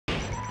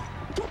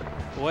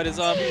What is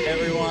up,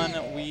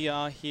 everyone? We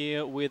are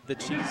here with the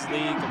Cheese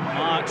League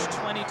March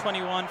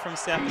 2021 from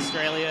South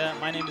Australia.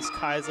 My name is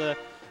Kaiza,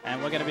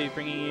 and we're going to be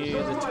bringing you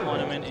the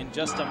tournament in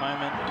just a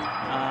moment.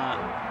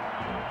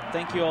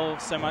 Thank you all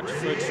so much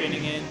for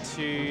tuning in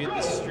to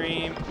the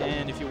stream,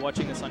 and if you're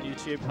watching this on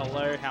YouTube,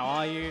 hello, how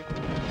are you?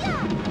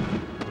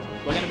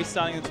 We're going to be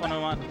starting the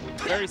tournament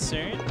very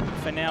soon.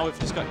 For now, we've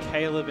just got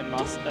Caleb and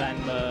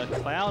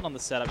Cloud on the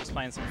setup, just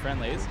playing some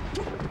friendlies.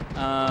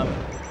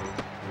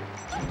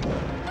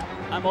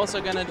 I'm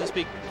also going to just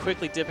be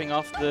quickly dipping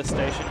off the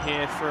station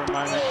here for a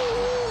moment,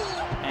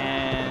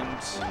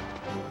 and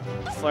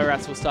Flow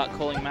Rats will start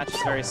calling matches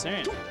very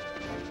soon.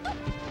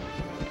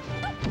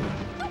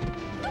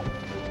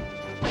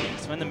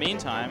 So in the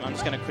meantime, I'm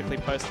just going to quickly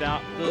post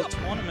out the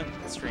tournament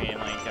stream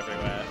link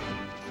everywhere.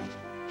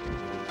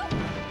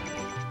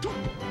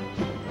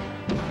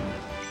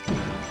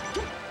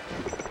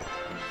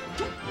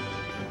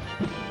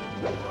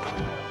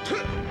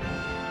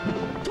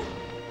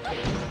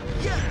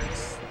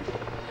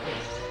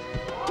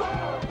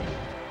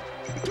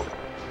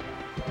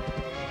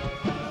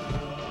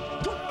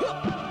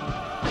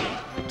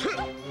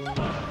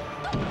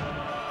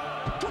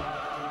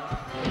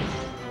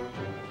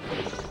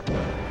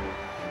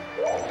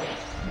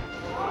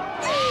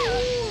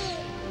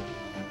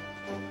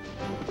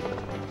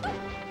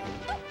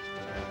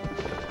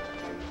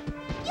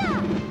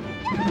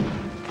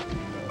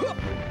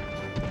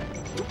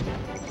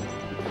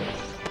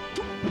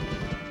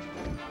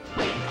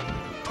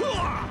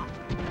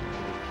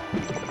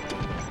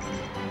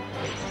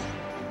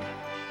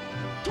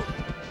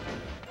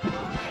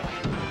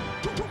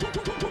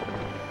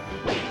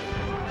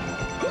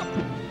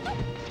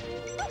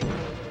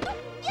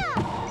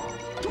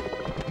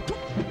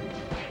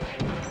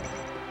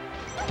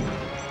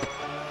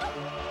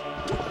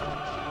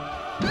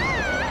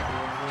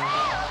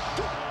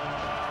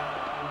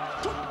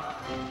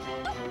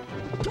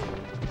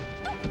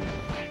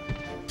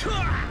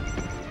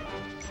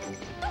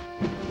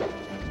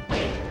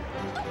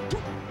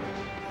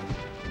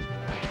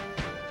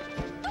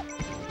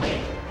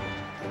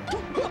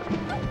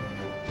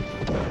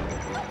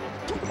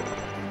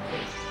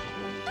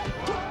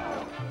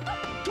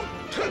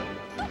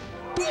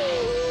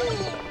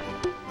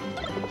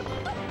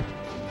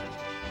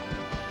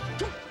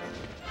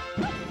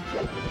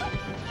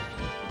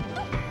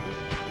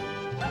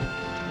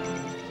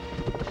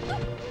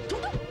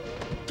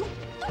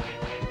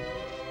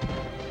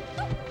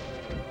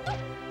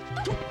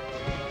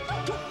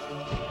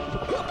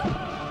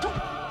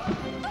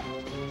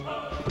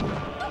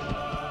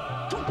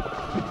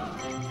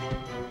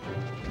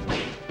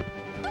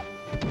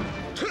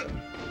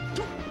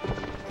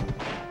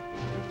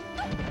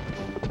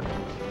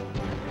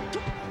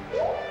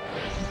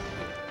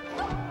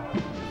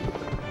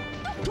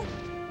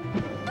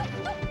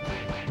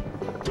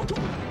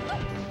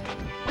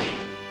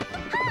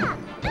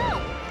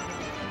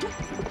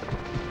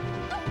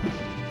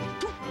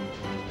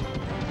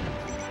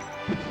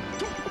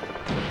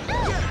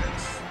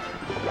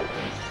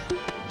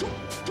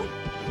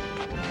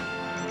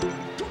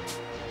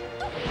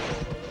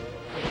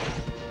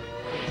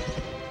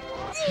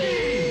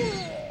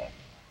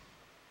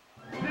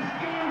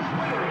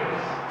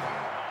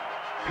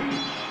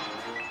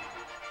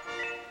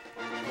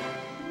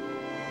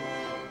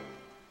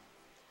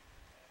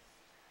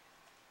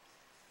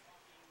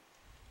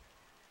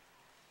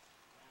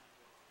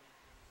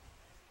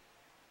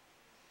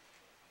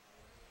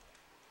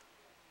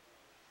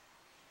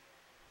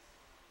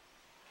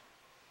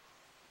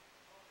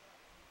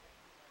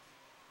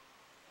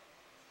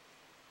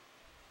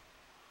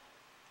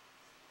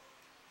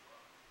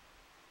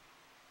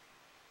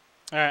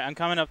 All right, I'm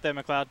coming up there,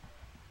 McLeod.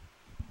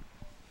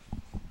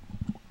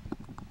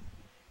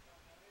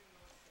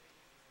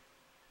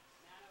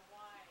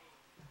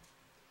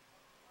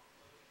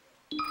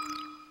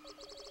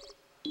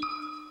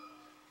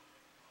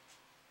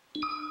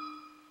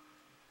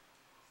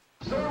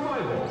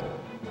 Survival.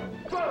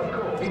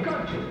 Protocol, we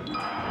got you.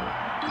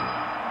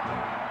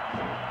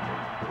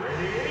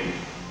 Ready?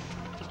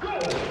 Go!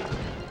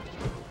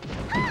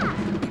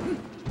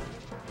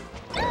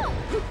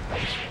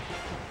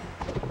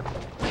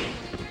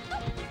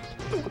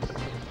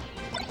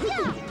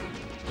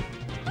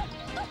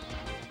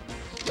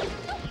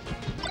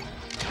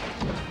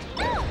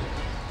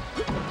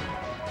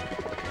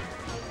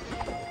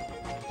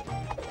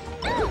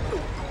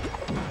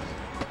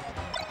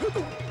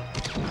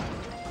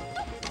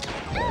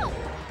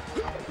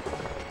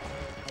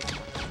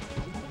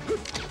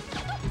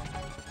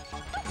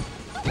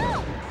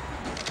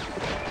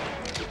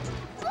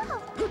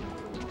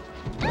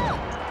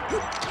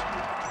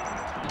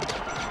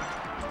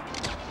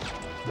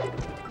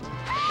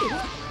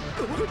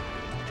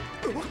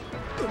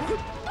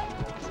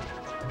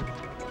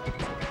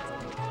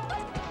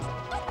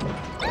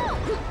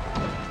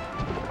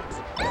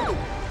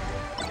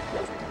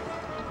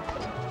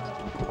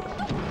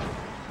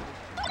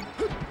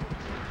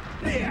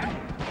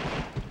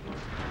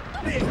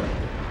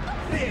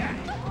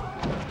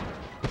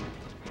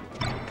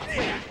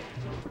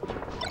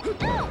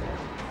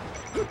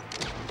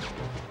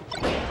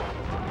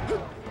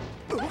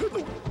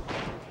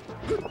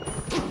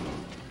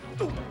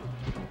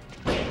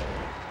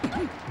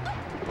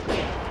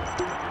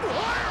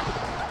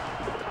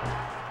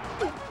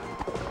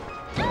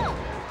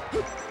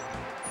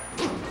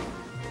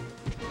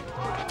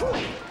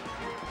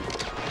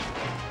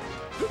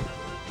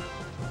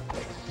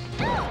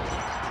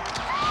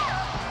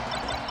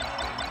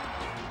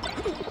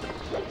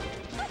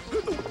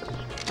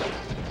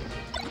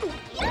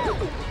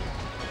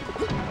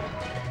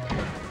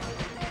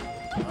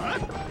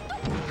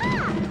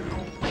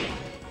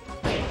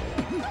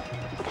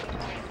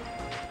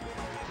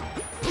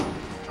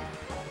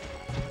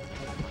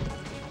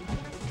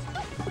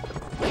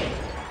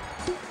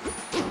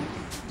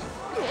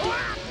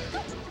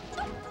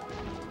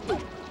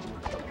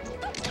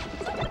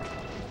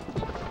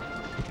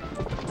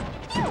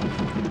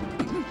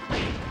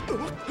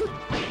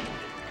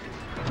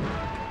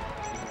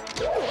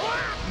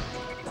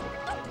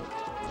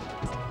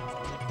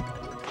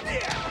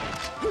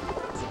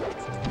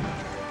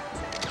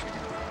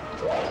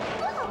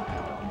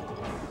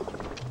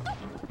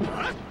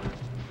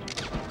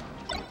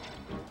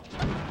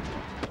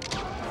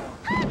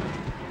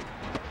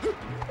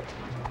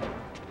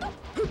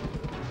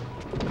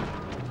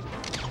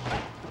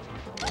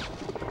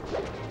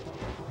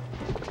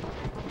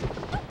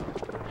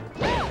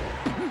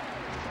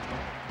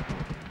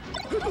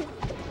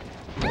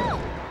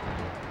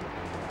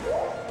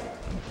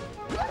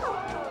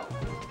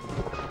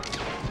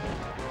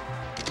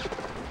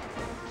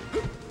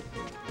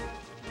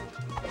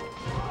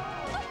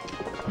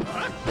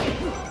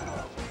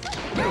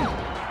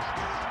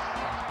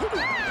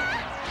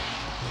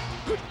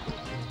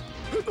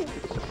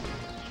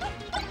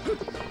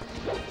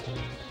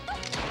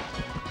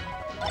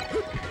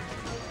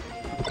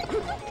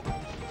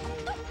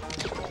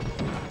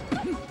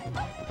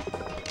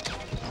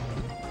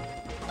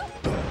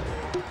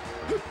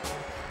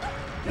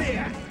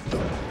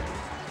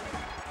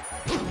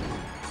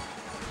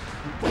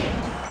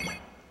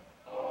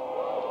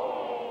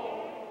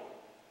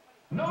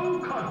 No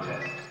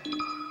contest.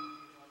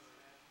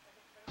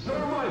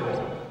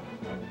 Survival.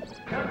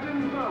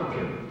 Captain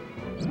Falcon.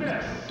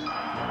 Ness.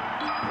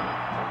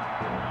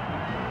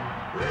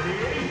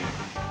 Ready?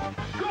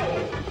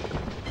 Go!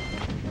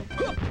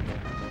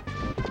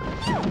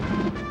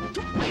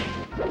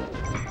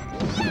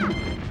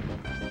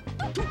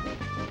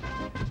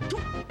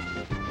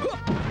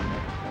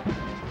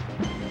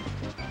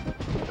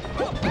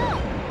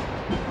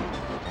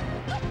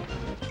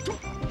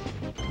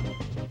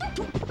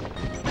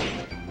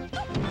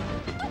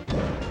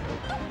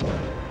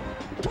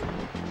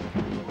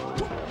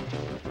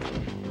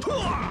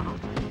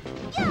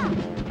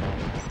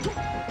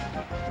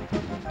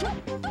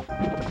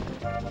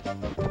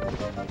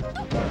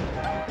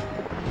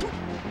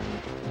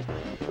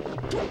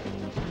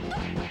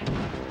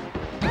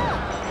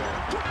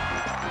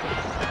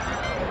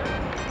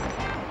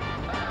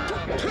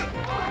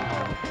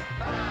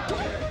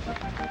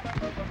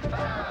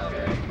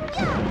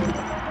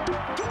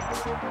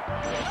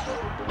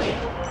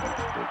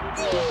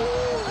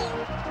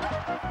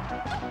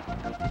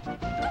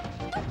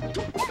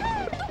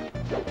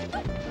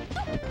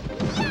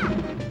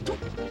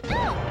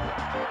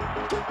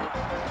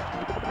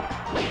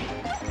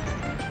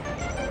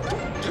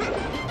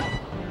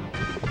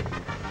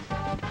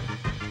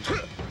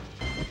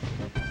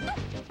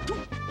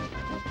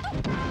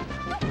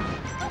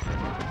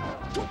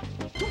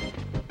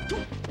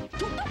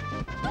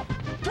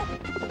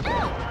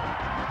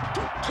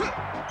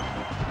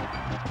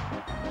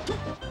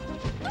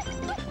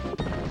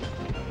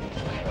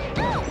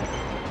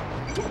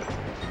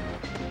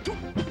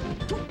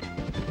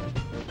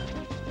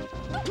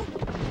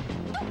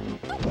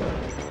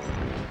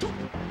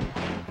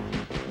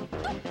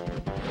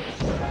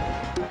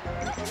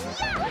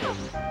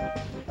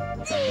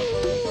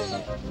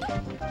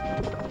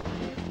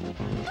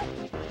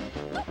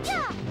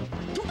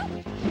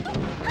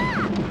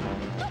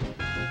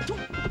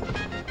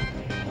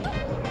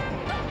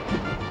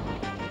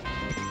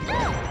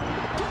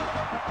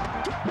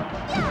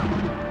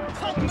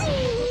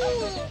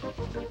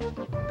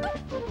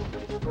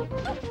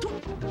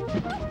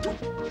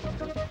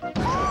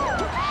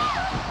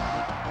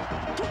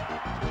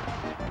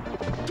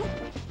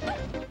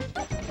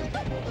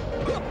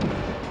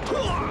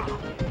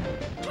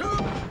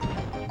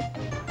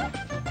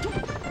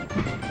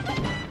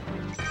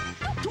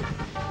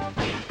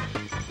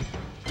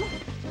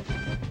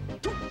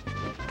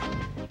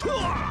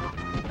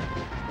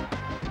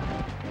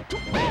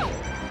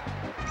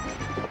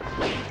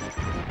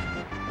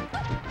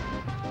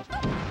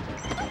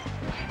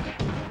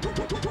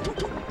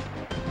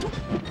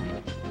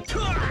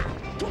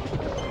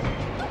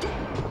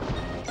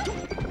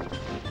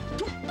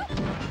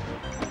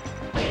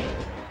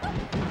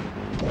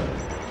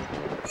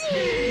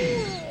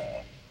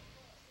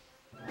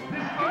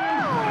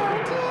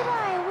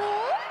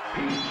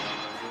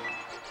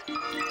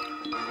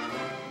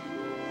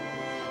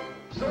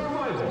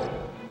 Survival.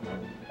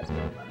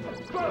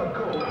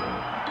 Falco.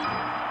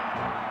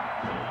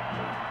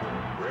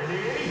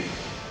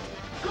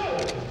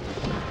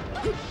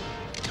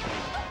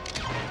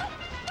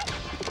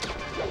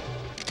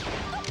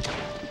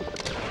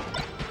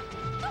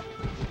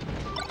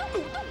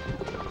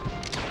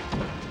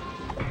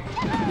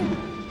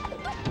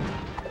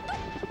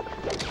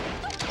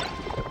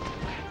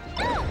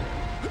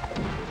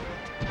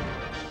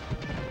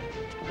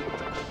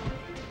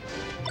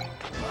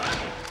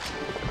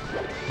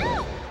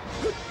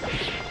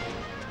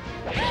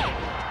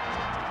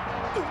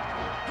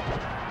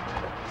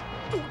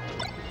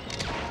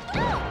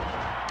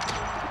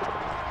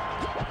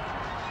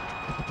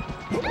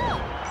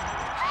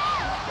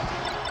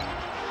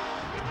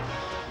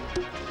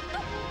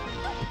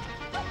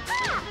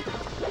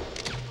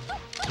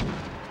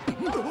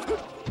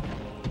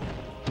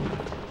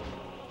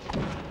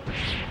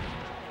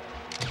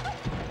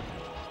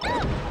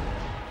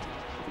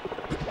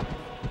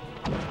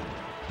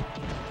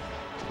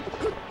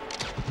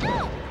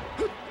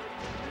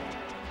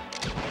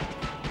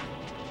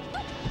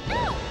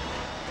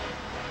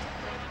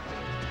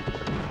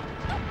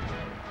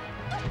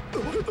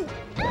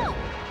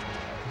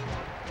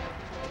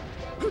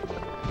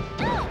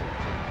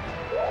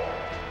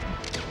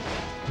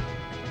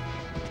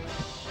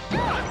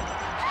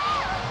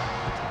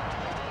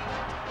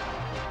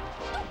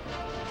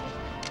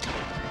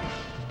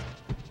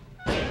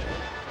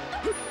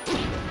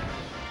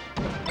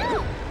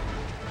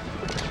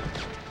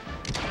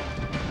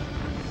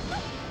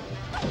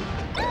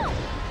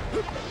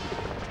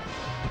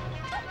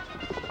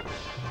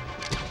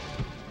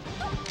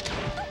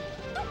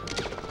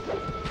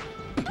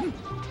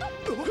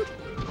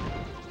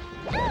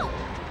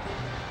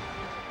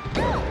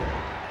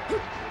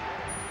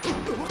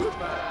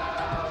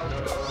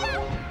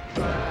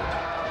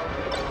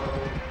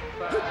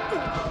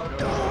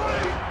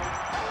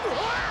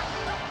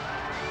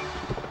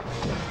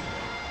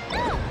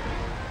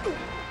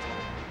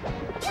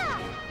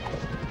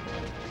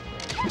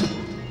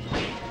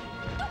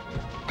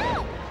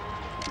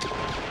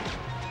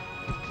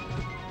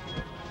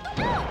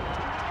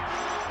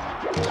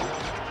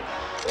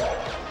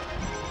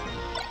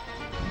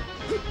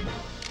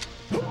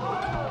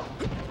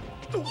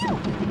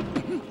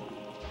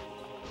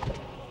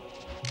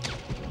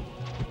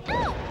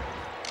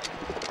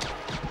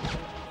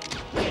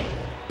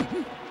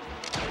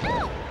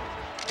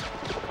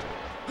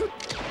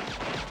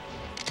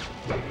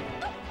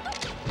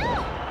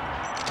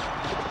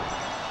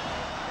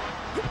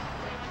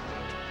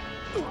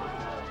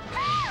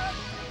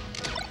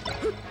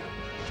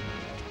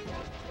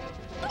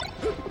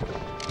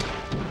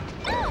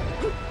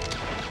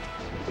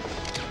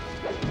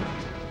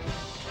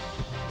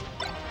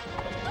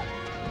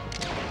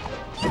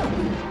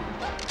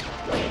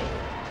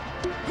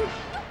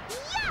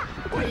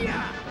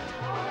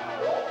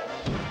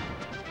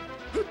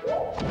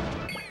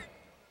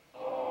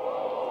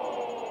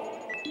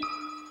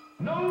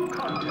 No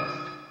contest.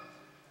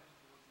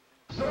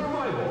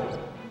 Survival.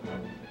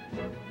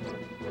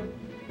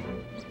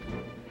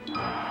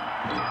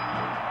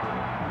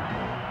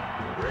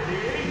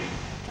 Ready?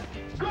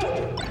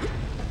 Go!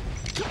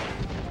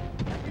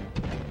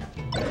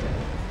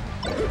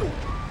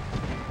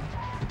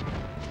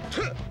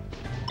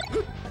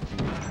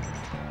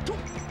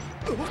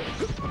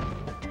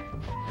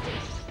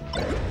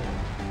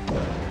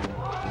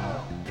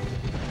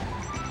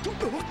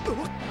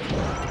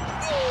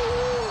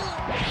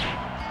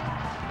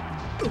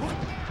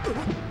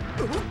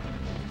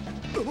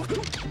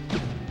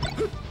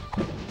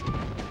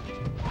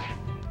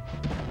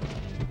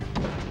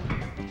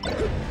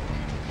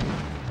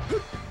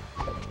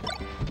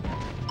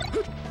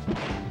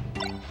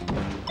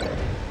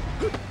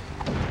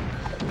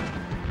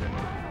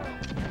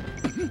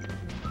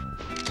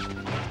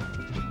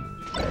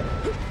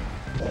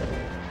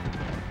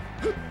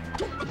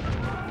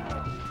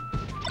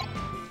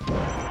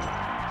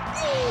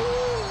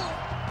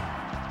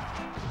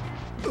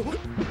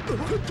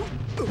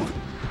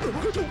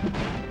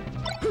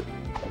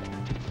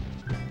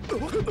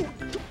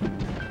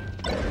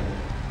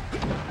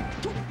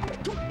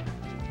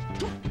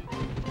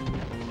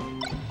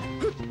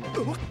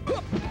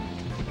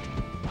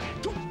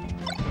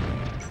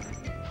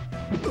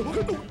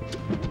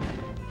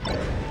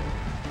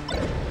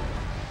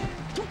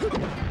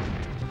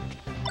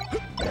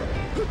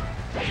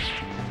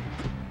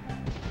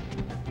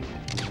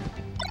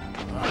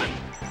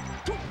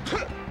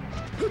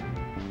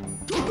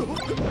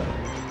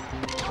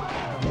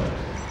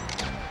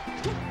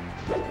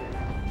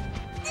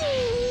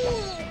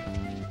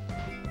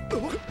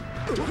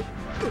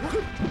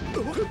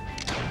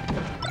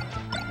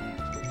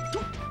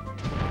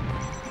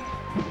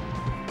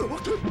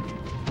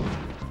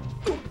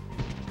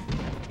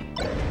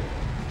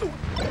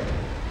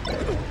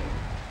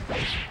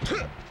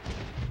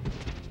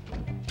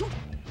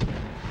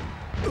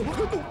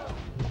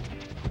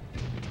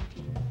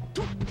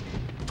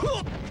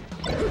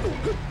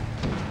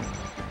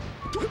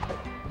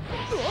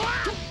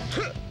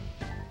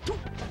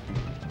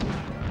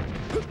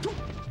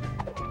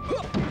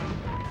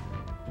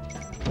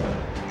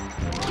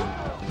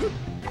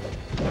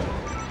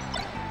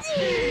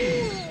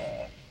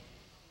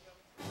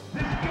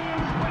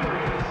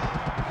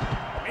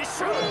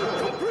 Mission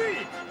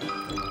complete!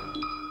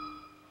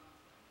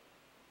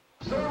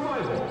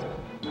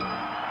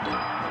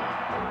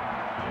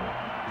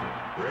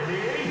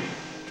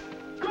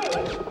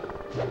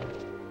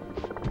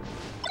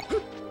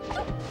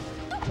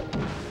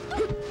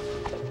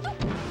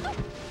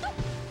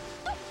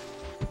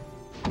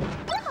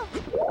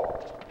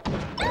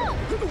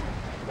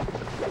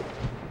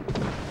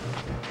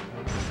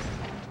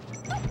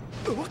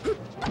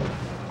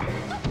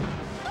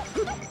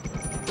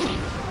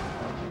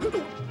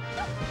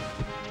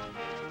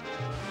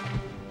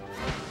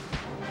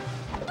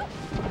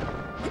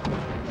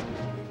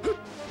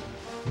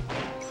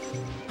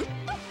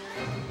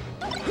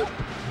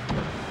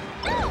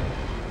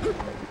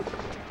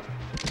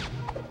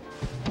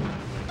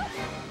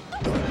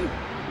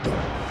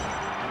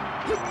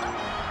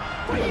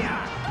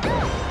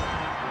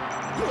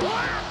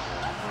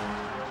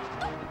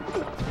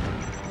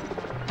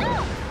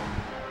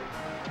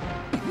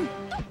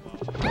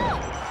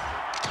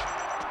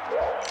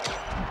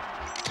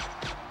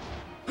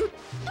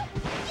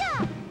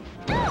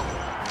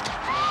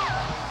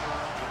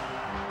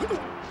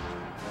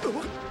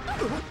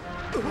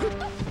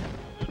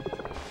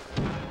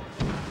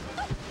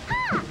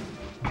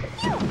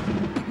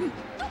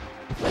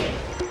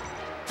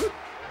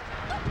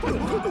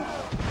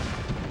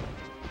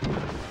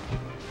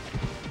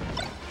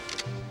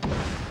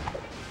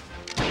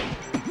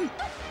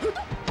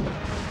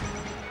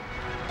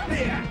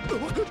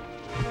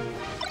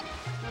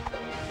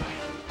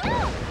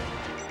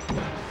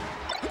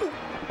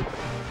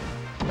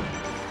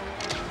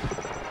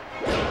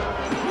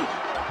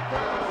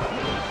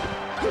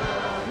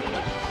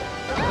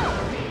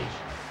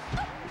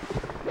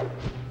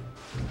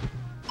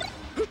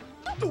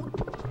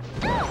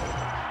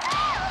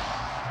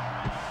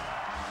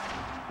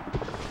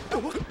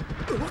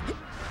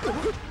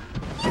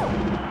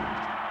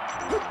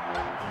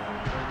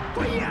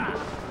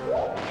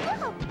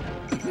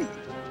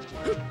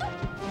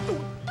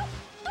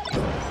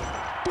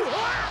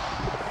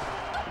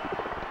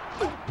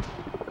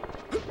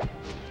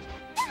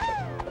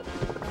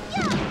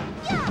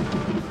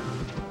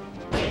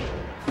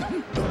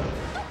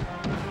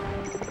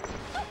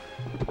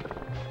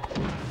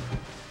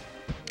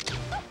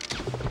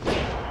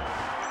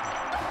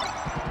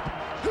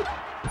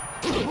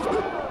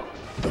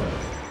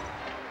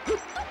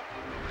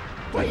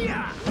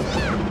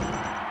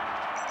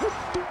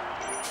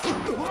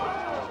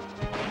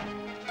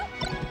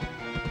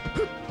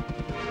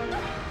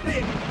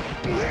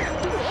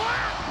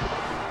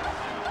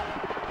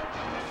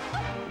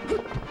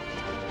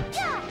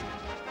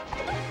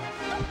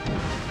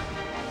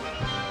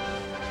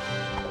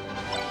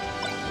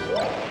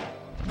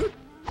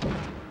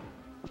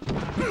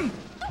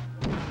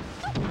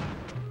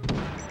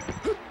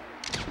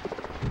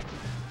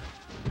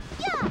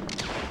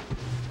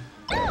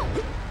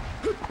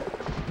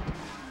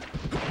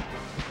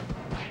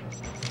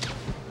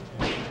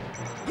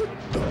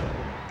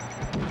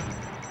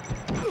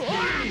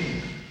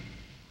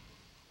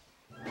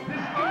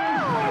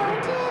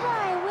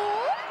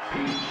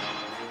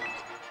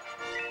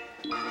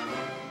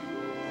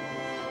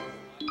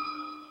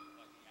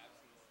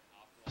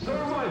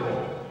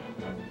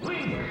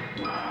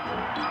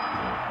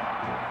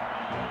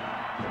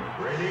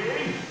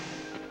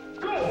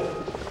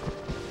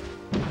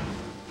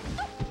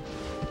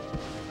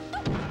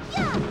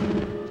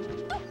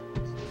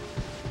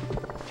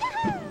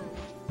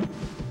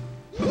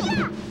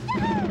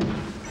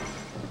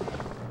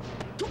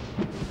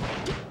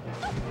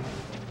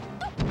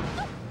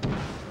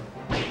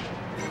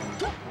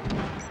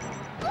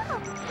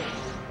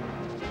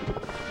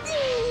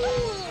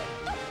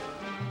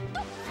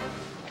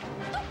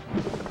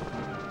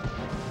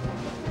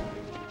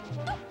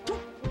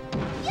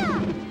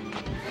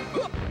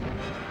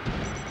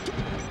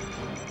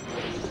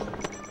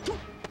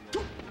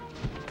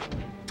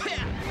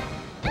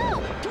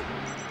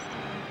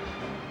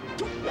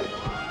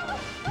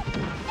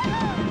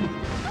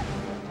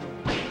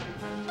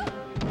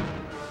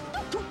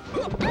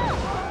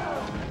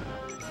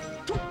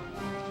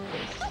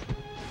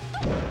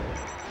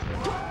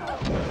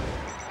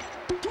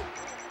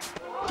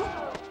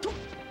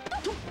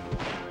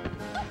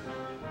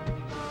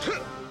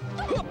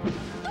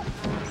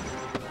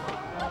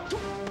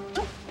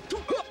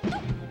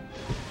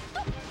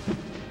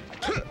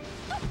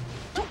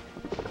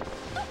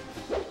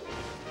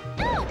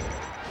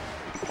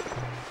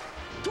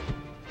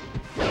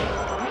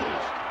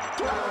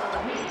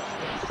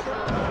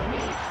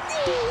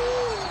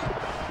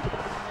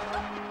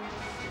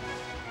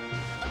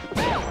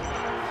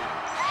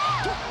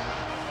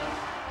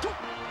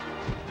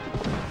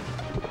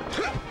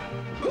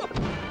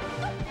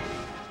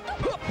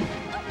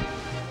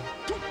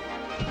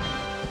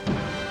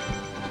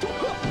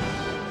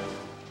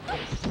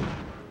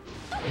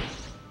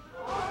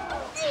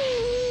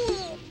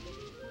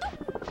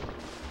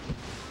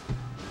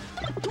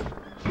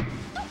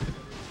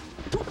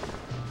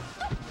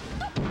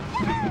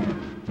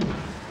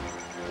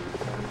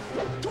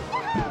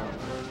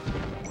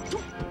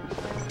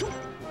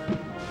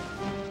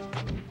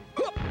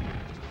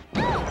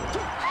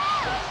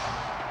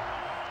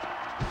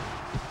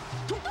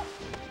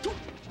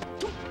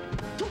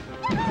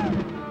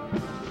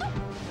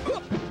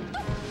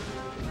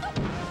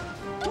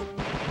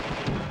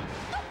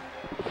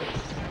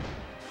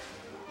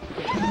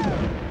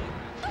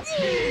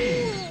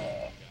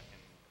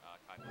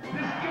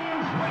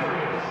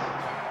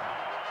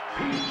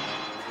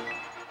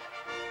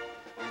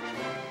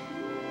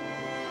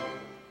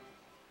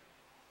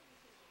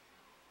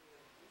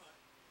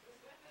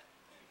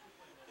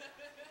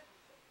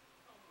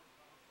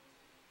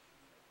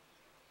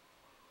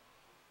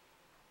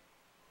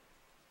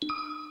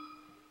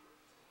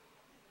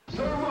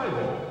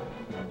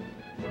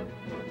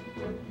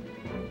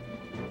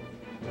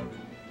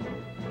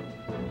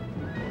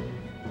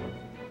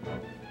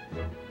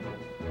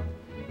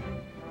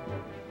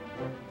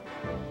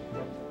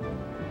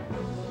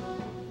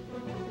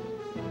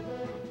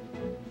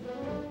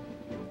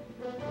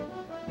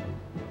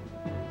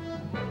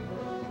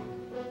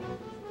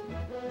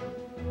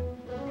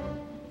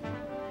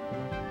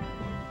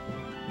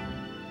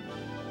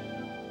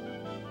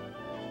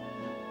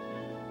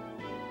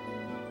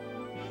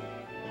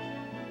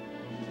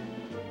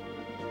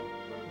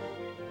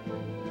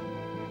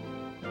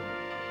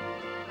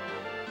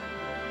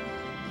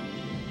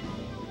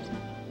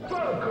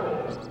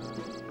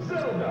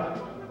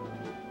 Zelda.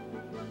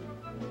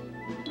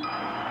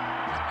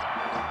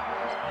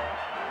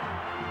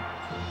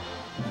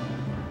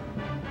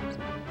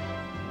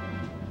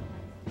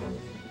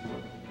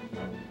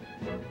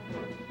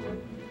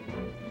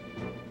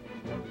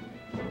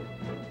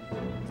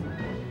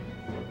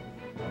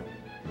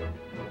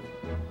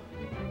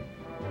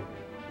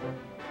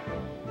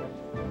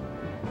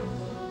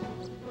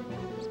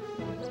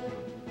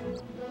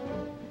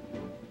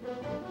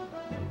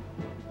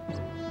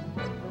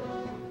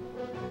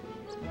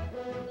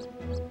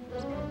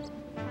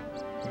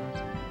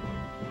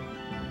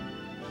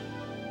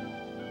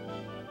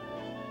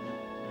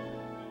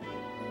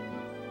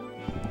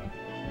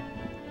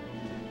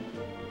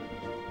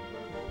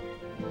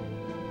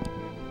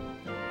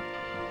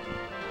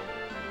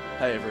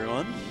 Hey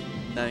everyone,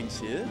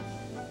 Nangs here.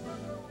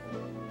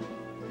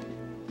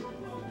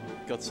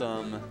 Got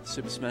some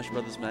Super Smash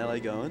Bros. Melee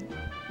going.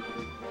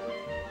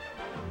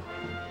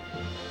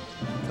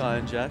 Kai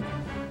and Jack,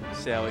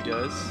 see how it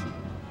goes.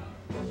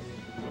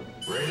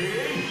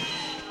 Ready,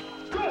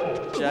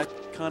 go! Jack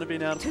kind of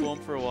been out of form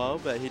for a while,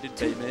 but he did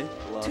beat me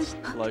last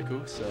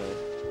local, so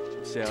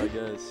we'll see how it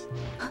goes.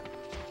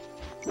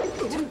 I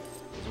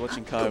was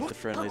watching Kai with the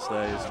friendlies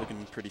though, he was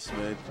looking pretty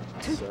smooth,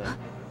 so...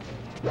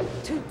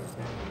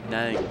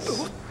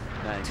 Nangs.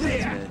 Nangs, that's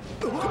me.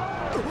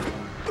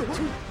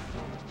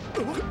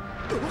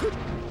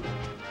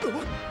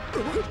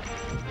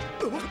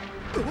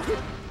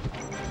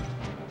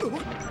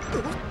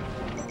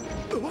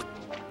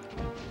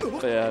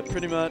 But yeah,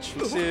 pretty much,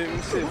 we'll see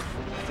if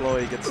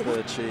Floyd gets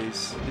the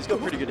cheese. He's got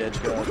pretty good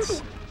edge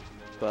guards,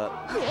 but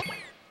I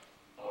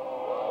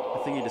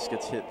think he just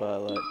gets hit by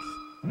like...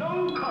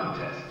 No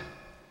contest.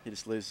 He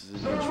just loses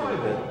his neutral a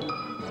bit.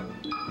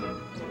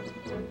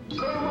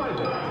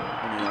 Survival.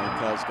 And you know,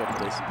 Kai's got a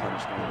decent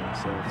punish going on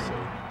himself, so...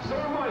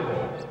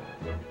 Survival.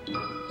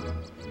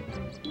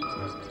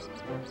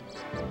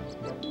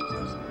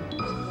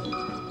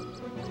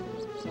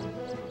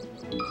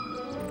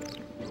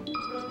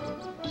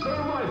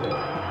 Survival.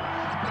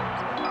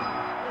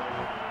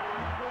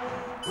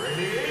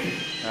 Ready,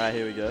 Alright,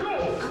 here we go.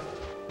 go!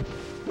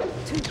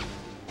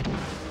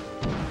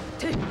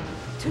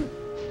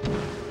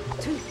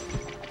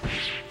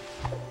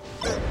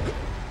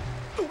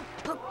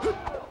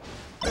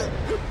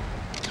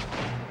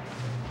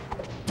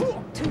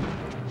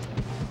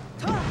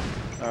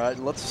 Alright,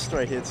 lots of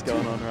stray hits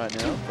going on right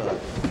now, but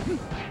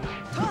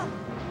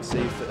see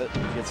if it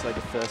gets like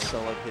a first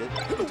solid hit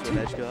into an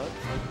edge guard.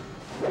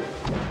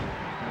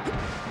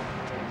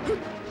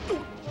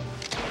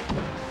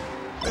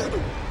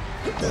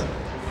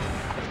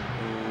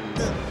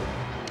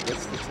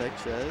 Gets the tech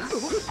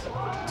chase.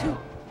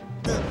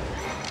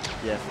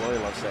 Yeah,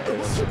 Floyd loves that edge.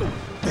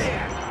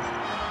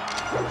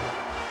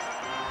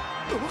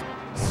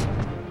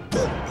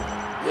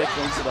 Yeah,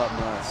 cleans it up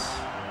nice.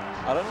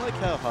 I don't like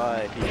how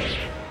high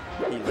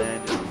he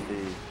landed with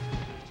the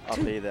up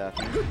B there. I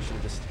think he should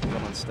have just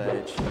gone on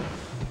stage.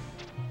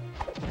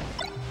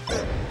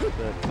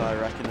 But Kai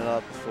racking it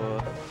up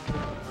before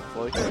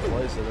Floyd can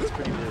close it. That's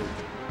pretty big.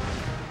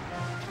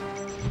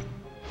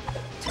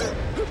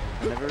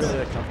 Never really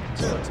a comfortable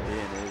spot to be in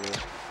either.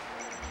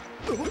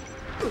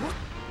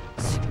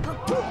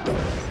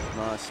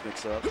 Nice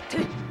mix up. Yeah,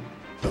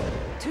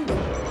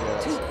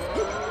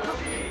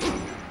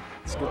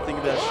 it's a good thing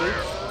about Sheep.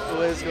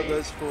 Always got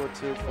those forward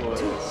two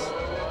forwards.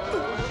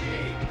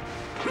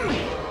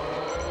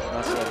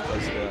 Nice way to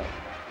close it out.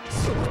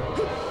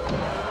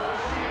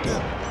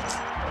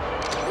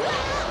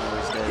 Oh,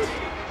 he's dead.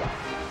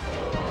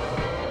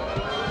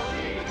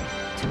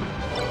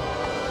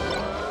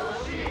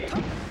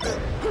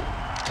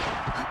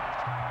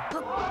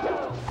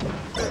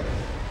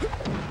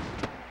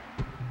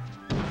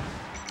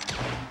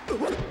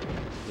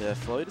 Yeah,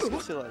 Floyd just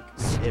gets to like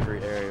every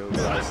area where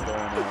guys throwing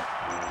out.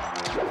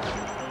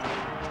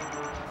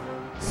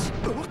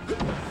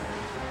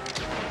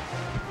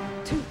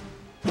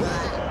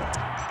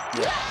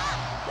 Yeah.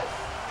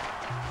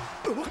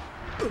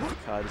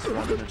 Kai just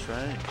running a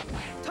train.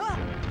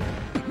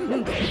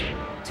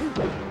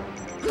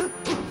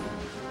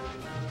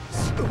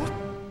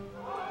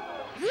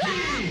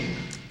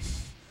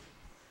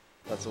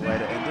 That's a way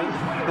to end it.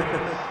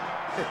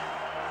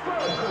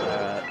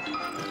 Alright.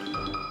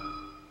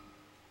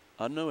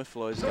 I don't know where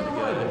Floyd's going to go.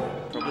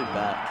 Probably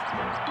back.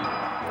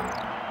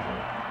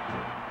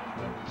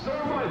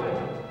 Survival.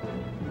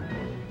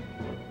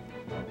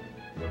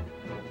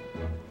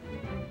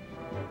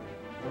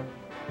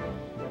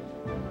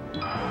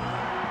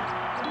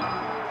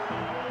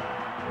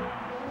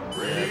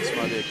 Yeah, this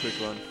might be a quick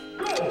one.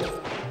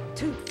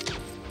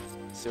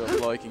 See what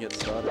Floyd can get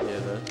started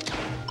here though.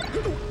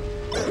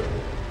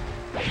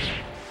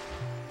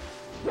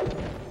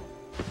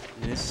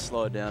 He needs to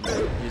slow it down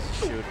and use his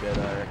shield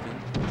better, I reckon.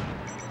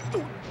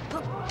 Ooh,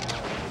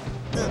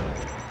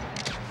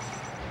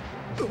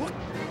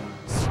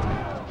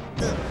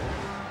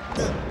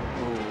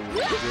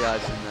 the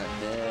eyes in that.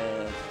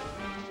 Nah.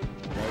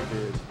 No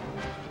good.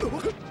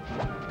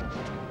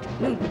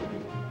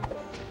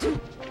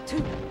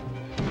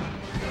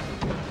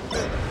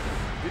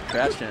 Good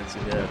crouch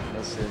dancing, yeah.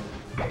 That's it.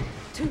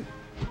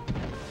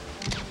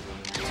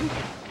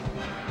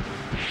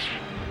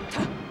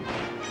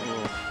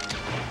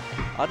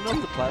 I don't know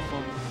if the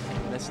platform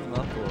messed them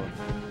up or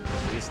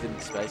they just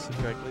didn't space it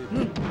correctly,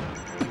 but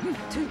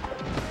it'd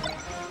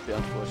be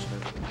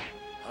unfortunate.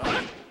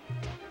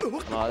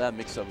 Oh, that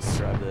mix-up was a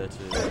grab there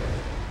too.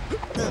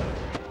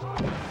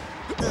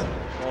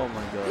 Oh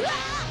my god.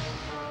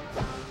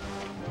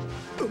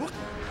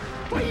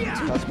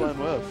 That's playing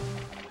well.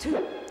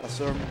 I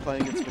saw him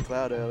playing against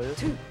McLeod earlier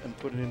and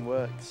putting in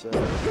work, so...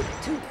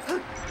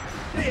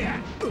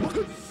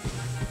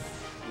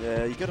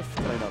 Yeah, you gotta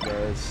clean up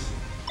those.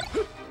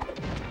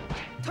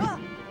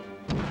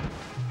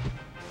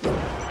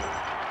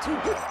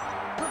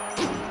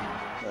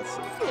 That's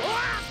it.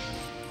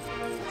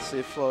 Let's see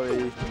if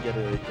Flory can get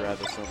a grab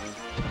or something.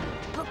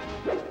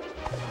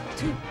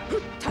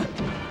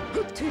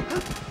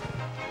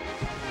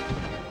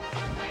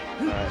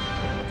 Alright,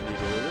 what can he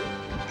do with it?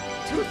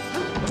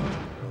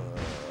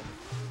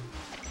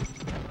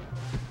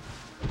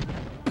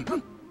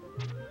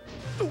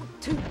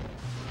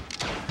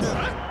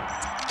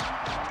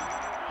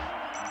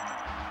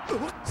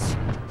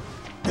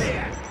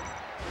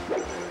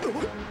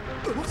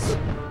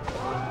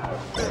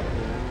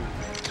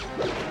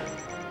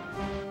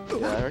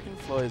 I reckon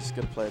Floyd's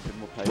got to play a bit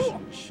more patient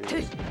and shoot.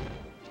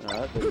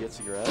 Alright, but he gets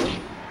a grab.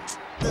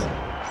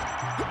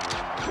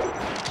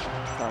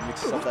 Can't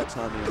mix up that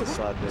timing on the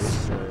side B,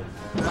 so...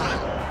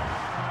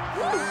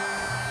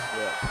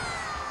 Yeah,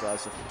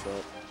 dives off the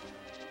top.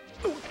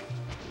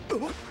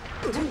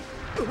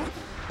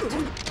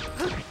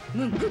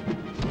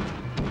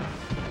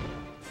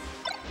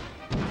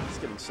 He's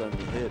getting so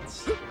many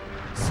hits.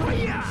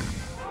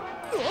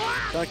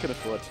 I can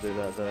afford to do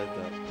that though,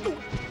 but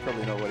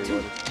probably not what he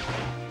wanted.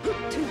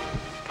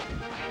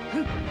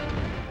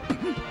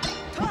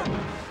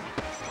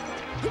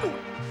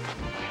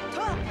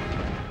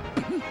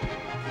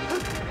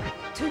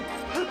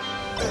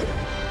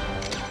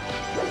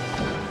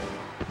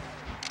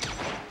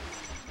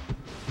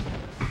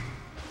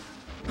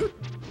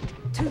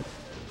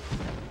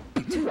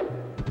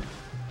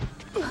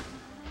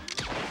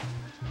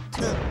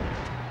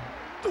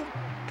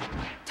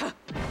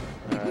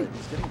 Alright,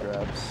 he's getting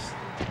grabs.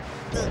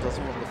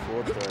 Doesn't want the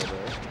forward throw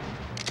though.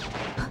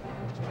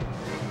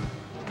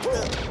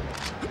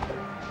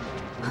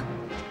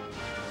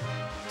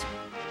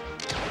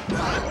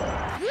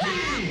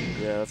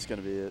 Yeah, that's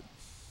gonna be it.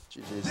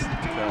 GG's.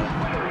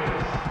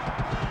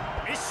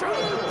 Mission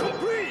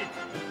complete!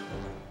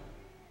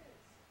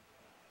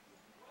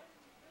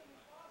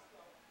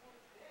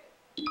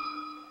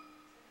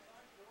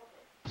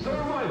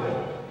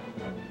 Survival.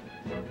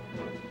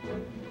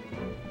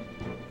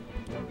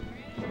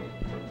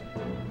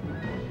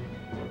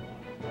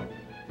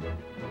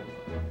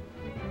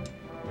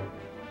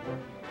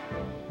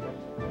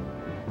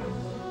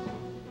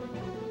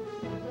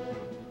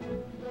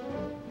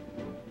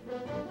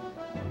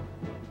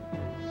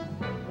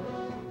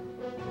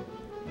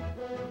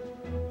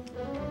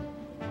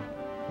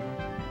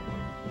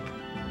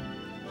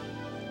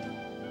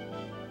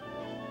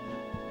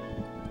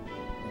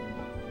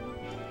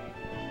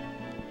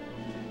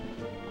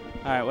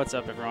 Alright, what's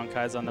up everyone?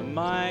 Kaiza on the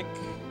mic.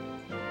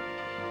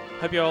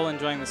 Hope you're all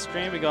enjoying the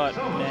stream. We got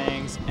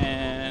Bangs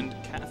and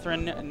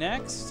Catherine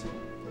next.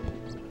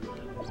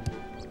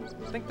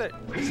 I think that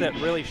set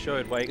really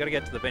showed why you got to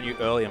get to the venue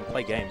early and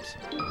play games.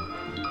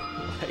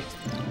 Like,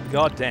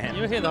 God damn.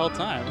 You were here the whole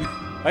time.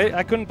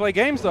 I couldn't play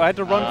games though. I had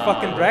to run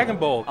fucking Dragon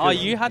Ball. Oh,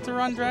 you had to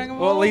run Dragon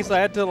Ball? Well, at least I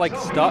had to like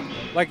start.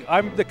 Like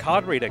I'm the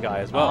card reader guy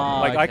as well. Oh,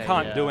 like I okay,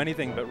 can't yeah. do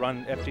anything but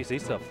run FGC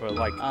stuff for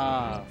like.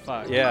 Ah,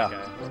 fuck. Yeah. Okay.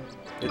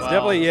 It's Wow.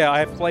 definitely I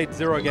have played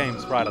 0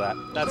 games prior to that.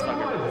 That's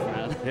fucking rough,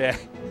 man. Yeah.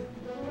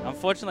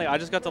 Unfortunately, I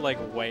just got to like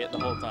wait the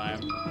whole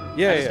time.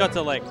 Yeah. I just got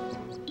to like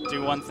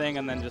do one thing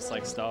and then just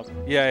like stop.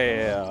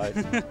 Yeah.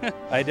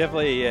 I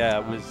definitely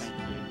was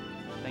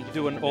Thank you for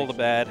doing all the prediction.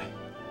 bad.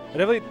 I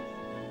definitely.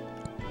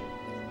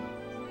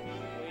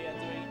 We are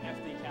doing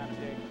FD counter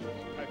pick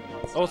Pokemon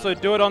stuff. Also,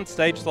 do it on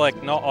stage,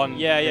 like not on.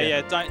 Yeah.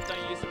 Don't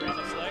use the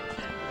random select.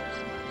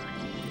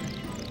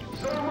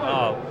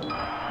 Oh.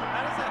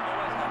 How does that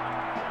always happen?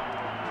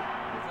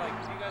 It's like,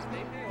 do you guys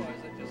need me or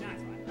is it just...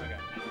 Okay.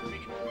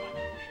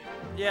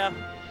 Yeah.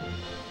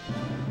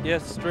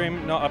 Yes,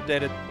 stream not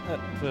updated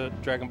for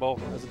Dragon Ball,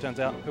 as it turns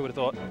out. Who would have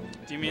thought?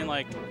 Do you mean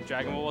like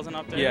Dragon Ball wasn't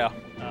updated? Yeah.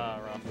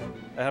 Rough.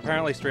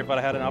 Apparently Street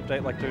Fighter had an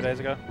update like 2 days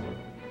ago.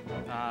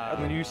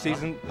 And the new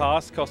season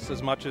pass costs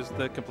as much as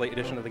the complete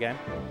edition of the game.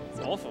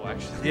 It's awful,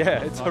 actually.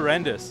 Yeah, it's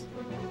horrendous.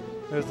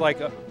 It's like,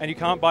 and you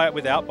can't buy it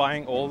without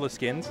buying all the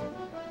skins.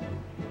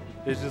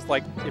 It's just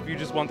like, if you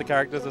just want the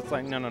characters, it's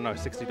like, no,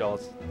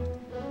 $60.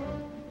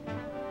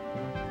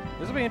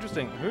 This will be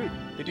interesting. Who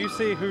did you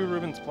see who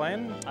Ruben's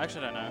playing? I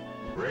actually don't know.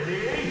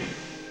 Ready?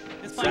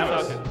 It's playing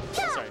Samus. Falcon.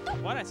 Sorry,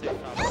 why did I say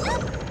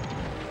Falcon?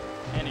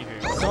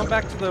 Anywho. Going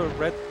back to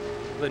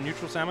the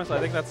neutral Samus, I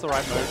think that's the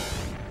right move.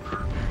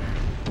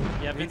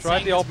 Yeah, I've Have you been tried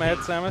seeing the old this mad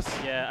being- Samus?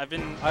 Yeah, I've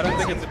been. I don't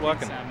think seeing it's the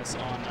working. Samus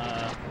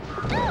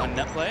on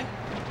NetPlay.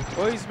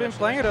 Well, he's been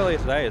playing it earlier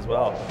today as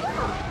well.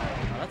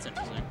 Oh, that's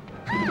interesting.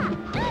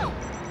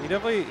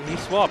 He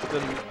swapped,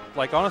 and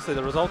like honestly,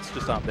 the results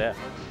just aren't there.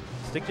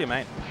 Stick to your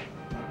main.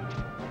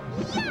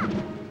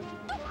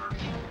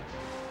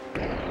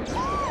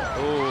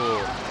 Ooh,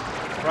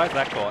 right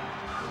that caught.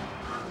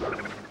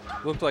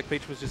 Looked like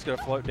Peach was just gonna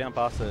float down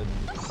past it.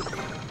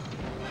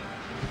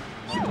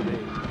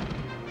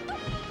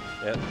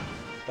 Yeah,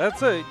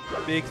 that's a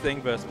big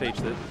thing versus Peach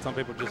that some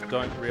people just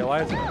don't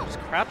realize. Just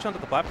crouch under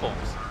the platforms.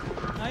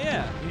 Oh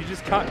yeah, You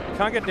just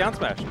can't get down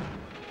smashed.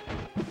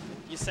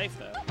 you're safe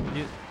though.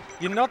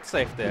 You're not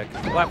safe there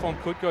because the platform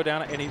could go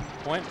down at any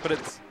point, but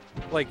it's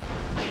like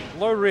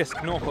low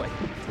risk normally.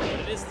 But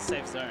it is the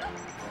safe zone.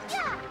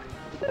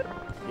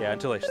 Yeah,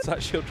 until they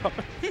start shield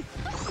dropping.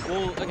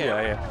 Well, okay.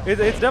 Yeah. It's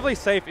definitely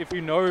safe if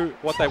you know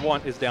what they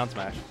want is down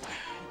smash.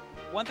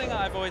 One thing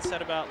I've always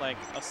said about like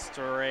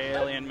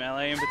Australian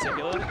Melee in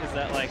particular is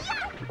that like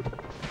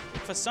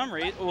for some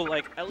reason, or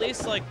like at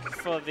least like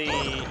for the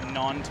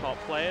non-top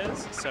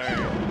players, so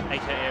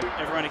aka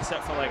everyone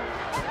except for like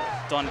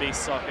Don B,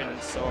 Sock, and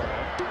Sora,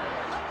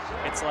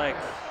 it's like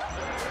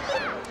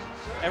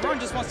everyone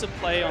just wants to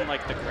play on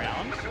like the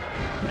ground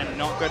and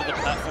not go to the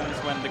platforms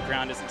when the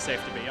ground isn't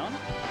safe to be on.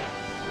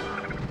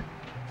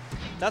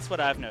 That's what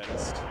I've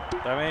noticed.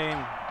 I mean,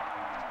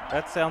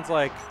 That sounds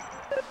like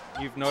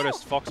you've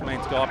noticed Fox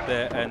mains go up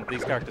there and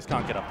these characters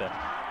can't get up there.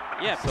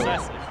 Yeah, So-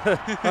 precisely.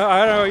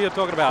 I don't know what you're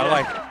talking about.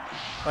 Yeah.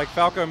 Like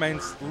Falco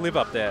mains live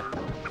up there.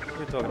 What are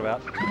you talking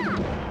about?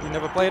 You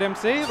never played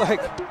MC?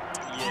 Like,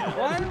 Yeah.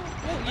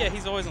 Well, yeah,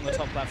 he's always on the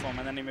top platform,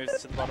 and then he moves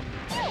to the bottom,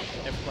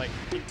 like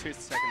in 2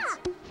 seconds.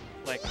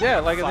 Like yeah,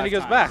 like and then he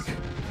goes back.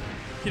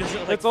 He does it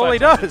like That's all he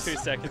 5 does. times in 2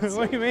 seconds.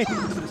 What do you mean?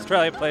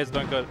 Australian players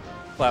don't go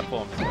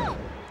platforms.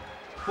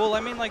 Well, I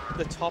mean, like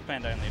the top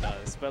end only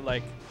does, but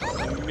like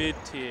the mid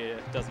tier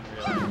doesn't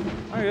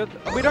really.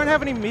 We don't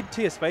have any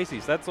mid-tier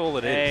spacies. That's all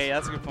it is. Hey,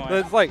 that's a good point.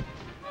 It's like,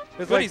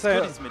 Goodies, say-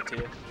 Goodies mid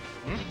tier.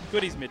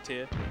 Goodies mid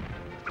tier.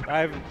 I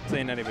haven't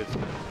seen any of it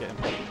get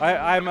him.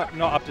 I'm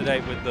not up to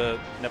date with the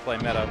netplay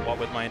meta, what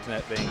with my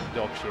internet being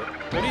dog shit.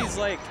 Goodies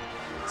like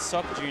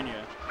Sock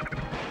Junior.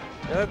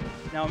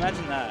 Now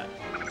imagine that.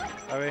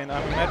 I mean,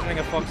 I'm imagining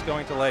a Fox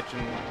going to ledge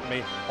and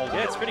me holding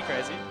Yeah, it. it's pretty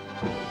crazy.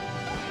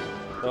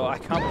 So I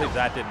can't believe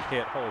that didn't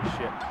hit. Holy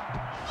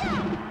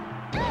shit.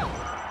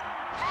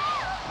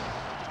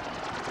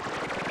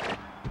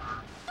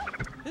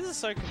 This is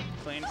so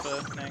clean for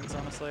Nangs,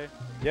 honestly.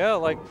 Yeah,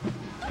 like,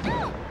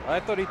 I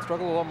thought he'd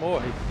struggle a lot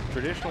more. He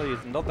traditionally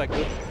is not that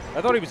good.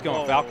 I thought he was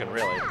going Oh. Falcon,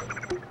 really.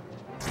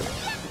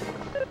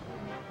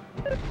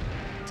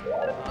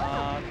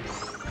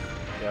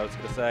 Yeah, I was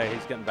going to say,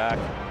 he's getting back.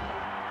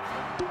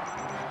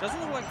 Doesn't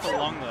look like for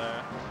long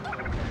though.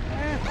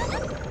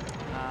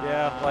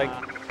 Yeah,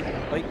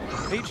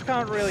 like Peach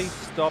can't really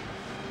stop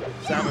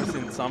Samus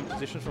in some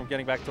positions from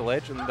getting back to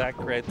ledge, and that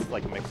creates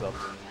like mix-ups.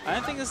 I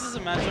don't think this is a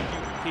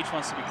matchup Peach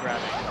wants to be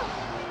grabbing.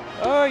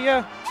 Oh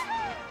yeah,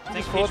 I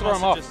think just Peach throw wants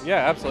him to off. just.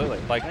 Yeah, absolutely.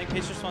 I Like think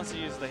Peach just wants to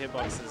use the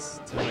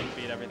hitboxes to like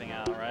beat everything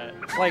out, right?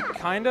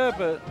 kinda,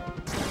 but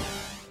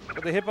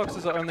the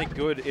hitboxes are only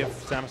good if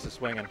Samus is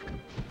swinging,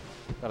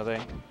 kind of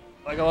thing.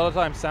 Like a lot of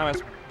times Samus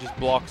just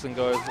blocks and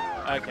goes,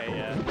 Okay,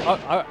 yeah.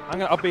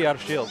 I'll be out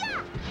of shield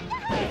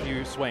if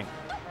you swing.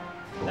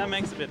 That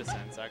makes a bit of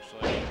sense,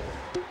 actually.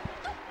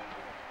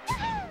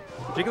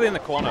 Particularly in the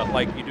corner,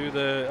 like you do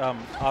the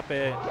up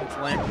air, it's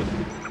land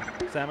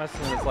with Samus,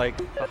 and it's like,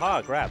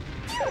 haha, grab.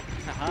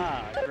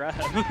 Haha,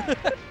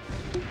 grab.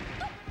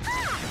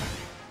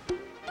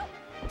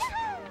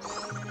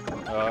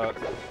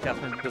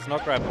 Catherine does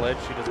not grab ledge,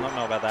 she does not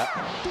know about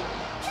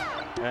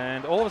that.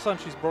 And all of a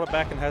sudden she's brought it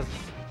back and has...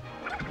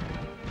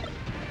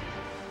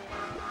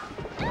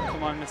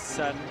 Come on, Mr.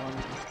 Sadden.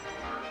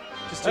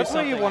 Just do That's where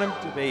something. you want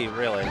him to be,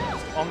 really.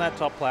 Just on that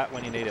top plat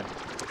when you need him.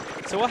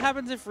 So what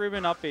happens if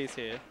Ruben up B's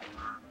here?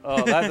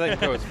 Oh, that thing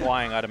goes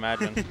flying, I'd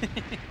imagine.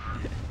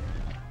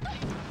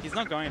 He's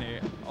not going to.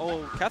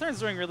 Oh, Catherine's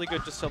doing really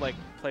good just to like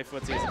play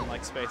footsies in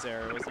like space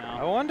areas I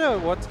now. wonder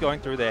what's going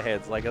through their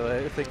heads. Like, are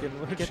they thinking,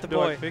 Get the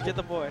boy. Get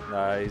the boy.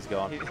 No, he's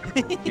gone.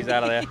 He's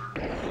out of there.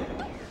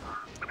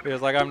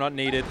 Feels like I'm not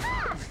needed.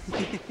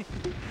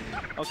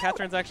 Oh,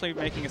 Catherine's actually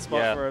making a spot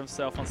Yeah. for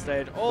himself on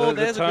stage. Oh,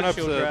 there's the a good turnips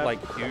shield are grab.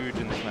 like huge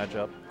in this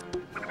matchup.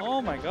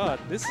 Oh my god,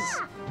 this is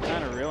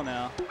kind of real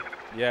now.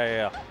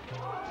 Yeah.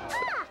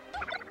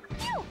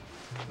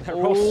 That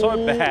roll's so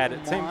Oh bad.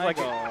 It seems my like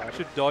God. it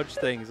should dodge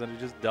things, and it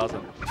just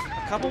doesn't.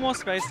 A couple more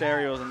spaced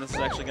aerials, and this is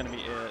actually going to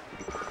be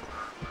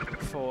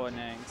it for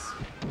Nangs.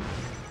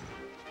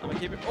 I'm gonna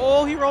keep it.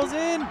 Oh, he rolls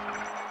in.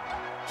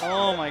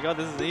 Oh my god,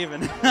 this is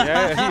even.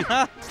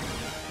 Yeah.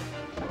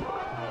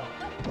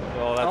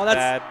 Oh, that's, Oh,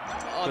 bad.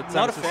 Oh, But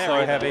not a Samus is fair. so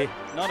either. heavy.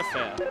 Not a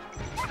fair.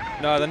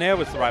 No, the nair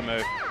was the right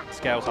move.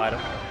 Scales hide it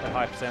at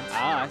high percent.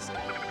 Ah, I see.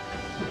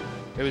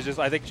 It was just,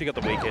 I think she got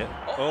the weak hit.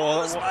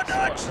 Oh, smart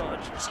dodge.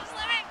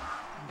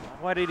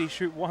 Why did he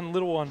shoot one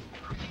little one?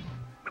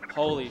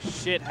 Holy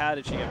shit, how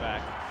did she get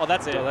back? Oh,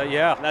 that's it. So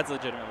yeah. That's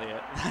legitimately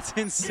it. That's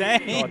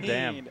insane. God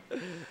damn.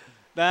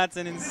 That's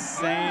an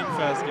insane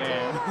first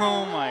game.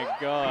 Oh my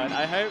god.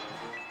 I hope...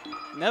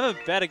 Never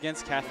bet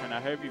against Catherine. I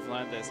hope you've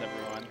learned this,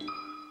 everyone.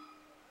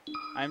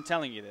 I'm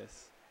telling you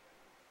this.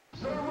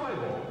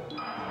 Survival.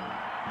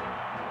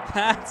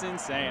 That's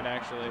insane,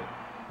 actually.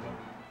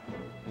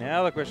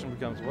 Now the question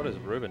becomes, what does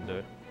Ruben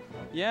do?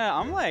 Yeah,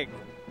 I'm like...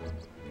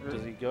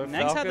 Does he go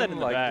Nangs Falcon? had that in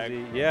the Like, bag.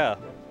 does he, yeah.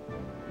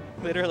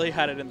 Literally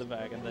had it in the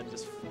bag and then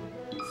just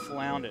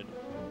floundered.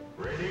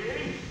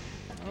 Ready?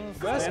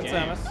 First And game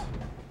Samus.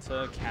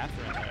 to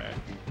Catherine,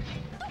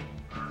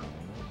 though.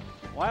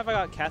 Why have I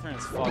got Catherine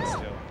as Fox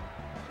still?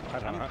 I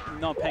don't know. I'm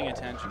not paying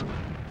attention.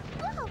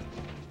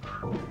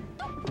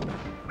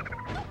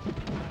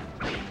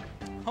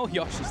 Oh,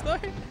 Yoshi's though?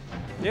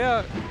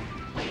 Yeah,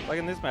 like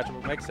in this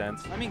matchup, it makes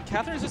sense. I mean,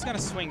 Catherine's just going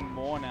to swing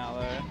more now,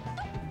 though.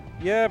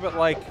 Yeah, but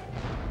like,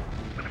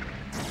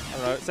 I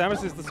don't know.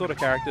 Samus is the sort of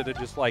character to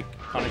just like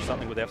punish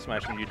something with F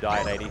smash and you die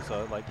at 80,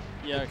 so like,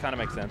 Yeah, it kind of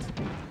makes sense.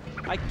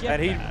 I get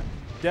And he that.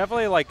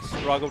 definitely like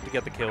struggled to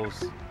get the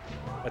kills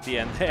at the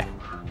end there.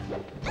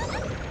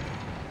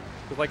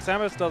 Because like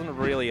Samus doesn't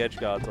really edge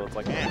guard, so it's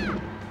like, eh.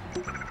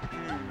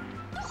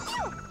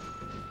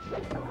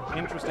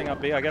 Interesting up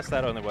B. I guess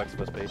that only works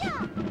for Peach.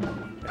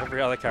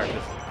 Every other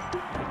character's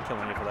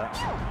killing you for that.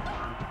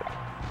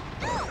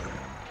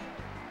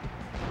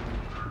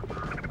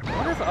 I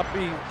wonder if if up B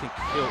can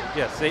kill.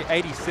 Yeah, see,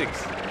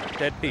 86.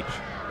 Dead Peach.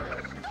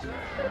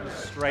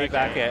 Straight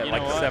back at you know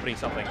like what? 70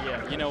 something.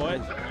 Yeah, you know what?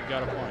 You've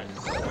got a point.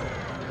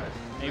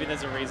 Maybe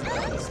there's a reason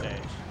for this stage.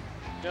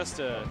 Just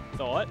a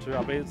thought. 2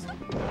 up Bs.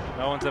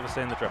 No one's ever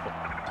seen the triple.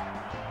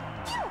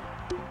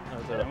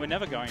 And we're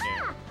never going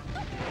to.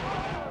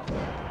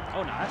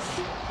 Oh, nice.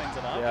 Cleans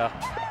it up. Yeah.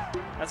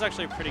 That's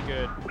actually a pretty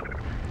good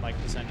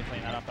percent to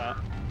clean that up at.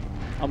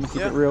 I'm gonna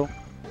keep it real.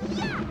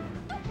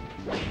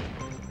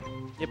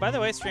 Yeah, by the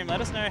way, stream,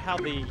 let us know how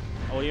the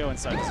audio and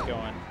such is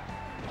going.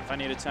 If I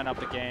need to turn up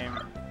the game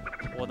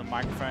or the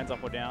microphones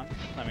up or down,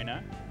 let me know.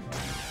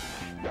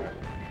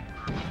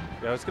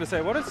 Yeah, I was going to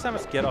say, what does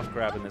Samus get off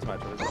grab in this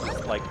match? Is it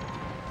just like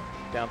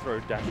down throw,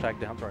 dash tag,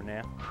 down throw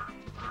now?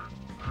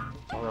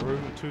 Oh, the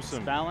Ruben too soon.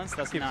 It's balanced,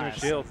 that's Keeps him nice. in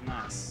shield. That's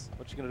nice.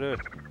 What's she going to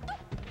do?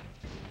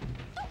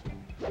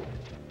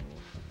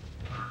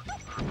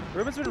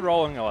 Ruben's been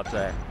rolling a lot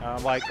today.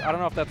 Like, I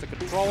don't know if that's a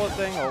controller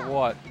thing or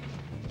what.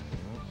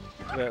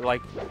 But,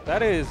 like,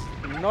 that is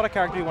not a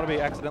character you want to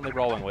be accidentally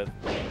rolling with.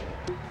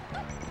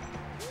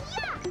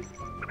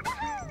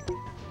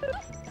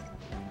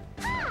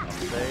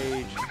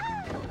 Stage.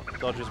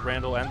 Dodges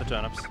Randall and the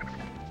turnips. Ooh,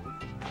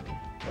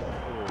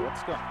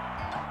 what's going on?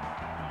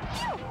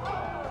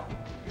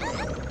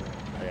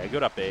 Yeah,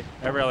 good up B.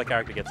 Every other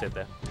character gets hit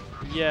there.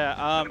 Yeah,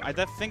 I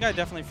think I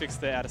definitely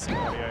fixed the out-of-sync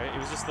audio. It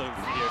was just the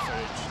video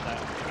footage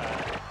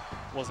that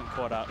wasn't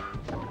caught up.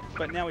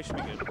 But now we should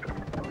be good.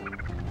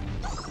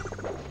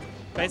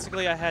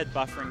 Basically, I had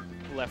buffering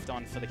left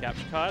on for the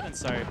capture card, and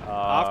so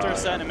after a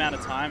certain amount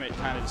of time, it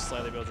kind of just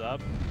slowly builds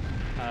up.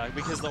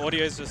 Because the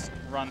audio's just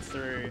run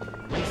through.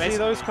 You see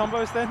those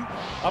combos then?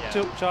 Up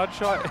tilt, charge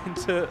shot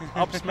into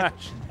up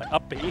smash,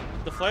 up B.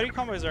 The floaty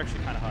combos are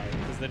actually kind of hard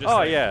because they're just. Oh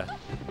like, yeah.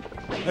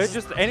 It's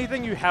just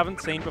anything you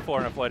haven't seen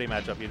before in a floaty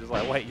matchup. You're just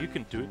like, wait, you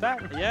can do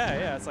that? Yeah,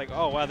 yeah. It's like,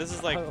 oh wow, this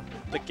is like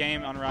the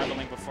game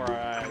unraveling before our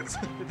eyes.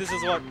 This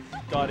is what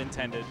God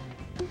intended.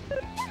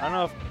 I don't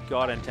know if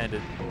God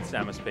intended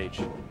Samus Peach.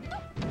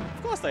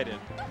 Of course they did.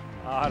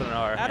 I don't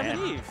know. Adam man.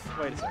 and Eve.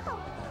 Wait a second.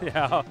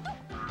 Yeah.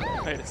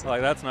 Wait a second.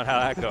 Like, that's not how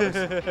that goes.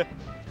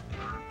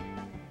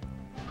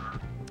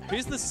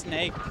 Who's the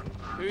snake?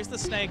 Who's the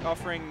snake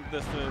offering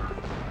the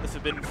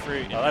forbidden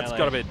fruit in Oh, that's Melee?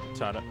 got to be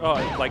turned up. Oh,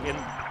 like in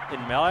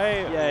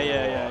Melee?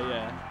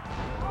 Yeah.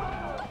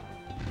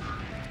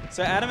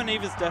 So Adam and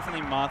Eve is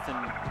definitely Marth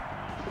and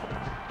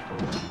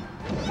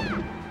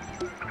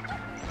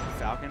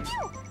Falcon.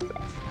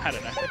 I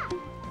don't know.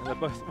 They're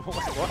both.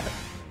 What?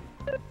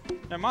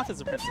 No, Martha's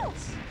a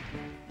princess.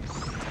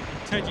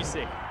 Don't you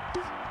see?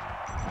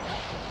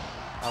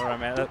 I don't know,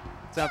 man. That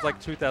sounds like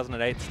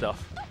 2008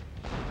 stuff.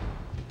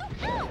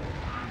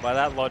 By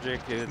that logic,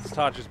 it's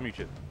Taj's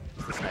Muchin.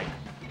 It's the snake.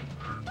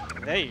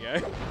 There you go.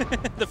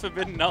 The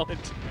forbidden knowledge.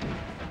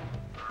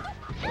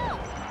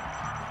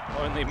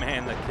 Only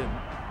man that can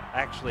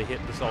actually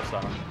hit the Soul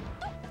Summon.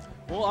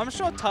 Well, I'm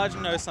sure Taj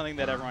knows something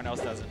that everyone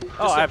else doesn't.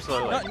 Oh,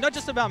 absolutely. Not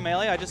just about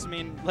Melee, I just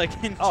mean like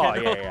in Oh,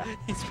 general. yeah.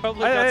 He's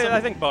probably got some... I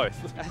think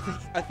both.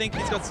 I think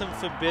he's got some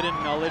forbidden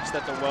knowledge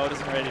that the world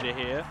isn't ready to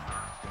hear.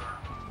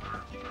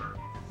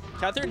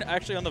 Catherine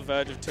actually on the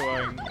verge of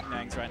 2-0ing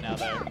Nangs right now,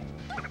 though.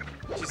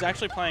 She's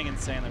actually playing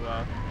insanely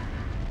well.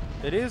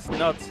 It is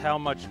nuts how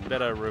much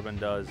better Ruben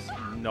does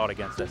not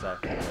against SA.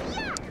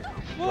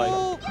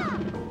 Well,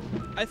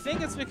 I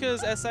think it's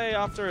because SA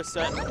after a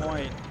certain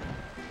point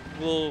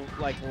will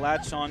like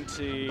latch on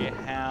to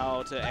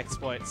how to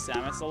exploit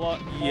Samus a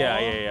lot more.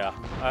 Yeah.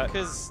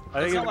 Because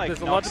I think like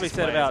there's a lot to be Noxus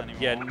said players about,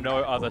 anymore. no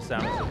other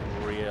Samus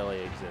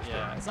really exist.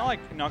 Yeah, it's not like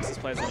Noxus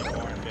plays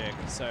anymore in big,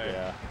 so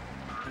Yeah.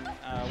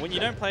 when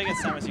you don't play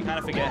against Samus, you kind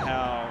of forget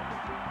how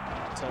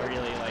to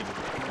really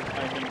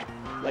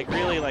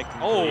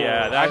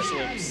that's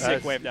actually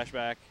sick wave dash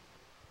back.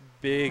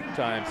 Big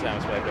time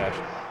Samus wave dash.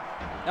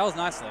 That was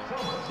nice though.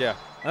 Yeah.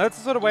 And that's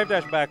the sort of wave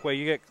dash back where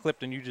you get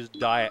clipped and you just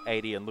die at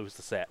 80 and lose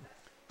the set.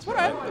 It's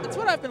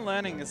what I've been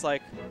learning. It's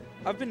like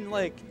I've been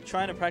like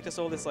trying to practice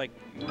all this like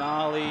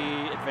gnarly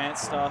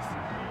advanced stuff,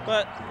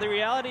 but the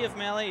reality of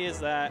Melee is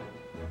that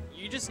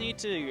you just need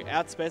to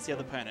outspace the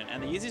other opponent,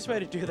 and the easiest way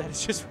to do that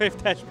is just wave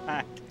dash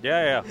back.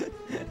 Yeah.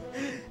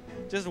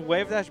 Just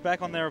wave dash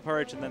back on their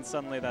approach, and then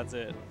suddenly that's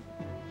it.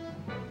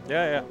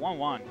 Yeah.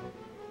 1-1.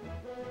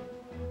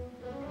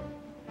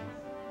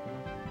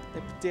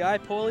 They DI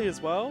poorly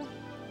as well.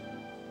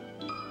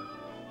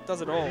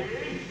 Does it all.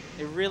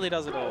 It really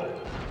does it all.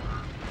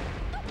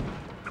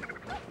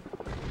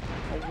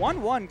 A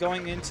 1-1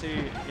 going into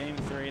game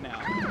 3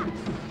 now.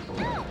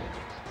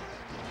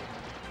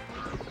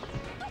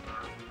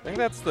 I think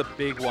that's the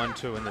big one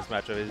too in this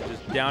matchup is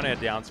just down air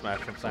down smash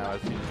from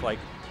Samus. You just like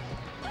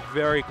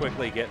very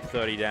quickly get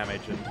 30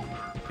 damage and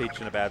Peach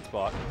in a bad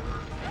spot.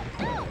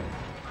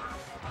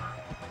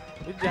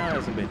 Mid down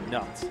has been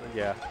nuts.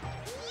 Yeah.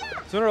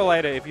 Sooner or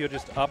later, if you're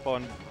just up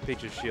on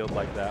Peach's shield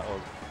like that,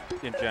 or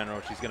in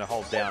general, she's going to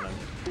hold down and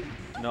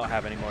not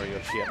have any more of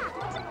your shit.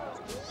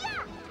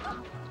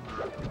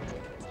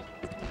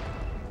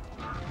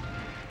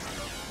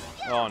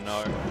 Oh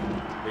no.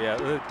 But yeah,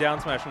 the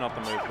down smash not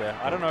the move there.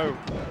 I don't know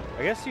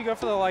I guess you go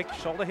for the like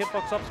shoulder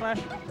hitbox up smash.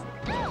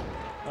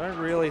 I don't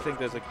really think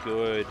there's a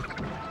good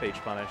Peach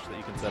punish that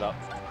you can set up.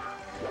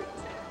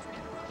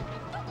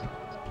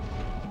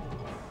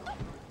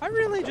 I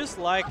really just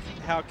like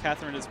how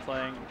Catherine is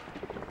playing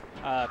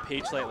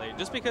Peach lately,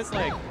 just because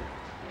like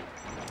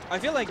I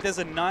feel like there's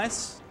like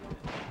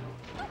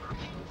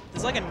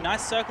a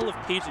nice circle of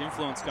Peach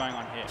influence going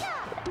on here.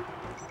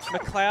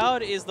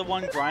 McLeod is the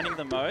one grinding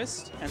the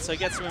most, and so he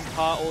gets to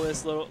impart all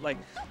this little, like,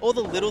 all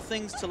the little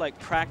things to like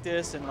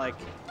practice and like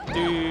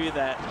do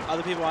that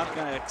other people aren't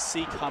going to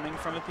see coming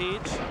from a Peach.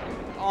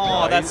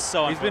 Oh, that's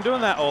so. He's been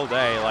doing that all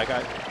day. Like,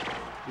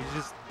 he's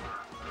just.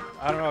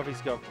 I don't know if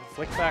he's got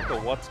flick back or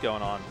what's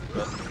going on.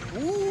 But.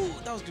 Ooh,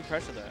 that was good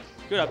pressure there.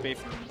 Good up B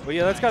from. Well,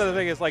 yeah, that's kind of the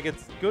thing. Is like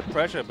it's good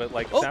pressure, but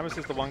like Samus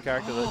is the one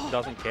character that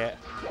doesn't care.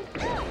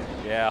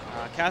 Yeah.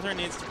 Catherine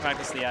needs to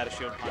practice the out of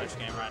shield punish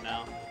game right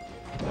now.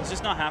 It's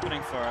just not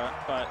happening for her.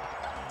 But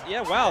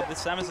yeah, wow,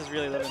 this Samus is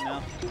really living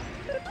now.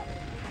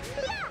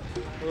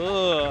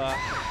 Ugh,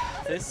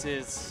 this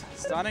is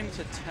starting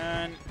to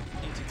turn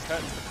into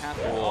curtains for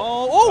Catherine.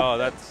 Oh,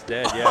 that's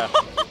dead. Yeah.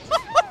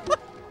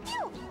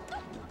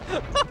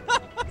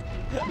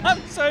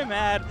 I'm so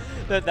mad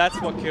that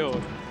that's what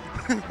killed.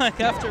 Like,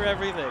 after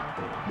everything.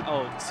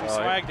 Oh, some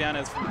swag down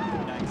is from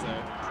Nangs,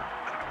 though.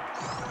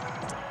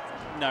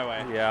 No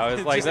way. Yeah, I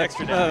was like,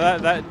 extra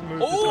that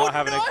move does not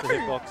have an extra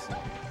hitbox.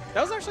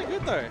 That was actually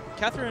good, though.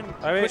 Catherine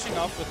pushing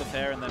off with the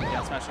fair and then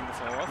down smashing the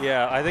fall off.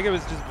 Yeah, I think it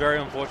was just very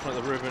unfortunate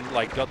that Ruben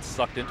like got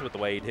sucked into it the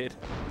way he did.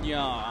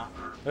 Yeah.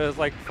 It was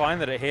like fine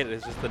that it hit.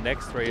 It's just the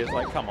next three is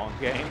like, come on,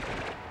 game.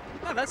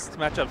 No, this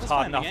matchup's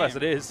hard enough as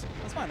it is.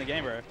 That's fine in the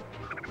game, bro.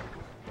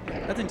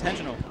 That's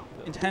intentional.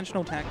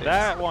 Intentional tactics.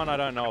 That one I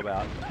don't know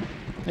about.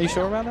 Are you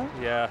sure about that?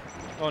 Yeah.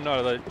 Oh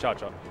no, the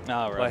cha-cha.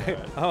 Oh, right.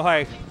 Like, I'm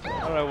like, I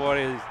don't know what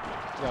is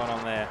going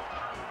on there.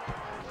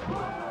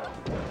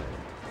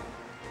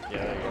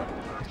 Yeah, there you go.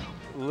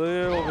 A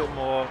little bit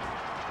more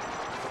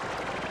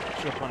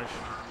shield punish.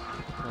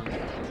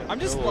 I'm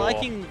just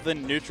liking the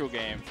neutral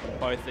game from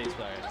both these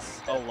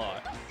players a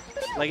lot.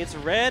 Like, it's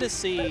rare to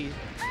see,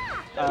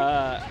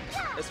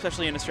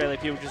 especially in Australia,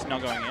 people just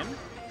not going in.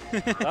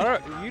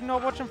 You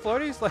not watching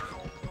floaties? Like,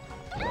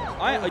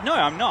 no,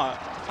 I'm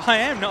not. I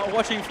am not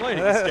watching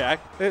floaties, Jack.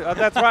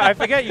 That's right. I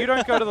forget you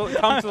don't come to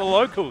the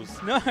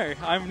locals. No,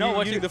 I'm not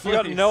watching the floaties. You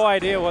got no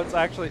idea what's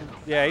actually.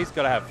 Yeah, he's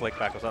got to have flick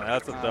back or something.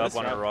 That's the third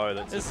one in a row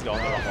that's just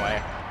going the wrong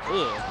way.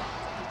 Ugh.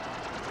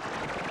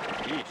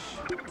 Yeesh.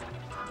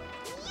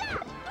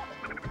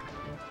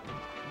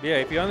 Yeah,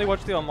 if you only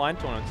watch the online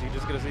tournaments, you're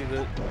just going to see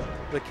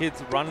the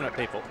kids running at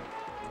people.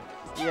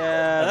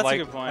 Yeah, that's like,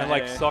 a good point. And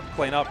like sock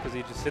clean up because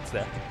he just sits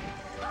there.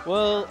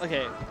 Well,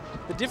 okay.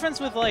 The difference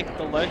with like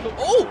the local.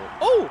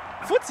 Oh,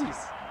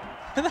 footsies!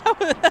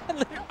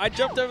 I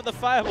jumped over the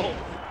fireball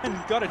and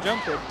got a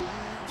jump in.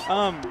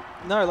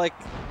 No, like,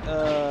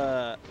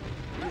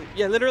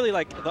 yeah, literally,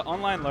 like the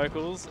online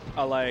locals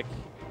are like.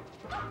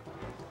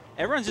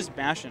 Everyone's just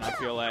mashing, I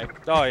feel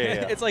like. Oh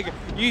yeah. It's like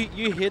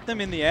you hit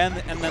them in the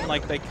end, and then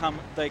like they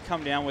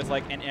come down with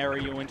like an arrow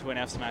you into an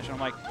F smash, and I'm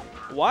like,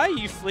 why are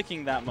you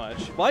flicking that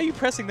much? Why are you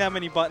pressing that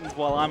many buttons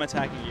while I'm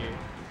attacking you?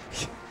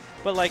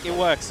 But like it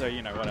works, so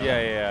you know whatever.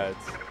 Yeah.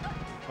 It's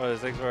one of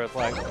those things where it's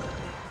like,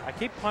 I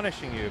keep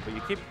punishing you, but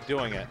you keep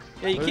doing it.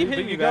 Yeah, you keep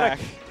hitting me back.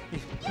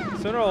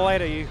 Sooner or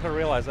later, you gotta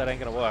realize that ain't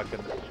gonna work.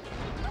 And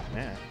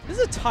yeah. This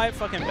is a tight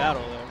fucking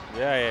battle, though.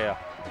 Yeah.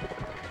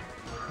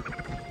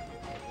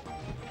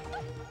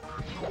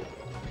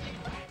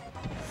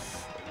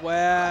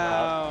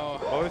 Wow.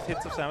 Both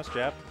hits of Samus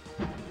jab.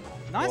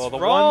 Nice well, the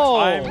roll.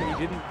 one time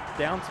he didn't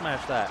down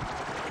smash that.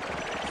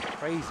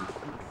 Crazy.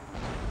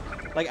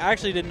 Like, I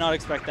actually did not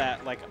expect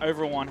that. Like,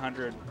 over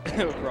 100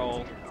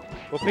 roll.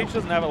 Well, Peach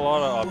doesn't have a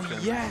lot of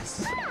options.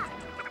 Yes.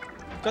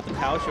 Got the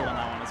power shield on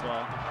that one as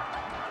well.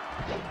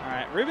 All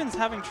right, Ruben's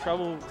having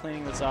trouble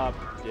cleaning this up.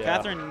 Yeah.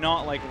 Catherine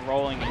not like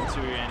rolling into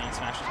any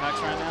smash attacks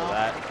right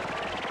now.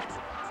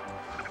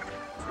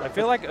 I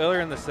feel like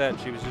earlier in the set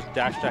she was just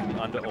dash attacking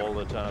under all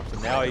the turnips,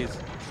 and now he's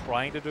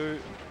trying to do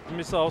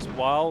missiles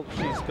while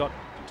she's got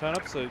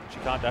turnips, so she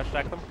can't dash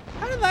attack them.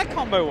 How did that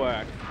combo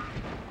work?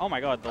 Oh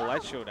my god, the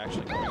light shield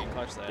actually coming in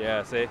clutch there.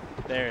 Yeah, see?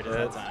 There it is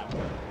that time.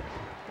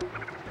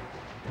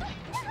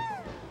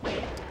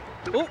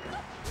 Oh,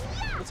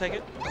 we'll take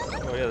it.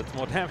 Oh yeah, that's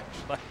more damage.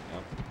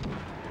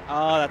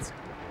 Oh, that's...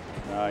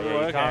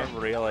 yeah, you can't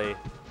really...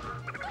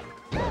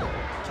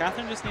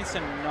 Catherine just needs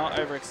to not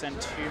overextend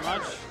too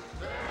much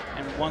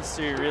and wants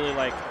to really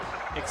like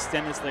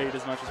extend this lead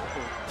as much as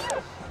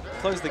possible.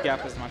 Close the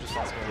gap as much as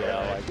possible.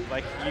 Yeah,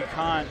 like you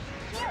can't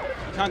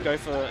go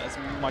for as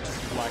much as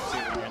you'd like to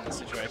when you're in this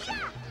situation.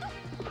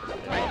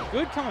 Yeah.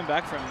 Good coming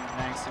back from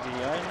Nangs to DO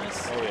in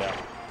this. Oh yeah.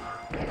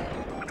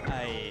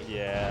 Hey.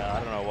 Yeah,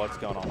 I don't know what's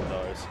going on with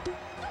those.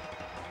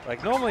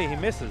 Like normally he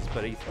misses,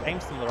 but he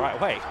aims them the right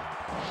way.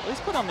 At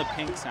least put on the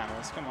pink,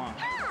 Samus. Come on.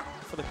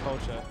 For the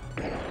culture.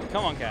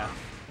 Come on, Cat.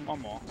 One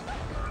more.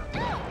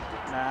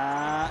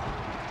 Nah.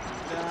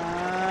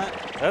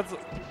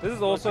 This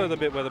is also the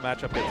bit where the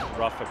matchup gets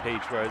rough for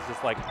Peach, where it's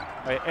just like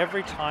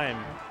every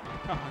time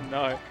Oh,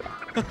 no.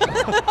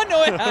 I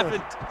know it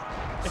happened.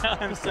 Yeah,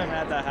 I'm so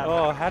mad that happened.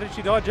 Oh, how did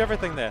she dodge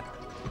everything there?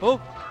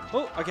 Oh,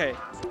 okay.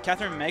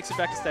 Catherine makes it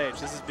back to stage.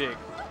 This is big.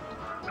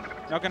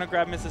 Not going to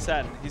grab Mr.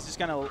 Saturn. He's just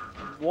going to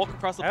walk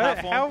across the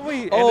platform. How have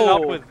we ended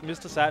up with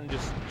Mr. Saturn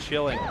just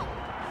chilling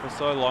for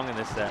so long in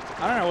this set?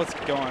 I don't know what's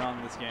going on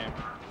in this game.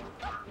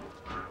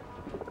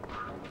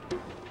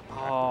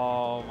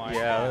 Oh, my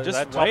God. Just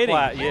that top waiting.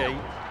 flat, yeah,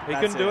 he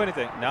couldn't do it.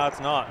 anything. No, it's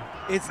not.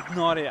 It's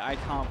not it. I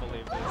can't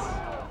believe this.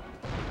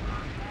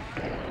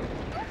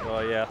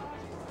 Oh, yeah.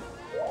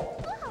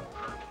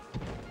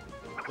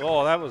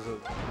 Oh, that was a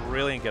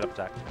brilliant get-up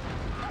attack.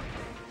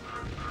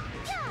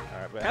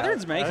 All right,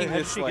 Catherine's making how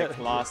did this she like get-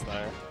 last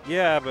though.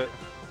 Yeah, but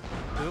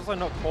she's also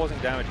not causing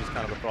damage is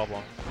kind of the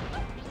problem.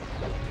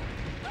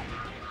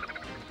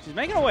 She's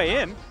making her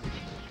way in.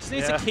 Just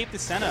needs Yeah. to keep the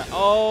center.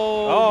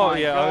 Oh, my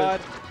yeah,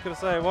 God. I was gonna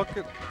say what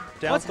could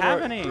down What's throw-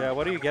 happening? Yeah,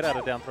 what do you get out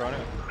of down throw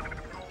anyway?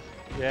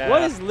 Yeah.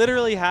 What is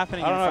literally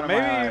happening I in don't know. front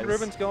of my Maybe eyes?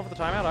 Ruben's going for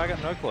the timeout. I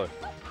got no clue.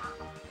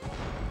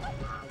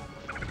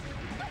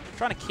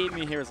 Trying to keep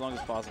me here as long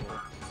as possible.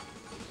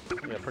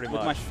 Yeah, pretty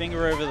With much. my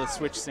finger over the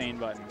switch scene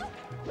button.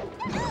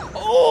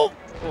 Oh,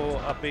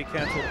 up B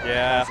cancelled.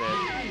 Yeah. That's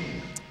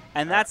it.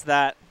 And that's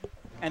that.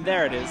 And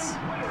there it is.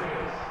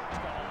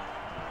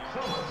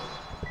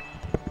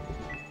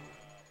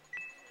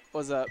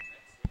 What's up?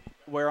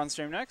 We're on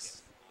stream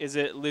next? Is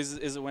it winners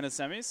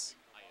semis?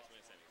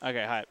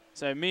 Okay, hype.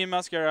 So me and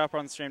Musker are up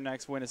on stream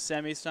next, winners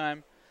semis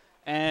time.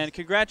 And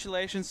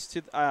congratulations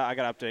to I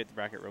gotta update the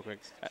bracket real quick.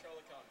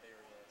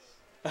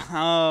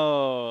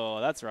 Oh,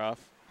 that's rough.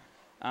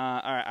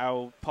 Alright,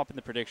 I'll pop in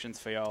the predictions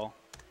for y'all.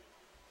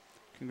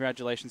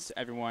 Congratulations to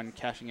everyone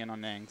cashing in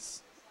on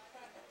Nangs.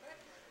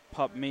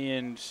 Pop me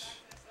and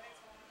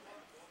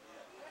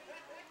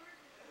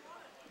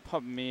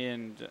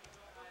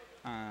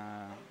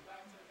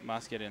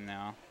Musket in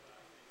now.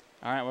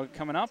 Alright, we're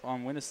coming up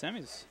on winners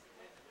semis.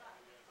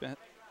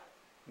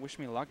 Wish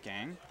me luck,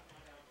 gang.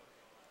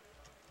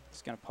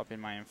 Just gonna pop in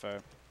my info.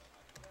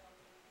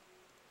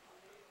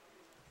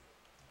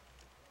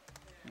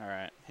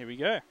 Alright, here we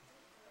go.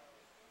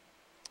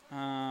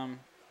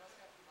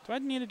 Do I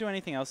need to do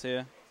anything else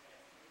here?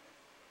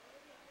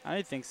 I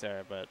don't think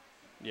so, but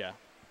yeah.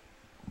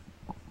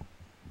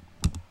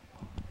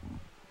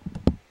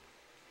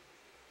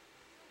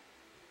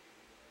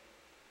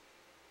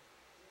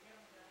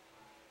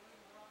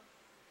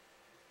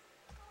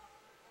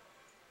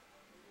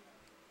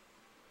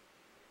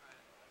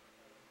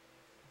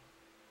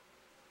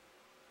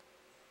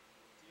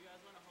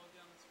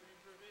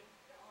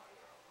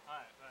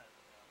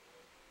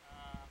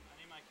 I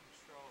need my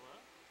controller.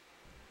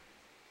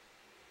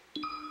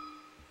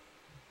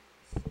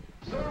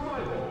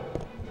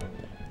 Survival.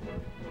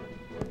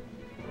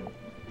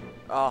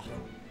 Oh,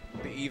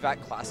 the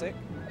evac classic.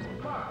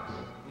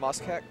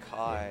 Muscat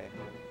Kai.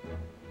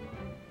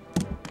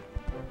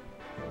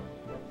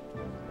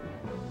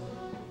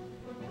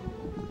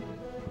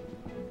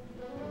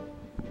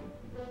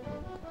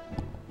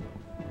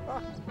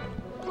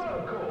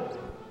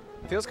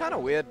 Feels kind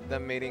of weird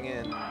them meeting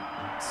in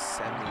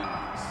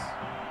semis.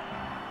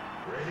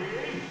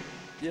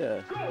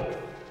 Yeah,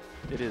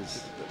 it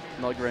is.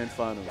 Not grand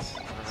finals.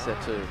 Set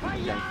 2,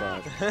 game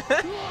 5.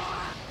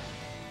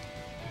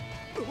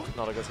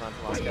 Not a good time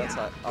for Muscat. It's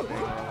like upping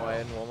the wrong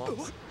way in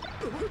warm-ups.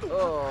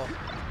 Oh.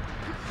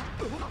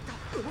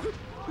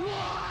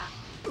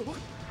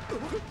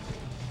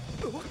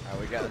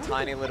 We get a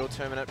tiny little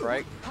 2-minute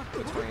break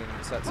between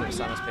sets of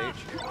Summer's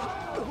Peach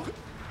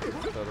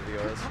for the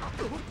viewers.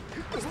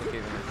 Just to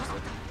keep them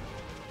interested.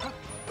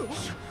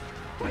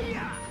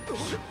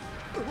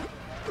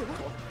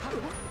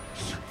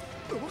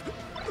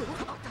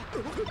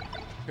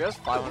 Who has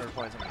 500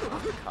 points on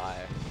Kai?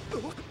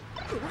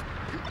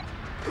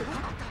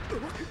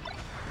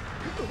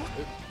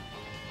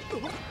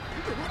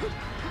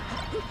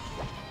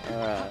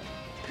 Alright.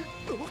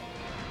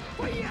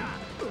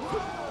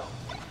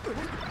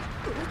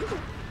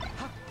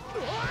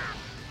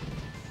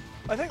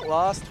 I think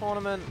last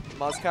tournament,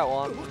 Muscat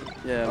won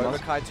Yeah, over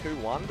Kai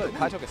 2-1, but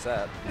Kai took a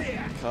set.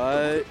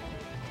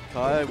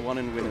 Kai won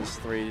in winners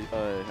 3-0,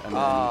 and then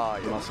Ah,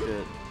 yeah.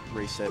 Musket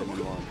reset him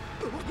and won.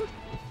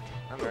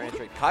 I'm very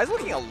intrigued. Kai's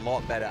looking a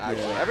lot better,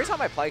 actually. Yeah. Every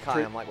time I play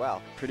Kai, I'm like, wow.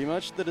 Pretty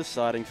much the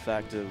deciding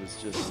factor was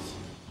just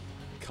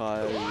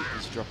Kai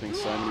was dropping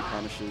so many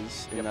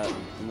punishes in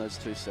those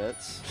 2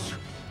 sets.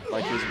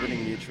 Like he was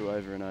winning neutral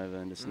over and over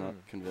and just not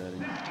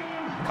converting.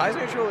 Kai's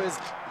neutral is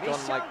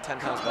gone like 10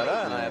 times better,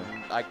 and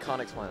I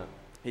can't explain it.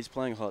 He's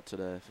playing hot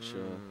today for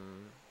sure.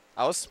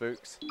 I was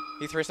spooked.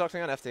 He 3-stocked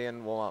me on FD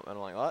and warm up, and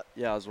I'm like, what?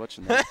 Yeah, I was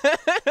watching that.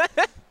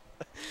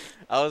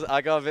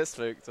 I got a bit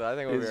spooked, but I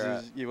think we'll be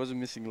right. He wasn't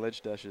missing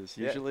ledge dashes.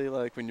 Yeah. Usually,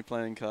 like when you're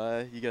playing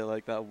Kai, you get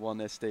like that 1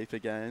 SD per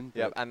game.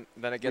 Yeah, but and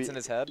then it gets in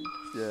his head.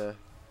 Yeah,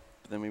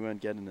 but then we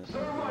weren't getting it. It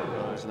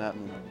wasn't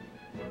happening.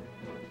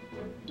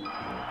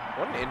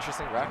 What an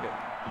interesting bracket.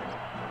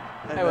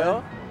 Hey, man.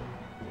 Will.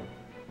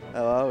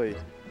 How are we?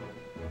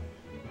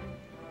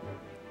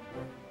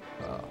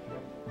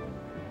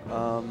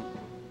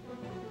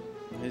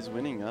 Who's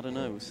winning? I don't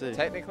know. We'll see.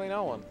 Technically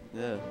no one.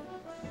 Yeah.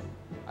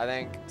 I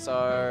think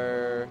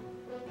so.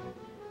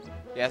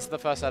 Yeah, it's the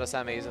first set of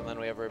semis, and then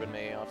we have Ruben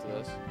Me after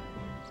this.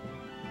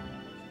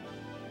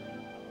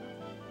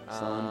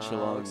 Sun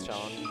challenge. Looks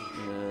challenge.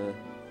 Yeah.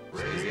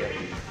 It's easier.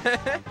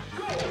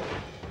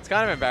 It's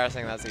kind of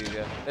embarrassing that's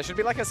easier. There should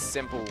be like a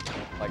simple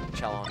like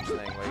challenge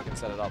thing where you can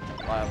set it up,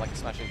 like a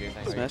Smash and Do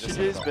thing. Smash and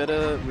Do is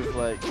better with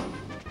like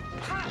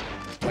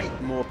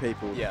more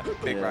people. Yeah,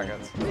 big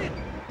brackets.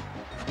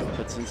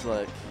 But since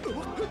like Too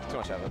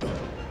much effort.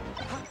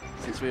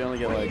 since we only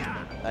get like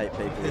 8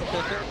 people.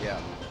 Yeah.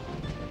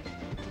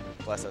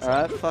 Bless us.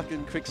 Alright,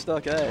 fucking quick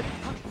stock A.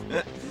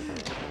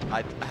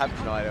 I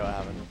have no idea what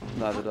happened.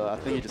 Neither do I. I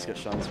think he just got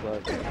shine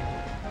spike.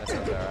 That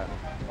sounds alright.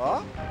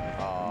 Oh?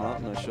 Oh.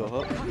 No short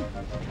hop.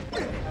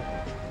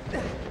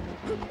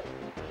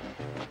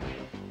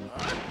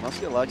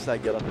 Musket likes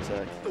that get up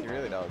attack. He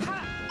really does.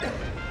 I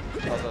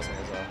was listening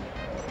as well.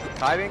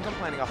 Kai been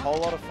complaining a whole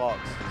lot of Fox,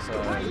 so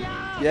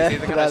Yeah,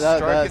 he's either gonna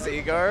stroke his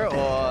ego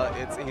or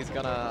he's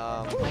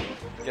gonna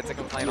get to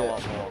complain a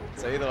lot more.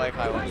 So either way,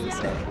 Kai wins this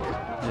set.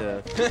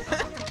 Yeah.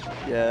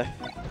 Yeah.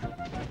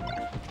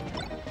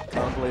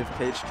 Can't believe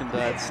Peach can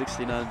die at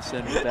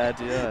 69% with bad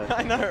DI.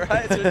 I know,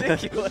 right? It's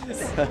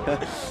ridiculous.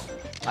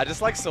 I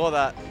just like saw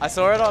that. I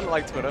saw it on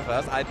like Twitter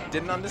first. I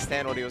didn't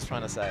understand what he was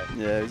trying to say.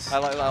 Yeah, it was,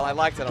 I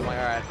liked it. I'm like,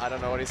 alright, I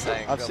don't know what he's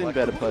saying. I've but, seen like,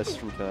 better posts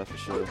from Kai for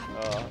sure.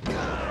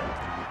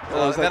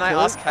 Then I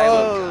asked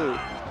Caleb.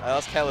 I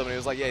asked Caleb and he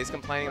was like, yeah, he's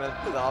complaining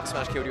that the up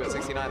smash killed you at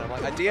 69. I'm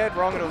like, I DI'd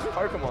wrong and it was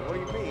Pokemon. What do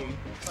you mean?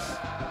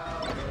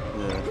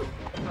 Yeah.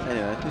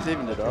 Anyway, he's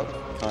evened it up,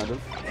 kind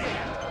of.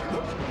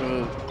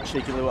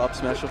 Cheeky little up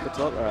smash off the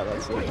top. Alright,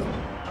 that's it.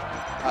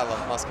 I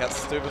love Muscat's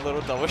stupid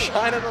little double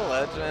shine at the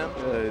ledge, man.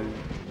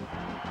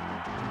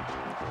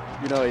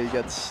 You know, he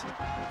gets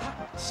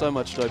so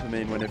much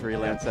dopamine whenever he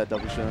lands that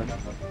double shine.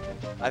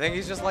 I think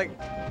he's just like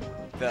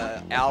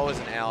the hours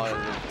and hours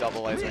of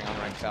double lasering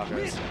unranked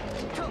Falcos.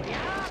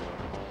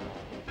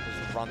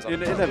 Just runs up. It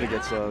never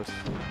gets old.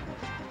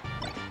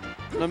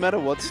 No matter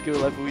what skill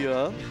level you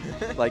are,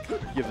 like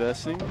you're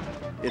versing,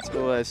 it's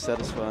always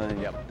satisfying.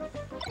 Yep.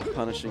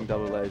 Punishing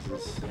double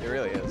lasers. It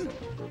really is.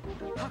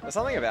 There's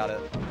something about it.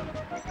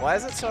 Why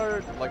is it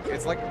so, like,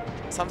 it's like,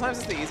 sometimes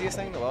it's the easiest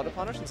thing in the world to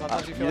punish, and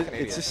sometimes you feel like an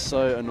idiot. It's just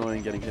so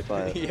annoying getting hit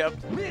by it. Yep.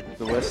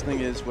 The worst thing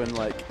is when,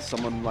 like,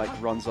 someone, like,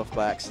 runs off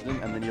by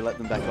accident, and then you let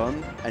them back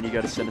on, and you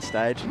go to center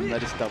stage, and they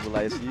just double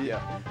laser you.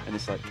 Yeah. And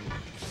it's like,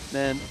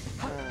 man,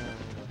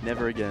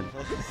 never again.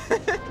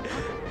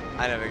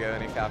 I never give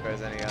any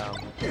Falcos any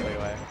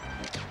leeway.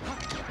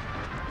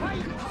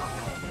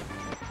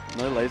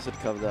 No laser to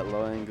cover that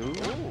low angle.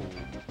 Ooh.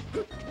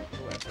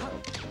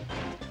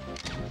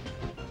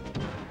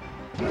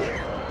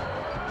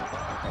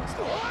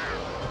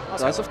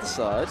 Dies off the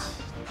side.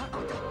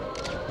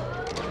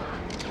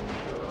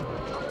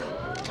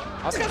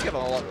 I was going to get a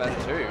lot better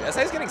too.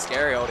 SA's getting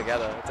scary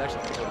altogether. It's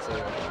actually pretty cool to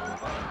see.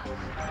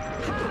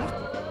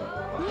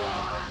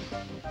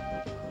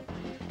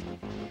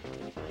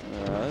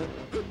 Alright.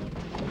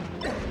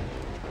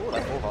 Ooh,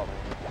 that full hop.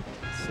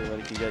 Let's see what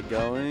he can get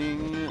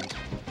going.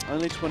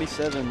 Only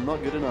 27,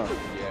 not good enough.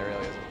 Yeah, it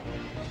really isn't.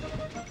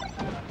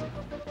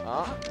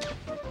 Ah.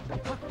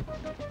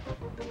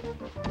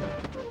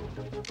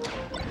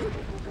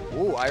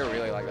 Ooh, I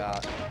really like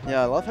that.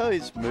 Yeah, I love how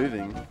he's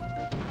moving.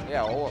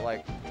 Yeah, all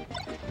like...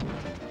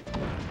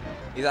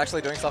 He's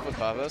actually doing stuff with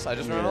purpose. I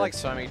just remember like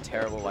so many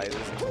terrible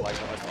lasers into like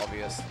the most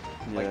obvious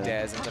like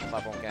dares into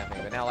platform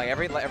camping. But now like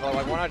like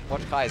when I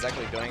watch Kai, he's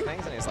actually doing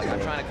things and he's like, I'm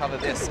trying to cover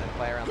this and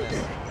play around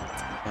this.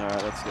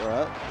 Alright, let's go.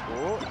 Alright.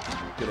 Ooh,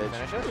 Good edge.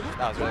 finish it.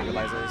 That was really good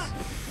lasers.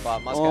 But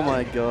Muscat. Oh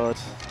my god.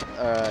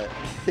 Alright.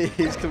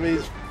 he's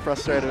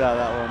frustrated about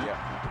that one.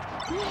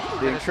 Yeah.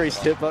 The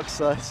increased hitbox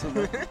size.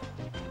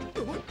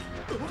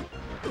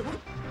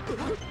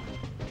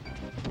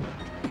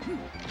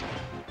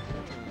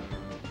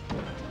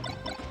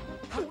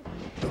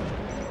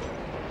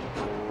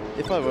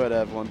 If I were to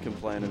have one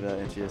complaint about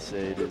NTSC,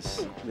 it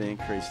is the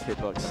increased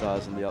hitbox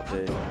size and the up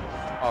B.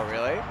 Oh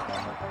really?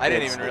 I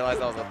didn't even realize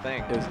that was a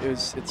thing.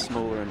 It's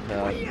smaller in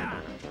power.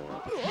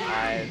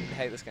 I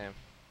hate this game.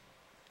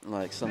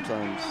 Like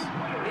sometimes,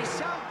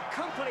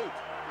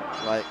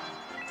 like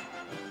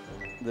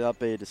the up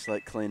B just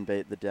like clean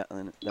beat that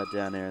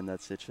down air in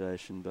that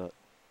situation, but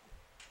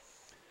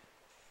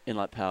in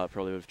like power it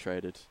probably would have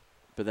traded.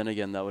 But then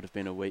again, that would have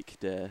been a weak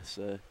dare,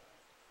 so.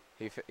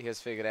 He has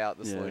figured out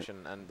the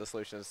solution, and the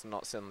solution is to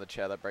not sit on the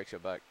chair that breaks your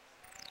back.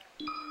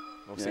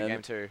 We'll see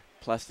game 2.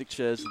 Plastic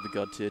chairs are the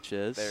god tier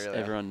chairs. Really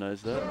Everyone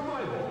knows that.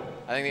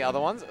 I think the other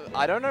ones,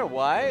 I don't know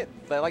why.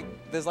 They're like,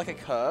 there's like a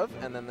curve,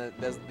 and then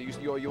there's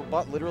your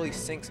butt literally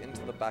sinks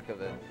into the back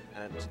of it,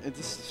 and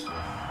It's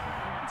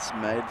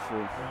made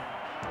for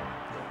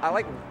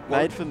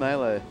made for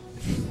melee.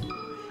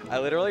 I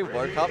literally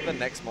woke up the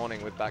next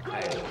morning with back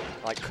pain.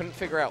 Like, couldn't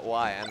figure out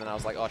why, and then I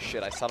was like, oh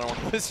shit, I sat on one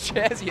of those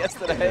chairs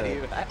yesterday.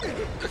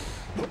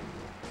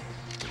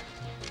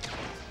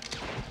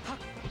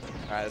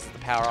 Alright, this is the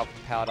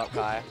powered up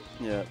guy.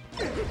 Yeah.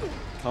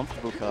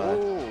 Comfortable Kai.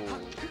 Ooh.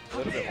 A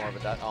little bit more of a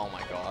dash. Oh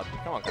my god.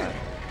 Come on, Kai.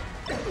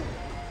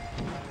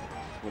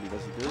 What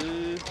does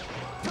he do?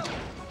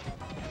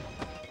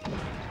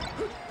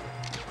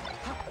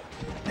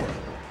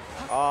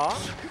 Ah.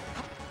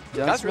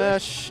 Down That's really-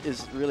 smash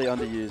is really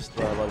underused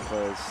by a lot of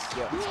players.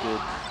 Yeah.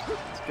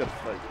 It's good.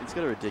 It's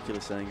got a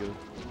ridiculous angle.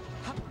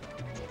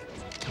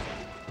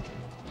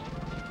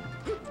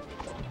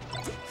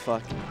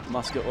 Fuck.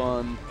 Musket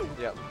one.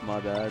 Yep. My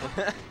bad.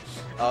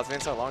 Oh, it's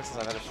been so long since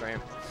I've had a stream.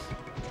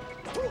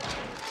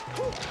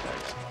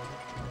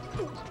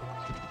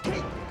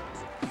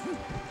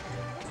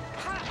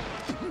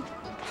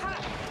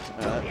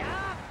 Alright.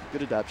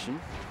 Good adaptation.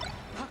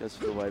 Goes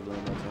for the wave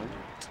land that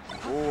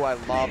time. Ooh, I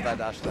love that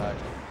dash attack.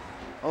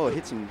 Oh, it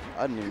hits him.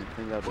 I didn't even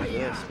think that would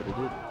reverse, but it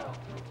did.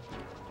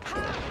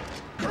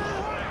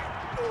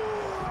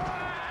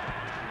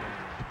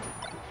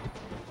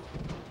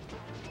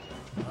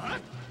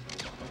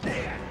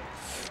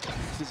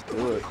 Just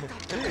do it.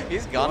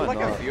 He's gunned Why like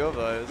a not? few of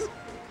those.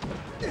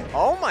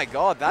 Oh my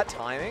god, that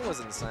timing was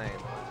insane.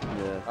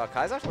 Yeah. Oh,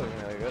 Kai's actually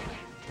looking really good.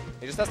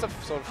 He just has to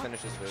sort of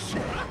finish his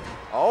food.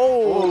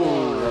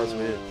 Oh! That was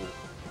weird.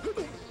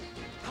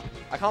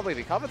 I can't believe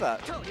he covered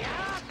that.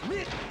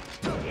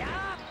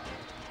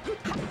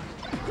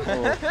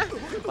 Oh.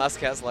 Last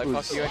cat's like, fuck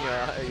Oops. you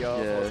and your Yeah.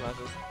 forward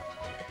smashes.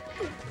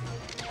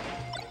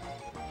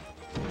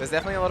 There's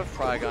definitely a lot of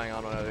pride going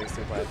on whenever these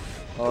two play.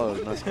 Oh,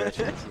 nice catch.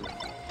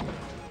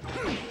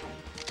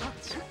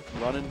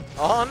 Running.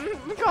 On!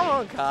 Come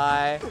on,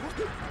 Kai.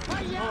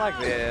 Not like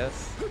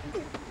this.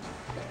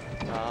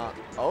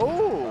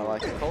 Oh! I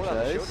like it. Called out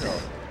the shield Chase.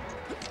 drop.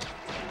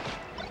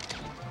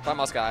 If I'm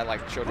Oscar, I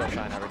like shield drop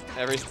shine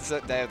every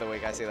day of the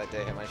week. I see that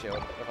day hit my shield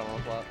if I'm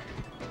on flat.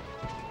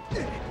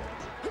 Yep.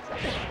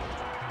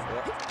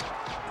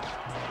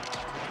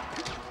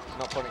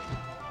 Not putting.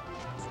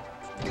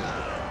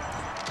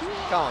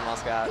 Come on,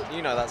 Muscat.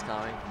 You know that's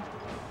coming.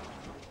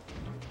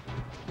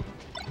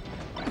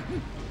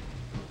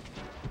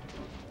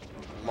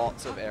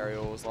 Lots of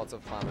aerials, lots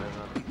of flat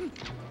movement.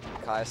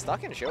 Kai is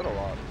stuck in shield a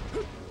lot.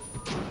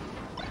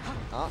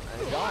 Oh,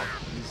 and he's gone.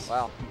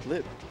 Wow.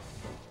 Flip.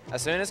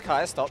 As soon as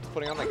Kai stopped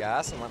putting on the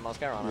gas and let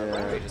Muscat run over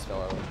him, he just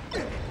fell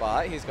over.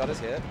 But he's got his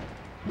hit.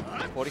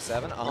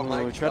 47. Oh my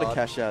god. We tried to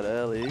cash out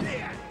early.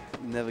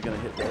 Never going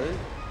to hit though.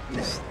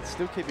 He's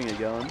still keeping it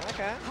going.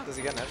 Okay. Does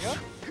he get an edge guard?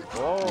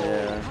 Whoa.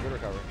 Yeah. Good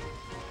recovery.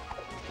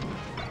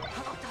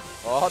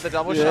 Oh, the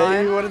double Yeah,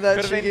 shine. you wanted that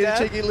Could've been dead.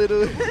 cheeky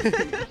little.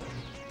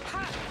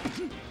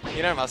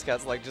 You know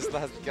Muscat's like just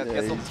gets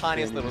the he's tiniest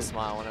bringing little it-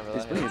 smile whenever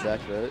He's that bringing it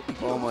hits. back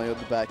though. Oh my god,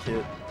 the back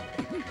hit.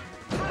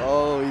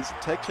 Oh, he's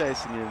tech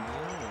chasing him.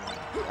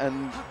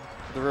 And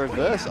the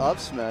reverse up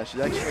smash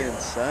is actually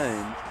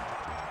insane.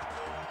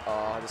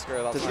 Oh, the screw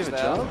up Does he smash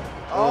have a there. jump?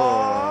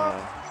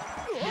 Oh!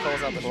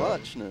 Calls out the shot.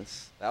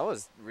 Clutchness. That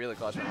was really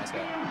clutch from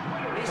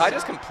Muscat. Kai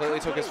just completely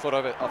took his foot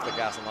off the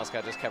gas and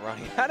Muscat just kept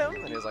running at him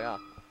and he was like, ah.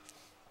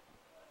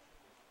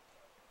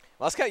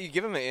 Muscat, you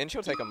give him an inch,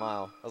 he'll take a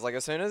mile. I was like,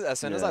 as soon as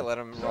I let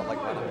him run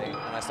at me and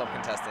I stopped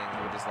contesting,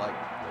 he would just like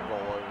roll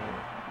over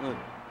me. Look.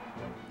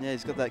 Yeah,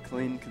 he's got that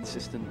clean,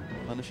 consistent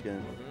punish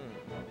game.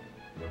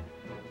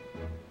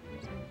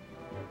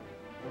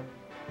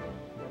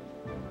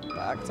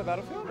 Back to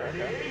Battlefield?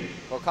 Okay.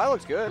 Well, Kai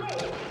looks good.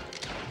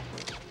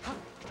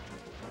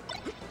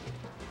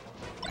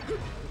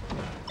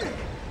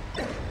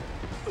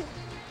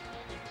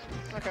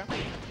 Okay.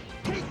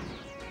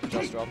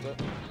 Just dropped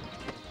it.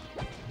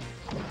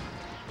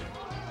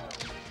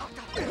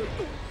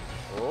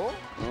 Oh.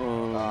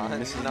 Oh,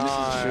 misses no.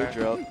 the shield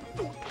drop.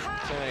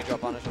 Too many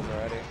drop punishes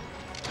already.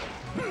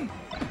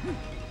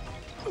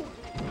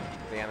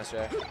 The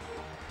MSJ.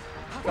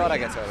 God, I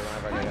get started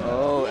whenever I get it.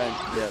 Oh,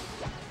 and yep.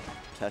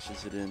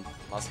 Cashes it in.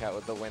 Muscat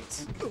with the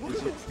wince.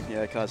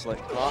 Yeah, Kai's like,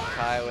 Not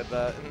Kai with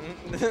the...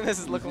 This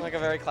is looking like a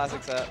very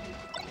classic set.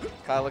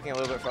 Kai looking a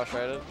little bit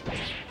frustrated.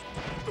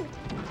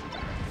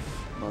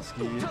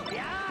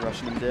 Muskie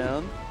rushing him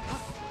down.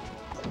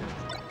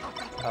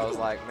 I was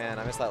like, man,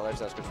 I missed that ledge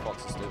dash because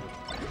Fox is stupid.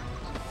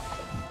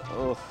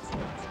 Oh,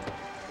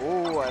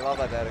 Ooh, I love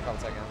that data comp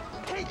second.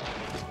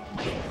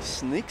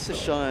 sneaks a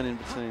shine in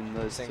between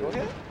those Single two.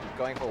 hit?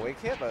 Going for a weak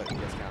hit, but it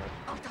gets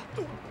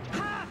countered.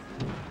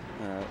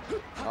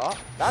 Oh,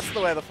 that's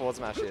the way the forward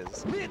smash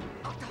is.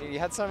 You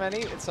had so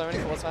many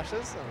forward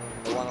smashes,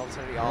 and the one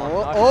opportunity. Oh,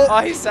 Oh, no. oh. Oh,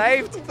 he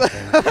saved!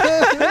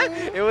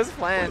 It was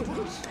planned.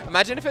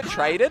 Imagine if it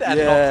traded and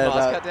Yeah, knocked that-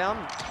 Muscat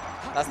down.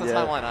 That's the Yeah,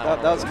 timeline I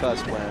that was want.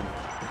 Kai's plan.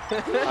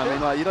 I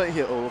mean, like, you don't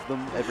hit all of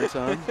them every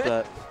time,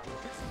 but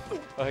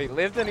Oh, he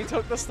lived and he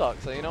took the stock,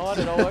 so you know what?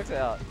 It all works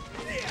out.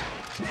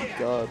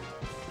 God.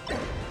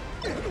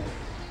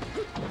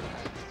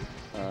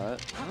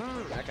 Alright.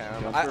 Okay,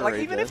 Going I, for a like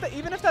read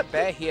even if that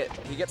bear hit,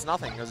 he gets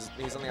nothing because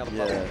he's on the other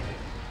Yeah. platform.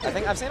 I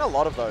think I've seen a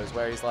lot of those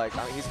where he's like,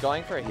 he's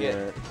going for a hit,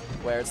 Yeah.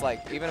 where it's like,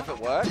 even if it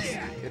works,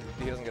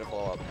 he doesn't get a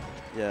follow up.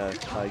 Yeah,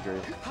 I agree.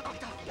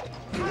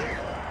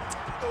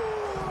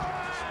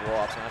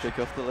 Raw up smash. Kick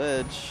off the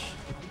ledge.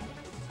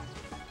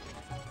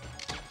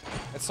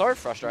 It's so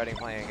frustrating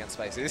playing against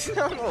spaces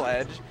on the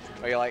ledge,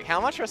 where you're like, how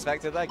much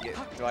respect do I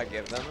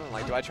give them?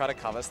 Like, do I try to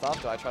cover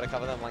stuff? Do I try to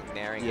cover them like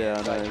naring? Yeah,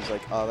 I know. It's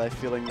like, are they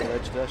feeling the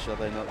ledge dash? Are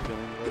they not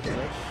feeling the ledge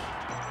dash?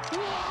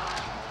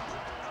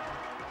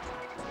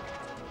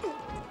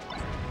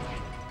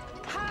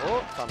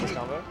 Oh, Thunder's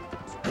combo.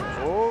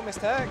 Oh,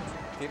 mistake.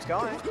 Keeps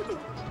going.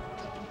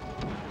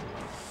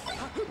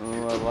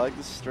 Oh, I like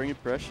the string of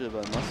pressure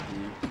by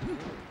Muskie.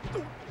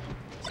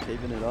 He's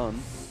keeping it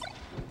on.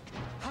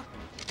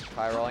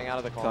 Kai rolling out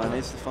of the corner. Kai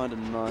needs to find a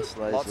nice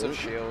laser. Lots of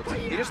shields.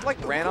 He just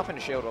like ran up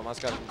and shield while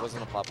Muscat was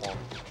on the platform.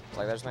 It's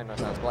like that just made no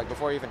sense. But like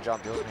before he even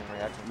jumped, he wasn't even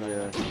reacting to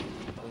it.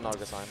 Yeah. Not a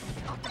good sign.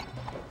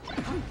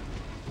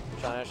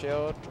 Shine a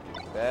shield.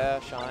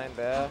 Bear, shine,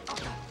 bear.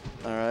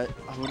 Alright,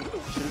 I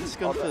should have just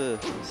gone for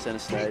center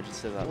stage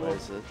instead of that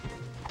laser.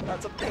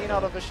 That's a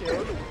peanut of a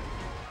shield.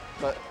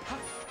 But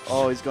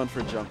oh, he's gone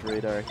for a jump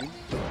read, I reckon.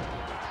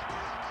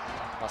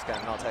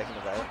 Muscat not taking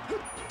the bait.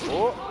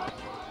 Oh!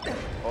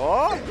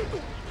 Oh!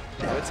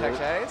 Good tech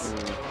chase.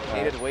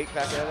 Needed weak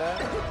back there.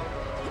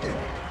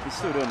 He's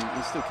still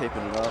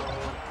keeping it up.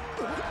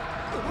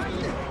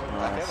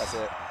 Nice. Okay, that's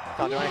it.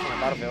 Can't do anything on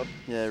Battlefield.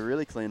 Yeah,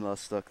 really clean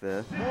last stock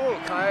there. Ooh,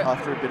 Kai.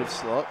 After a bit of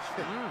slot.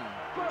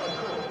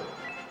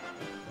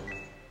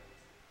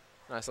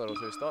 Nice little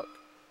 2-stock.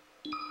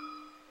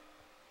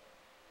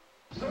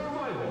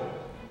 Survival.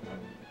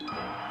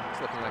 It's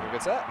looking like a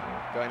good set.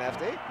 Going to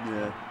FD.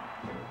 Yeah.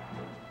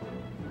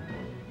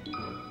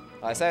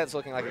 I say it's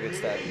looking like a good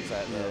set.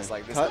 Yeah. It's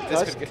like this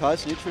could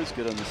Kai's neutral is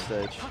good on this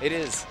stage. It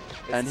is.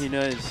 And he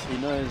knows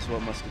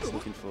what Muscat's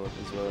looking for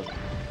as well.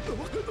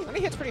 And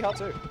he hits pretty hard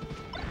too.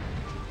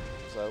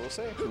 So we'll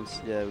see.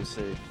 We'll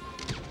see.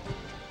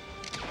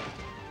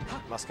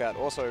 Muscat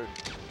also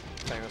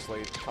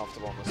famously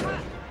comfortable on the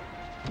stage.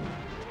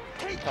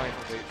 Coming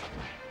from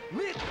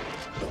Peach.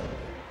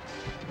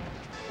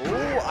 Ooh,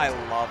 I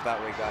love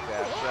that weak back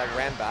air. She like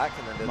ran back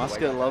and then did Muscat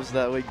the wake loves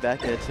that weak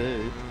back air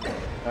too.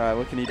 Alright,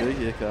 what can he do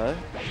here, Kai?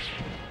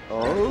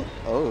 Oh.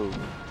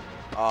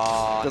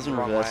 Doesn't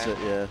reverse it,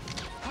 yeah.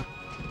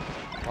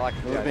 I like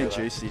It would have been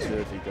juicy too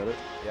if he got it.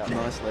 Yeah.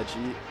 Nice ledgy.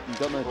 You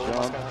got no jump,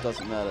 Muscat.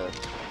 doesn't matter.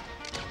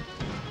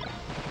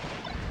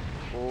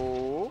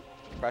 Ooh,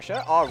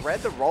 pressure. Oh,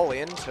 read the roll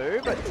in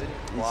too, but didn't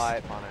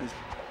quite punish.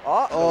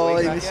 Oh,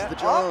 he back missed air. the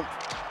jump.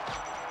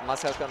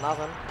 Muscat's got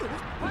nothing.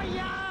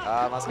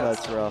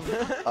 That's rough.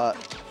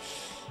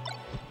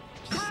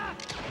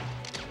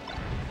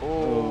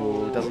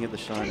 Oh, doesn't get the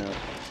shine out.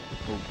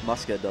 Well,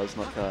 Muscat does,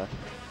 not Kai.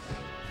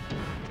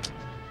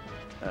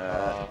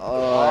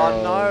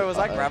 Oh no, was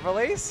that grab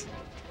release?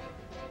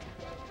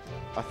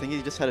 I think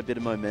he just had a bit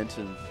of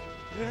momentum.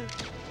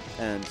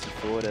 And he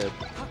forwarded.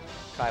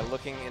 Kai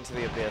looking into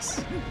the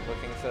abyss,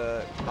 looking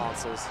for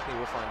answers. He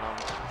will find none.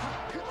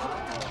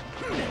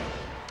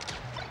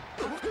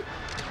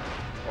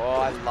 Oh,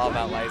 I love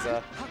that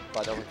laser,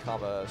 but it doesn't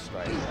cover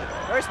straight.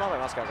 Very smart by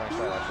Muscat going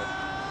straight, actually.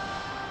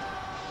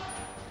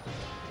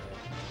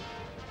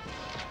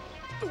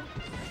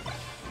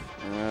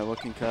 Alright, what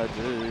can Kai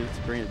do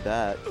to bring it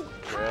back?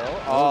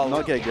 Drill. Oh,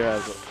 not get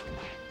grabbed.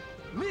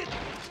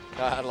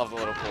 I love the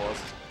little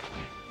pause.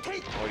 What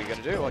are you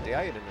going to do? What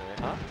DI you didn't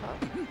do? Huh?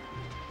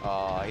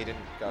 Oh, he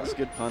didn't go. That's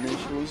good punish.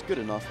 It was good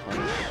enough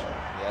punish.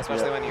 Yeah,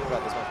 especially when you've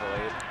got this much of a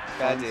lead.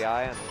 Bad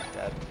DI and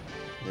dead.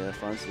 Yeah,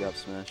 finds the up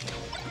smash.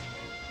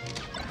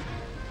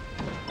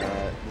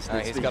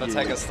 He's got to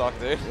take a stock,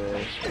 dude.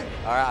 Yeah.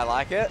 Alright, I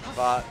like it,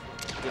 but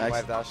didn't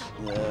wave dash.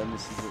 Yeah,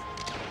 misses it.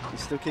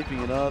 He's still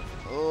keeping it up.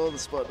 Oh, the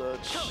spot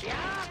dodge.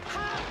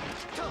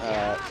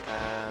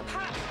 And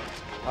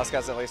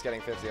Muscat's at least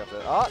getting 50 off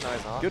it. Oh, no,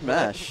 he's not. Good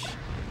mash.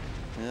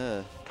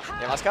 Yeah.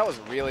 Yeah, Muscat was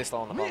really slow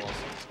on the bubbles.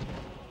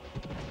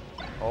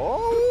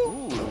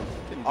 Oh!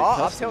 Ooh,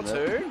 Up tilt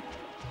 2.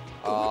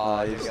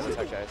 Oh, he's got the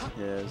tech chase.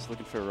 Yeah, he's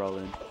looking for a roll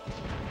in.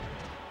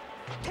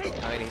 I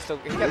mean,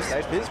 he gets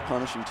stage. He's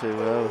punishing too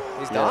well.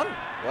 He's done?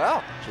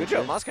 Wow. Good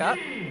job, Muscat.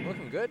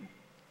 Looking good.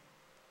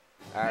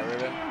 Alright,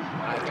 Ruben.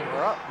 I think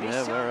we're up.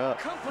 Yeah, we're up.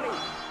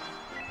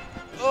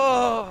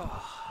 Oh!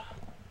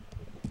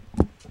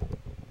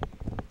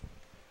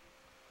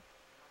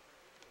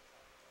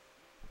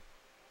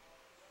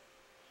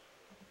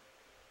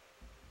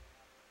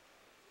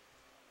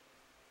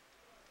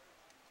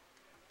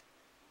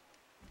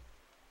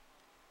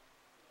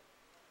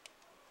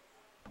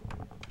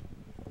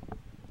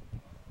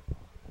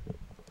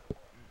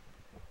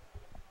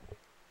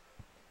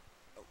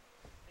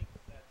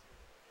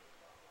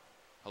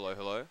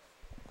 Hello.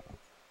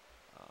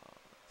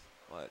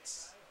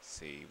 Let's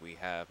see. We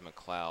have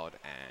McLeod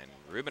and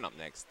Ruben up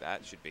next.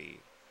 That should be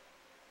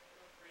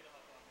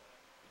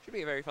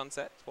a very fun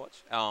set to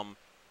watch. I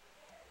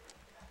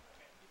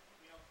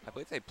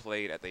believe they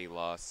played at the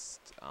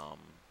last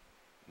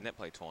net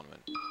play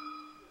tournament.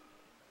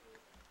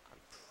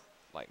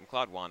 Like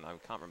McLeod won. I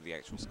can't remember the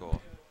actual score.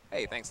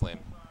 Hey, thanks, Liam.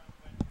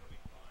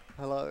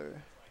 Hello.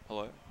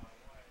 Hello.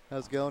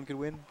 How's it going? Good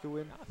win? Good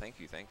win? Oh, thank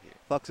you.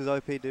 Fox is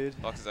OP, dude.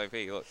 Fox is OP.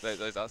 Look,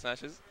 those up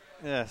smashes.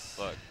 Yes.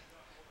 Look.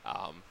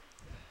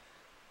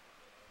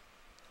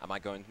 I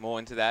might go more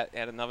into that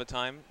at another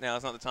time. Now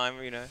it's not the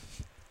time, you know.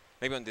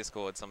 Maybe on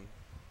Discord,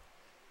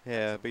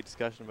 Yeah, big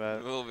discussion a about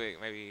it. little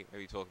bit. Maybe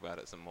talk about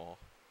it some more.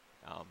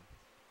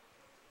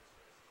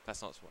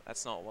 That's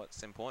not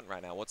what's important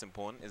right now. What's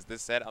important is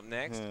this set up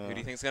next. Who do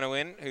you think's gonna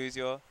win? Who's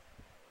your?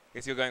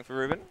 Guess you're going for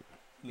Ruben.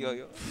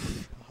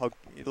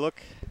 Look.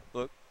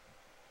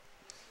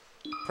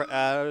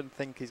 I don't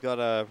think he's got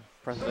a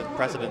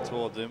precedent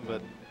towards him,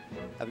 but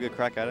have a good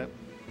crack at it.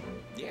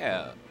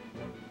 Yeah.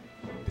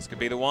 This could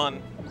be the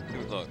one.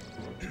 Look.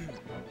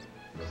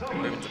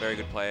 Ruben's a very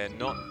good player.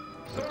 Not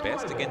the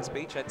best against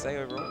Beach, I'd say,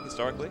 overall,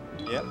 historically.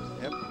 Yep.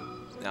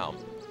 Now,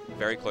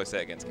 very close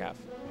set against Caf.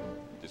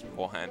 Just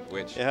beforehand,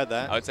 which You heard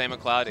that. I would say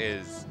McLeod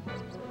is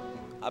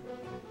a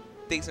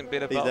decent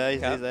bit above These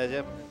Caf. days,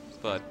 yep.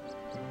 But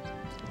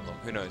look,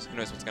 who knows? Who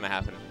knows what's going to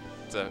happen?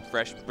 It's a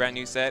fresh, brand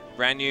new set,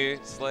 brand new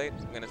slate.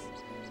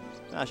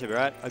 That should be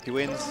right. Hope he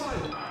wins.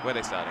 Where are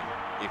they starting,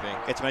 you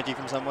think? Gets Meiji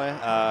from somewhere.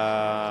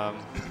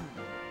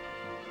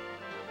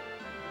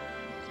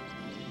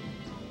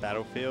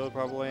 Battlefield,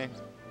 probably.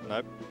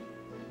 Nope.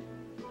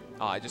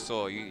 Oh, I just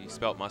saw you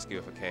spelt musky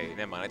with a K.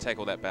 Never mind, I take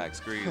all that back.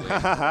 Screw you,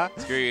 Liam.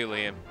 Screw you,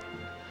 Liam.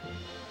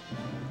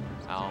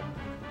 Oh.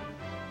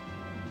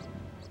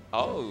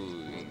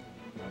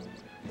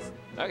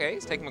 Okay,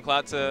 he's taking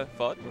McLeod to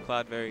FOD.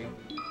 McLeod very...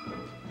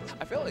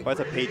 I feel like... Both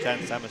a Peach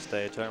and Samus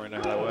stage. I don't really know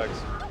how that works.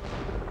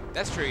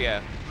 That's true,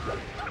 yeah.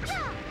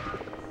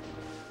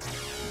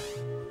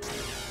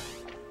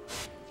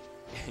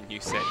 You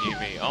said you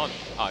me on.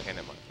 Oh, okay,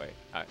 never mind. Wait.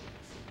 Alright.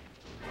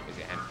 Here's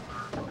your hand.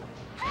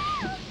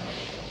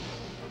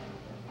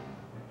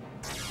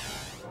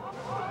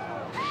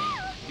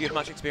 Do you have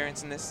much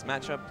experience in this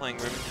matchup playing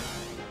Ruben?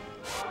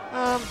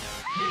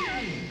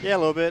 Yeah, a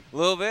little bit.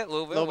 Little bit.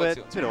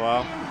 It's been a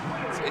while.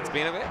 It's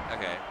been a bit?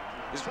 Okay.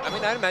 I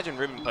mean, I'd imagine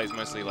Ruben plays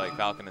mostly like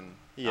Falcon and...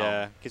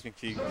 Yeah, gives me a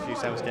few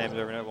Samus games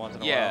every once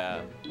in a while.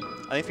 Yeah.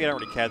 I think I don't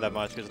really care that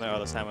much because no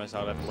other Samus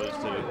I'll ever lose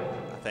to,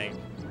 I think.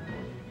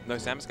 No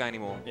Samus guy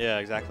anymore. Yeah,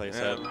 exactly. Yeah.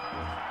 So,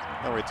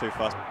 not really too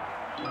fussed.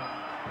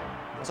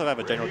 I sort of have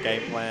a general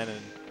game plan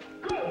and,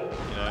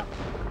 you know.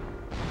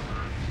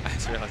 I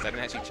just realized I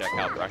didn't actually check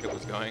how bracket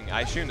was going.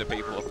 I assume that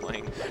people are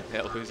playing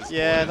their losers.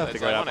 Yeah, they'll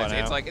figure it out by now.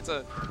 It's like it's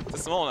a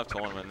small enough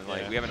tournament, and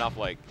like Yeah. we have enough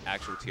like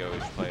actual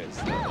TO-ish players.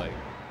 That, like,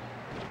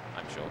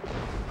 I'm sure.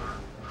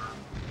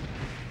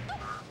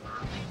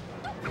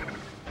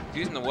 He's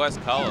using the worst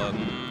color.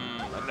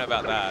 I don't know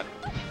about that.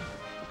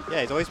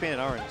 Yeah, he's always been in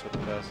orange with the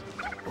first.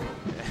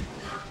 Yeah,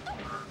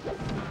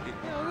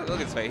 look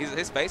at his face.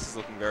 His face is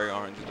looking very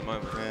orange at the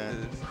moment. Yeah.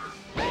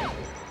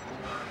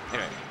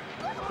 Anyway.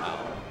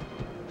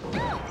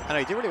 I know,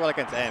 he did really well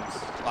against Ems.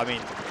 I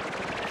mean,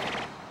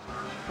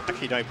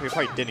 actually, no, he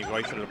probably didn't. He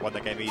probably should have won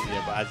that game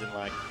easier, but as in,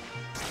 like...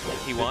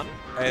 He won?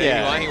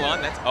 Yeah. He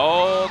won. That's...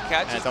 Oh,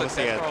 catches and the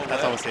set roll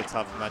that's there. obviously a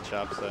tough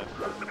matchup, so...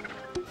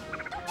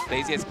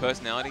 Daisy has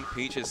personality,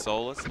 Peach is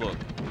soulless. Look,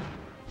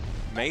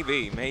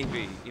 maybe.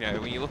 You know,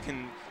 when you look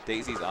in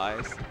Daisy's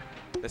eyes,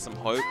 there's some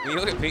hope. When you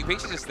look at Peach,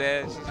 Peach is just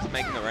there. She's just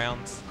making the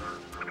rounds.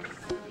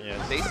 Yeah.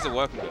 Daisy's a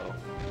working girl.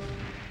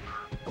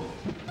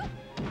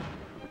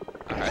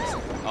 Alright.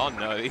 Oh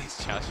no, these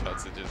chow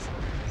shots are just...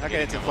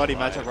 Okay, it's a bloody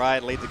matchup,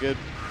 right? Leads are good.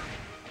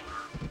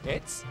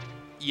 It's...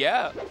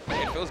 Yeah,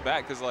 it feels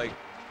bad because, like...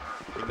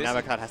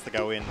 Namakan has to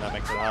go in. That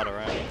makes it harder,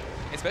 right?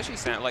 Especially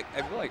Sam, like,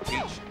 I feel like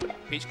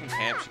Peach can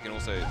camp, she can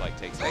also, like,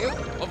 take space.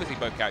 Obviously,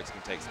 both characters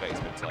can take space,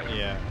 but it's, like,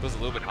 Yeah. it feels a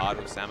little bit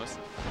harder with Samus.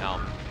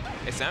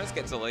 If Samus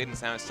gets a lead and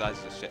Samus decides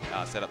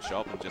to set up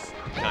shop and just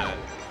kind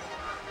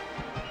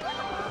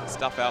of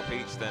stuff out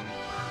Peach, then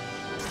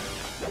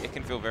it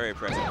can feel very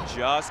oppressive.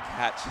 Just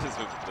catches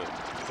with the...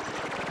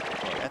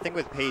 I think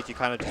with Peach, you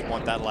kind of just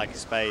want that, like,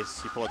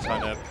 space. You pull a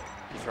turnip,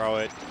 you throw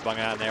it, bung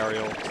out an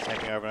aerial, just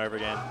taking over and over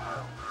again.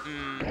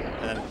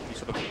 And then you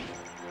sort of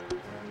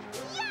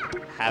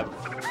have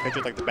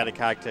pictured like the better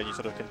character, and you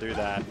sort of can do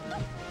that.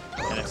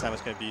 And if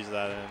Samus can abuse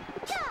that, then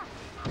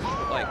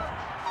Like,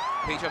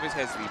 Peach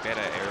obviously has the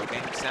better aerial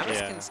game.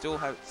 Samus can still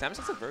have... Samus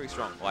has a very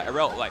strong... Like, a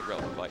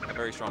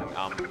very strong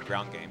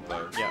ground game,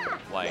 though. Yeah.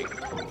 Like,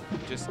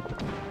 just...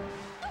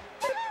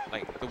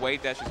 Like, the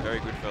wave dash is very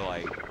good for,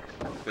 like,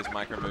 those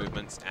micro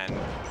movements, and,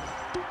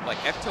 like,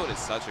 F-tilt is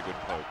such a good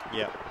poke.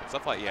 Yeah.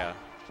 Stuff like, yeah.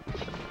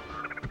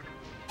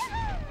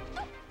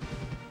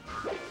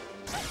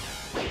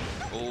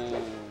 Ooh.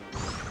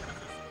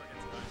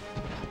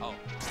 Oh.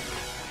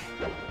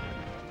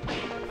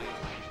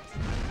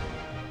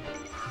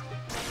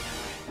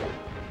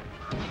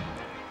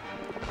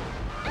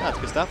 That's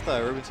good stuff,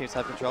 though. Ruben seems to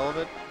have control of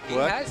it. He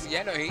has,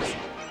 yeah, no, he's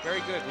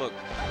very good. Look,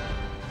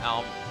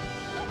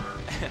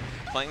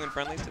 playing in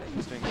friendlies today,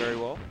 he's doing very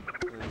well.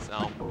 He's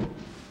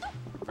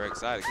very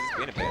excited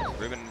because it's been a bit.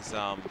 Ruben's,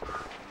 I'd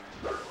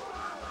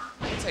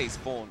say he's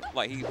fallen,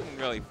 like, he didn't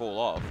really fall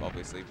off,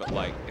 obviously, but,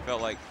 like, it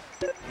felt like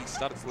he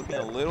started slipping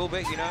a little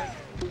bit, you know?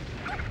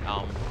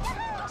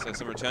 So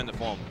some return to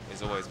form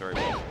is always very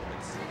welcome.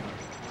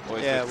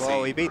 Always Yeah, good to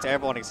well, see. he beats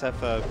everyone except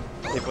for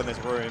people in this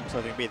room, so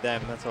if he can beat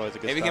them, that's always a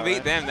good If he start, can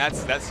beat right?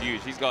 them, that's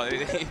huge. He's got.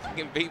 If he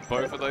can beat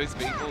both of those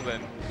people,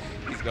 then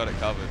he's got it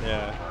covered.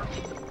 Yeah.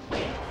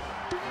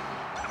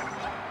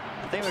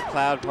 I think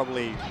McLeod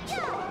probably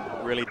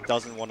really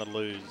doesn't want to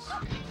lose,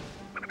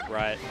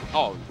 right?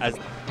 Oh, As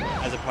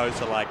opposed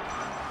to like,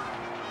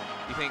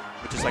 you think?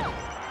 which is like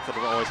sort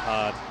of always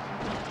hard.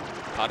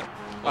 Pardon?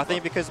 I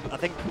think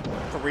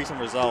for recent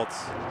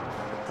results,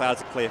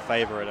 McLeod's a clear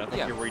favorite. I think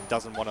Yeah. he really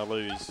doesn't want to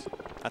lose.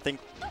 I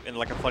think in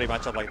like a funny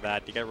matchup like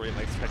that, you get really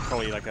like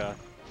probably like a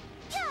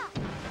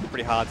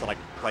pretty hard to like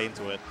play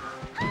into it.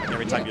 Like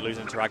every time you lose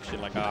an interaction,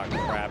 like oh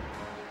crap.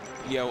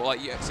 Yeah, well,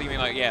 like, yeah. So you mean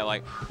like, yeah,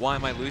 like, why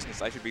am I losing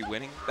this? I should be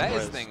winning. That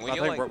is the thing. When I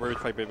you're think like, we're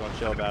probably a bit more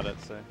chill about it.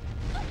 So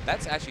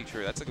that's actually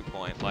true. That's a good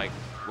point. Like,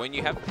 when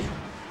you have,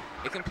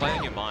 it can play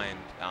in your mind.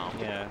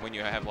 Yeah. When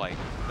you have like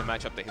the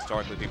matchup that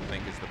historically people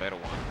think is the better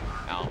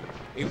one.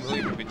 Even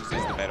if it just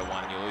is the better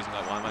one, and you're losing.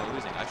 Like, why am I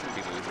losing? I shouldn't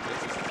be losing.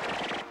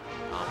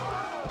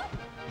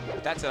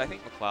 That said, I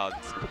think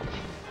McLeod's,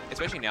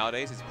 especially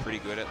nowadays, is pretty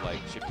good at like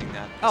shifting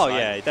that. Oh, aside.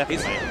 yeah,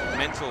 definitely. His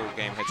mental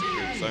game has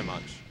improved so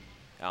much.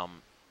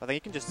 I think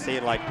you can just see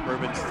like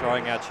Ruben's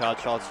throwing out charge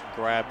shots,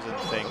 grabs and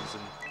things,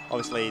 and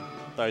obviously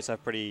those are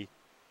pretty.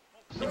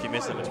 If you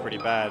miss them, it's pretty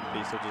bad. But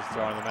you're still just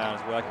throwing them out,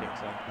 it's working.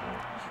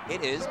 So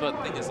It is, but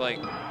the thing is, like,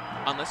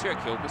 unless you're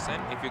at kill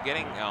percent, if you're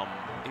getting,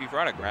 if you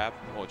throw out a grab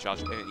or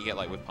charge, you get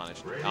like whip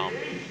punished.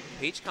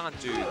 Peach can't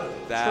do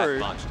that True.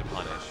 much to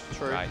punish.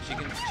 True. Right?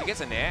 She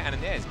gets a nair, and a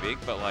nair is big,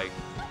 but like,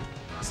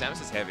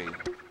 Samus is heavy.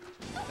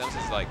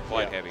 Samus is like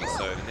quite heavy,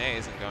 so the nair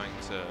isn't going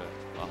to.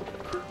 Well,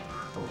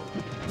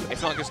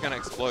 it's not just going to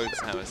explode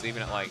Samus,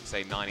 even at like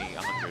say 90,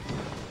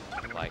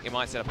 100. Like, it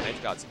might set up an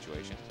edge guard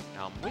situation,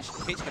 which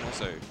Peach can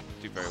also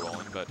do very well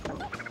in, but.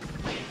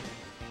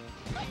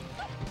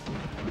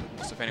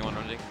 Also, if anyone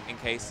wondering, in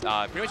case,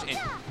 pretty much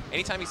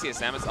anytime you see a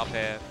Samus up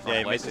air from yeah,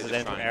 he ledge, misses they're the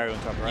just trying. aerial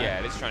top, right? Yeah,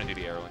 it is trying to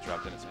do the aerial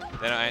interrupt, and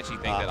they don't actually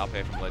think that up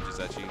air from ledge is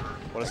actually.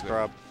 What a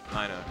scrub.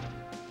 I know.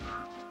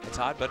 It's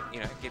hard, but you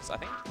know, I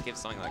think it gives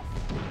something like,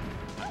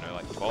 I don't know,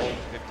 like 12,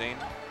 15.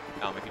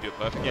 If you do it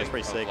perfectly. Yeah, it's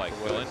pretty sick. Like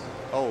for fill in. words.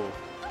 Oh,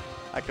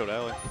 I killed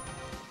early.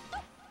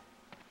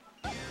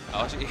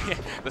 Oh, actually,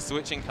 the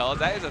switching colors,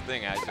 that is a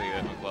thing actually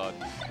with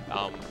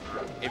McLeod.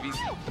 If he's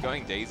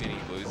going Daisy and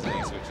he loses and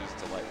he switches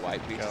to like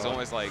white Peach, it's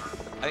almost like,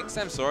 I think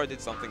Samsora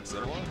did something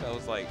similar. That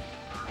was like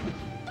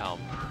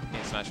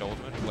in Smash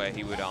Ultimate, where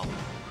he would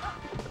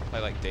play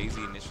like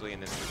Daisy initially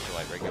and then switch to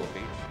like regular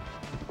Peach.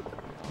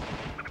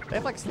 They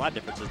have like slight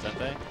differences, don't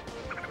they?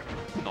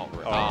 Not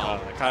really.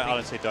 Oh, I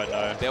honestly don't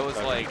know. There was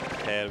Don't like,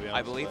 care, to be honest,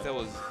 I believe but there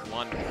was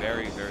one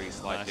very, very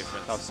slight nice.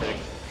 difference. That was sick.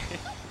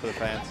 For the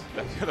fans.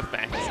 For the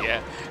fans,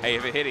 yeah. Hey,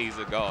 if it hit, he's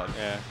a god.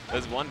 Yeah.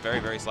 There's one very,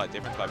 very slight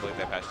difference, but I believe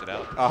they patched it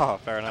out. Oh,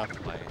 fair enough.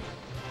 Like,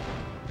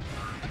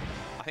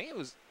 I think it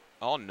was.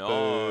 Oh no.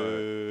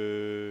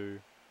 Boo.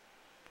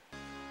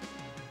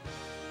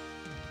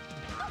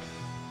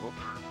 Whoop.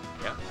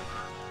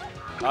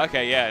 Yeah.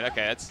 Okay, yeah,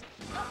 okay, that's.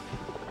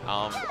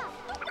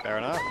 Fair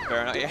enough.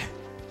 Fair enough, yeah.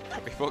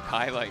 Before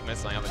Kai like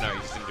messed something up, but no, he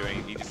just didn't do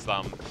anything. He just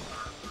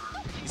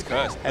he's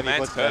cursed. The Heavy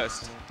man's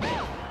footsteps. cursed.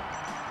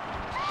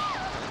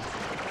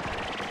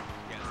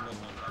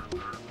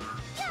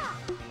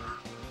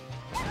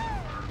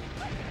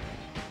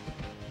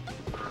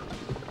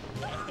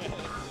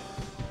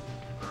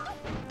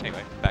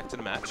 Anyway, back to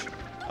the match.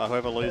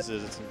 Whoever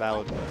loses, it's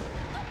invalid.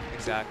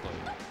 Exactly.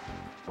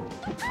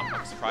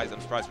 I'm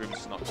surprised. Ruben's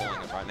just not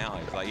calling it right now.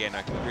 He's like, yeah,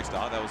 no, can we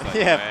restart? That was like,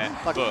 Yeah,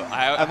 like, look,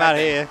 I'm out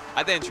here. I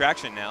had the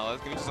interaction now.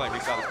 Can we just like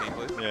restart this game,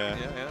 please? Yeah.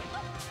 Yeah.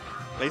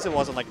 At least it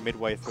wasn't like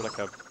midway through like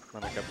a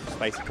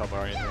space combo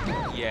or anything.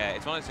 Yeah,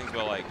 it's one of those things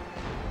where like,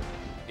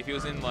 if he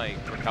was in like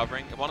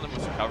recovering, if one of them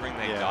was recovering,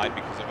 they died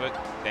because of it,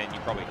 then you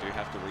probably do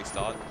have to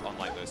restart on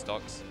like those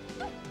stocks.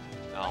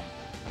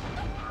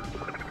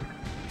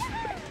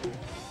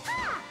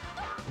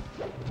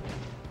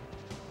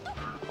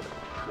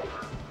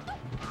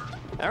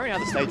 I don't know how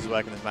the stages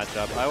work in this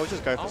matchup. I always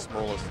just go for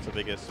smallest to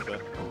biggest,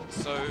 but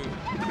So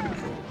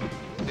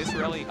this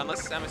really,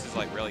 unless Samus is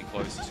like really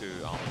close to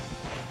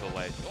the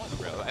ledge,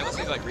 unless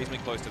he's like reasonably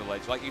close to the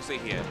ledge, like you see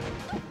here,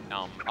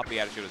 up the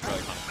attitude is really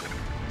kind of cool.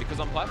 Because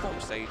on platform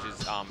stages,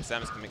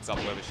 Samus can mix up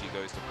whether she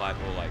goes to flat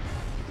or like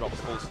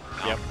pulls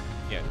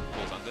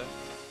under.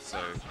 So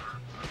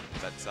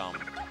that's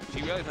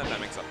she really doesn't have that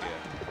mix up here.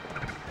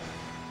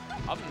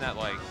 Other than that,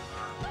 like.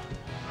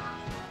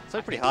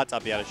 it's pretty hard to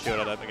up the out of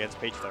shield against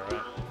Peach though,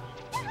 right?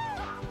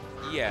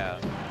 Yeah.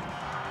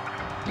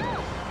 The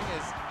thing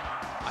is,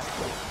 I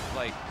think,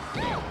 like,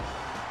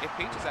 if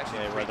Peach is actually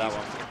read that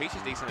decent, one. if Peach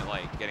is decent at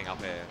like getting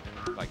up air,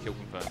 like kill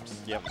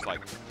confirms, just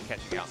like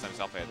catching out Samus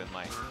up air, then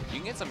like you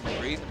can get some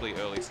reasonably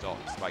early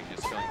stocks by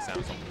just killing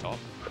Samus on the top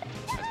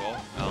as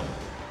well.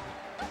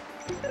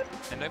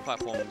 And no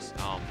platforms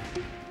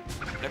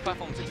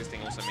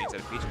existing also means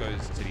that if Peach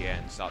goes to the air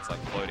and starts like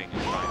floating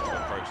and trying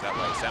to approach that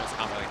way, Samus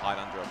can't really hide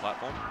under a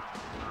platform.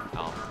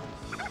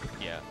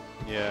 Yeah.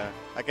 Yeah.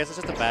 I guess it's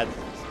just a bad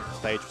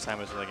stage for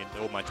Samus like in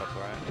all matchups,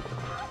 right?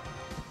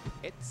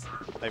 It's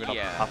Maybe not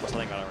half or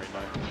something, I don't really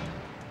know.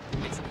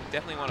 It's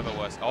definitely one of the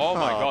worst. Oh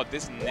my god,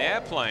 this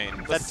Nair plane.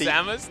 The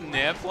Samus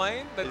Nair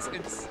plane? Is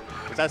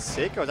that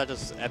sick or is that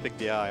just epic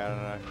DI? I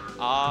don't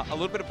know. A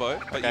little bit of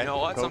both, but you know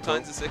what? Cool,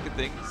 sometimes the sicker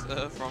things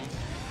from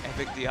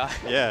epic DI.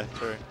 Yeah,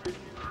 true.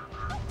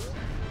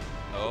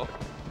 Oh,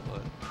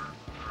 but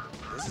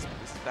this is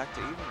back to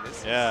even.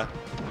 Yeah.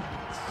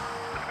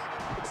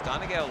 It's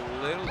starting to get a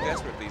little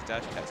desperate, these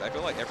dash attacks. I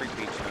feel like every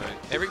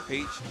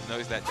Peach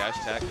knows that dash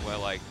attack where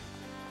like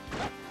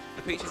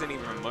the Peach isn't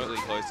even remotely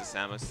close to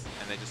Samus,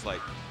 and they're just like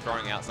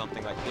throwing out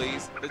something like,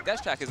 please. The dash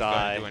attack isn't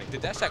going to do anything. The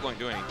dash attack won't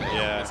do anything.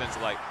 Yeah. In the sense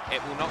of like,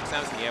 it will knock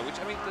Samus in the air, which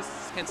I mean,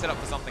 this can set up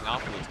for something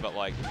afterwards, but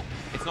like,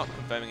 it's not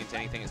confirming into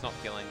anything, it's not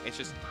killing. It's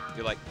just,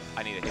 you're like,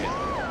 I need a hit.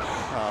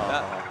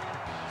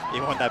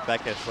 You want that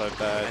back air so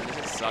bad. And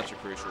this is such a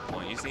crucial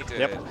point. You just need to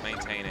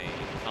maintain a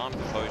calm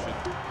composure.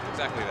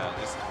 Exactly that.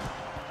 Just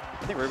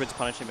I think Ruben's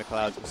punishing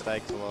McLeod's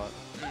mistakes a lot.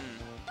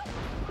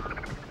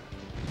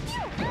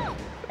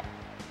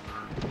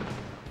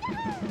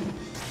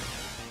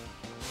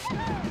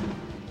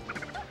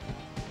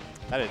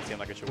 That didn't seem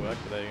like it should work,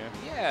 but there you go.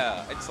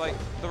 Yeah, it's like,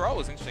 the roll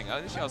was interesting.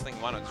 Initially I was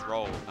thinking, why not just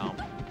roll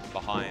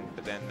behind,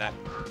 but then that,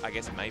 I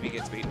guess, maybe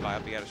gets beaten by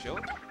up out of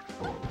shield.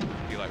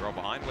 If you like roll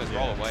behind, whereas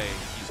roll away, you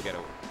just get a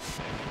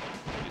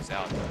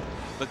out.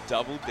 The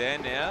double dare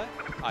now,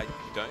 I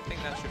don't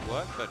think that should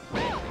work, but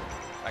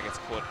I guess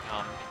caught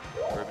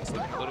Ruben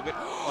slipping a little bit.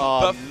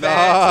 Oh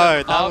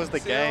no, that was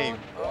the game.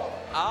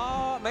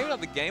 Maybe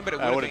not the game, but it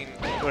would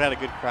have been. Would have had a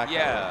good crack.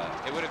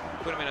 Yeah, it would have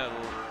put him in a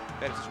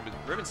better position. But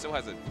Ruben still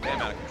has a fair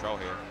amount of control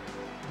here.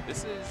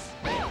 This is.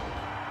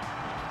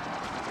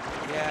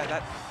 Yeah,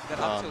 that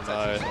up tilt's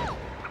actually.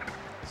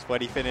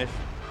 Sweaty finish.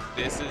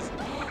 This is.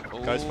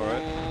 Goes for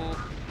it.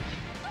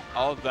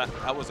 Oh,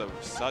 that was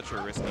such a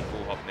risky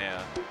full hop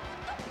now.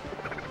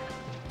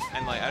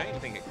 And like, I don't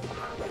even think it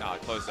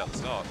closed out the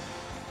stock.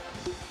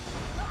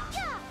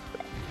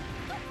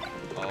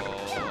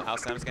 Oh,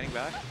 how's Sam's getting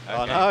back? Okay.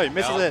 Oh no, he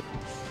misses it.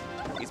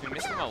 He's been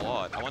missing a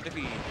lot. I wonder if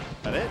he...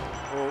 That it?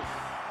 Oh.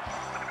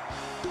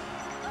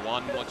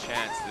 One more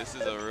chance. This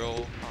is a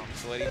real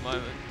sweaty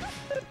moment.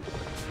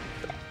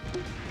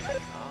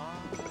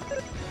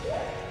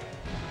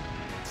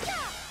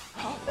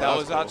 That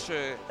was such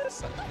a...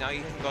 Now he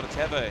hasn't got a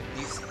tether.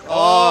 He's...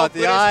 Oh,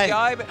 the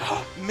eye.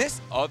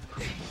 Miss... Oh.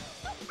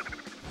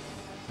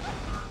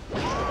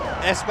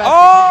 S-back.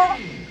 Oh!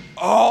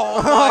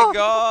 Oh my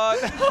god!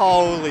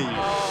 Holy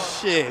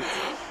shit.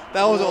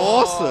 That was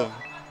awesome.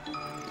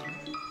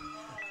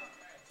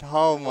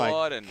 Oh my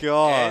god.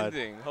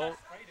 Ending.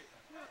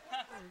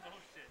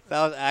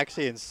 That was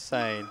actually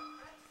insane.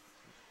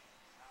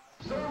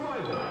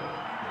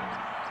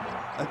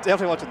 I'm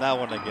definitely watching that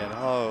one again.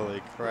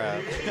 Holy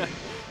crap.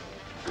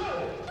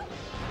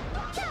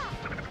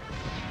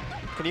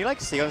 Can you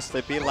like see on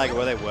Slippy like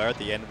where they were at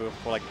the end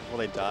before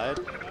they died?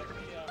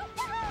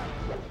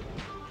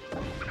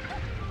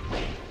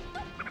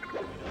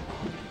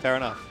 Fair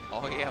enough.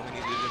 Oh yeah, we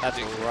need to do the That's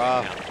prediction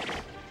rough. right now.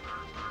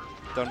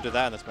 Don't do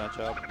that in this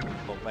matchup.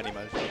 Well, many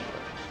matchups.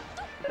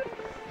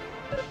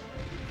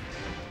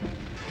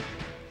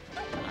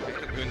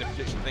 Okay, doing the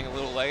prediction thing a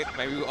little late.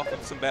 Maybe we'll offer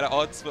some better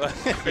odds for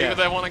people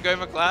that want to go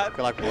McLeod.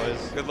 Good luck,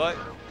 boys. Good luck.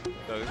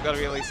 So there's got to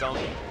be at least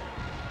something.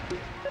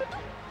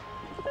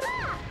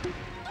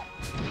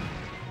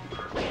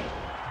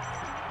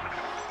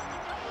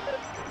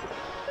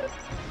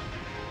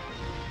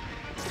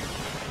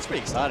 It's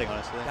pretty exciting,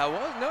 honestly. That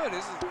was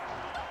this is.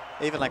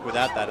 Even like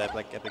without that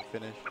epic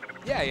finish.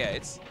 Yeah,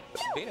 it's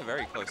been a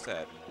very close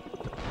set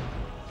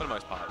for the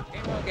most part.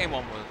 Game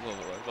one was a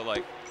little bit worse, but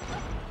like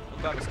we're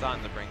about to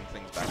starting to bring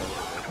things back a little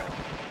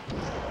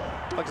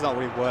bit. Like it's not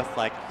really worth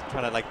like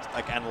trying to like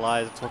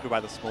analyze and talk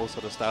about the small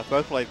sort of stuff.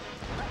 Both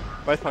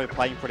probably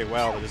playing pretty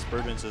well, but just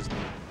Ruben's just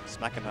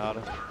smacking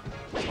harder.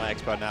 That's my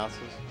expert analysis.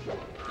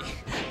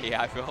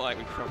 Yeah, I feel like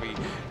we probably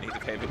need to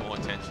pay a bit more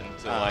attention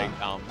to like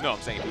no,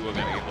 I'm saying if we were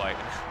going to give like.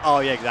 Oh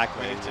yeah,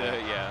 exactly. We need to,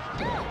 yeah.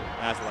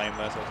 That's lame,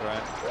 that's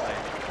right.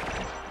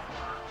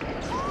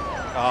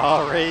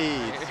 Oh,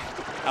 Reed.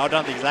 I would have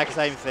done the exact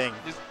same thing.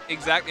 Just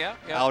yeah.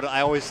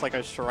 I always like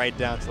go straight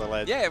down to the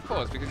ledge. Yeah, of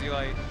course, because you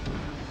like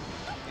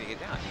you get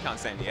down. You can't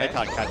stay in the air. They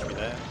can't catch me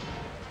there.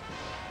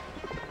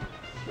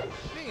 The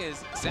thing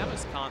is,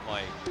 Samus can't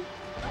like.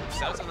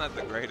 Samus doesn't have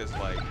the greatest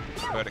like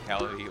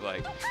verticality.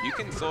 Like you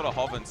can sort of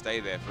hover and stay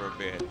there for a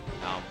bit.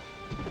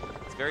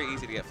 It's very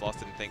easy to get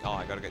flustered and think, oh,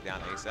 I got to get down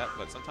ASAP.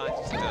 But sometimes you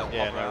just hover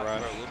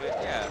out for a little bit.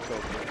 Yeah,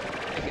 cool.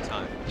 Take your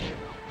time.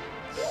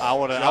 I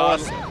would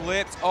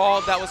Slipped.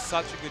 Oh, that was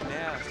such a good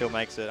nair. Still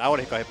makes it. I would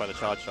have got hit by the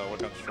charge shot. I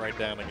would have gone straight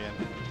down again.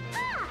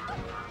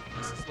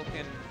 This is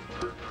looking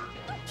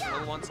a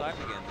little one-sided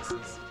again. This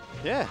is.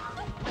 Yeah.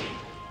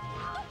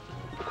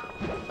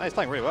 No, he's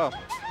playing really well.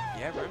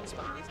 Yeah, Ruben's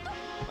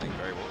playing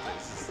very well.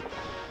 This is.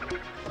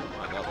 Oh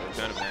my god, the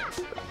return of man.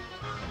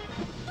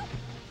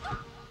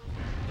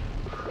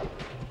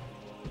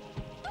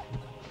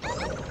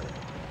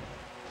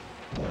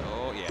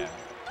 Oh yeah.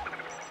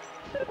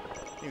 I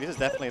think this is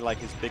definitely like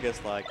his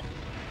biggest like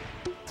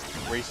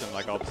recent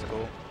like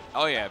obstacle.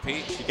 Oh yeah,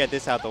 Peach. You get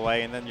this out the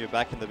way, and then you're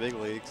back in the big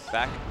leagues.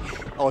 Back.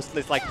 Oh,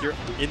 it's like you're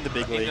in the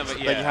big In the leagues, bi- but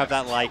you yeah. have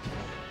that like,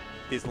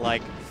 these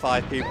like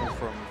 5 people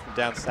from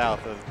down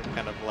south that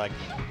kind of like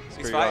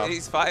screw you up.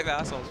 He's 5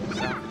 assholes from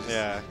South.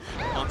 Yeah.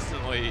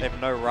 Constantly. They have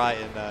no right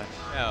in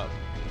Yeah.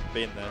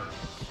 being there.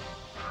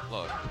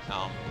 Look,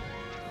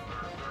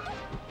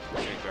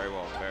 doing very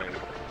well.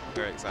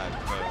 Very excited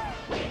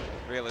for.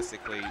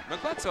 Realistically,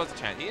 McLeod still has a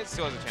chance. He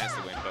still has a chance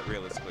to win, but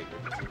realistically,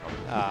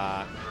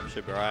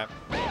 Should be right.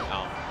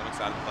 I'm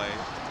excited to play.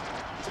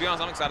 To be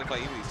honest, I'm excited to play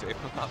either of these two. If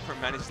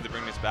McLeod manages to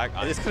bring this back,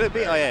 Could it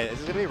be? Oh yeah, is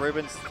this gonna be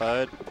Ruben's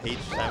 3rd Peach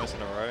Samus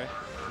in a row?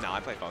 No, I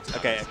play Fox.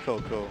 Okay,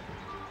 cool.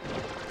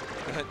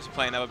 Just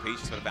play another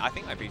Peach is sort of. I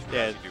think my Peach would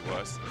actually do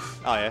worse.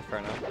 Oh yeah, fair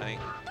enough. I think.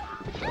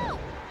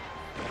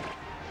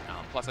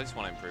 Plus, I just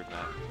want to improve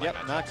that.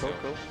 Yep. Nah, cool.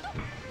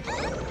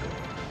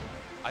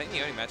 I think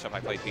the only matchup I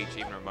play Peach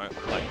even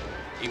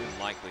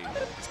likely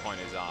at this point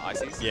is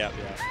Ices. Yeah.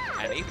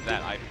 And even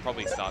that, I'd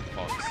probably start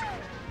Fox.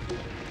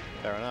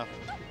 Fair enough.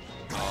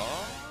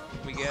 Oh,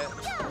 we get.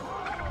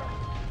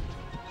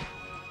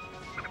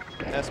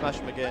 Yeah, smash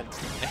him again.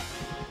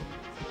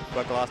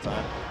 Worked last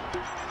time.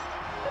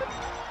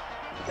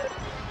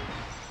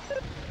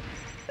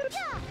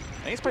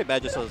 I think it's pretty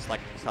bad just so it's like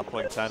start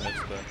pulling damage,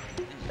 but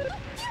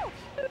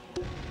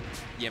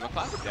Yeah,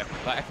 McLeod would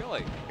definitely. But I feel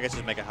like. I guess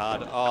just make it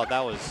hard. Oh,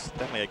 that was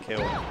definitely a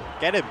kill.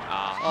 Get him!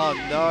 Ah. Oh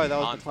no, that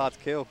was McLeod's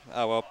kill.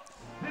 Oh well.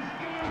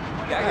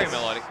 Yeah, I agree,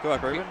 Melodic. Good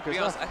work, Ruben. To be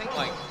honest, I think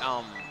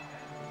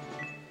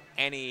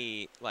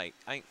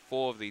I think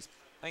 4 of these.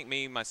 I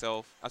think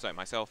myself,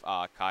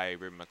 Kai,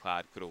 Ruben,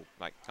 McLeod could all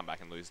come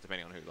back and lose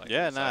depending on who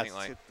Yeah, loses. So I no,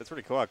 think, that's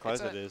pretty cool how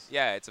close it is.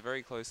 Yeah, it's a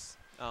very close.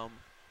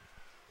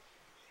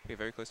 Be a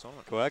very close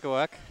tournament. Good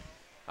work.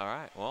 All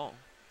right, well.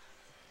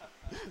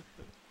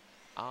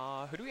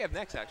 Who do we have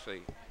next,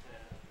 actually?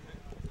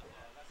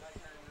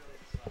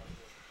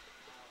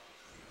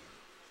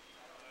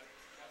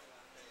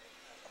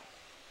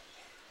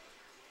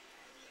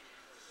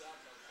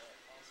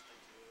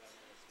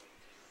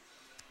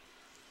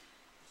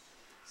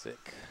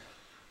 Sick.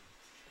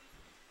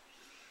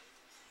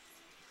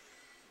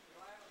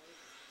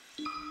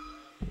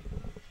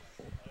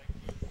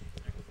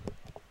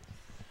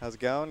 How's it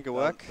going? Good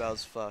work? That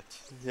was fucked.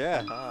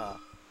 Yeah. Ah.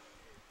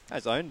 I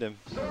just owned him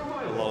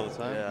a lot of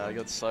the time. Yeah, I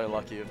got so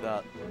lucky with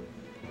that.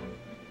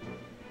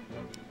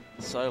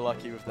 So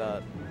lucky with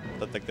that.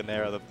 But like the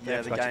Nair, the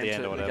Yeah, the at game the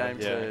end or the whatever. game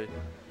too.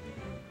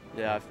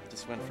 Yeah, I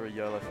just went for a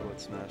YOLO forward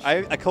smash.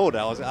 I called it.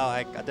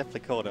 I definitely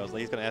called it. I was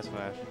like, he's gonna F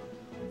smash.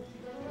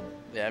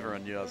 Yeah,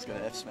 everyone knew I was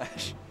gonna F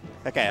smash.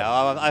 Okay,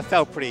 I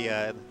felt pretty.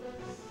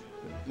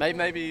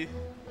 Maybe.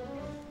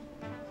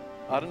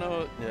 I don't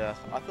know. Yeah,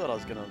 I thought I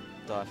was gonna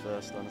die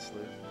first,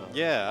 honestly. But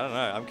Yeah, I don't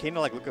know. I'm keen to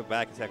like look it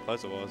back and see how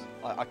close it was.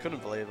 I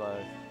couldn't believe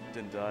I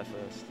didn't die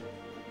first.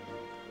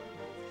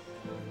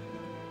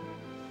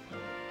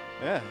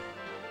 Yeah,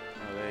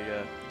 Oh, there you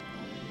go.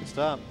 good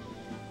start.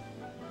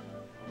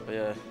 But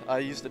yeah, I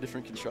used a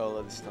different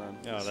controller this time.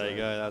 Oh, there you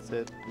go. That's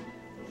it.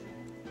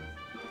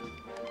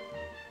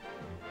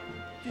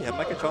 Do you have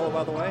my controller,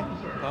 by the way?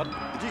 Pardon?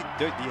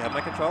 Do you have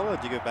my controller, or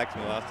did you go back to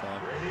me last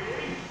time?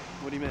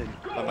 What do you mean?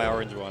 My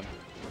orange one.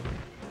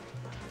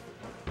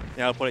 You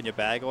know, I'll put it in your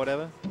bag or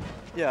whatever?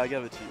 Yeah, I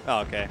gave it to you. Oh,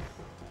 okay.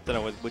 Don't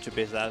know which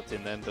abyss that's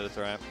in then, but it's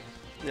alright.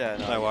 Yeah,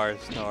 No worries,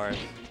 no worries.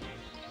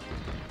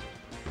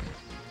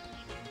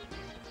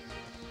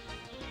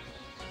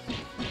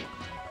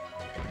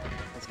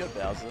 Let's go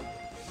Bowser.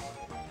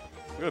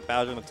 We got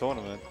Bowser in the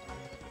tournament.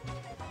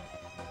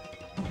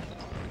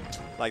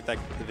 Like the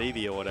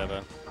Vivi or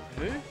whatever.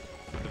 Who?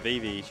 The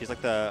Vivi, she's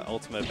like the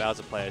ultimate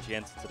Bowser player. She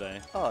entered today.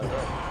 Oh, no.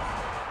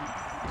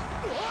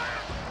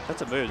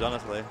 That's a moves,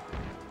 honestly.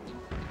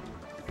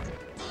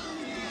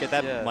 Get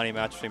that money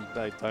match between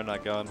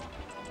Donut going.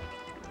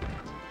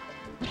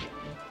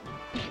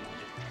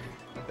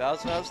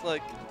 Bowser has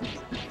like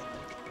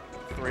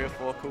 3 or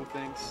 4 cool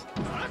things.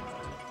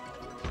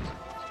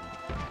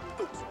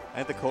 I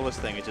think the coolest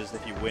thing is just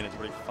if you win, it's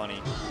really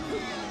funny.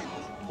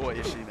 Poor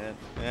Ishii, man.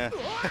 Yeah.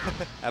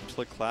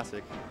 Absolute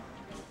classic.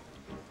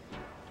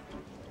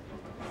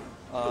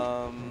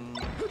 So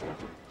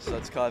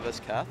it's Kai vs.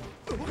 Kath?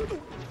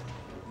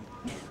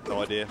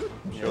 No idea.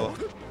 Sure.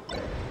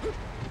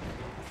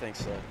 I think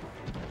so.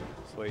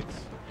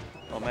 Sweets.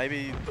 Or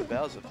maybe the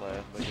Bowser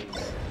player,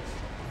 because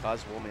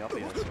Kai's warming up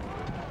against him.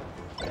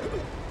 I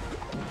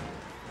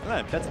don't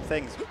know, had some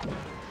things.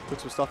 Took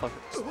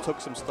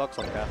some stocks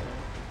on Kath.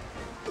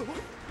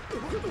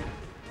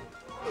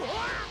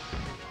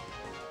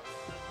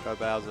 Go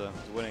Bowser,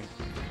 he's winning.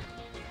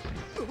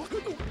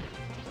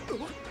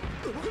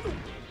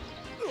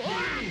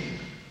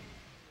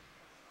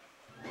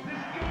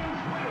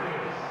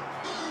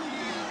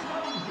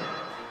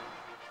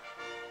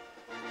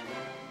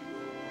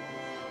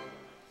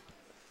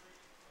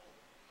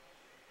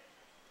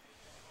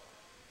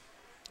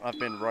 I've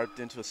been roped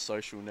into a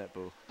social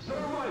netball.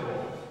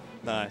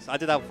 Nice. I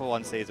did that for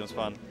one season, it was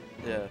fun.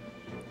 Yeah.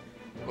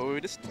 Well, we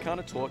were just kind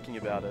of talking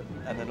about it,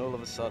 and then all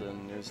of a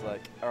sudden it was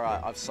like, all right,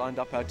 I've signed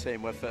up our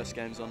team. We're first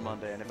game's on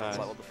Monday, and everyone's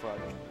Nice. like, what the fuck?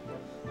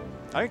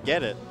 I don't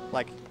get it.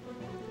 Like,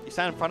 you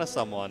stand in front of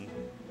someone,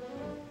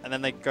 and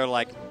then they go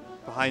like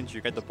behind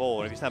you, get the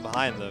ball. And if you stand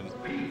behind them,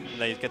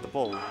 they get the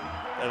ball.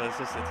 And it's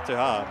too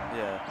hard.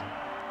 Yeah.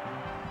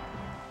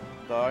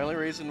 The only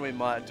reason we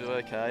might do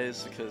okay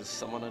is because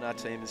someone on our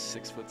team is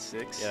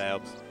 6'6". Yeah, it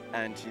helps.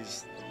 And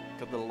he's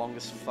got the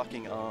longest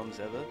fucking arms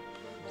ever.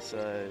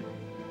 So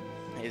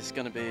he's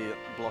going to be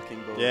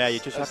blocking balls. Yeah, you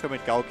just have to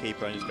with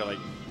goalkeeper and just go like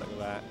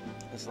that.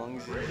 As long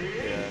as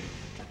yeah.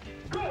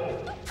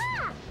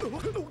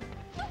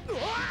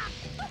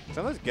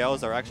 Some of those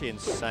girls are actually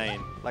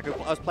insane. Like I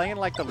was playing in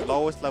like the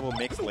lowest level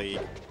mixed league,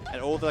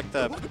 and all the, like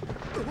the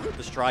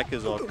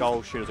strikers or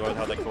goal shooters or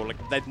whatever they call it,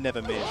 like, they'd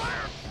never miss.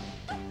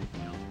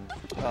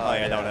 Oh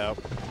yeah, that would help.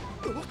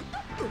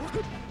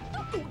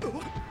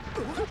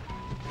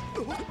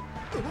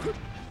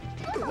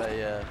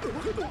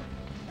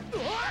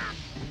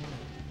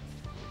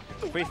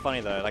 It's pretty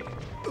funny though, like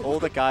all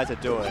the guys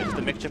that do it, it's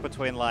the mixture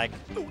between like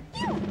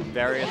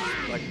various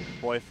like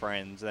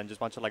boyfriends and then just a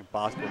bunch of like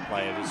basketball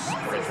players just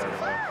spread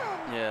everywhere.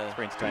 Yeah. It's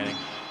pretty entertaining.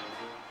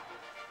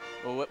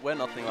 Well, we're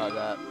nothing like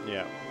that.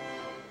 Yeah.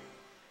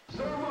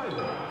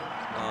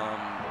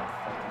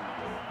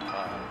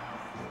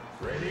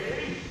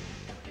 Ready?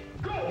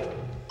 Go!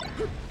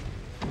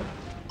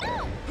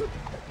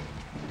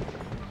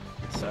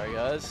 Sorry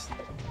guys.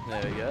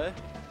 There we go.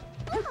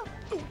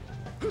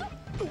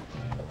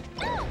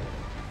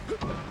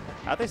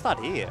 How'd they start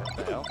here? What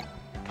the hell?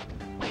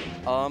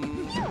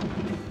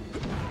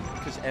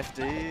 Because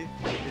FD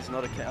is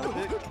not a counter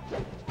pick.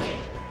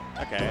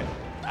 Okay.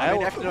 I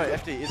mean,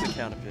 FD is a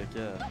counter pick,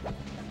 yeah.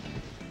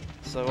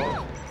 So,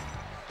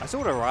 I still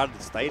would have rather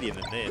the stadium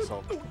than this,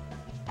 or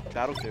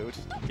Battlefield.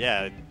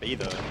 yeah,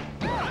 either.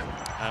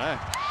 I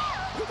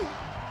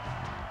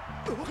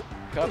don't know.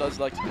 Car does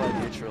like to play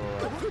neutral.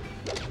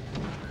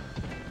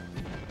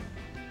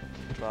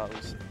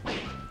 Battles.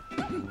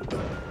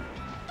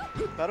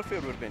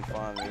 Battlefield would have been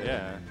fine, really.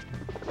 Yeah.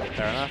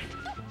 Fair enough.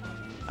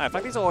 I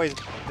feel like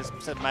this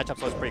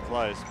matchup's always pretty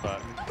close,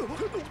 but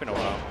it's been a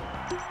while.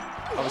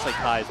 Obviously,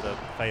 Kai's the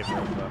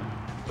favourite, but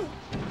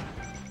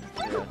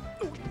Yeah.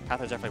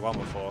 Catherine's definitely won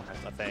before,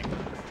 I think.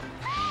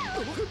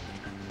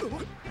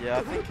 Yeah,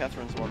 I think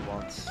Catherine's won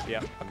once.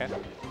 Yeah. Okay.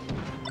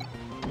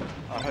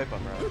 I hope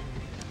I'm right.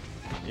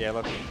 Yeah.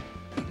 Look,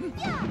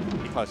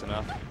 be close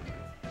enough.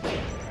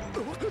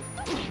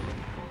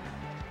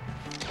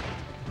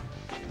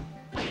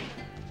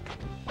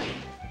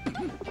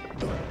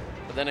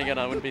 But then again,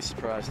 I wouldn't be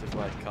surprised if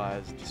like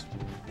Kai's just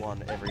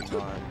won every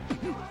time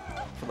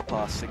for the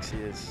past 6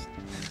 years.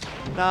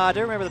 Nah, I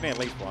do remember there being at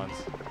least once.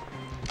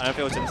 I don't know if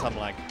it was in some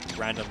like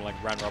random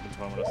like round robin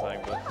tournament or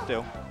something, but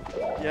still.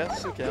 Yeah,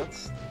 still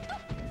counts.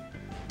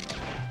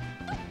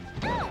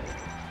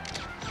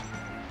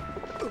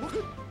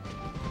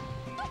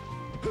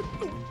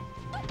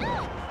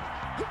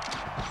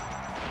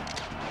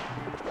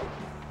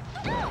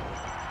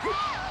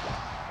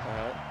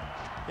 Alright.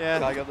 Yeah.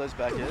 Kai got those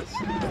back airs.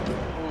 Ooh,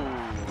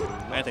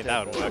 I don't think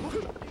that would work.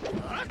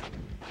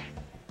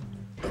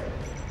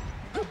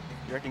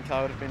 You reckon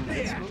Kai would have been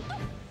invincible?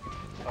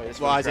 Oh, yes,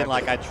 Well, as in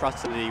like I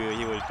trusted he would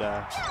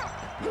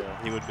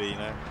he would be, you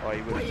know. Oh,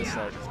 he would have just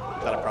like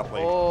Done it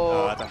properly.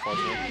 Oh. That's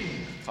unfortunate.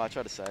 Kai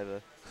tried to save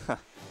her.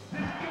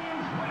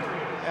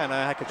 Yeah, no,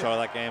 I had control of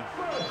that game.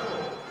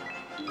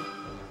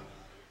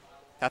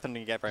 Catherine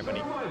didn't get very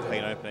many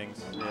clean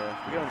openings. Yeah,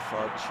 we're going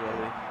FUD,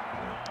 surely.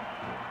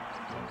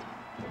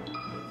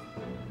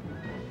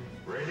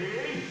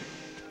 Ready?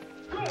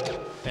 Go!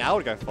 Yeah, I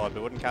would go FOD,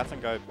 but wouldn't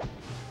Catherine go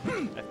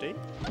FD?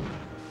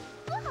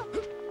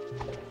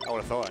 I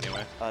would have thought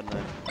anyway. I don't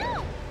know.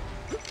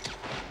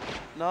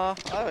 Nah,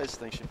 I always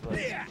think she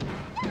plays.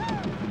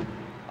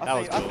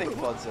 I think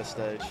FUD's their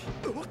stage. Is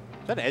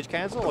that an edge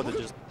cancel or is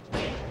it just...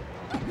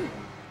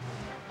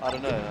 I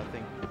don't know, I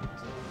think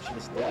she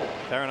just did it.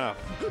 Fair enough.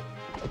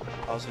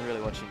 I wasn't really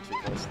watching too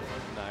closely.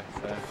 No,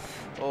 fair.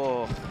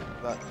 Oh,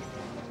 that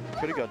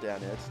could have got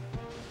down edge.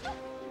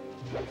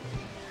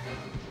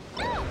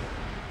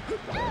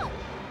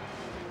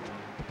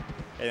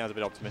 Yeah, that was a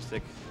bit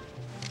optimistic.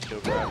 Still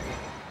grab.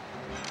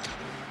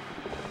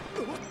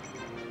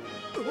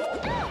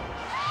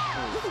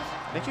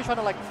 I think she's trying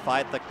to like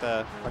fight like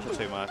the pressure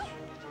too much.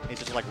 He's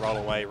just like roll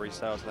away,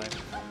 restart thing.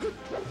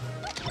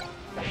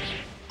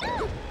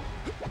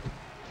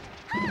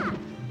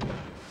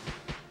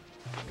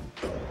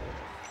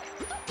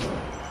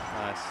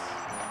 Nice.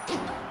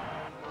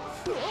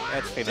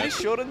 That's Did he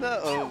finished. shorten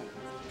that, or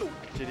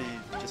did he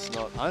just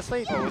not?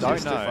 Honestly, Or was he don't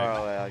just too know. far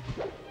away?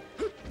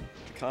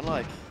 Kind of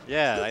like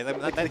Yeah, they the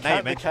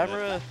mentioned it.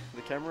 camera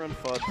on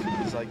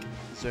FUD is like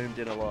zoomed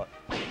in a lot.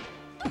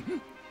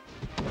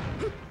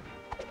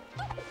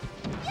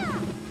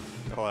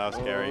 Oh, that was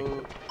scary.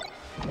 Oh,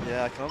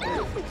 yeah, I can't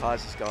believe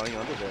Kai's just going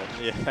under there.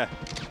 Yeah.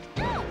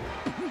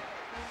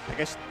 I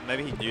guess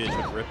maybe he knew they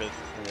should rip it.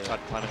 Yeah. Tried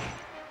to punish.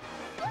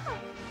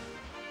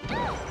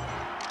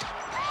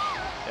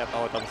 Yep,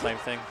 I would have done the same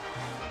thing.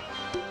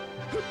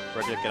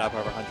 Ready to get up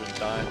over 100 and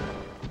die.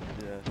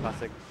 Yeah.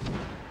 Classic.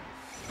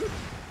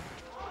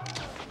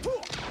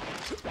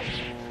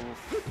 Ooh,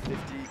 50,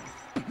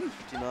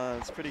 59.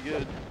 It's pretty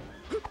good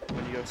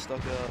when you go stock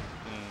out.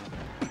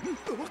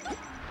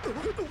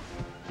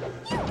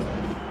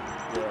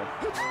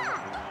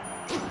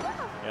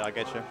 Yeah, I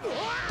get you.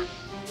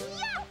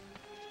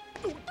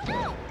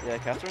 Yeah,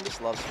 Catherine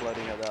just loves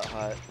floating at that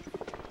height,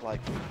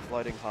 like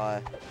floating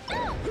high,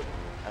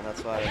 and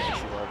that's why I think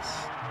she loves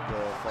the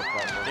float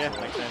platform. Yeah,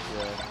 so, makes sense.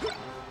 Yeah.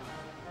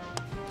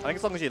 I think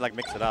as long as you like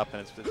mix it up,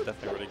 and it's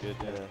definitely really good.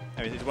 Yeah.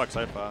 I mean, it's worked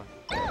so far.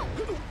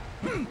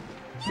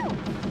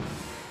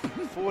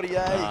 48.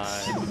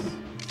 Nice.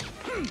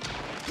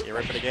 You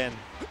rip it again.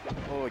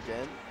 Oh,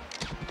 again.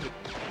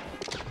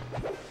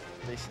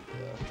 Decent,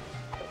 yeah.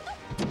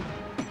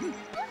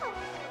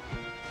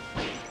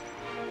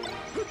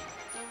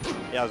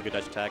 Yeah, that was a good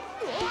dash attack.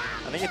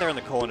 I think if they're in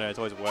the corner, it's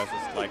always worth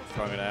just like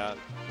throwing it out.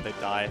 They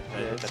die.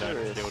 They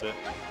don't shield it.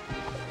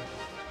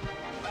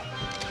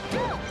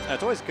 Yeah,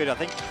 it's always good. I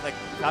think like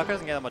Falco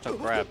doesn't get that much on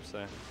grab, so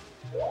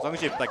as long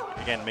as you're like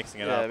again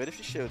mixing it up. Yeah, but if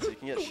you shield, you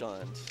can get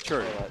shined.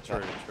 True. Like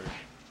True.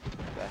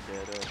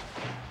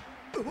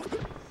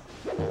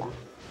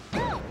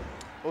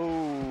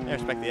 Oh. Yeah,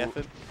 respect the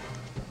effort.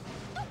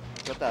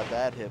 Got that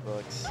bad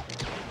hitbox.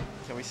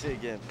 Can we see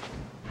again?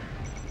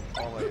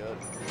 Oh my god.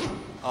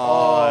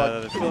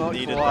 Oh,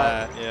 needed quite.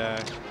 that.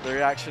 Yeah. The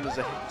reaction is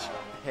a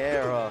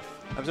hair off.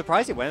 I'm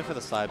surprised he went for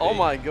the side B. Oh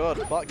my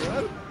god, butt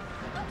grab.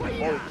 Oh,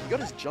 he got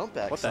his jump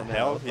back. What the somehow.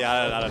 hell?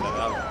 Yeah, I don't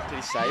know. Did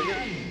he save it?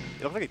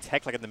 It looked like he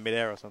teched like in the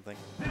midair or something.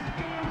 Yeah,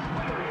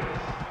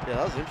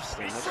 that was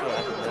interesting. Not sure what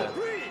happened there.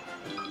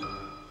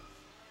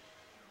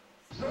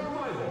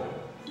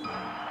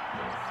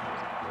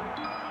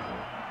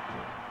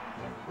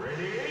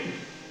 Ready?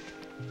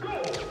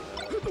 Go!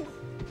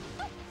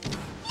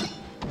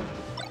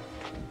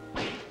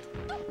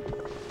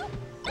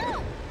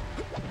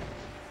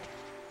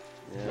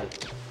 Yeah.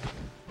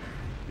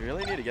 You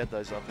really need to get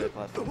those up there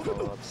platform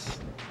follow-ups.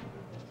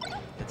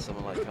 Get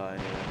someone like Kai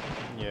in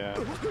there. Yeah.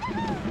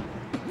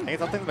 I think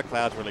something that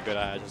McLeod's really good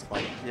at is just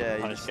like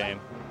punish game.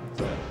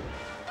 So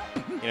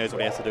he knows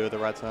what he has to do at the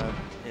right time.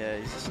 Yeah,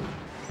 he's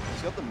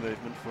got the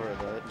movement for it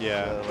though.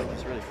 Yeah. So, like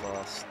he's really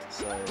fast.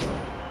 So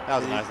that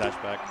was a nice dash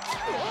back.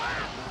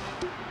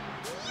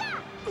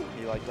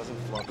 He like doesn't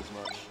flop as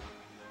much.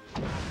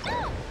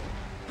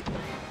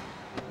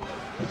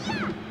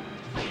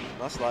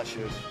 Nice light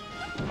shoot.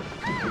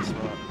 Pretty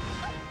smart.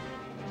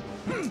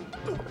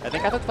 I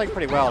think Catherine's playing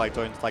pretty well, like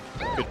doing like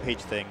good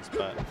Peach things,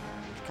 but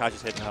Kai's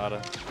just hitting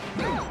harder.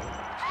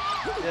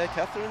 Yeah,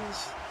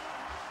 Catherine's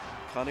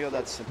kind of got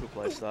that simple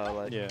play style.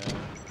 Like, yeah.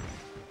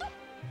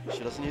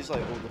 She doesn't use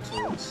like all the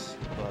tools,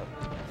 but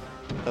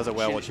does it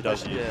well what she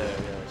does use. Yeah,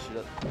 she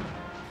does.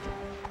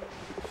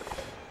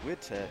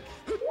 Weird tech.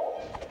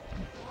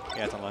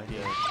 Yeah, it's unlucky.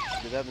 Yeah,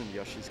 she did that in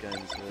Yoshi's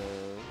games.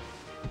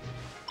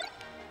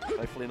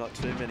 Hopefully not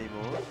too many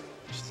more.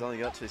 She's only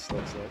got 2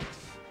 slots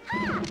left.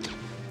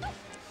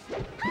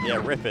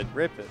 Yeah, rip it,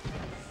 rip it.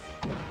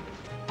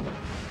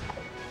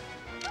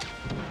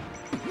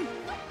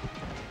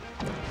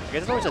 I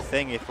guess it's always a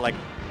thing if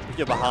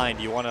you're behind,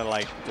 you want to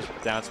like just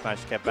down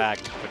smash, get back,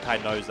 but Kai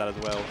knows that as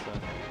well, so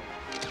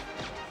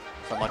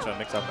it's not much of a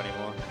mix up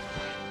anymore.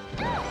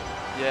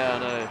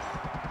 Yeah,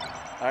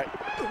 I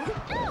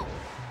know.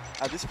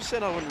 At this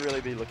percent, I wouldn't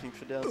really be looking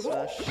for down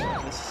smash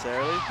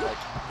necessarily. Like,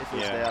 if it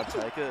was there, I'd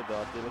take it, but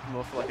I'd be looking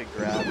more for like a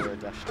grab or a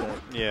dash attack.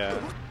 Yeah.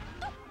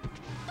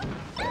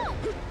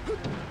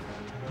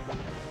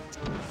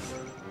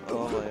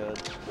 Oh my god.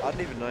 I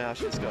didn't even know how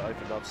she just got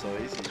opened up so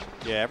easy.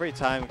 Yeah, every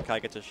time Kai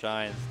gets a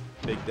shine,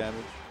 big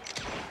damage.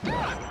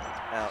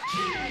 Ouch.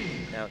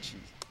 Ouchie.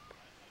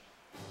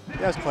 Yeah,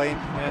 it was clean.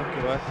 Yeah,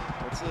 good work.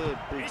 That's a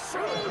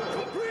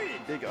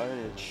big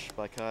ownage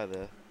by Kai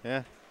there.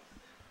 Yeah.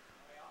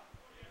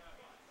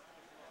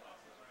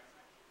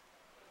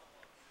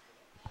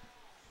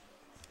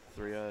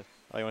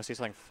 Oh, you want to see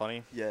something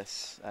funny?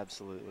 Yes,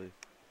 absolutely.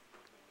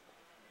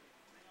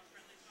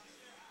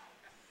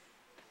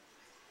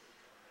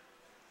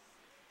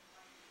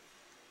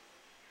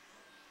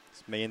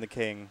 It's me and the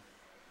king.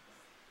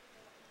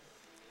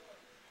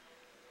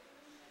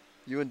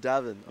 You and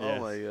Davin. Yes. Oh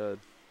my god.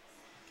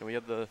 Can we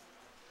get the...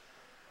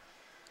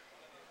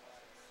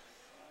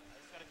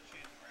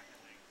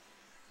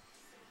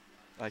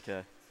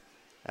 Okay.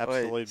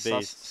 Absolute Wait,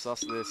 beast. Suss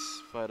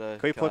this photo.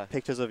 Can we put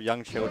pictures of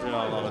young children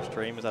on a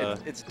stream? Is that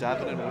it's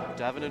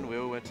Davin and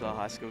Will went to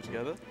high school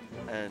together,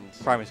 and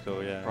primary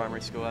school, yeah. Primary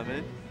school, I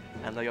mean,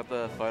 and they got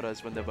the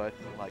photos when they're both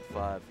like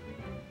 5.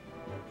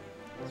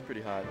 It's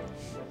pretty hard.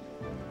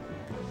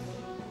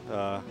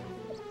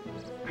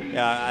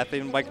 Yeah, I've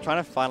been like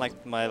trying to find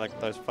like my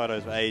those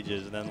photos for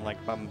ages, and then like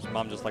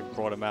mum just like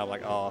brought them out.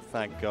 Like, oh,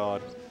 thank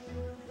God.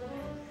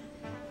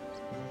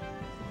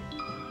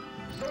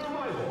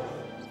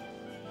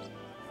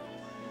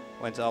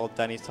 Went to old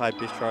Danny's Thai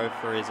Bistro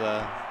for his,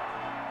 like,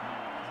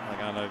 I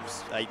don't know,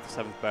 8th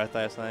or 7th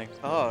birthday or something.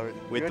 Oh,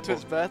 we went to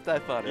his birthday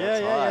party. Yeah,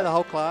 yeah, the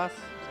whole class.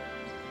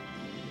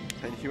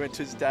 And he went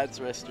to his dad's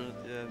restaurant.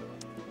 Yeah.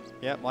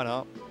 Yeah, why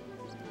not?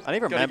 I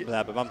didn't even remember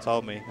that, but Mum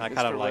told me. I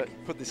kind of like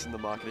put this in the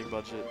marketing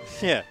budget.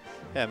 Yeah,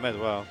 yeah, may as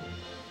well.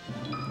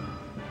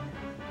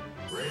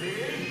 Ready?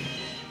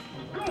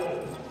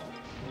 Go!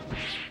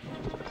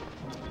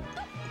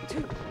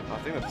 I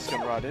think they've just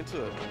gone right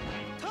into it.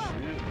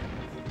 Shoot.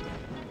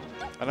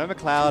 I know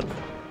McLeod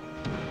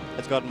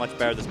has gotten much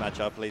better this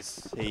matchup. At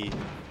least he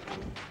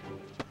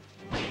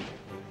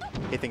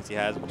thinks he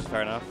has, which is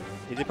fair enough.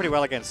 He did pretty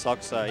well against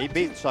Sox. He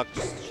beat Sox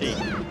Sheik.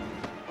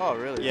 Oh,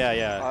 really? Yeah,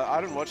 yeah.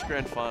 I didn't watch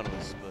grand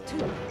finals, but...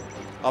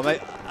 Oh,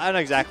 mate, I don't know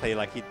exactly.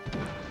 Like, he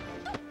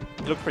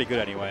looked pretty good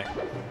anyway.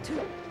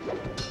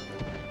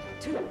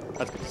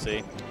 That's good to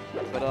see.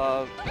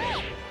 But,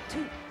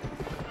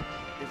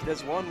 if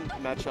there's one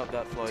matchup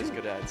that Flo's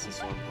good at, it's this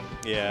one.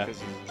 Yeah.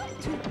 Because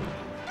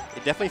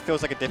it definitely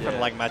feels like a different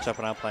like matchup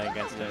when I'm playing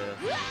against him.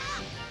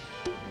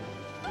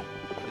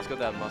 He's got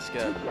that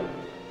Muscat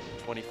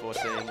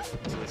 2014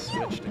 until he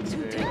switched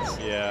experience.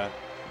 Yeah.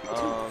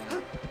 But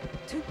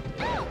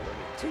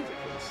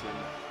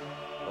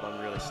I'm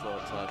really slow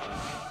at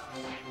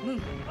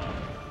typing.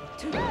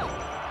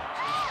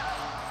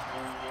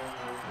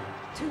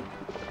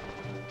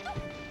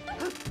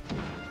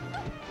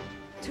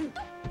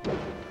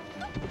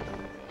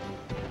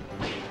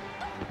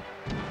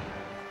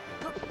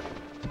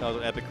 That was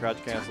an epic crouch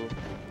cancel.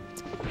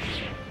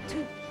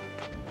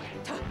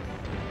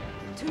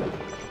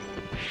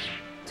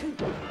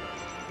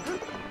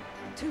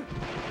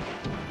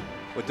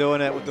 We're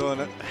doing it, we're doing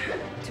it.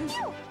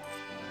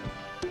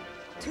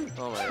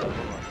 Oh my god,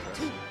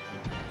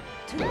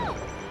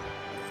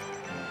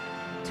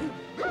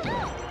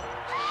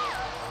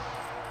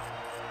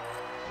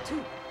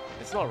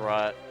 it's not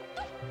right.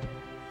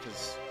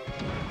 Because...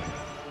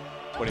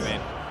 What do you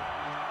mean?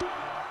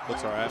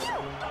 Looks alright.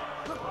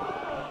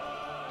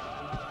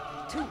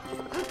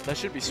 They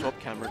should be swap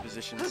camera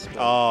positions.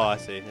 Oh, I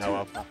see.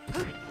 Oh well.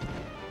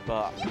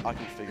 But I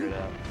can figure it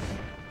out.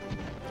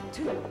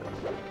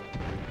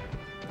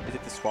 Is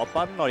it the swap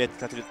button or you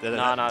have to do the,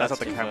 No, that's not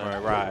the different.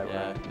 camera, right?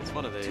 Yeah, Right. it's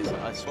one of these.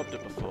 I swapped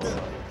it before.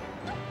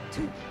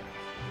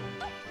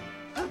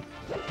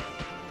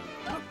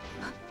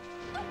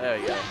 There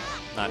we go.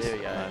 Nice. There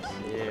we go. Nice.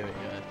 There we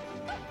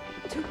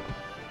go.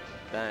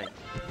 Bang.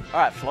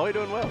 Alright, Flo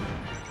doing well.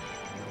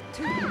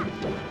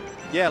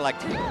 Yeah, like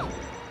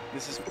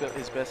This is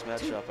his best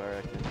matchup, I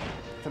reckon.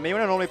 for me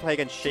when I normally play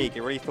against Sheik,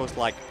 it really feels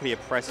like pretty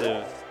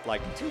oppressive,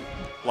 like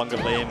longer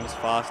limbs,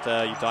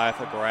 faster, you die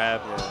for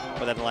grab,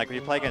 but then like when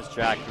you play against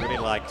Jack, you really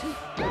like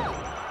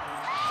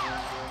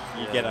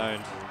you get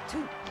owned.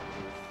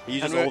 He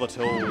uses all the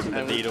tools,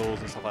 and the needles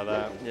and stuff like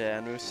that. Yeah,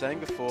 and we were saying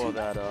before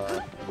that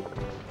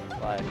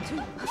like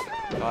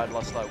I'd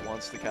lost like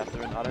once to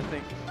Catherine. I don't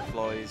think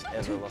Floyd's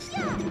ever lost to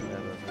Catherine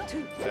ever.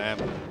 Damn.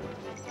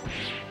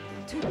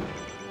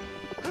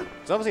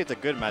 So obviously it's a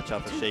good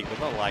matchup for Sheik, but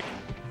not like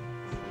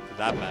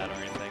that bad or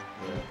anything.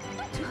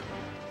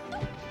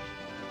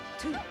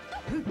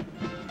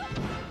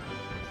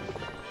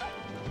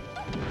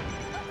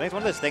 I think it's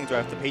one of those things where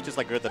if the Peach is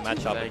like good at the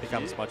matchup, it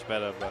becomes much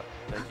better. But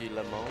thank you,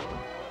 Lemon.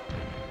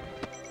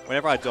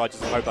 Whenever I do, I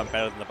just hope I'm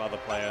better than the other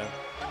player.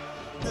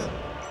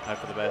 Hope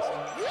for the best.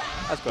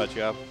 That's good,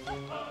 job.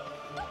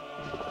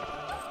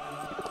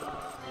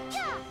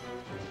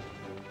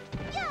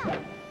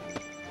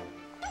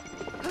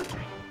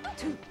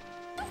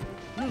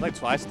 Like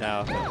twice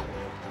now.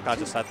 Can't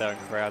just sat there and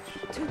crouch.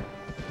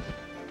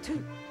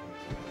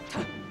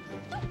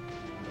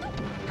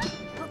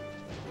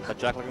 Is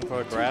Jack looking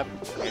for a grab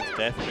against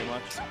death pretty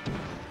much?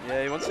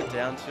 Yeah, he wants it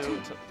down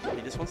to.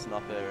 He just wants an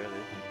up there, really.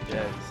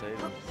 Yeah, you see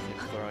him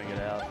throwing it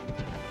out.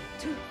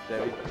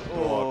 There we go.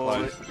 Oh,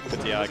 close. Good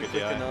DI, good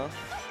quick DI. enough.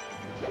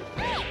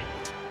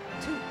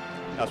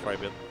 That was probably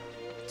good.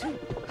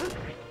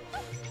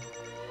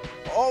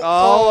 Oh!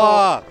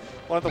 Oh!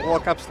 One of the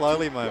walk up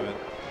slowly moment.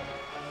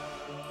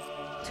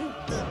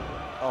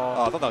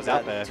 Oh, I thought that was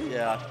out there.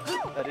 Yeah,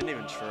 I didn't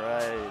even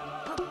trade.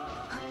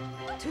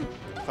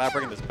 Cloud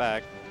bringing this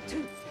back.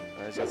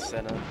 Oh, he's got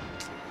center.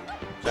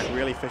 Jack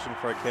really fishing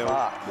for a kill.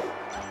 Fuck.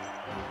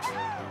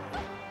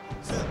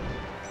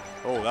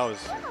 Oh, that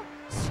was...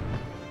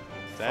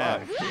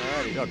 Damn.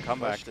 Alright, You got a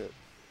comeback. It.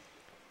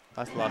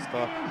 Nice last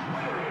stop.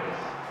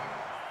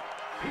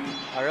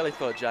 I really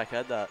thought Jack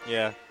had that.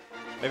 Yeah.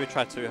 Maybe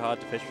try too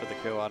hard to fish for the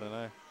kill, I don't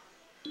know.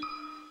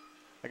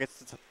 I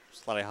guess it's a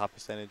slightly high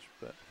percentage,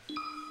 but...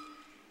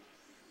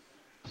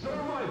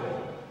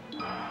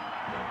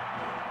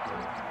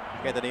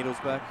 Get the needles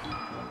back.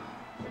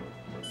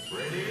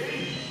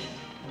 Ready?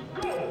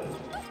 Go!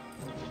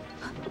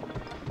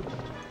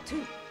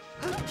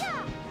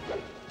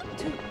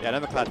 Yeah, I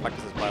know McLeod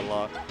practices by a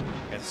lot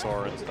against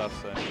Sora and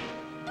stuff, so...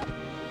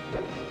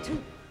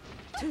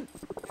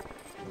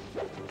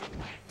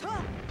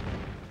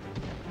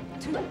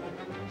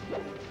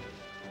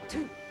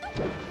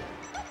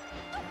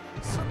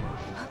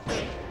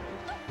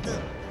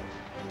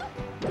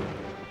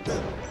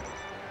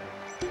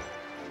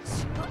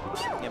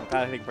 Yeah,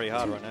 McLeod hitting pretty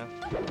hard right now.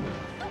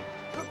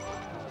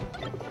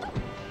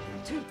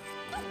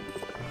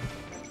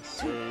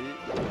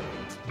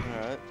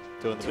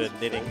 Doing a bit of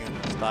knitting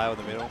and style in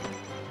the middle.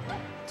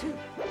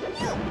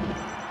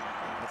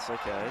 That's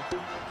okay.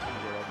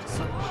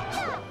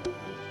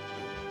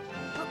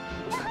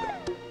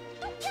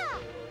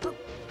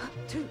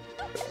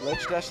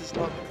 Ledge dash is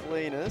not the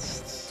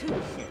cleanest.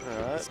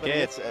 Alright, but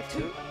it's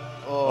F2.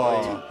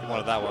 Oh, he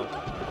wanted that one.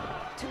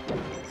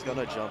 He's got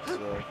no jump as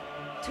well.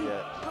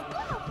 Yeah.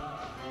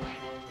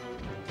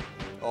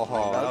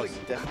 Oh, that was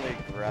definitely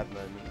a grab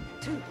moment.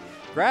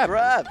 Grab!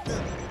 Grab!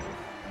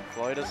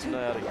 Floyd doesn't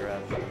know how to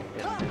grab.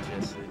 Yeah,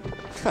 Jesse.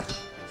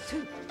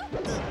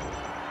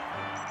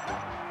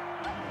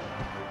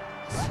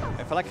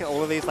 I feel like in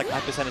all of these like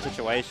high percentage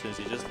situations,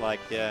 you just like,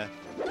 yeah,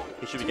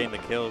 he should be getting the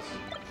kills.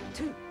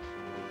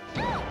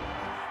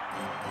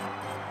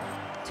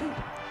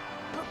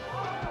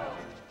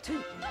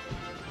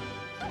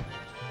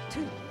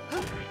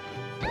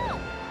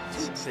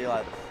 See,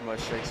 like,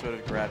 most Shakes would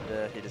have grabbed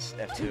there, he just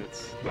F2'd.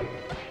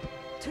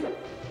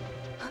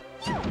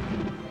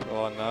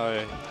 Oh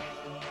no.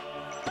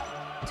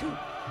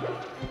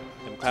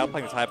 And Cloud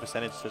playing this high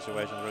percentage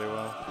situation really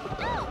well.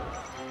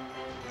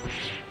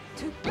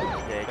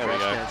 Yeah, he there we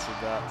go.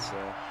 cancelled that, so.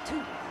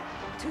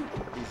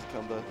 Easy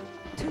combo.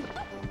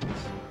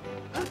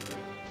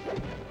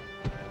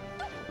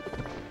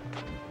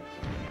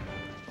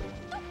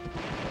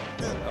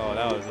 Oh,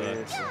 that was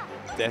a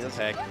death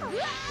attack.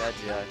 Bad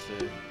GI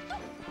too.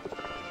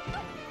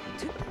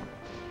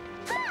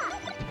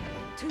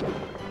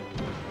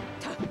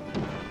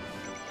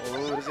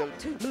 Oh, does he have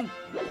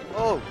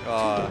Oh!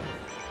 Oh,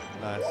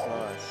 nice.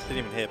 Nice. Didn't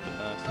even hit, but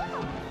nice.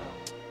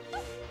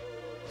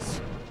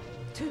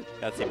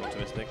 That seemed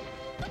optimistic.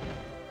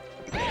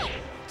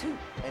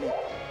 Any?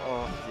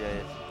 Oh,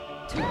 yeah.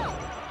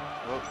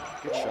 Oh,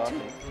 good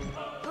shocking.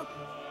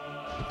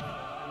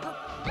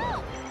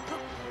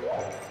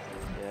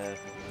 Yeah.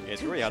 Yeah,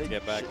 it's really hard to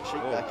get back.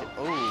 Sheik back air.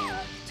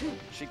 Oh!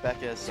 Sheik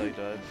back air is so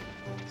dope.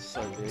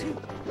 So big.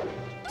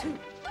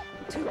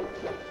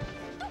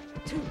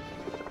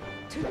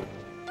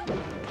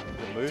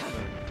 The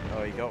movement.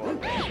 Oh, he got one.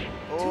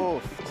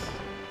 Oh!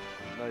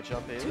 No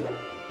jump in.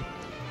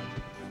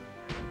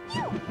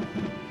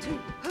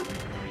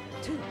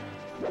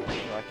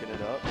 Racking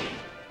it up.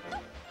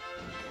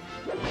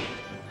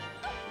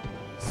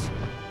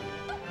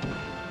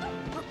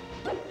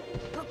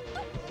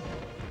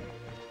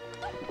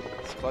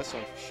 It's a close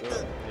one for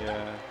sure.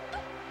 Yeah.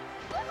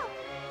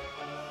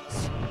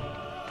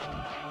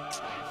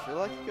 I feel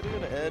like you could have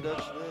got an air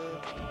dodge there.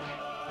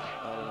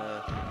 I don't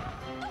know.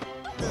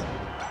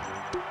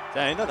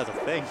 Damn, you know that's a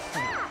thing.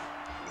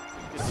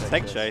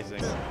 Tech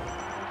chasing.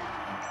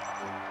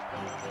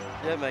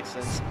 Yeah, makes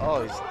sense.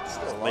 Oh, he's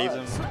still alive.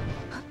 Leaves him.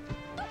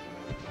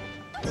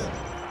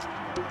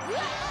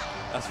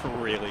 That's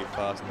really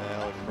fast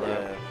now.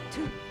 Yeah.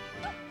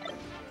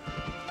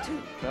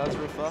 Crowd's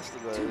real fast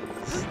at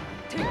those.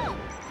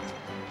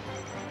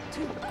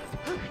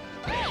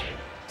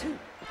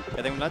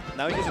 I think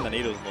now he's using the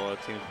needles more.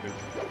 It seems to be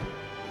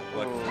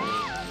working.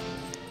 Oh.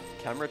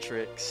 Camera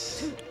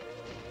tricks.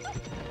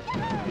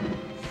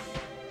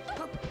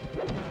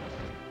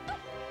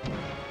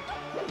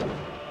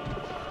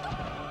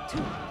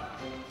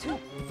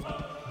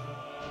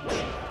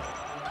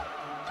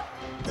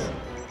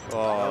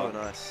 Oh,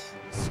 nice.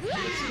 It's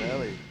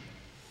early.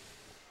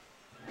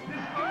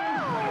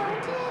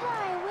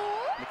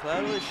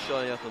 McLeod really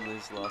showing up on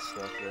this last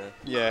stuff there.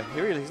 Yeah,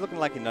 he's looking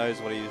like he knows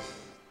what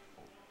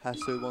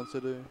wants to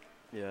do.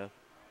 Yeah.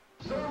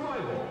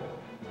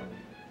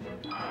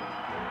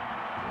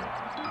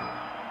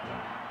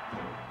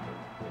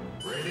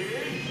 Ready?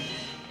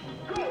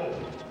 Go!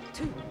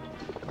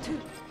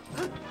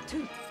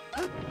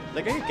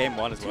 They get game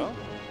 1 as well?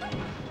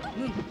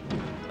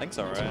 I think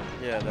so, right?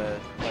 Yeah, they're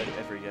like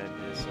every game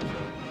here so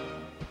far.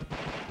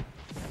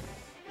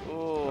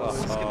 Oh,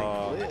 it's getting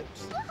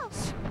clipped.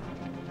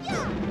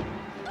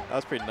 That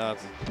was pretty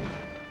nuts.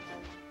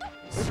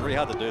 It's really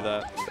hard to do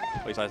that.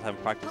 At least I just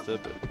haven't practiced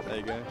it, but there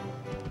you go.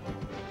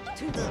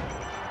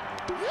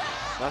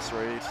 Nice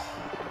read.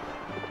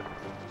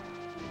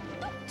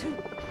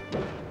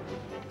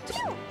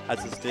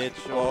 That's a stitch.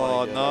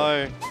 Oh Oh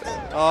no.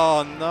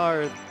 Oh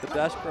no. The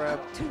dash grab.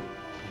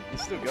 You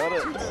still got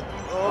it.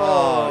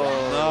 Oh,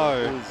 no.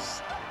 It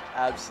was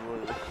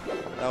absolutely.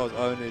 That was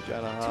ownage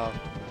and a half.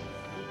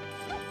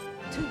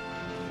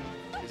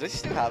 Does he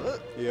still have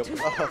it? Yep.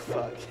 Oh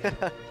fuck.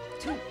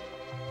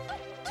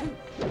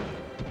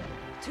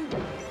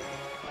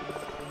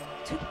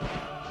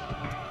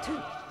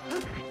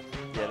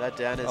 Yeah, that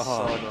down is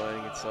so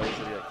annoying. It's so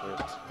easy to get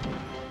clipped.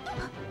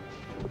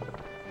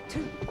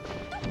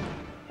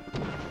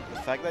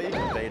 The fact that you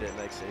can beat it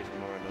makes it even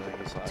more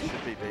annoying. It's like, I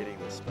should be beating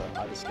this, but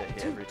I just get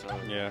hit every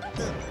time. Yeah.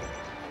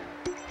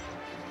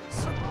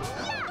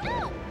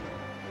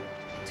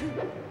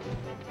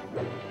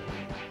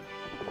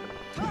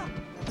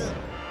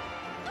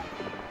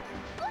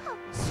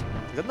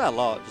 He's done that a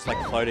lot, just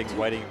like floating,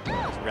 waiting,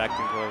 just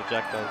reacting to whatever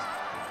Jack does.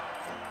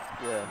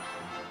 Yeah.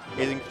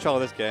 He's in control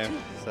of this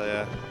game, so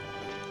yeah.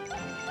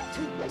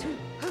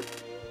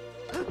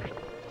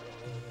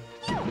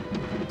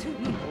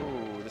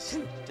 Ooh, this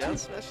down down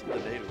smashing the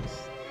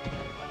needles.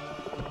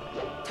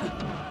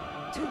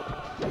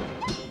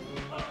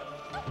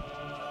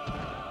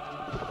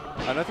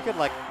 I don't know if you could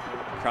like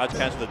crouch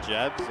cancel the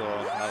jabs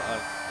or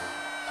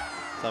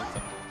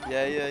something.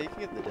 Yeah, you can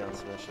get the down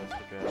smash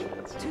after crouch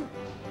cancel.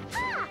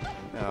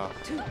 Oh.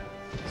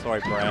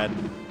 Sorry, Brad.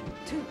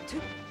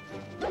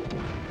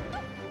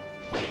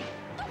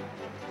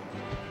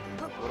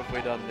 What have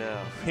we done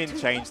now? We didn't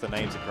change the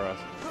names across.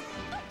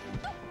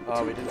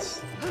 Oh, we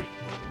didn't.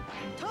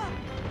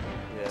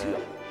 Yeah.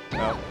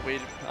 No. We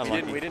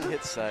didn't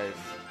hit save.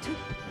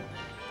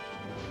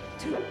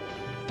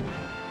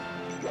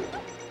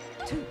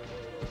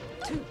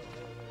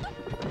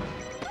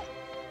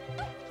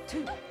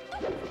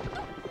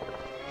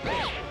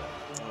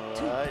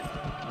 Alright.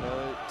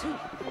 No.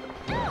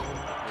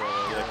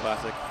 Yeah,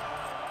 classic.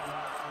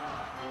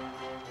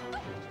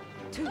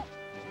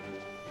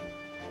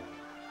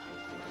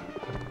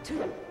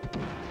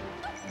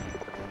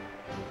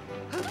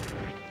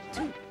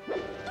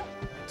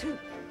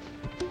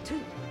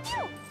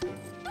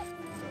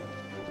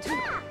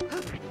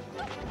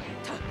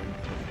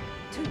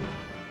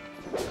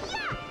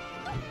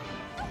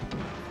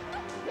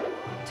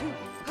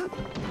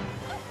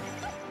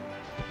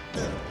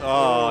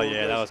 Oh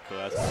yeah, that was cool.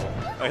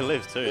 Oh, he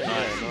lives too. Nice.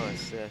 Yeah,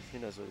 nice. Yeah, he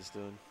knows what he's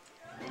doing.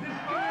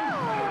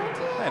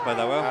 Hey, played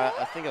that well.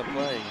 I think I'm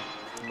playing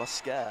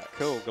Muscat.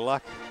 Cool. Good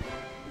luck.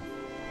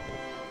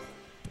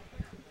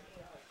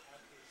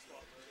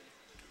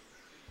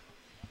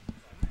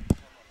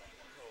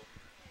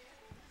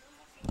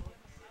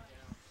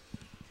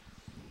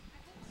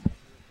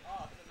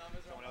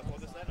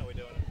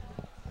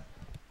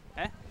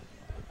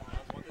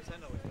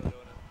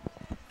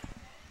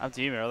 Up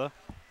to you, brother.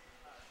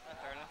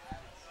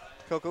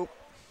 Cool.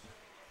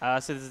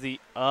 So this is the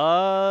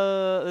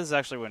this is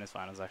actually winners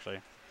finals.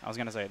 Actually, I was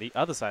gonna say the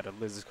other side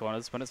of losers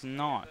corners, but it's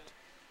not.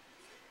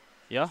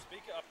 Yeah.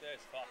 Speaker up there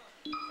is fucked.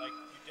 Like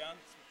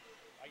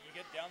you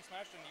get down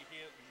smashed and you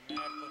hear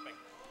mad clipping,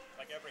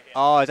 like every hit.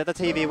 Oh, is that the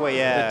TV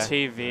where The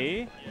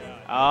TV? Yeah.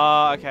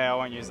 Oh, okay. I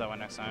won't use that one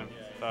next time.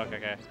 Yeah. Fuck.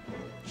 Okay.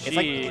 It's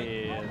like.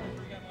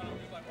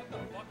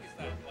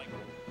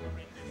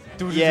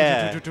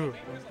 Yeah.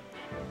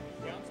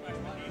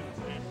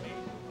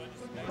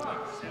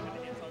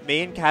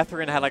 Me and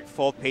Catherine had like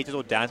 4 Peaches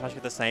all down smash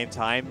at the same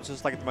time. It's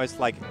just like the most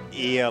like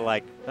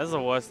like. That's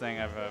the worst thing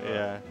I've ever.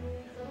 Yeah.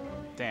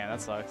 Damn, that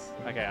sucks.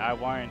 Okay, I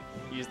won't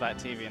use that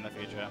TV in the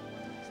future.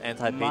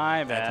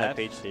 My bad.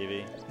 Anti-Peach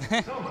TV.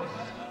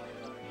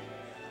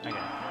 Okay.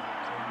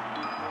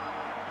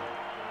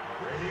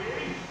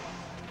 Ready?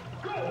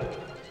 Go!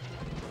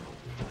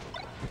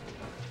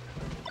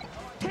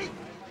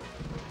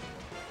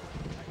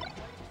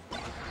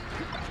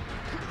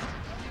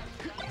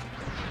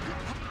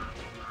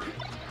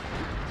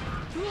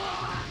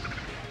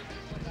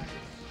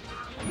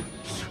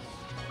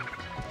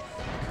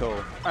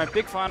 Cool. Alright,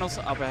 big finals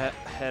up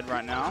ahead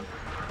right now.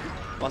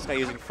 Moscow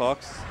using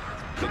Fox.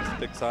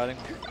 Big exciting.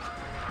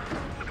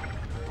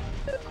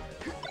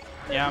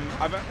 Yeah,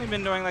 I've only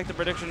been doing like the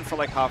prediction for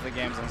like half the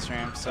games on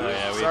stream, so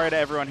yeah, sorry to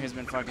everyone who's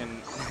been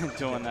fucking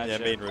doing that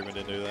shit. Yeah, me and Ruben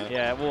didn't do that.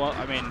 Yeah, well,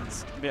 I mean,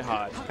 it's a bit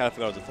hard. Kind of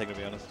forgot it was a thing, to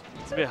be honest.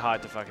 It's a bit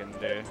hard to fucking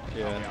do,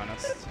 yeah. I'll be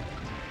honest.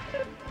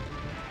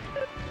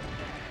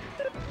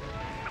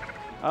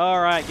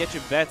 Alright, get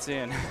your bets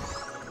in.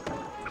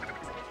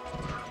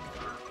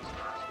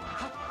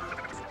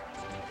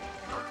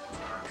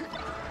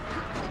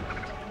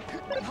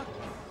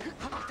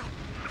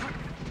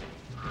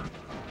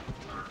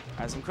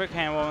 Some quick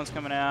hand warmers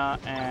coming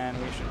out, and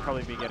we should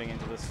probably be getting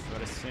into this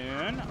sort of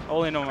soon.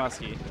 All in or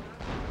Muskie.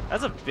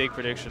 That's a big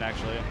prediction,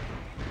 actually.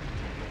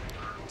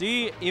 Do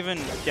you even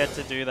get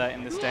to do that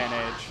in this day and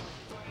age?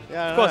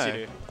 Yeah, of course you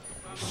do.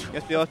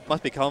 Guess you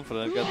must be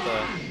confident. Got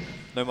the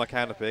know my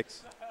counter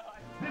picks.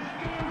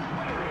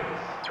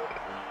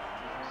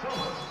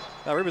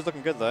 No, Ruben's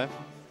looking good though.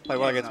 Play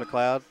well against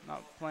McLeod.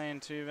 Not playing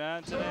too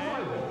bad today.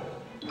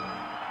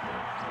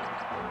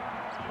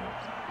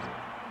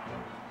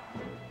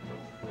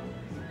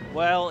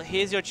 Well,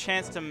 here's your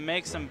chance to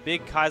make some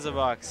big Kaiza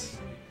bucks.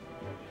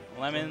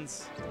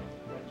 Lemons,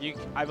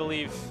 I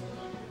believe,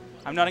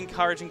 I'm not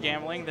encouraging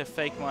gambling, they're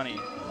fake money.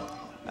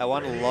 I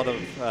won a lot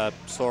of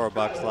Sora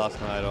bucks last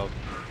night, or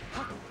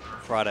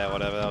Friday or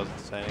whatever, that was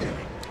insane.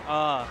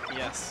 Ah,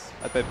 yes.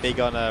 I bet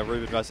big on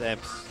Ruben vs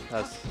Emps.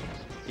 That's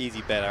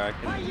easy bet, I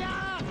reckon.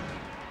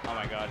 Oh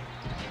my god.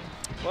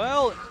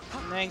 Well,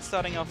 Nang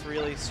starting off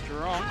really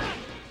strong.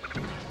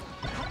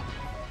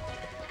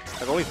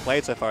 I've always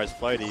played so far as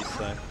floaties,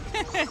 so.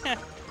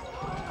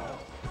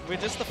 We're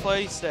just the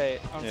floaty state,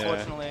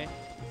 unfortunately.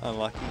 Yeah.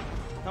 Unlucky.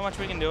 Not much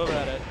we can do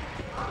about it.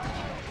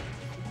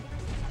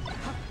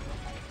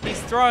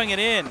 He's throwing it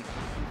in.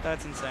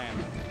 That's insane.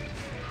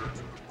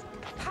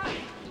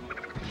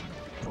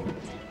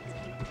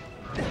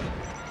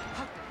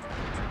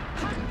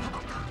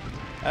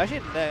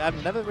 Actually,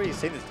 I've never really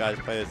seen these guys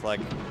play this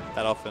like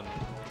that often.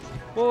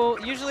 Well,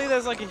 usually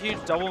there's like a huge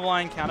double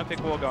blind counter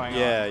pick war going on.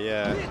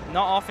 Yeah.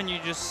 Not often you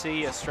just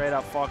see a straight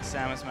up Fox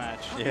Samus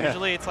match. Yeah.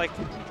 Usually it's like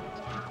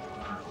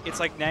it's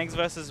like Nangs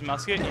versus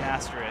Musket in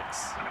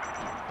asterisks.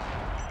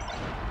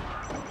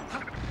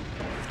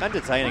 It's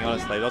entertaining,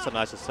 honestly. It's also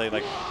nice to see,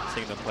 like,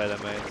 seeing them play their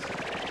mates.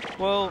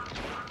 Well,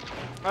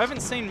 I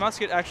haven't seen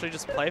Musket actually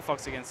just play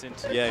Fox against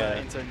into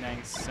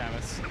Nang's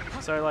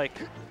Samus. So like,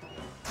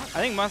 I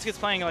think Musket's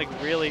playing like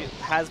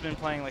has been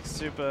playing like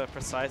super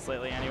precise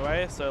lately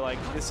anyway. So like,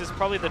 this is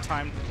probably the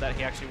time that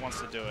he actually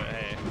wants to do it.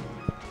 Hey.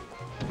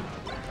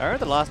 I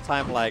remember the last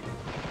time like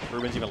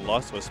Ruben's even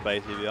lost to a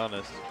space, to be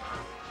honest.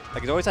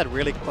 Like he's always had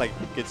really like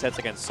good sets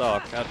against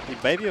Sock.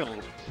 Maybe even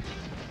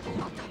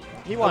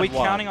he won. Are we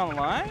counting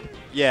online?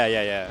 Yeah.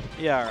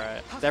 Yeah,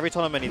 right. So every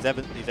tournament he's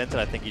entered,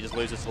 I think he just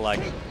loses to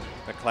like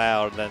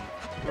McLeod, then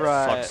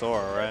Sock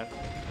Sora, right?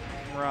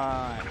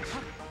 Right.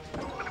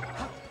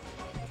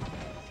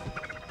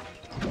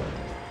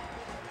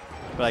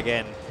 But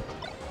again,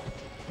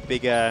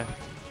 bigger.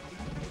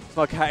 It's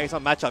not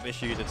matchup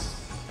issues. It's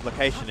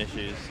location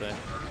issues. So.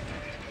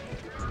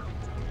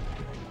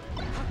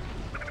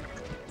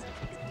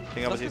 I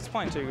think obviously it's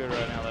playing too good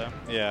right now, though.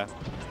 Yeah.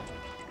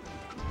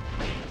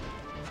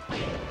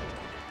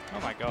 Oh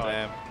my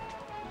god.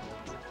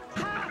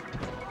 Damn.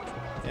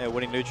 Yeah,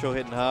 winning neutral,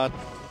 hitting hard.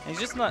 He's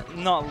just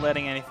not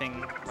letting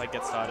anything like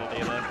get started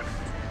either.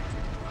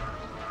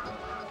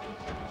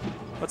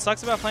 What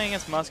sucks about playing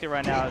against Musket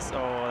right now is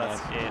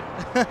that's it.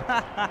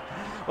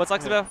 What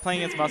sucks about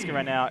playing against Musket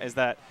right now is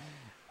that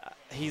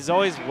he's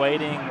always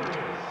waiting,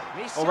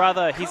 or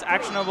rather, he's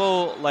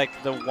actionable like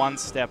the one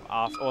step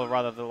after, or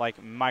rather the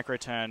like micro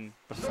turn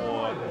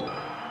before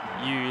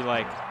you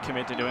like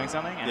commit to doing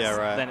something. And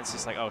then it's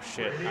just like, oh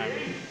shit, I'm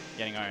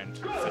getting owned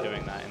for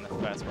doing that in the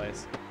first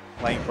place.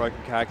 Playing broken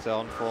character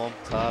on form,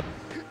 it's hard.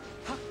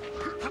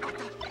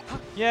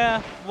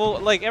 Yeah, well,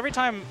 like every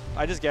time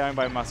I just get owned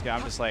by Musket,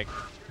 I'm just like,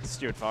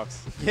 stupid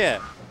Fox. Yeah,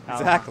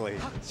 exactly.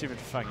 Stupid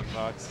fucking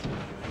Fox.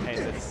 Hate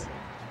this.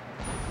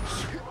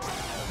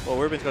 Well,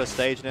 Ruben's got a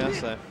stage now,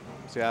 so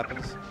see what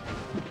happens.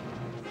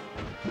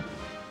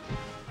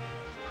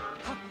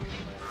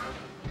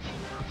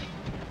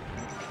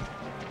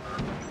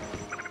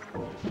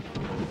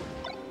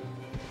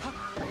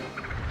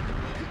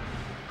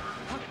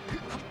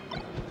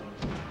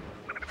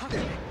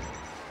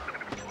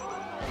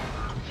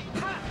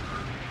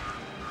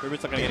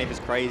 Ruben's not going to get any of his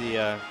crazy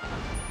like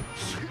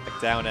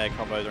down air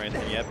combos or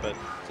anything yet, but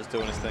just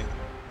doing his thing.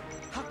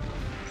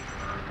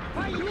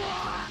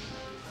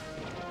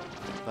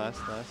 Nice.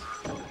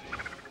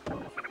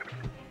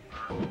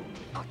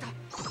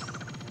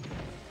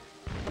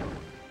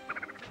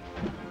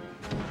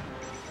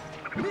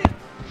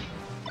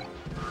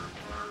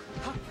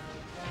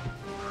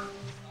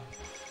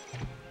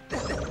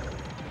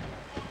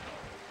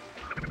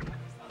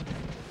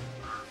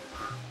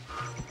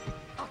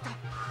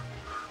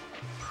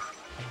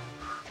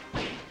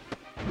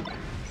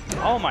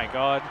 Oh my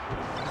god.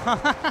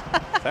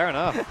 Fair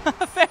enough.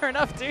 Fair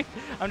enough, dude.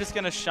 I'm just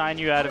going to shine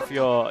you out of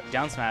your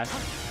down smash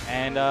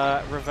and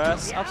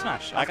reverse up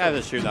smash. I can't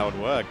assume that would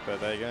work,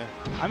 but there you go.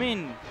 I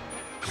mean,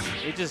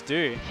 it just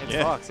do. It's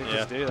Fox. It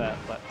just do that.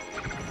 But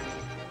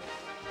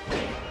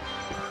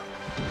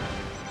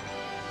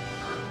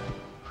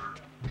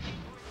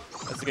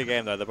that's a good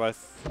game, though. They're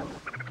both.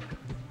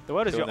 The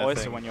word is your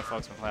oyster when you're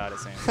Fox McLeod, it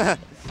seems.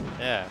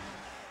 Yeah.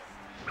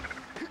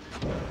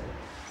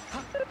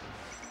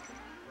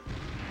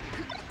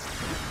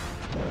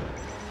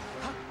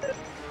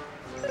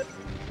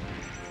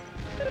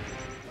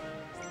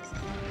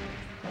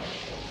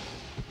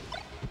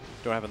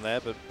 Don't happen there,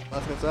 but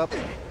that's what's up.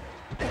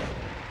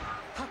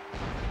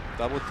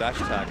 Double dash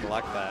attack, I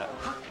like that.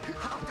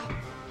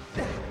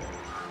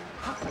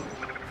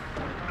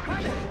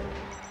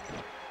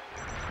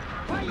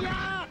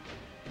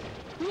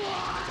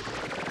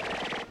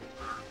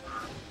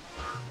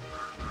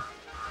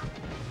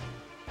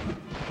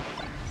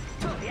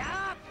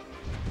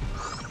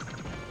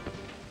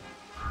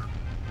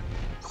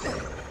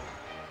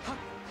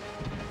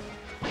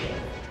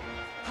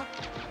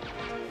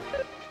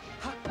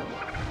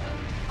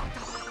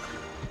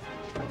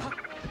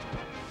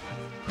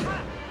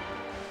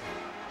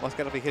 Must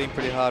gotta be hitting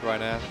pretty hard right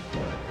now.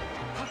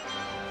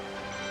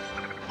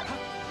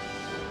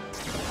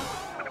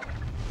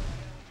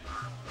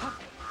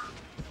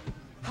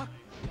 I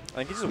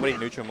think he's just winning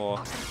neutral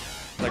more.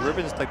 Like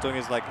Ruben's like doing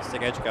his like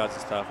stick edge guards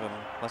and stuff, and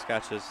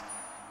Muscat just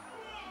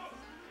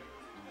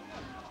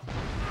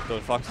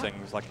doing Fox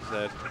things, like you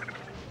said.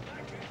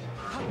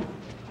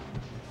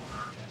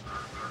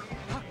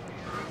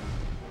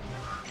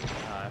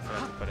 I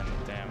forgot to put in the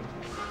damn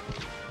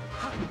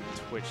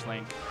Twitch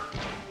link.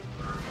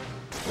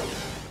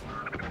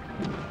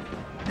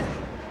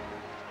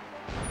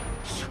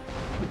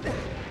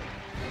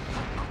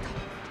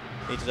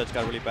 Need to touch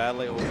guard really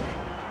badly. Ooh.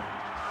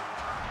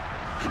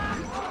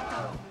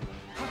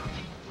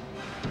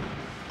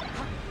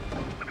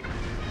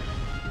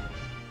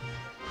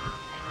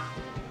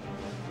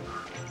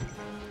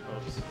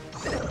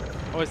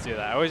 Always do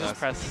that. I always just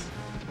press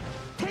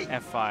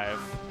F5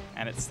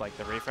 and it's like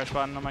the refresh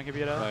button on my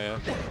computer. Oh yeah.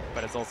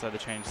 But it's also the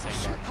change scene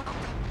button.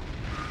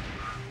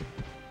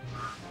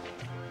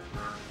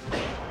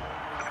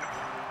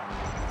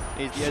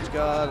 He's the edge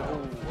guard.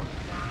 Ooh.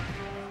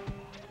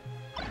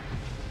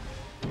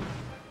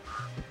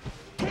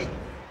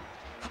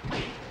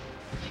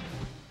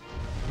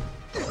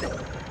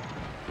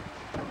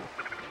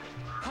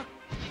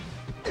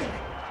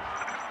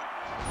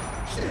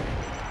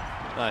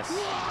 Nice.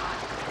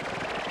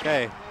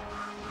 Okay.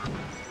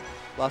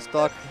 Last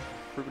stock.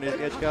 Ruben is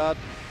the edge guard.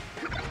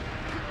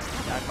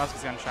 Yeah,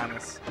 Muskie's gonna shine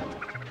this.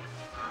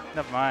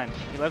 Never mind.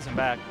 He lives him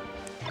back.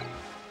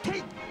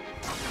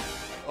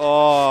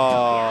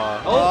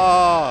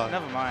 Oh.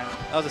 Never mind.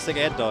 That was a sick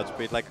air dodge,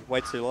 but like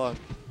way too long.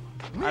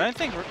 I don't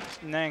think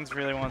Nangs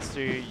really wants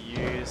to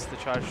use the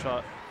charge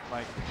shot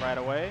like right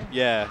away.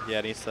 Yeah,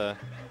 it needs to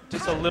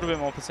Just a little bit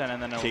more percent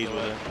and then it'll cheese do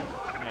with it. it.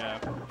 Yeah.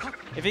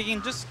 If he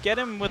can just get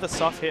him with a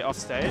soft hit off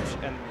stage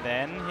and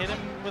then hit him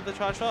with the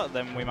charge shot,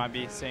 then we might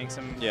be seeing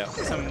some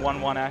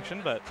 1-1 action,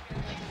 but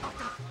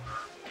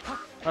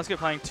Muskie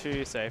playing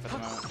too safe at the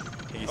moment.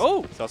 He's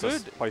Oh, also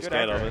good. probably Good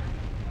scared of aggro. it.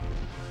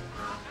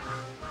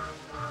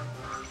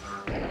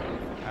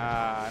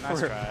 Nice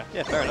try.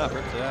 Yeah, fair enough.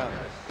 Rips it out.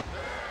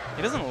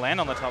 He doesn't land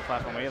on the top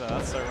platform either.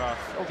 That's so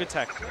rough. Oh, good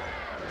tech.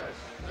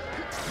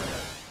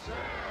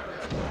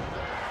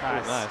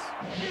 Nice. Ooh, nice.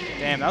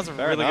 Damn, that was a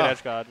Fair really enough. good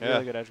edge guard. Yeah.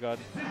 Really good edge guard.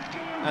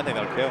 I think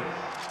that'll kill.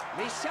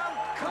 Mission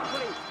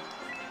complete.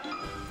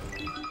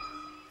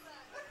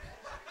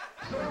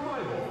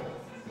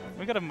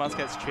 We got a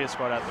Musket's cheer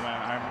squad at the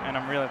moment, and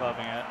I'm really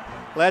loving it.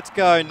 Let's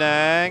go,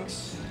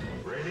 Nangs.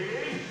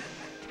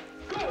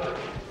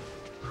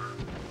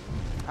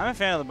 I'm a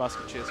fan of the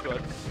Musket cheer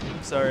squad.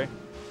 I'm sorry.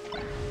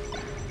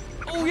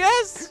 Oh,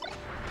 yes!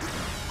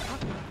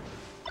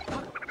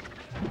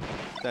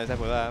 Don't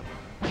happy with that.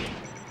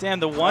 Damn,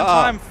 the one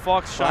time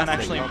Fox Shine classic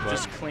actually combo.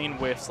 just clean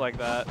whiffs like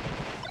that.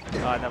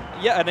 No.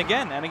 Yeah, and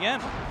again, and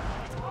again.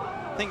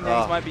 I think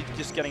Nangs might be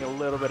just getting a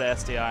little bit of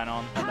SDI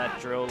on that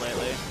drill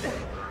lately.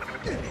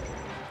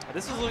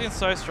 This was looking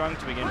so strong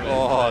to begin with.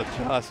 Oh,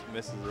 just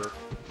misses it.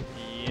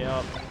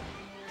 Yep.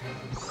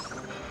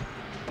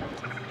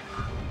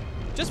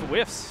 Just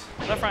whiffs.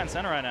 Left, right, and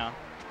center right now.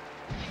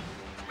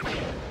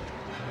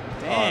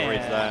 Damn. Oh,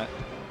 reads that.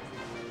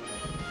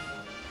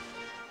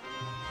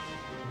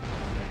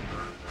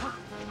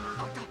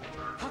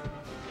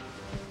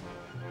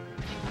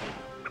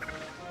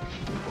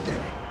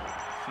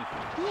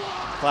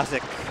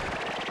 Classic.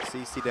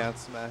 CC down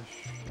smash.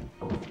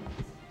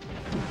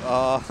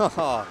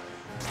 Oh,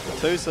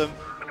 twosome.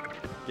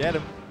 Get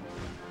him.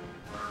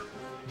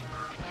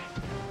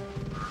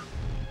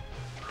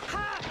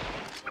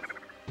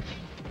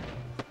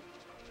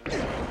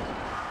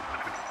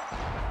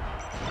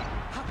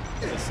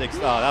 The six. Oh,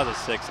 that was a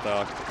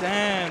 6-star.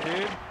 Damn,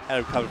 dude. Had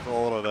him covered for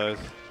all of those.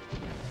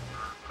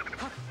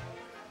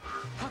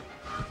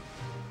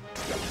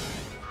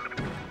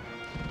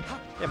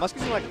 Yeah,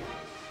 Muskie's like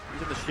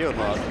using the shield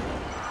hard.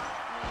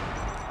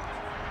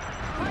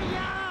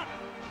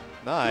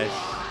 Nice.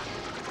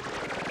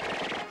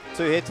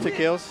 2 hits, 2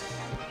 kills.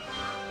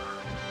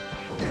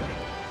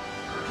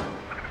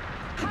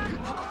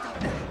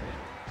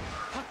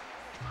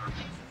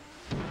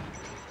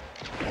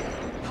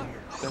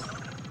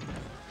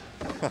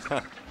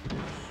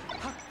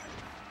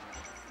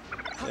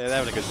 Yeah, they're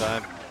having a good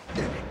time.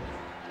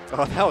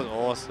 Oh, that was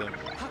awesome.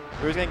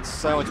 We were getting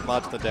so much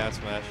mud to the down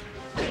smash.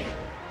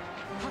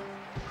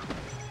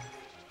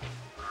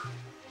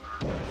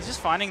 He's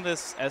just finding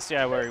this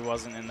SDI where he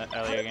wasn't in the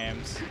earlier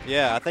games.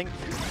 Yeah, I think.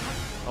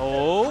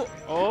 Oh,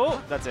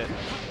 that's it.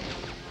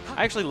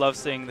 I actually love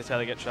seeing the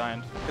tether get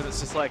shined because it's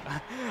just like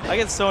I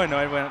get so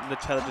annoyed when the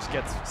tether just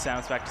gets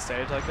sounds back to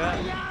stage like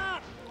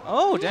that.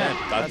 Oh, damn.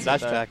 That's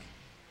dash attack.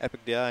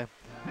 Epic DI.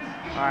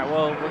 Alright,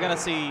 well, we're going to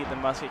see the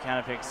Musket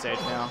counter pick stage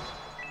now.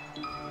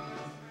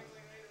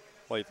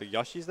 Wait, the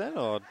Yoshi's then,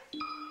 or?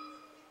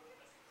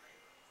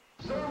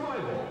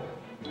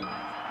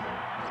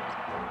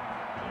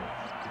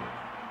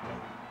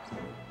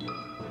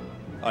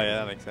 Oh yeah,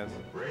 that makes sense.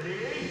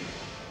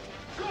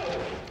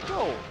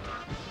 Go!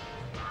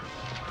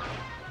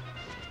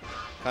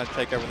 Can't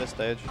take over this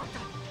stage.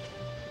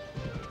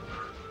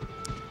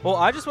 Well,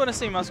 I just want to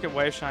see Musket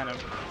wave shine him.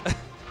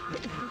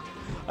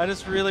 I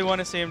just really want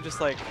to see him just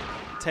like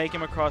take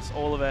him across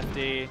all of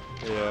FD,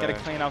 get a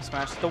clean up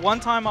smash. The one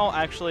time I'll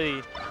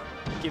actually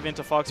give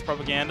into Fox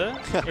propaganda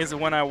is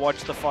when I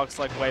watch the Fox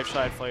like wave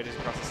shine floaties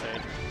across the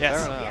stage.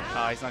 Yes. Fair enough.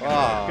 Oh, he's not going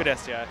to do it. Good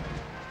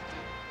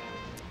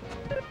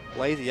SDI.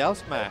 Lazy out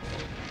smash.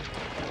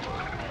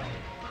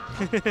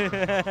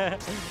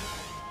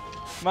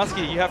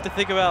 Muskie, you have to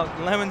think about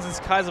Lemons'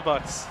 Kaiza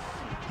bucks.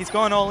 He's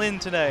going all in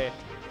today.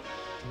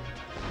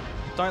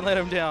 Don't let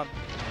him down.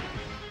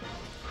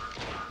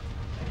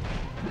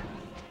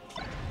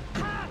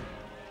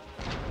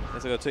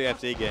 Yes, I've got 2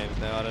 FD games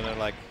now. I don't know,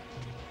 like,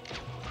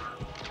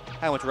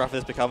 how much rougher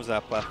this becomes on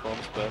our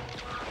platforms, but.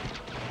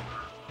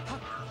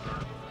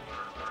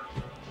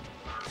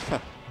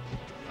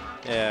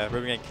 Yeah,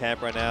 Ruben getting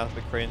camp right now.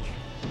 The cringe.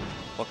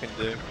 What can he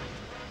do?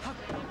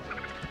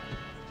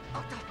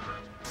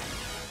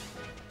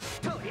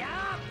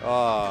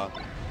 Oh,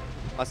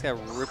 Muskie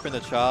ripping the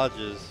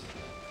charges.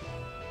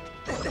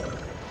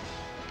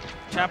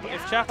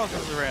 if Chapel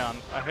comes around,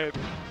 I hope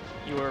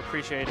you are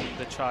appreciating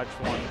the charge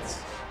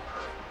ones.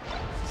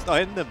 It's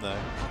not in them though.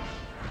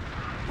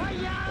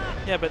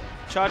 Yeah, but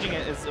charging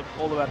it is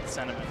all about the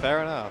sentiment.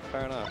 Fair enough,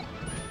 fair enough.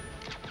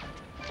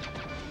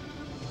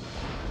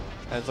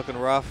 And it's looking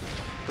rough.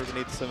 Ruben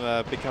needs some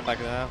big comeback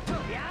now.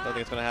 Don't think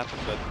it's going to happen,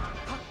 but...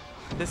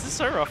 This is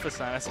so rough for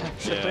Samus,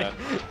 actually. Yeah.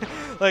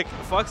 Like,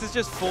 Fox is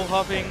just full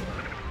hopping,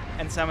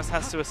 and Samus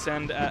has to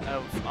ascend at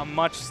a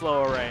much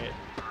slower rate.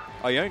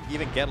 Oh, you don't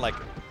even get, like,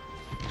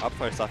 up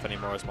throw stuff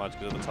anymore as much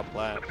because of the top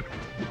land.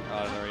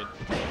 I don't know.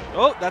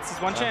 Oh, that's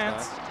his one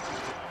chance.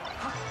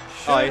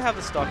 Nice. Should have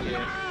the stock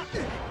here.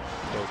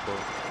 Cool, cool.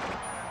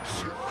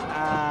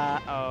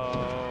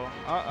 Uh-oh.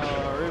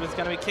 Ruben's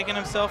going to be kicking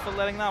himself for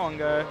letting that one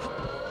go.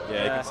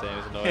 Yeah, you can see him.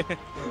 He's annoyed.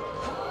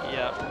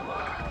 Yeah.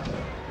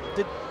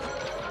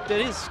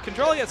 Did his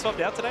controller get swapped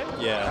out today?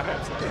 Yeah. I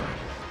hope so.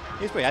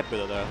 He's pretty happy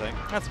with it, though, I think.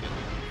 That's good.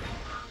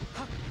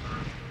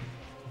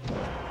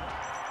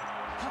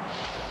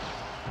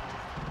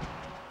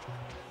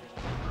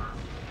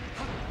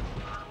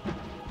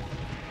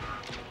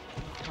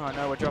 Oh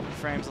no, we're dropping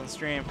frames on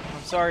stream.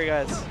 I'm sorry,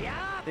 guys.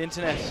 The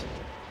internet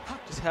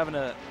just having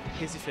a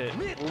hissy fit.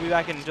 We'll be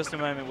back in just a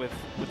moment with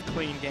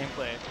clean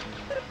gameplay.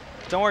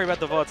 Don't worry about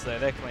the VODs though,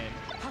 they're clean.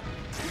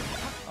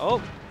 Oh.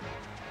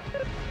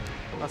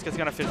 Asuka's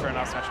gonna fit for an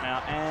up smash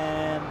now.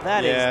 And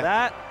that is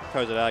that.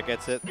 Throws it out,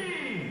 gets it.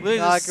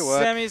 Losers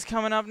semis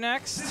coming up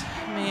next.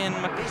 Me and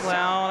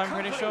McLeod, I'm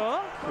pretty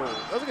sure. Cool.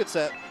 That was a good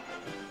set.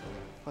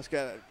 Let's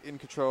get in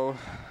control.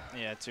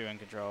 Yeah, 2 in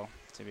control.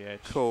 TBH.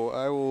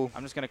 Cool.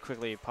 I'm just gonna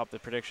quickly pop the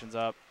predictions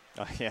up.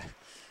 Oh yeah.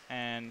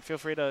 And feel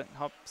free to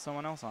hop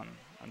someone else on.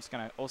 I'm just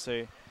gonna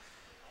also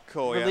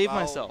relieve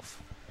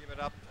myself. Give it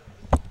up.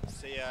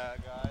 See ya,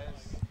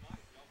 guys.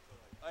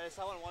 Oh, does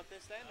someone want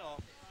this then, or?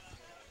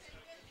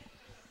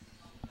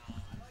 No.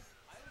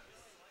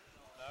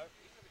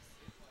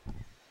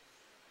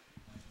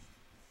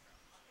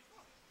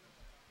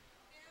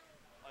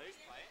 Oh, who's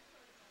playing?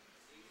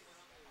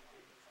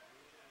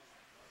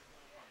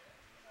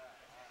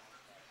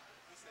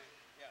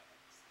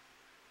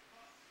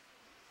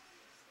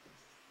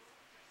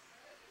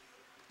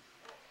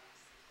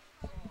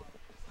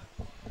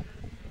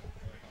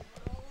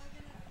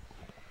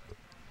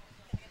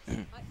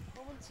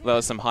 That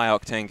was some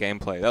high-octane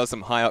gameplay. That was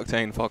some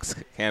high-octane Fox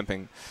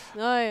camping.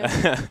 Oh,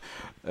 yeah.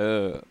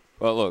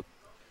 Well, look.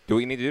 Do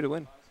what you need to do to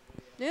win.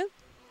 Yeah.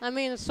 I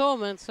mean, it's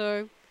tournament,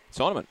 so...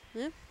 Tournament.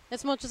 Yeah.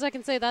 As much as I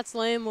can say that's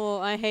lame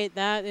or I hate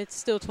that, it's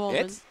still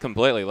tournament. It's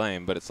completely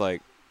lame, but it's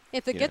like...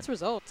 If it gets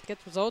results,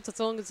 as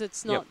long as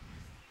it's not... Yep.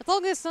 As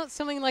long as it's not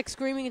something like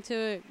screaming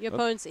into your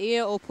opponent's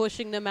ear or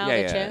pushing them out of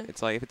the chair.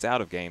 It's like if it's out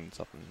of game,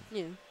 something.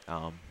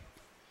 Yeah.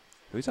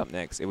 Who's up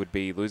next? It would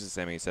be loser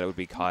semi, so that would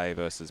be Kai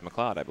versus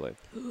McLeod, I believe.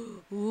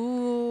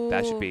 Ooh.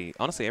 That should be...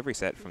 Honestly, every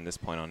set from this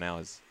point on now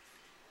is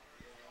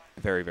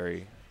very,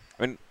 very...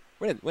 I mean,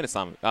 winners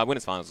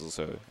finals is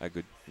also a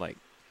good, like...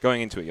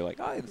 Going into it, you're like,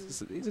 oh,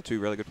 these are 2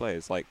 really good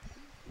players. Like,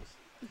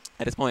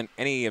 at this point,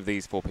 any of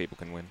these 4 people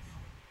can win.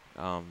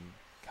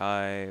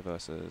 Kai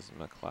versus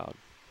McLeod.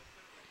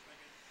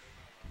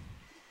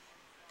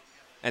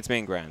 And it's me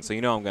in Grand, so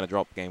you know I'm going to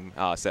drop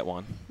set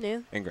 1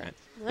 in Grand.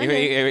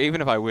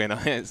 Even if I win,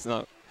 it's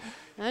not...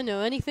 I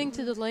know, anything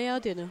to delay our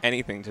dinner.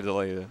 Anything to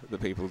delay the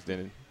people's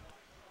dinner.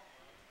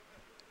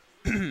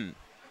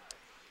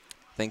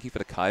 Thank you for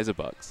the Kaiza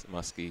bucks,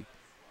 Muskie.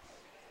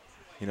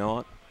 You know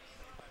what?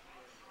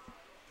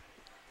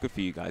 Good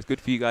for you guys. Good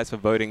for you guys for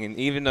voting. And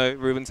even though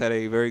Ruben's had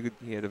a very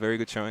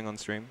good showing on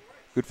stream,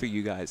 good for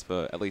you guys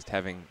for at least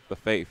having the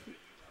faith.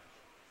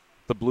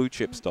 The blue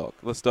chip stock.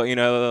 The stock, you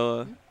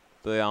know,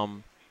 the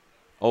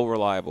all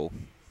reliable.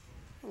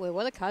 Wait,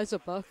 what are Kaiser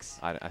bucks?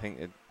 I think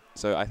it.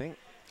 So I think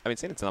I've been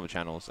seeing it in other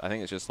channels. I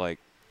think it's just like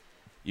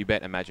you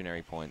bet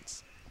imaginary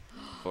points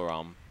for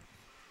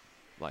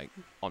like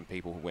on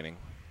people winning.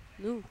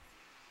 No.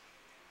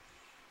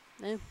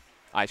 No.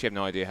 I actually have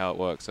no idea how it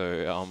works,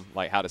 so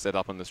like how to set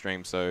up on the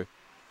stream. So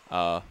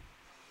I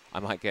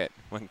might get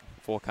when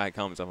 4Kai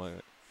comes,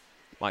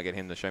 might get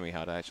him to show me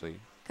how to actually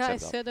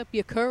set up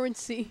your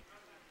currency.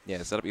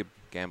 Yeah, set up your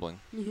gambling.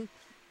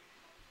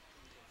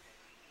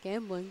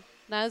 Gambling.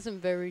 That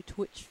isn't very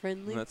Twitch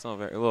friendly. That's not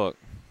very. Look,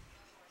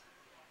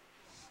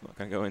 I'm not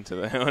gonna go into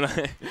that.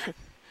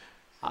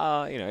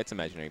 You know, it's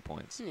imaginary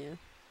points. Yeah.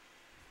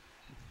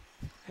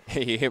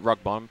 You hit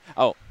rock bottom.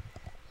 Oh.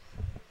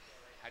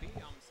 How do you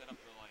set up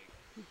the like,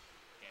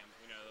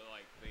 you know,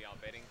 like the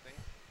betting thing?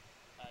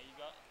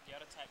 You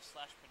gotta type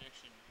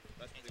 /prediction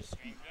into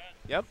stream chat.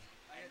 Yep.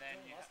 And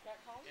then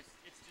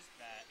it's just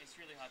bad. It's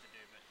really hard to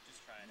do, but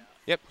just try it out.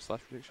 Yep.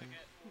 /prediction.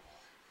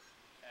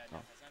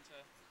 Now press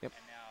enter. Yep.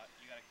 And now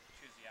you gotta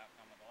choose the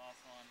outcome of the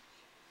last one.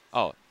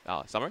 Oh,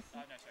 summary?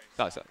 No,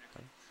 sorry. Sorry.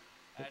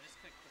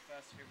 Just click the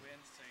first who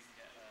wins so you can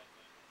get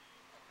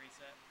a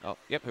preset. Oh,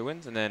 yep. Who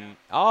wins? And then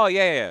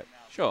yeah.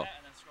 Sure.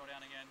 And then scroll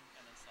down again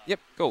and then start. Yep.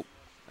 Cool.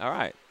 All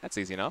right. That's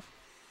easy enough.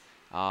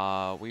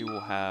 We will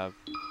have.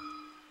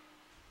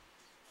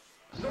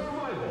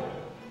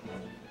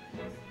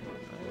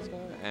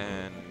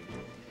 And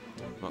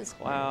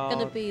McLeod.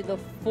 Gonna be the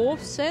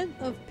 4th set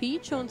of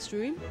Peach on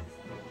stream.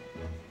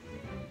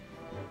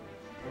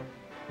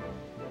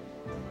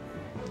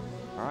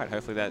 All right,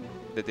 hopefully that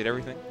did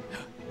everything.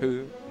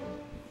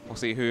 We'll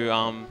see who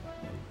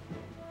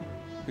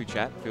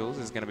chat feels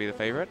is going to be the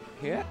favorite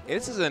here.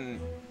 This is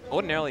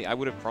ordinarily I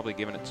would have probably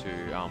given it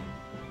to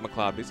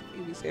McLeod.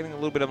 He's having a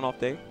little bit of an off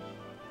day.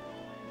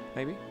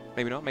 Maybe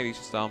not. Maybe he's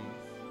just I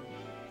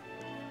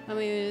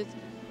mean,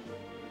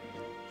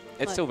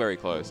 it's still very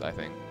close, I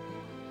think.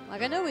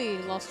 like I know he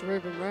lost to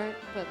Ruben, right?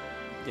 But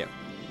Yeah,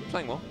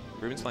 playing well.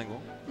 Ruben's playing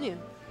well. yeah.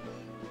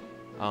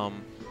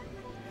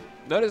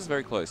 That is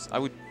very close. I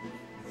would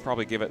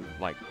probably give it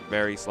like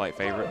very slight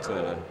favorite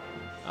to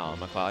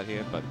McLeod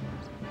here, but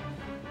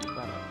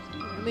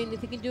I mean,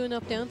 if you can do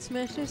enough down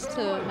smashes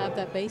to have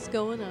that base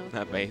going.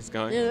 that base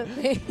going. Yeah,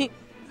 that base.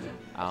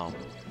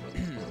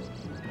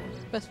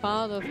 Best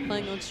part of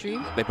playing on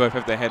stream. They both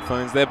have their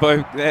headphones. They're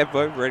both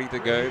ready to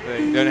go.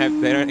 They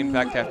don't in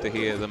fact have to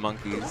hear the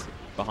monkeys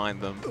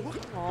behind them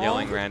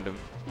yelling random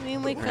I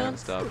mean, we random can't.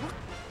 stuff.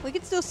 We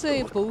can still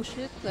say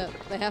bullshit that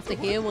they have to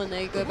hear when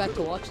they go back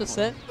to watch the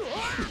set.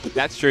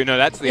 That's true. No,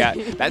 that's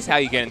how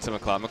you get into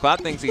McLeod. McLeod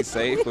thinks he's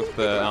safe with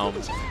the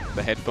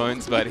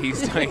headphones, but he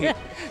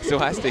still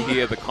has to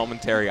hear the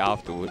commentary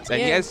afterwards.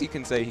 And Yeah. yes, you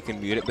can say he can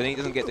mute it, but then he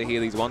doesn't get to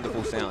hear these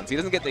wonderful sounds. He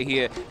doesn't get to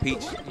hear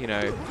Peach, you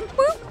know.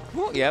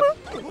 Yep.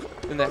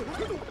 And the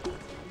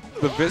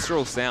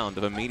visceral sound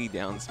of a meaty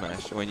down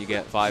smash when you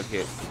get 5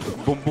 hits.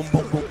 Boom, boom,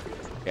 boom, boom.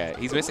 Yeah,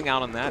 he's missing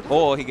out on that,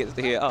 or he gets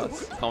to hear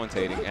us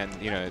commentating, and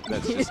you know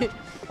that's just.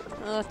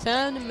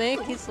 Time to make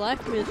his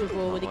life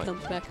miserable when he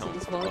comes back to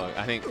this one.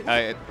 I think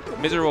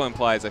miserable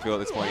implies, I feel at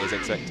this point, his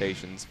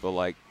expectations for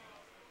like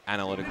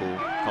analytical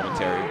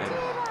commentary.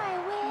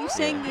 And You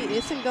saying he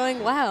isn't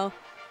going, wow,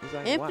 he's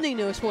like, Anthony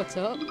knows what's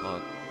up.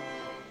 Well,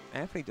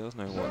 Anthony does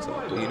know what's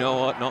up, but you know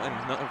what? Not in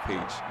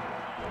Peach.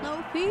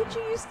 No, Peach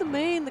used to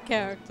main the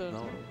character.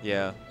 No.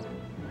 Yeah.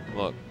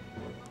 Look,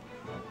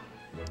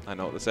 I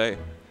know what to say.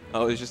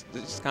 Oh, it's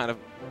just kind of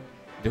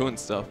doing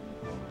stuff.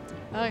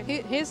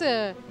 Here's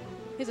a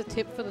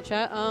tip for the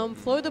chat.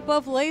 Float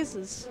above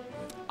lasers.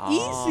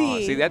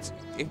 Easy.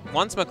 See,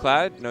 once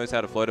McLeod knows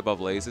how to float above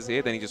lasers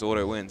here, then he just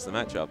auto wins the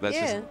matchup. That's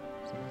just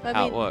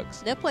how it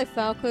works. They play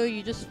Falco,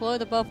 you just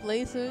float above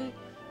laser,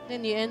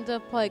 then you end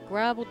up like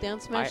grab or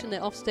down smash and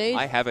they're off stage.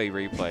 I have a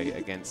replay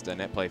against a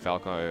net play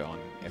Falco on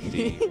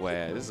FD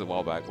where this is a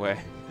while back where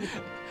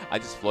I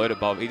just float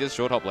above. He just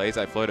short hop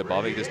laser. I float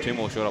above. He does 2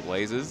 more short hop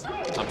lasers.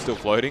 I'm still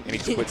floating, and he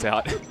just quits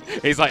out.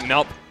 He's like,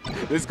 nope,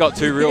 this got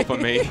too real for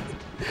me.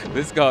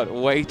 This got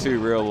way too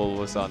real all of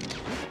a sudden.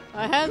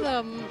 I had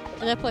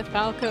an play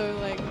Falco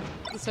like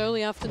this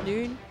early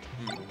afternoon.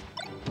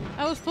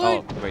 I was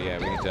floating. Oh, but yeah,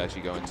 we need to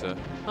actually go into.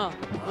 Oh.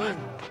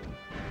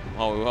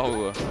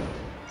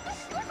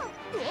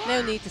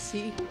 No need to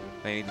see.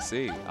 They need to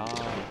see.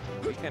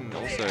 We can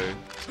also.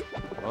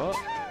 Oh,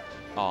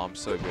 I'm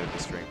so good at the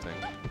string thing.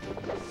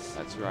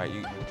 That's right.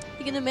 You're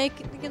gonna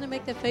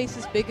make their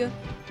faces bigger.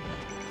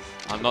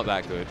 I'm not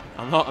that good.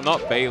 I'm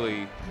not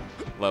Bailey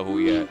level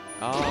yet.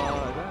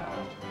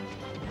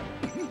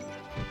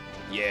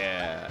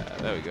 Yeah,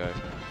 there we go.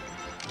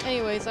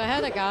 Anyways, I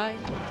had a guy,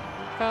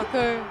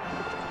 Falco,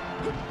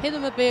 hit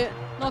him a bit,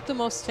 knocked him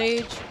off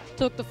stage,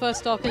 took the first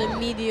stock and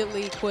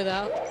immediately quit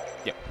out.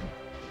 Yep.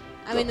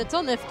 I mean, it's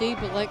on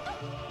FD, but like.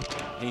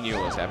 He knew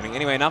what was happening.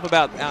 Anyway, enough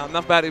about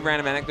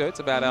random anecdotes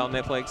about our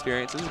net play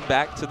experiences.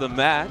 Back to the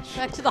match.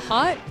 Back to the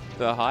hype.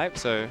 The hype.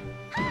 So.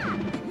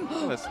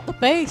 The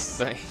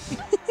base.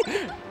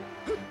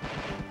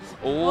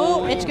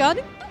 Oh, edge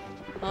guarding.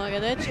 Oh, I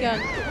got edge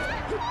guarding.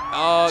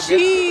 Oh,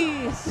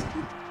 jeez.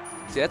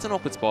 See, that's an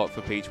awkward spot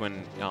for Peach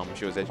when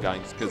she was edge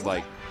guarding, just because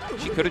like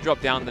she could have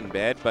dropped down in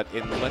bed, but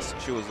unless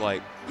she was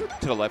like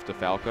to the left of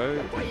Falco,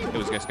 it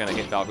was just going to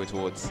hit Falco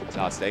towards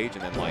our stage,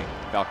 and then like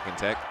Falco can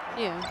tech.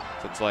 Yeah.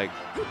 So it's like,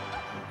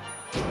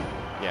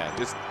 yeah,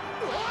 just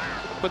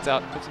puts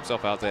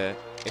himself out there.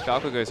 If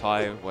Falco goes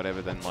high,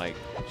 whatever, then like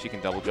she can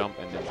double jump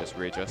and then just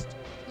readjust.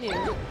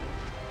 Yeah.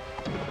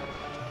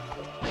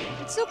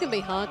 It still can be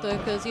hard though,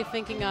 because you're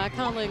thinking, I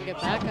can't let him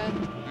get back. I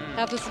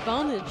have this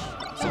advantage.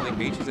 Suddenly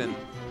Peach is in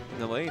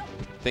the lead.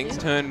 Things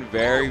turn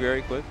very,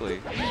 very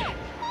quickly. Yeah,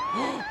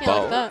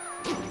 like that.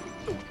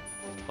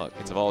 Look,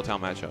 it's a volatile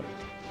matchup.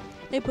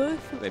 They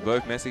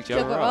both mess each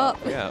other up.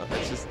 Yeah,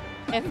 it's just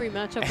every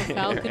matchup with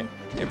Falcon.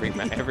 every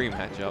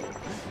matchup.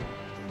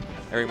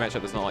 Every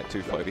matchup that's not like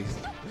 2 floaties.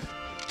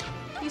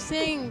 You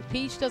saying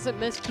Peach doesn't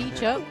mess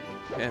Peach up?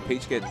 Yeah,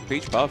 Peach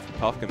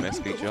Puff can mess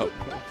Peach up.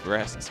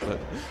 Rests, but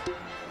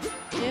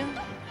yeah.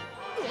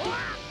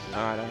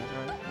 All right.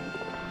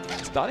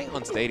 Starting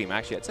on Stadium,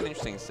 actually, that's an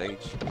interesting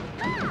stage.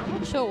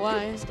 Not sure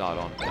why. Start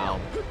on. Well,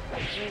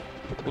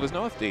 there's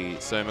no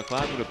FD, so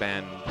McLeod would have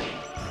banned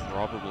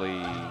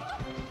probably.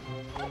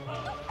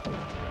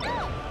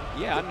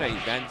 Yeah, I don't know.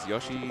 He bans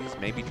Yoshi's,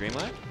 maybe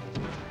Dreamland.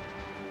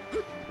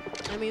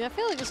 I mean, I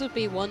feel like this would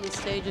be one of the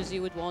stages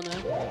you would want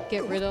to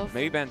get rid of.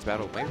 Maybe bans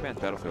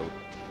Battlefield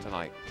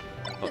tonight.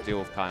 not deal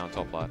with Kai on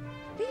top lap.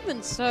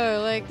 Even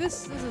so, like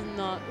this does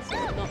not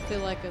feel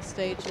like a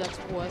stage that's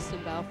worse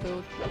than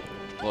Battlefield.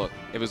 Look,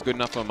 it was good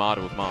enough for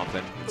Armada with Marth,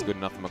 then it's good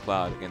enough for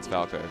McLeod against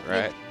Falco,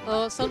 right?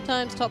 Well,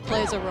 sometimes top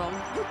players are wrong.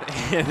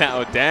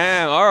 No,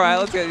 damn. All right,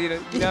 let's get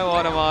you know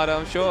what, Armada.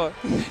 I'm sure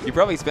you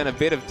probably spent a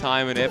bit of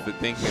time and effort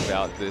thinking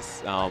about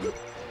this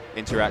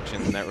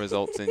interaction that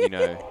results in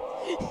your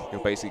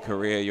basic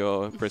career,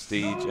 your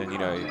prestige,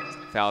 and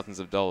thousands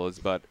of dollars.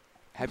 But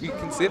have you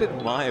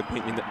considered my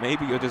opinion that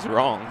maybe you're just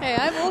wrong? Hey,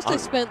 I've also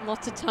spent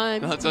lots of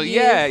time. So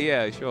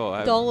yeah,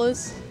 sure.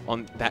 Dollars.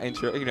 On that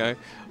intro, yeah,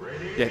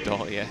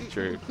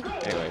 true.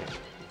 Anyway,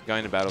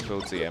 going to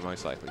Battlefield, so yeah,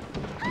 most likely.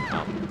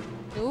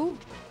 Ooh.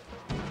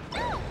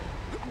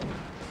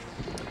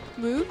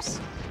 Moves.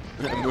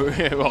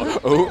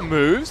 Oh,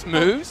 moves.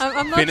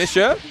 I'm not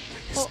Finisher.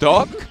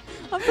 Stock.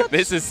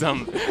 This is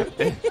some.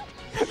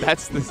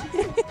 That's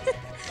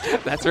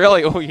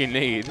really all you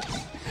need.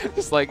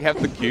 Just like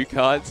have the cue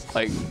cards,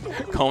 like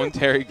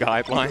commentary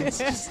guidelines.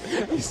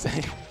 You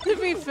say. To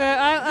be fair,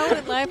 I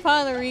wouldn't lie.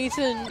 Part of the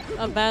reason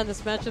I'm bad in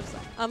this matchup,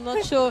 I'm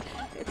not sure.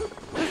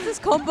 Is this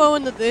combo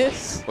into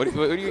this? What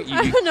do you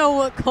I don't know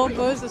what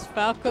combos is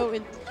Falco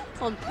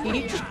on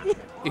Peach.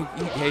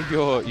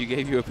 you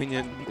gave your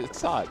opinion at the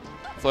start.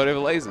 Float over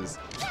lasers.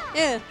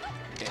 Yeah.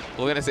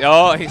 We're gonna say,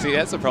 oh, you see,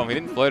 that's the problem. He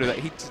didn't float over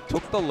that. He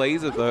took the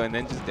laser though, and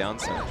then just down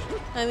smash.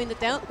 I mean, the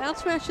down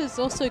smash is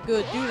also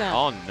good. Do that.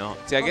 Oh no.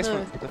 See, I guess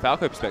no. from the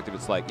Falco perspective,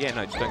 it's like, yeah,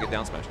 no, just don't get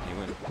down smashed and you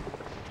win.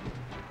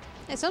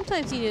 Yeah,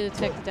 sometimes you need to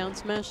take the down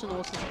smash and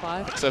also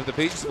survive. So if the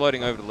Peach is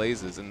floating over the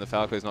lasers and the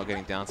Falco is not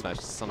getting down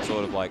smashed, some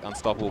sort of like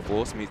unstoppable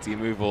force meets the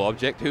immovable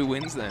object, who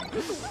wins then?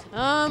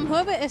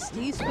 Whoever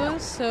SD's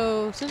first.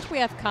 So since we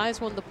have Kai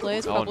as one of the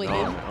players, probably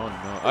him.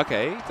 Oh no.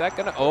 Okay, is that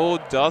gonna? Oh,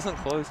 doesn't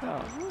close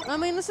out. I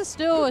mean, this is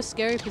still a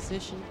scary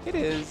position. It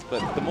is,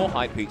 but the more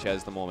height Peach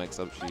has, the more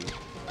mix-up she.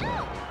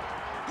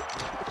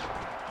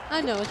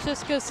 I know, it's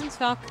just because since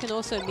Falco can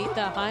also meet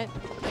that height.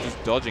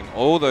 Just dodging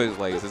all those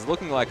lasers,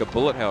 looking like a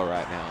bullet hell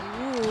right now.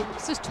 Ooh,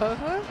 is this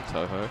Toho?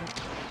 Toho.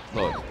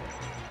 Look,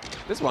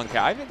 this one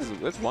character. I think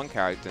there's one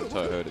character in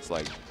Toho that's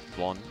like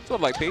blonde, sort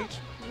of like Peach.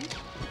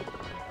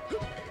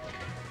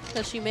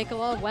 Does she make a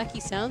lot of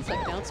wacky sounds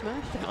like down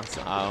smash?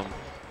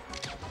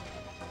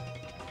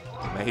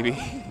 Maybe.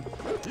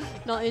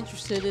 Not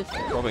interested if.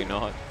 Probably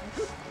not.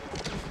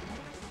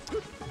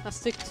 I'll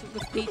stick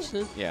with Peach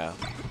then. Yeah.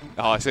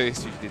 Oh, I see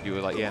what you did. You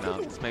were like, yeah, no,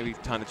 it's maybe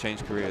time to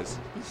change careers.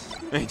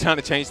 Maybe time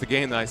to change the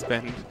game that I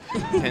spend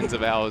tens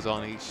of hours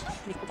on each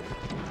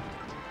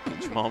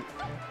month.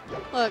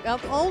 Look, I'm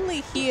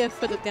only here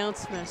for the down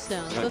smash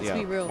sound. Let's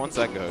be real. Once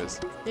that goes.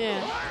 Yeah.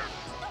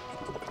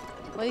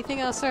 Why do you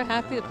think I was so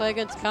happy to play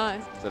against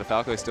Kai? So the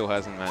Falco still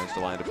hasn't managed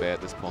to land a bear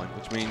at this point,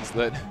 which means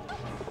that.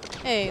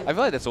 Hey. I feel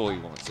like that's all he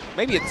wants.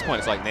 Maybe at this point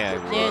it's like, nah,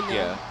 it will work,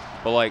 yeah.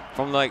 But like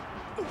from like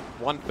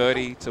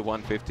 130 to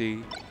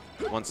 150,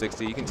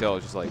 160, you can tell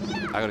it's just like,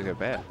 I gotta go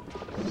bear.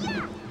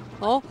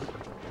 Oh.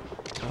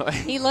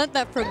 He learned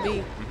that from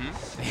me.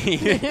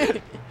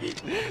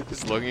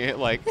 Just looking at it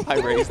like, I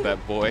raised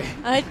that boy.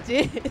 I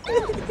did. To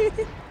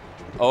the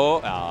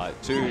Oh,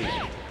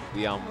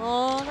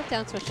 that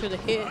down smash should have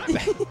hit.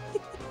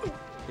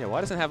 Yeah,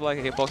 why doesn't it have like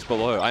a hitbox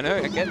below? I know,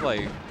 again,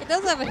 like. It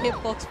does have a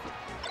hitbox.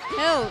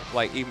 Hell.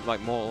 Like even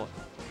like more.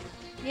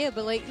 Yeah,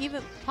 but like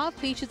even half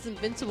Peach is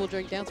invincible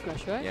during down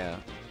smash, right? Yeah.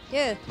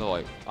 Yeah. They're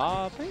like,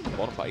 maybe the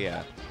bottom part,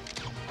 yeah.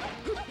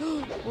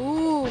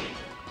 Ooh.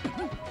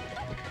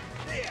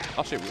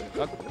 Oh shit,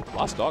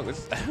 last dog.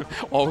 This.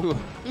 Oh no,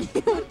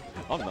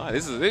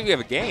 we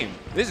have a game.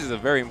 This is a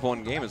very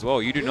important game as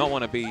well. You do not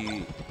want to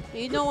be.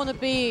 You don't want to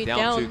be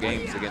down 2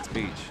 games against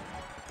Peach.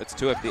 That's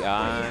 2 FD.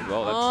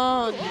 Well, that's.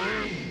 Oh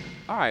no.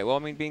 All right. Well, I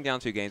mean, being down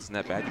 2 games isn't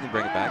that bad. You can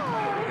bring it back.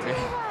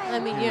 I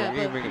mean, yeah.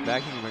 You can bring it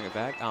back. You can bring it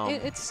back.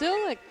 It's still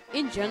like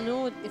in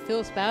general, it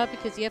feels bad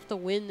because you have to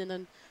win and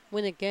then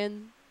win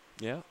again.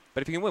 Yeah,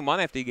 but if you can win 1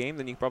 FD game,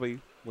 then you can probably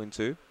win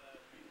 2.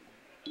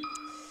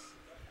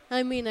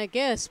 I mean, I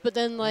guess, but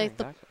then like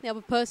the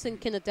other person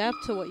can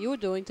adapt to what you're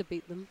doing to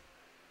beat them.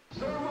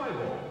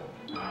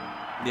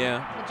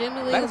 Yeah.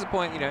 Generally, that's the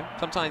point.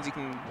 Sometimes you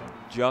can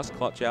just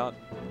clutch out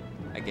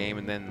a game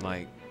and then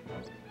like,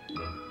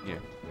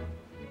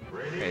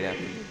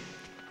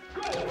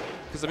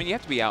 because I mean you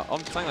have to be out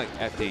on something like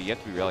FD. You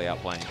have to be really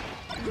outplaying.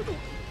 You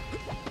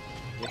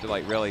have to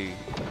like really.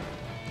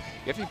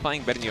 You have to be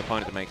playing better than your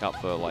opponent to make up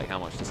for like how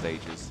much the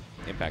stage is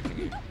impacting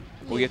you.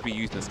 Or you have to be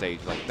using the stage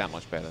like that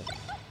much better.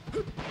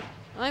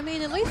 I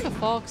mean, at least for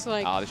Fox,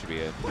 like. This should be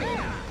it.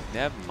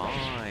 Never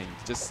mind.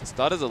 Just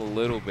stutters a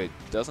little bit.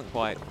 Doesn't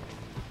quite.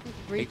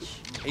 Reach.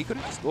 He could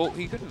have just. Well,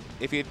 he could have.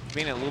 If he had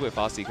been a little bit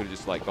faster, he could have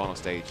just like gone off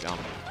stage,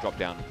 dropped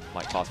down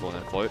like fast forward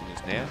and then float and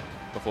just nair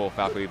before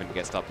Falco even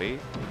gets up B.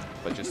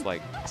 But just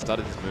like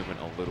stuttered his movement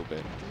a little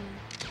bit.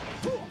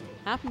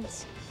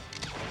 Happens.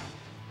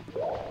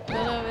 But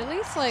at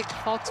least like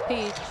Fox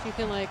Peach, you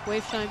can like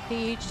Wave Shine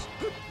Peach.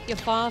 You're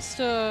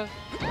faster.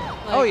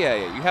 Like, yeah.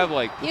 You have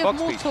like you have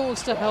more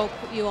tools to help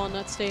you on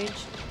that stage.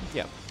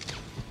 Yeah.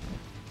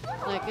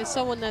 Like as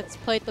someone that's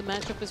played the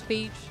matchup as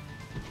Peach,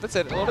 that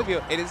said, a lot of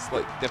your, it is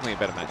like definitely a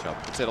better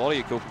matchup. That said, a lot of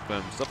your kill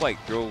confirms, stuff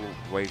like Drill,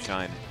 Wave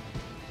Shine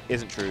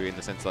isn't true in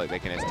the sense that like they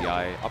can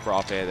SDI, upper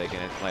up air, they can,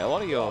 like a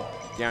lot of your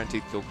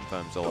guaranteed kill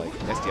confirms are like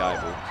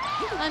SDI-able.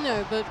 I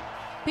know, but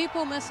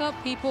people mess up,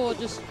 people are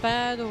just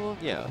bad, or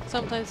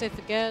sometimes they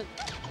forget.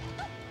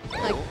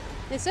 Like,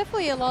 there's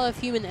definitely a lot of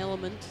human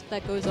element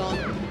that goes on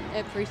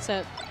every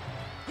set.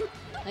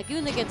 Like,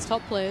 even against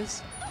top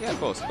players. Yeah, of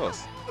course, of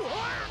course.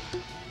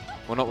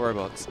 We're not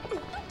robots.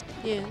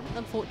 Yeah,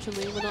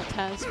 unfortunately, we're not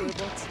Taz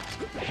robots.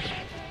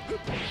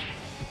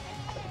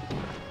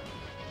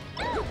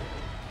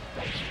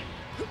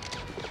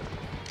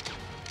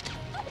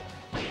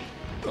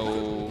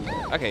 Oh,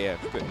 okay, yeah,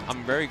 good.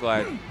 I'm very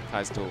glad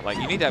Kai's still, like,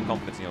 you need to have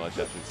confidence in your ledge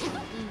dashes.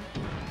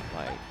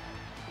 Like,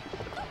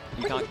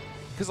 you can't,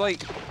 because,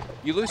 like,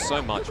 you lose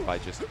so much by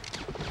just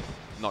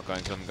not going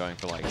for them, going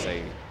for, like,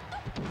 say,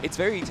 it's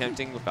very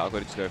tempting with Falco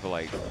to just go for,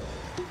 like,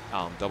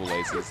 double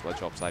aces,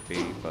 ledge upside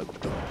B, but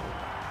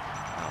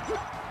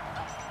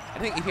I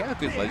think if you have a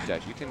good ledge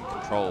dash, you can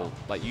control,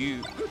 like,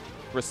 you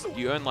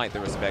earn, like, the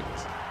respect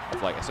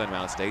of, like, a certain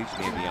amount of stage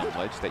near the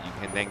ledge that you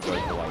can then go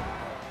for, like,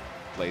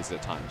 laser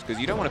at times. Because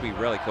you don't want to be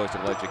really close to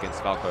the ledge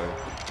against Falco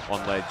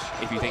on ledge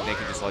if you think they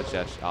can just ledge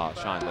dash,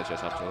 shine ledge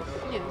dash up to it.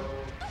 Yeah.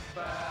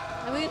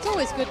 I mean, it's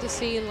always good to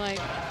see, like,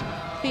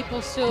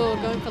 people still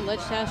going for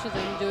ledge dashes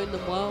and doing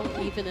them well,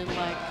 even in,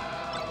 like,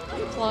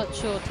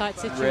 clutch or tight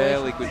situations.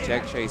 Really good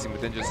tech chasing,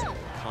 but then just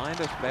kind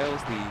of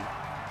fails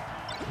the...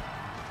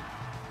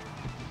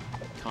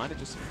 kind of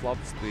just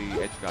flubs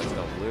the edge guard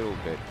still a little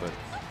bit, but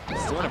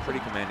still in a pretty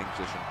commanding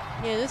position.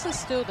 Yeah, this is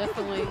still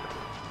definitely...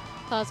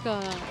 Kai's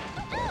got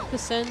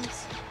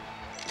percent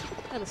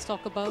and a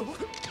stock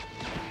above.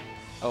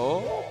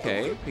 Oh,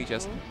 okay. Peach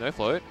has no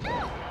float.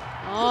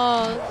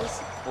 Oh,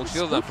 well, she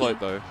doesn't have float,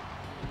 though.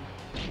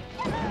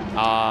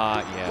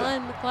 Yeah.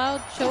 And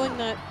McLeod showing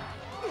that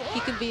he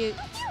can be...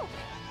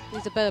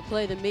 He's a better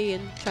player than me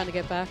and trying to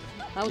get back.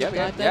 That was a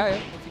dive there. Yeah.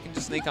 If you can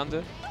just sneak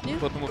under,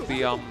 flip him with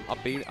the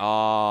upbeat.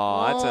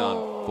 Oh, that's an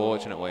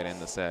unfortunate way to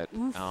end the set.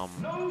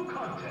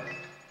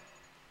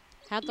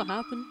 Had to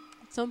happen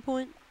at some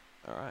point.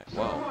 All right.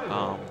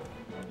 Well,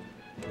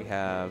 we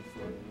have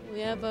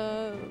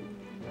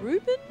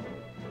Ruben,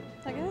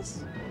 I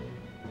guess.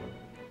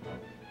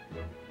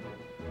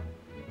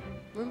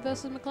 Ruben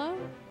versus McLeod.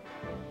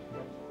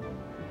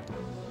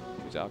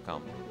 Whose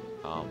outcome?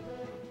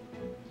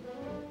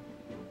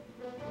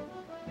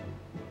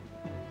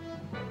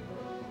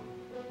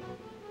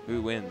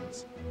 Who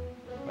wins?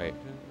 Wait.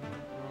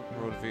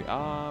 Well,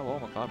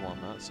 McLeod won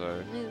that,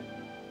 so...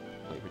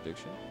 Late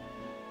prediction.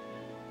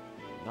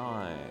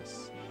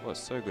 Nice. Oh, it's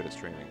so good at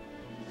streaming.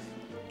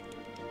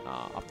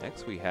 Up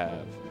next we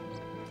have...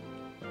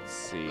 Let's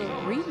see... The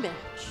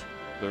rematch.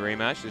 The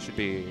rematch. This should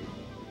be...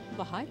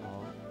 The height?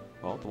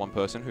 Well, the one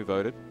person who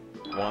voted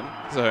won.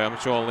 So I'm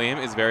sure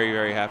Liam is very,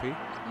 very happy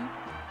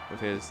with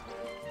his...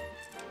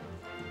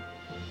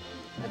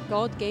 A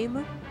god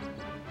gamer?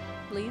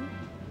 Liam?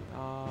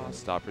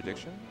 Star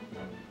prediction.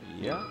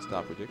 Yeah,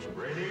 star prediction.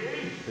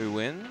 Who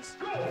wins?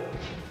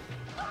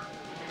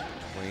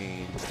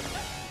 Between...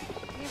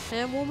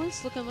 Hand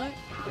warmers looking like.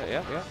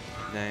 Yeah.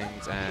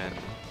 Nangs and...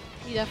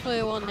 You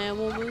definitely want hand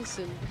warmers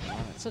in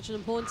such an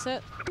important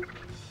set.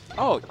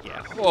 Oh,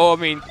 yeah. Well, I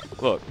mean,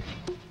 look.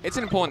 It's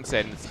an important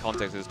set in the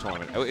context of this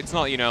tournament. It's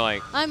not, you know,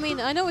 like... I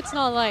mean, I know it's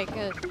not like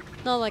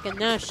a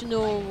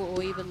national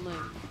or even like...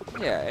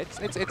 Yeah,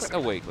 it's a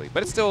weekly,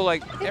 but it's still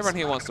like everyone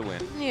here wants to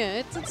win. Yeah,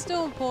 it's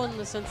still important in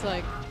the sense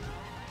like...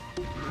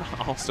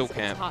 I'll still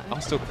camp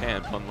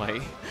on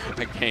like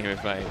a game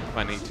if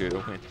I need to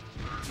win.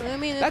 I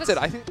mean, that's it.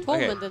 I think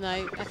tournament, then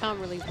I can't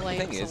really blame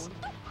the thing someone.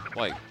 Is,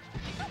 like,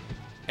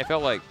 it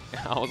felt like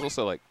I was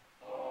also like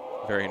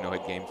very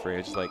annoyed game 3. I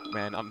was just like,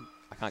 man, I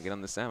can't get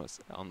on the Samus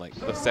on like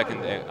the second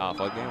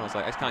FOD game. I was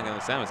like, I just can't get on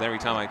the Samus. Every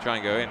time I try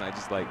and go in, I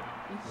just like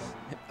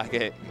I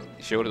get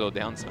shielded or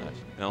down smash.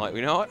 And I'm like,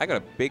 you know what? I got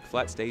a big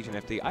flat stage in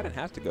FD. I don't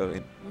have to go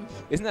in.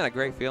 Isn't that a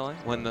great feeling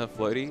when the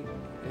floaty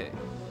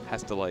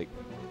has to like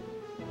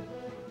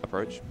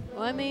approach?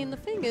 Well, I mean, the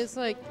thing is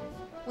like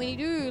when you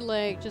do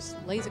like just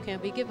laser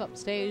camp, you give up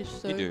stage.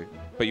 So you do,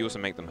 but you also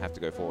make them have to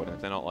go forward. And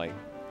if they're not like,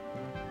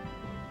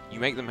 you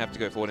make them have to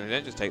go forward, and they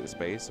don't just take the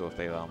space. Or if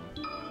they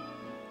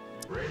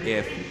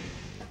if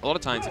a lot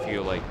of times if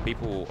you're like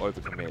people will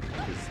overcommit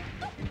because.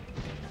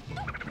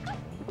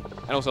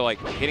 And also, like,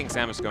 hitting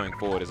Samus going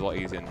forward is a lot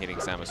easier than hitting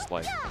Samus,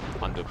 like,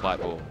 under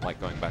plat or, like,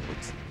 going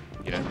backwards,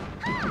 you know?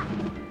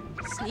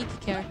 Sneaky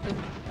character.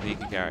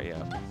 Sneaky character,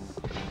 yeah.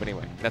 But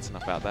anyway, that's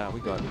enough about that. We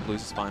got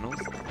Losers Finals.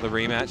 The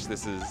rematch,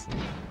 this is...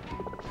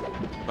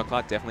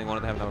 McLeod definitely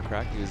wanted to have another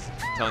crack. He was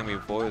telling me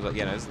before, he was like,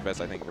 yeah, no, this is the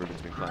best I think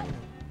Ruben's been playing.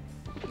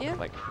 Yeah.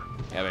 Like,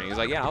 yeah, but he was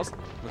like, yeah,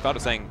 McLeod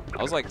was saying,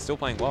 I was, like, still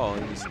playing well,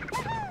 and he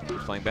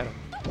was playing better.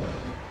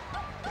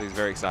 So he's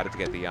very excited to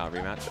get the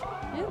rematch.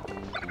 Yeah.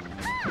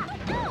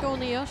 Go on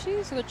the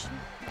Yoshis, which...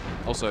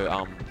 Also,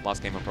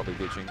 last game I'm probably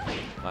glitching.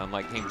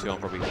 Like game 2 I'm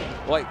probably...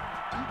 Like,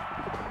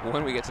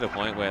 when we get to the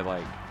point where,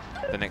 like,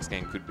 the next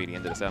game could be the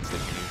end of the set, I'm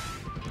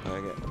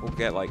glitching you. We'll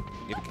get, like,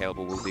 if Caleb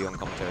will be on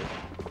commentary.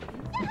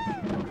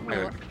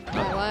 Well,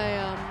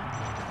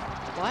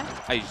 why?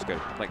 Oh, you just go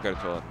to the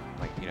toilet,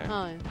 like, you know.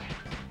 Oh, yeah.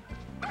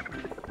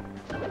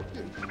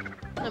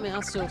 I mean,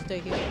 I'll still stay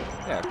here.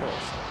 Yeah, of course.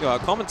 You're a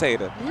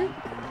commentator.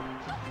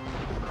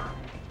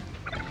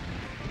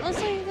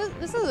 Honestly,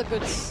 this is a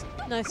good,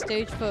 nice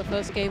stage for a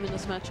first game in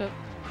this matchup.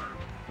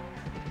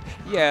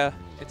 Yeah,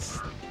 it's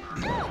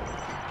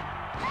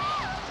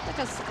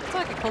It's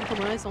like a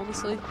compromise,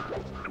 honestly.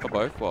 for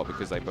both. Well,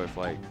 because they both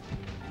like.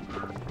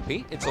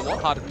 Pete, it's a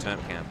lot harder to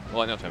turnip camp.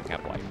 Well, not turnip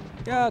camp, like.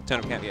 Yeah,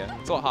 turnip camp, yeah.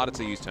 It's a lot harder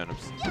to use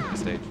turnips on this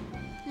stage.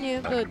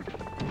 Yeah, but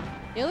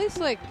at least,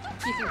 like,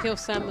 you can kill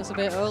Samus a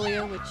bit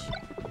earlier, which...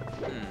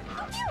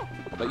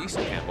 But you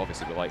still camp,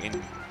 obviously, but like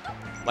in...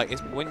 Like,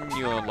 it's when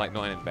you're like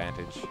not an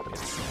advantage,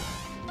 it's...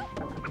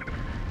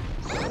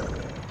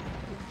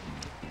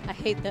 I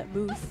hate that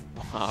move.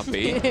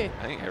 B? I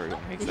think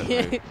everyone hates that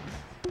move.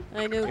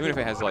 I know. Even if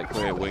it has like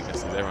clear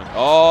weaknesses, everyone...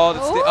 Oh,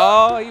 that's the...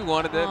 Oh, he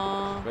wanted it,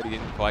 Aw. but he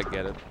didn't quite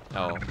get it.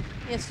 Oh.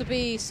 He has to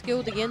be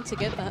skilled again to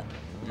get that.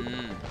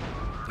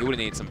 He would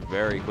need some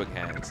very quick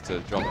hands to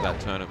drop that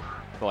turnip.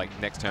 For like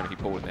next turn if he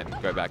pulled and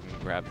then go back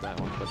and grab that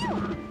one. But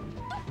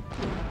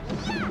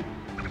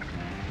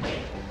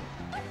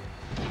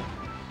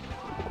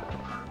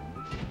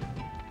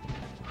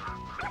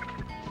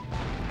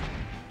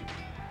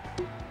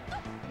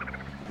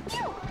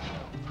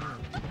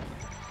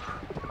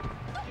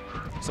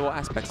so what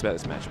aspects about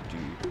this matchup do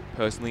you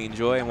personally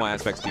enjoy and what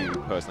aspects do you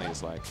personally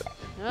dislike?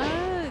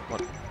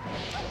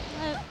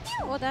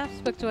 What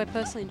aspect do I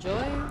personally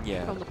enjoy?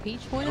 Yeah. From the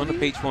Peach point of view? On the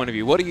Peach point of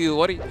view,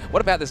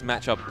 what about this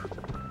matchup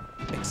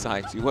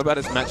excites you? What about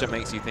this matchup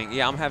makes you think,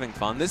 yeah, I'm having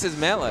fun? This is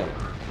Melee.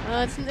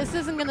 This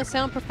isn't going to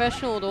sound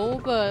professional at all,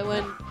 but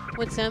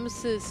when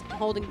Samus is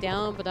holding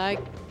down, but I'm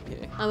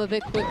a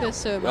bit quicker,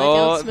 so my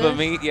down smash. For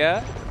me,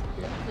 yeah.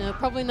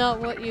 Probably not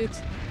what you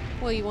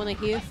want to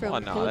hear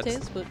from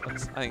commentators, but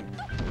I think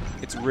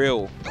it's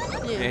real.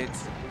 Yeah.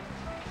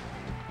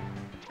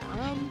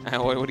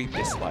 And what do you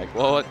dislike?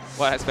 What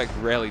aspect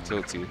rarely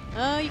tilts you?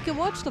 You can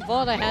watch the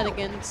VOD I had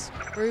against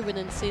Ruben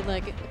and see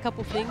like a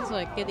couple things,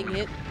 like getting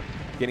hit.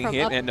 Getting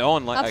hit and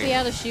on like... Up the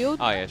outer shield.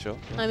 Oh yeah, sure.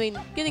 I mean,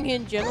 getting hit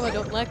in general I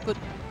don't like, but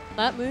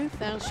that move,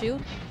 the outer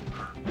shield.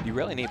 You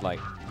really need like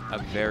a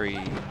very...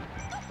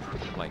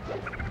 Like...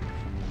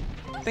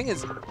 Thing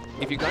is,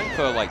 if you're going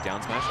for like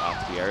down smash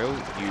after the aerial,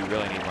 you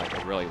really need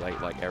like a really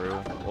late like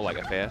aerial or like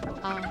a fair.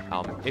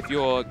 If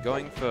you're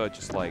going for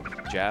just like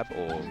jab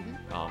or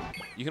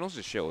you can also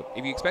just shield.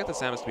 If you expect the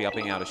Samus to be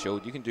upping out a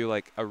shield, you can do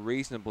like a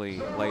reasonably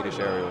late-ish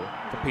aerial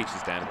for Peach's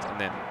standards and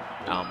then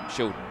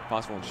shield,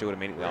 fast forward and shield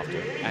immediately after.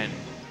 And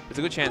there's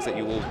a good chance that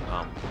you will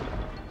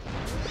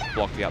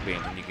block the up B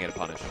and you can get a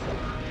punish.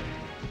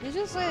 It's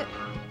just like,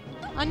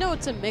 I know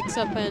it's a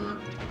mix-up and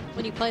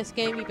when you play this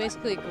game, you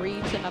basically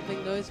agree to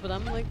having those, but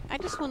I'm like, I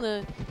just want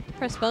to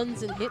press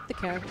buttons and hit the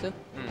character.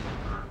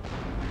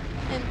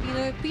 And, you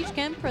know, Peach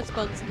can press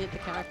buttons and hit the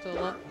character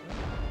a lot.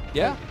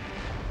 Yeah.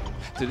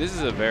 So this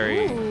is a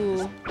very...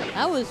 Ooh,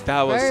 that was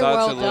very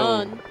well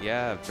done.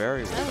 Yeah,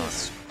 very well done. That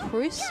was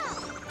crisp.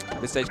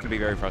 This stage can be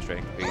very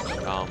frustrating for Peach.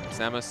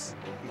 Samus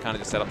can kind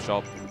of just set up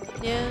shop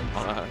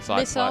on a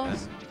side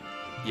flat.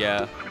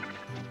 Yeah.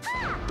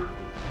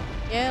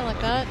 Yeah,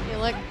 like that. You're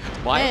like,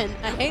 man,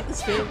 I hate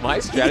this game. My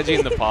strategy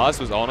in the past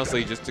was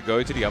honestly just to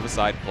go to the other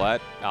side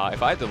plat.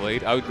 If I had the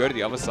lead, I would go to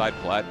the other side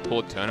plat, pull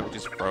a turnip, and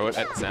just throw it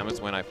at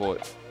Samus when I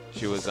thought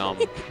she was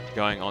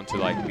going on to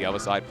like the other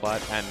side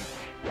plat. And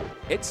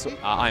it's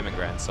I'm a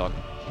grand sock.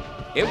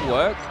 It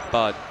worked,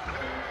 but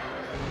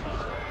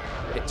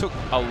it took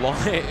a long.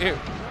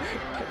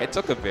 It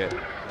took a bit.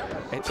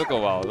 It took a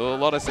while. There were a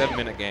lot of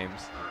 7-minute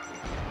games.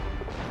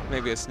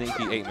 Maybe a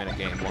sneaky 8-minute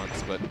game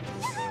once, but.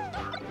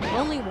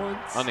 Only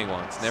once. Only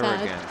once. Never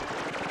again.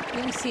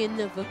 Let me see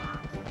another.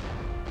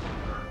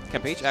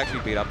 Can Peach actually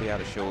beat up the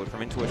outer shield?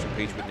 From intuition,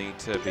 Peach would need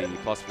to be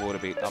 +4 to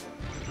beat up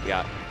the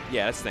out.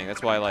 Yeah, that's the thing.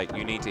 That's why like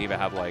you need to either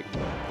have like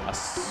a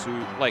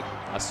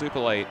super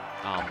late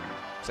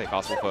say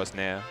fastball first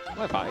nair.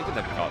 Well, it doesn't have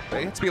to cut, but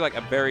it has to be like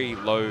a very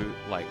low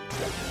like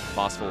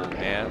fastball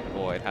nair,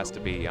 or it has to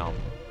be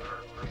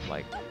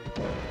like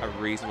a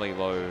reasonably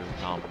low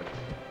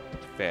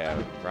fair,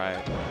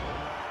 right?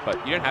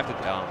 But you don't have to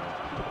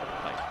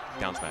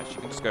down smash. You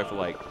can just go for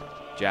like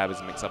jab as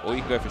a mix up, or you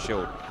can go for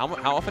shield. How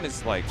often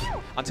is like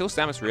until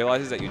Samus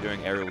realizes that you're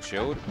doing aerial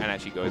shield and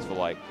actually goes for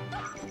like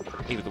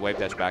either the wave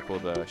dash back or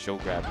the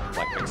shield grab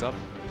like mix up.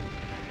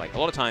 Like a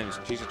lot of times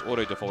she's just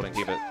auto defaulting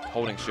either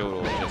holding shield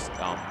or just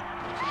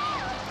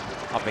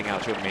upping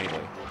out shield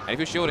immediately. And if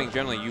you're shielding,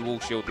 generally you will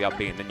shield the up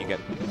B and then you get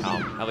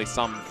at least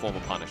some form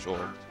of punish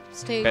or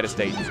better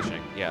stage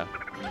positioning. Yeah.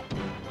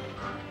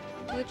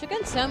 Which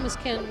against Samus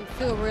can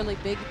feel really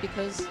big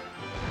because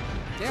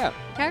yeah,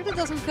 character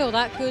doesn't feel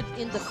that good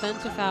in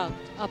defense without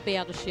up B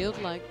out of shield.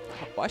 Like,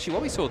 well, actually,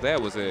 what we saw there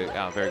was a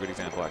very good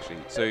example. Actually,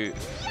 so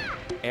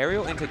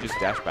aerial into just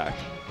dash back.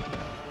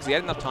 Because he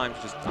had enough time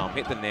to just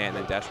hit the nair and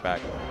then dash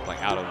back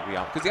like out of the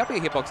up. Because the up B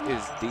hitbox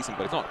is decent,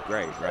 but it's not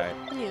great, right?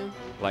 Yeah.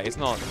 Like it's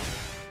not.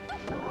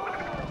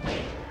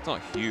 it's not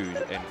huge,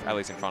 at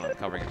least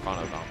covering in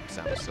front of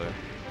Samus. So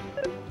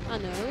I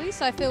know. At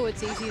least I feel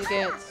it's easy to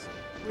get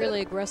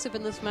really aggressive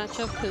in this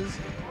matchup because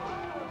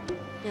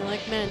you're like,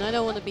 man, I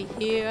don't want to be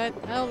here.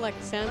 I don't like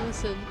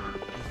Samus and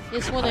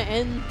just want to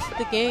end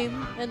the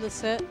game, end the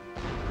set.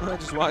 I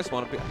just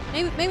want to be.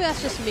 Maybe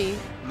that's just me.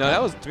 No,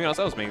 that was, to be honest,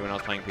 that was me when I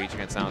was playing Peach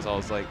against Samus. I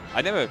was like,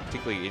 I never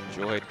particularly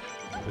enjoyed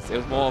this. It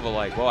was more of a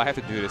like, well, I have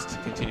to do this to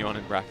continue on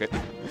in bracket.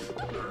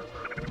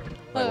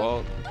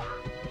 Well,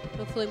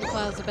 hopefully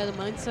McLeod has a better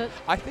mindset.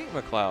 I think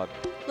McLeod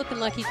looking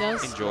like he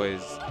does.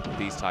 Enjoys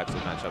these types of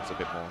matchups a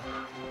bit more.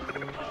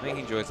 I think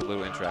he enjoys the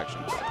little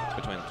interaction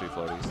between the two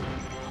floaties.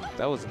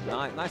 That was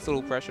a nice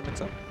little pressure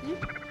mix-up.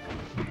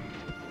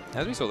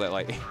 As we saw that,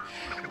 like,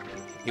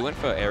 he went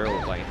for aerial,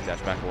 like,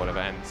 dash back or whatever,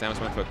 and Samus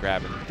went for a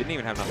grab and didn't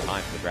even have enough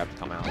time for the grab to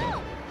come out.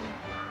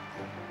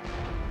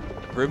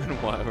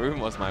 Ruben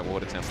was my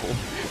water temple.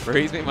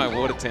 He's been my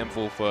water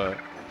temple for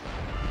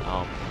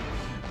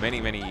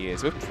many, many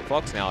years. With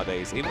Fox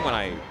nowadays, even when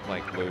I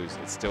like lose,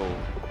 it's still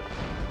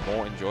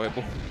more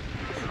enjoyable.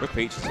 With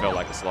Peach, it felt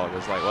like a slog. It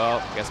was like, well,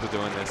 I guess we're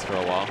doing this for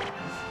a while.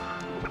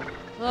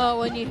 Well,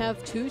 when you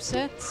have 2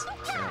 sets.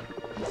 Yeah.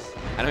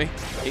 And I mean,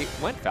 he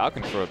went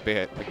Falcon for a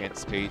bit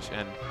against Peach,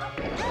 and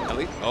at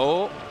least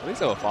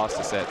they were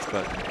faster sets,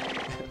 but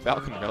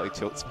Falcon really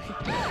tilts me.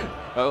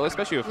 Well,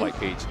 especially with like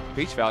Peach.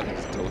 Peach Falcon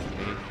is tilting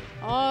me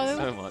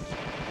so much.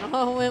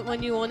 Oh,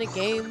 when you won a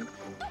game,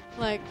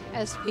 like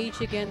as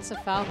Peach against a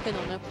Falcon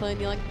on that plane,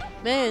 you're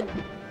like, man,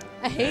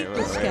 I hate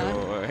this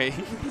guy.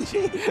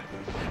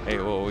 Hey,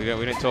 well, we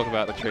don't talk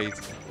about the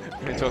trades.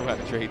 We don't talk about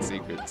the trade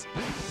secrets.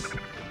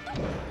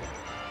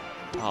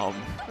 Look,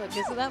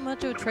 is it that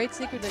much of a trade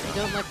secret that you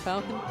don't like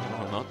Falcon?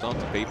 Well, not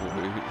to people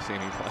who see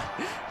me play.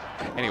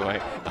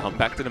 Anyway,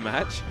 back to the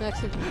match. Back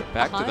to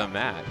the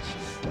match.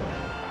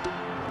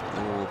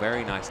 Oh,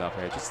 very nice up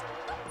air. Just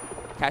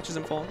catches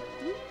him falling,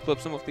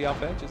 flips him with the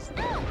up air.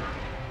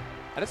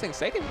 I just think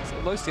Sagan's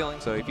low ceiling,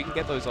 so if you can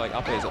get those like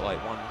up airs at like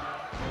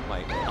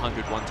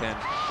 100, 110,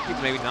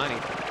 even maybe 90.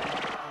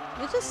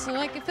 It's just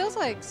like it feels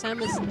like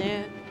Samus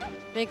Nair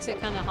makes it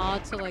kind of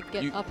hard to like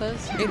get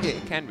uppers.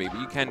 It can be, but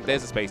you can.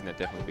 There's a space net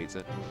definitely beats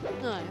it.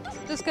 No,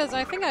 just because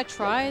I think I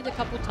tried a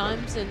couple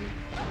times and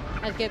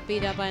I'd get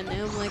beat up by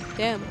Nair. I'm like,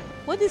 damn,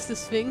 what is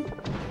this thing?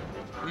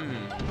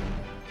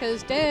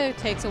 Because Nair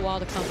takes a while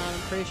to come out,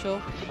 I'm pretty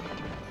sure.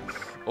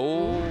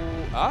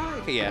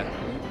 Okay, yeah.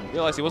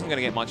 Realized he wasn't going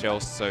to get much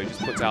else, so he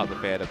just puts out the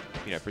fair to,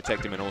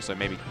 protect him and also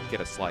maybe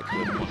get a slight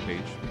clip on Peach.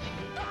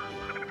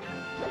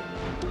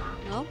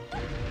 No.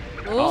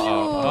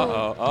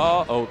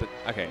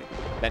 Okay,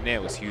 that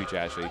Nair was huge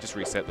actually. Just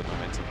reset the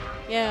momentum.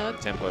 Yeah.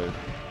 Tempo. If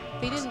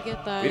he didn't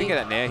get that. If he didn't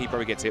get that Nair, he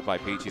probably gets hit by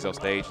Peach. He's off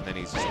stage, and then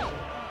he's just.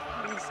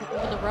 He's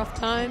having a rough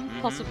time,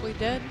 possibly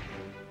dead.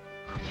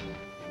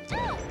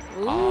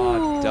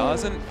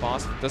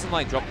 Doesn't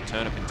like drop the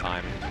turnip in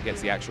time and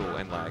gets the actual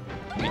end lag.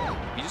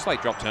 You just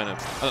like drop turnip,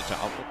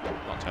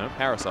 not turnip,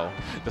 parasol.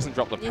 Doesn't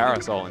drop the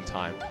parasol in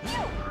time.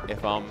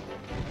 If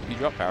you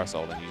drop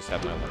parasol, then you just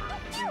have no like,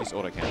 you just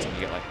auto cancel and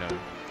you get like no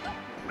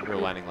real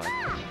landing lag.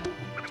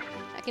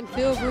 I can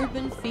feel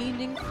Ruben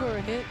fiending for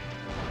a hit.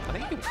 I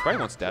think he probably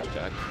wants dash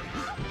jack.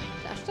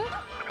 Dash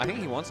jack? I think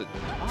he wants it.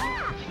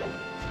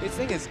 His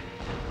thing is,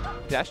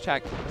 dash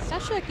jack. Does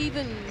dash jack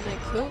even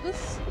like kill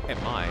this?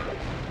 It might.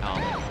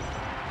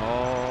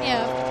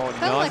 Yeah.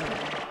 No, like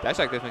dash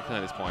jack definitely kill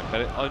at this point,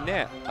 but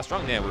a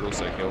strong Nair would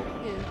also kill.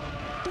 Yeah.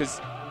 Because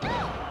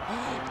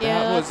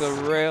that was a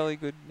really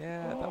good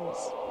Nair. That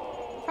was.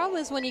 The problem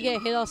is when you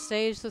get hit off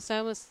stage, the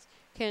Samus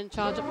can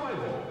charge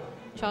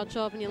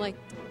up, and you're like,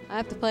 I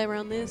have to play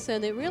around this,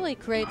 and it really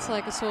creates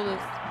like a sort of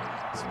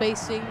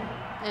spacing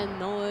and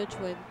knowledge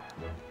where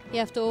you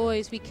have to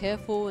always be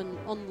careful and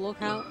on the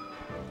lookout.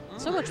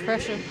 So much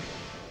pressure.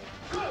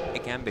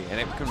 It can be, and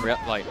it can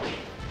like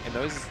in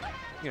those,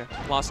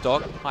 last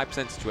stock high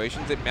percent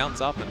situations, it mounts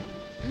up and.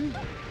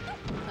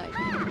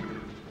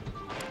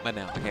 But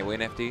now, okay, we're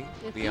in FD.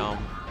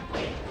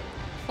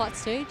 Flat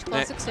stage,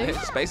 classic stage.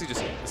 It's basically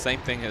just the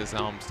same thing as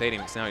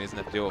Stadium. Now he doesn't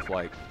have to deal with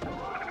like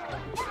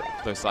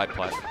those side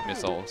plat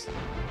missiles.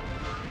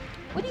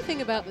 What do you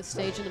think about this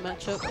stage in the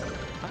matchup? I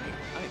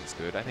think it's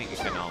good. I think it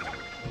can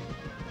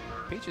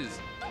Peach is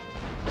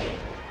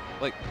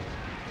like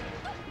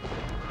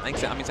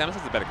Samus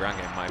has a better ground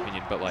game in my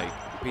opinion, but like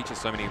Peach has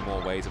so many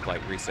more ways of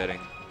like resetting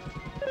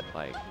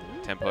like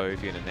tempo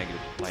if you're in a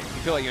negative if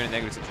you feel like you're in a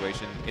negative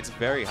situation, it's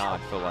very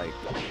hard for like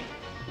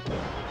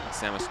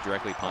Samus to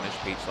directly punish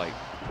Peach like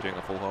doing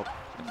a full hop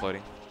and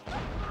floating.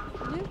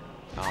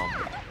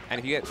 And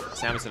if you get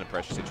Samus in a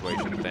pressure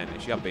situation, then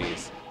if she up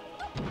Bs,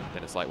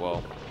 then it's like,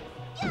 well,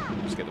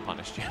 just get the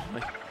punish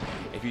generally.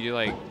 If you do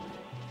like,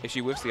 if she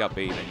whiffs the up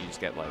B, then you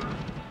just get like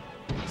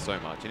so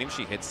much. And if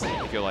she hits,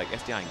 if you're like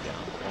SDIing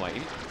down,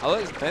 or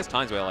like, there's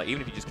times where like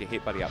even if you just get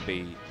hit by the up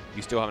B,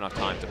 you still have enough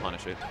time to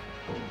punish it.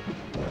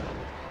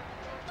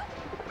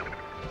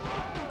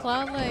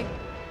 Cloud like.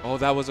 Oh,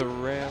 that was a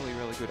really,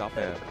 really good up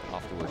air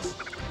afterwards.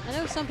 I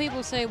know some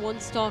people say one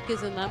stock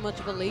isn't that much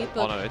of a lead,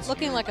 but it's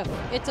looking like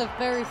it's a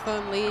very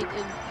firm lead.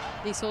 And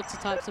these sorts of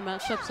types of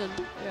matchups, and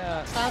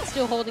Yeah. Cloud's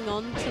still holding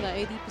on to that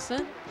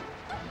 80%.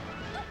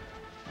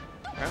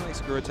 Apparently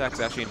screw attack's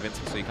actually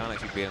invincible, so you can't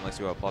actually beat it unless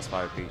you have a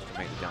 +5 Peach to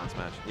make the down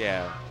smash.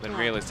 Yeah, then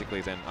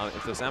realistically, then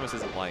if the Samus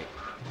isn't like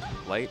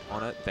late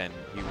on it, then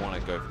you want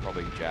to go for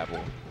probably jab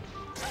or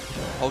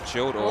hold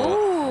shield or.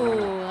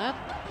 Oh,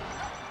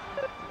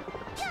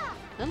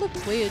 that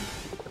looks weird.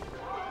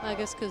 I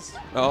guess because.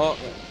 Oh,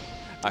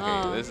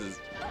 okay, this is.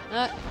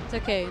 It's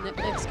okay.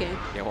 Next game.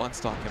 Yeah, one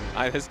stock.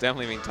 There's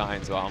definitely been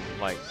times where I'm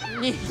like,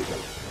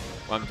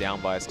 I'm down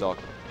by a stock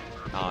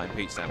in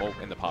Peach Sam, well,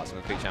 in the past,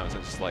 with Peach Sam, it's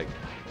just like,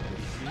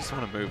 you just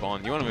want to move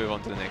on. You want to move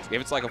on to the next. If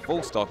it's like a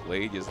full stock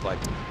lead, you're just like,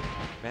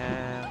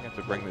 man, I have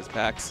to bring this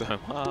back so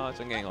much.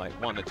 I'm getting like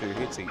 1 to 2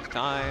 hits each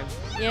time.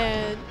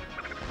 Yeah,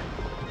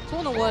 it's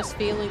one of the worst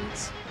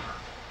feelings.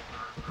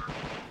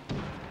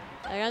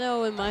 Like, I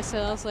know in my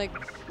set, I was like,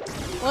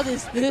 what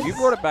is this? You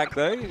brought it back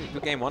though. The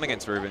game 1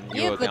 against Ruben,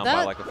 you were down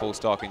by like a full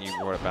stock and you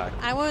brought it back.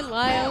 I won't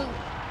lie. I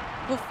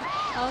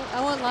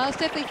won't lie. I was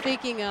definitely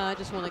thinking, I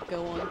just want to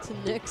go on to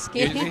the next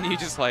game. You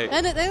just like,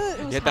 and it was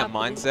you had that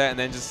mindset, and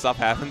then just stuff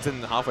happens,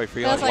 and halfway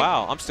through, you're like,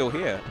 wow, I'm still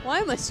here. Why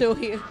am I still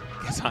here?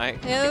 Guess I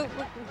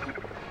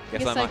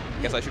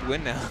should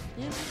win now.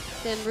 Yeah.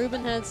 Then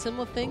Ruben had a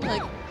similar thing,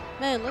 like,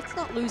 man, let's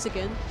not lose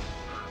again.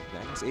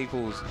 Next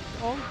equals.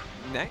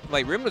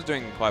 Like Ruben was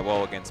doing quite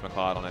well against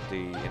McLeod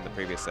in the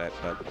previous set,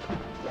 but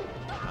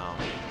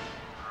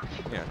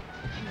yeah.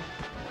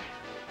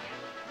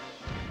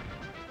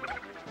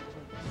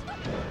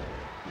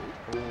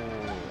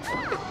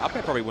 Up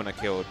air probably wouldn't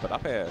have killed, but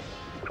up air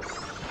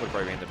would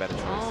probably been the better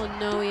choice. Oh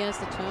no, he has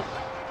the turn.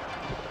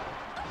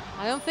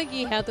 I don't think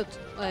he had the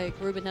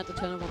Ruben had the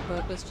turn on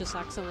purpose, just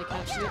accidentally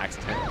catching it.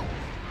 Accidentally.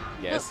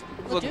 Yes.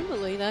 No,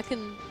 legitimately, that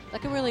can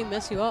really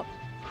mess you up.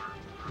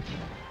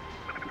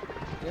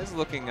 It's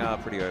looking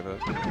pretty over.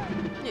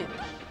 Yeah.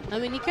 I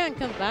mean, he can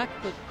come back,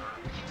 but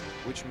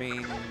which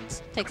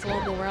means takes a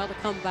lot more while to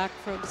come back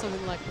from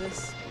something like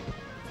this.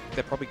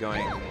 They're probably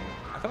going.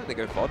 I feel like they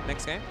go VOD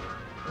next game.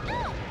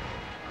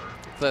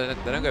 So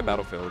they don't go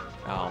Battlefield.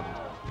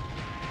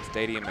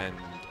 Stadium and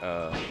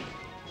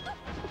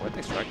what did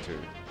they strike to?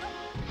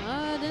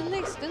 Didn't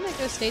they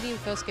go Stadium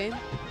first game?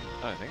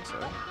 I don't think so.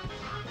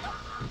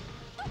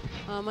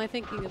 Am I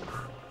thinking of?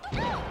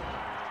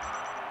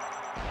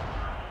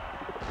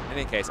 In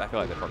any case, I feel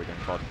like they're probably going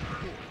VOD.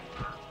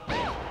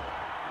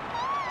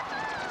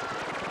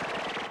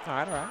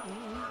 All right.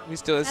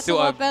 There's still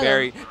a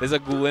there's a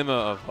glimmer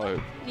of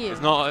hope. Yeah.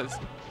 It's not.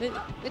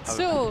 It's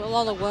still a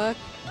lot of work.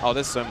 Oh,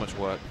 there's so much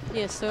work.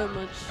 Yeah, so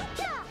much.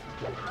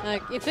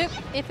 Like if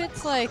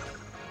it's like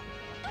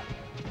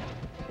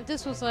if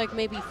this was like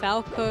maybe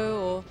Falco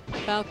or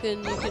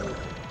Falcon, you can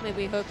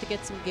maybe hope to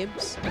get some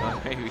gimps.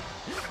 Maybe.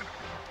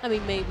 I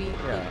mean, maybe.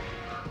 Yeah.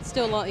 It's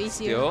still a lot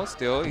easier.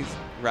 Still, he's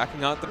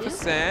racking up the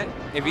percent.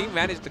 If he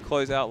managed to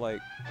close out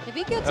like if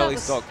he gets early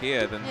stock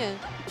here, then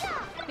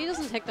if he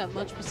doesn't take that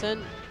much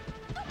percent.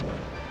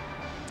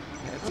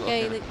 Yeah,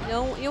 okay, you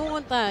don't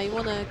want that. You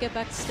want to get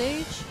back to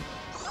stage.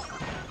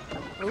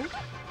 Oh,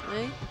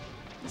 hey,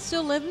 he's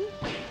still living.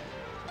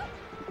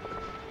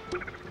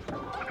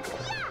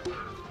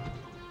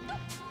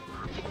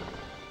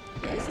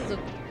 Yeah, this is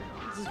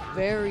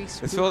very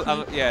spooky.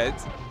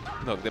 It's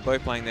look, they're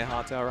both playing their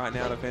hearts out right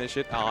now to finish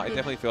it. It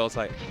definitely feels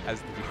like,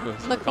 as the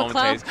viewers and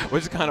commentators, we're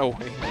just kind of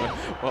waiting.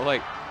 We're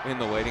like in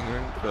the waiting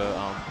room for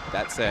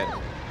that set.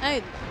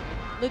 Hey,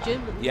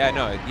 legitimately. Yeah,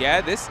 no,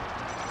 yeah, this.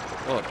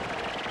 Look.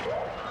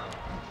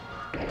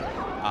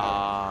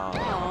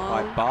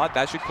 Like Bard,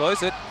 that should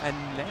close it. And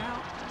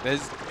now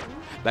there's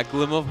that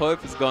glimmer of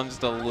hope has gone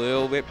just a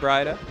little bit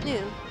brighter.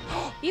 Yeah.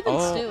 Even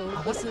still,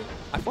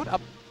 I thought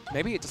up.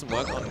 Maybe it doesn't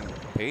work on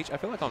Peach. I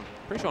feel like I'm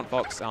pretty sure on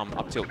Fox,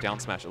 up tilt down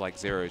smash at like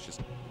 0 is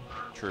just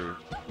true.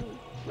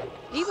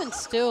 Even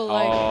still,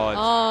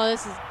 like,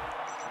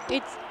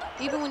 it's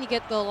even when you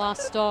get the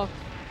last stock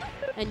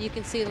and you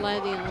can see the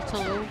landing in the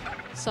tunnel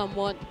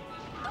somewhat,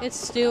 it's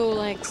still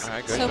like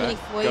so many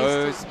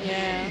ways.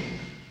 Yeah,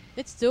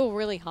 it's still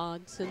really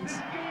hard since.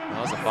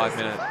 That was a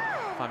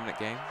 5-minute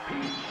game.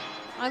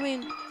 I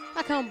mean,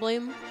 I can't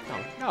blame him.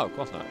 No, of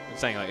course not. I'm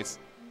saying like it's.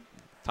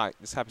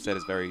 This type of set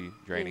is very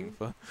draining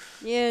for.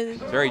 Yeah.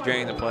 It's very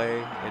draining to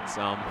play. It's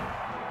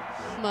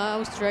I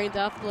was drained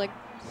after like.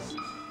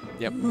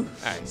 Yep.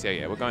 Alright, so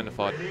yeah, we're going to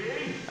FOD.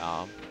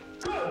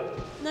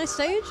 Nice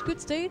stage,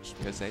 good stage.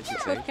 Good stage.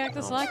 Both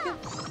characters like it.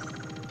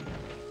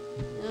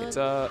 It's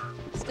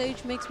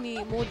stage makes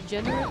me more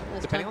degenerate.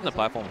 Depending on the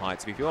platform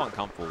heights, if you feel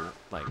uncomfortable,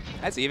 like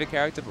as either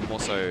character, but more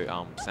so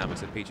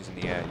Samus and Peach is in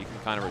the air, you can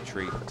kind of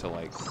retreat to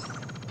like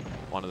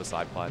one of the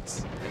side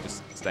plats and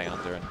just stay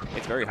under, and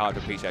it's very hard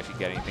for Peach to actually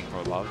get anything from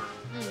above.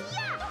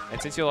 And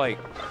since you're like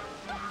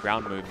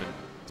ground movement,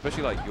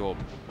 especially like your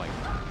like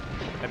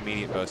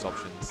immediate burst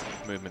options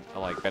movement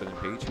are like better than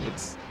Peach,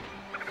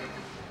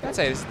 I'd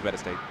say this is the better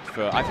stage.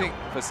 I think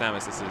for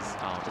Samus this is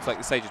it's like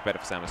the stage is better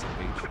for Samus than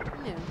Peach.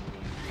 Yeah.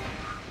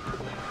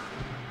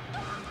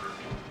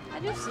 I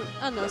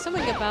don't know,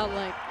 something about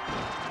like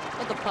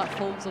what the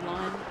platforms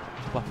align.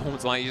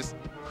 Platforms align, is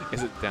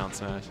it down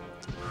smash?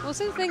 Well,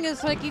 see, the thing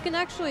is, like, you can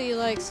actually,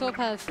 like, sort of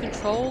have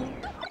control.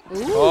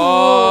 Ooh.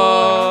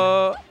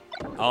 Oh!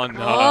 Oh no.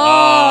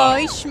 Oh,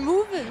 he's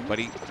moving. But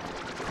he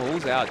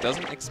pulls out,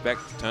 doesn't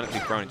expect to turn it to be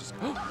thrown, and just.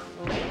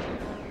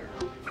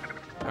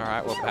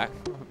 Alright, we're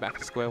back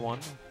to square one.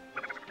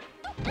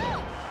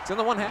 It's on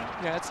the one hand.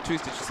 Yeah, it's 2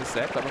 stitches a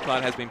set, but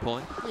McLeod has been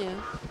pulling. Yeah.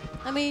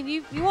 I mean,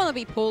 you want to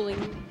be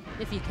pulling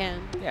if you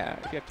can. Yeah,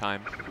 if you have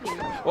time.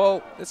 Yeah.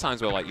 Well, there's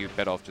times where like you're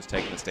better off just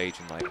taking the stage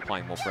and like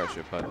applying more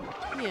pressure, but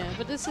Yeah,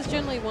 but this is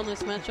generally one of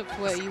those matchups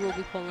where you will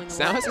be pulling a lot.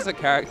 Samus is a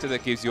character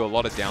that gives you a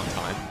lot of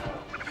downtime.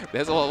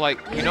 There's a lot like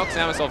you knock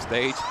Samus off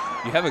stage,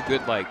 you have a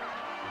good like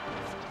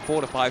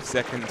 4 to 5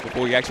 seconds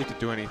before you actually have to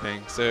do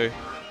anything. So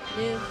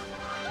yeah.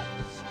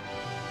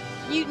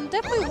 You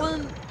definitely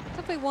won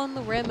one of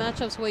the rare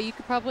matchups where you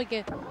could probably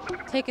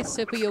take a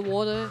sip of your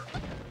water.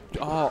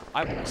 Oh,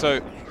 so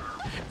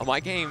on my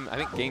game, I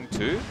think game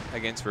 2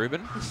 against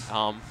Ruben,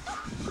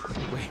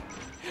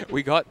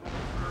 we got,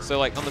 so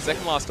like on the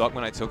second last stock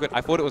when I took it,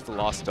 I thought it was the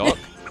last stock.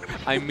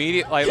 I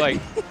immediately,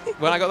 like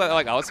when I got that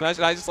like out smash,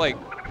 I just like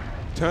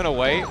turn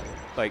away,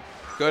 like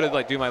go to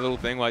like do my little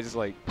thing where I just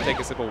like take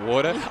a sip of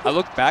water. I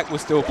look back, we're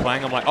still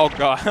playing. I'm like, oh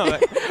god.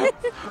 Like,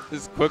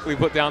 just quickly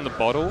put down the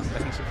bottle.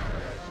 And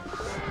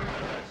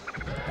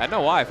I don't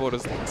know why I thought it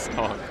was the last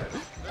stock.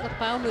 The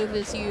power move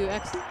is you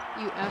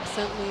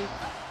accidentally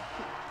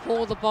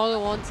pour the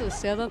bottle onto the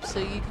setup so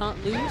you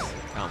can't lose.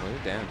 Power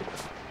move, damn.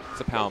 It's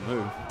a power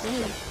move.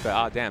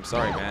 But damn,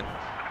 sorry man.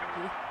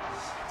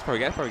 It's probably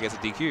gets a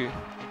DQ.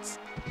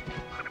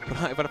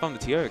 But if I'm the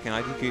TO, can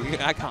I DQ?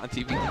 I can't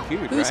be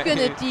DQ'd, Who's right?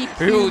 gonna DQ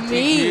Who will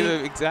me? DQ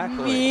them?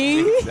 Exactly.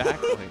 Me?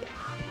 Exactly.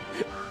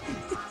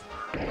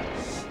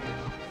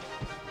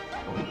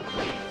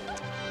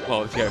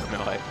 Well, TO from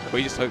LA.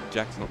 We just hope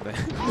Jack's not there.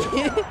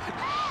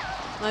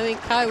 I mean,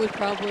 Kai would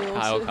probably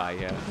also. Kai,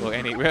 yeah. Well,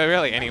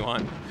 really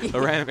anyone.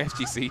 A random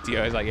FGC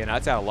TO is like, yeah, no,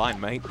 that's out of line,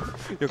 mate.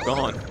 You're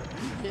gone.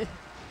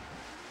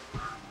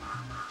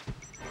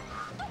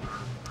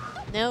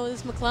 Now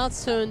it's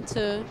McLeod's turn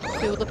to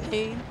feel the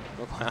pain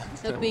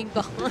of being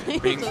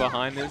behind. Being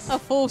behind this. A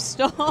full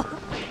stop.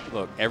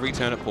 Look, every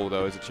turnip pull,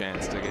 though, is a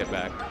chance to get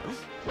back.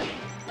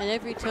 And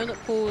every turnip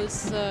pull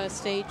is a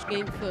stage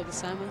game for the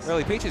Samus.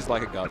 Really, Peach is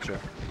like a gacha.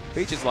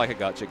 Peach is like a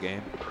gacha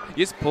game.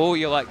 You just pull,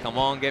 you're like, come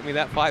on, get me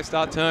that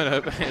 5-star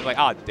turnip. And it's like,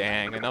 ah, oh,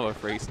 dang, another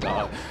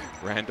 3-star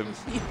random.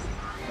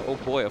 Oh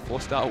boy, a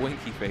 4-star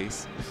winky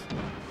face.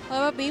 How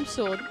about Beam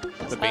Sword?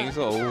 The Beam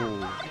Sword,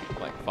 oh,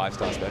 like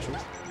 5-star specials.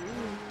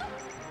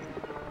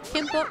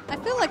 I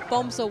feel like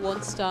bombs are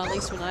 1-star, at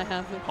least when I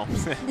have it.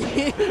 Bombs.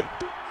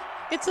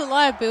 It's a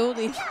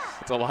liability.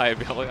 It's a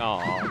liability,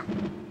 oh.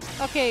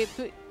 Okay,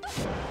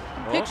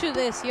 picture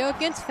this. You're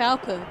against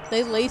Falco.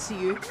 They laser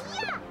you.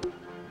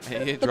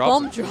 The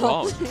bomb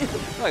drops.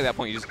 Like at that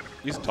point, you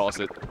just toss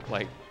it.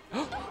 Like,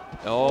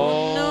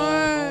 oh.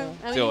 No.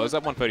 Still, it was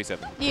at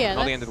 137. Yeah.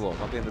 Not the end of the world.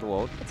 Not the end of the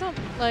world. It's not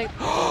like.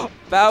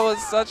 That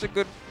was such a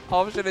good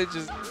option. It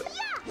just.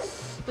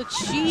 The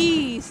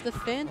cheese. The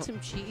phantom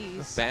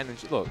cheese. Phantom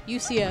cheese. Look.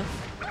 UCF.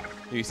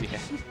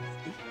 UCF.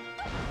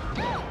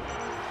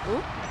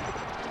 Ooh.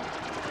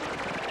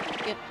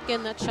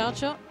 Getting that charge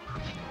shot.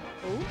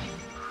 Ooh.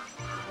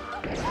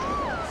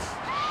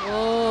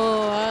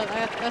 Oh,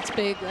 that's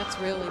big. That's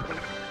really big.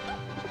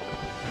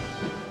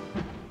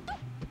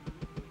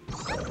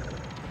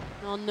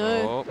 Oh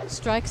no. Oh.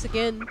 Strikes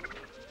again.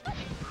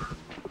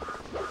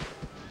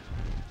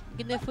 You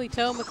can definitely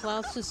tell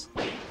McLeod's just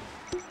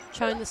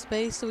trying the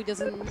space so he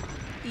doesn't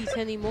eat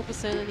any more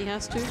percent than he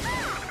has to.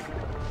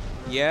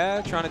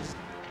 Yeah, trying to just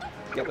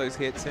get those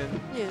hits in.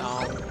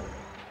 Yeah.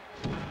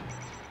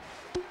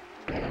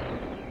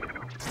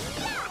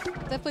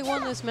 Definitely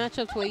one of those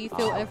matchups where you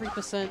feel every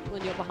percent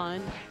when you're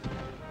behind.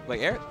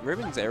 Like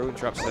Ruben's aerial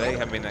interrupts today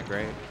haven't been that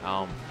great.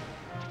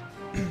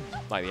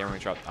 Like the aerial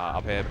interrupt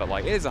up here, but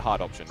like it is a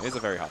hard option. It is a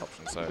very hard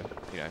option. So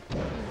you know.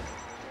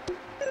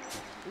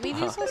 I mean,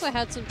 he's also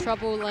had some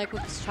trouble like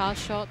with his charge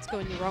shots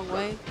going the wrong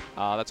way.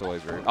 That's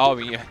always rude. Oh, I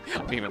mean, yeah,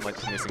 I mean like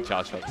just missing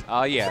charge shots.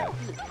 Yeah,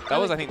 that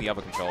was I think the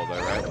other controller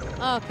though, right?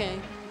 Oh, okay.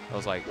 That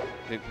was like,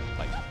 it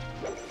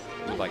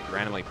would like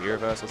randomly be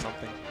reverse or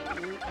something.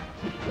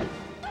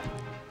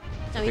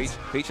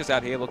 Peach is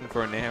out here looking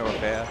for a nair or a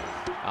fair.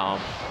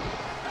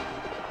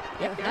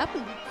 Yeah, what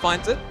happened?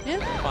 Finds it.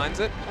 Yeah. Finds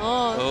it.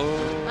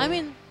 Oh. I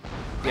mean,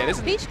 yeah, this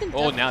Peach can.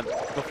 Oh, now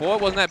before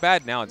it wasn't that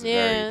bad. Now it's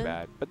very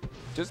bad. But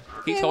just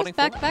keeps holding.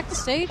 Back to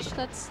stage.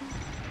 That's.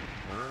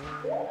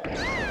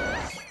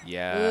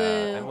 Yeah.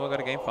 And we'll go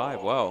to game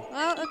 5. Wow.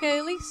 Well, okay.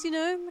 At least you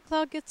know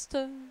McLeod gets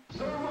to.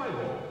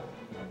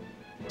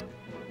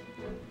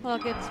 Well,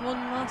 gets one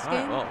last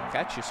game. Well,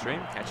 catch your stream,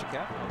 catch your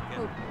cap.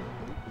 Oh.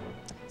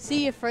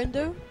 See you,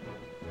 friendo.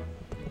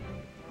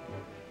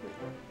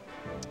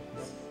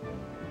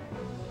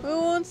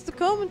 Who wants to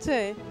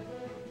commentate?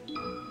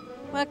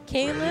 Well,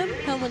 Caleb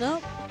coming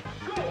up.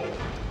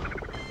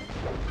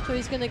 So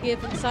he's going to give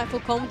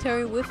insightful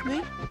commentary with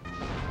me.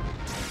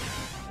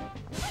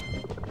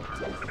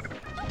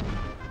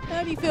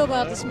 How do you feel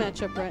about this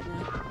matchup right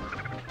now?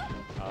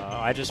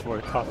 I just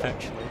woke up,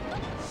 actually.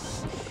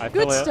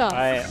 Good stuff.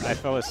 I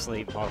fell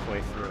asleep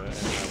halfway through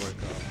it and I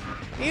woke up.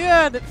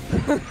 Yeah.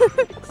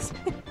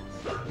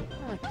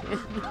 Okay.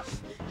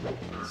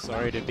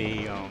 Sorry to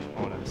be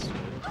honest.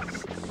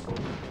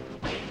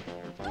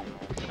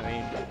 I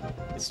mean,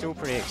 it's still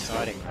pretty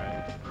exciting,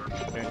 right?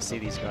 You don't see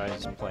these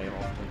guys play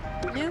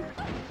often. Yeah.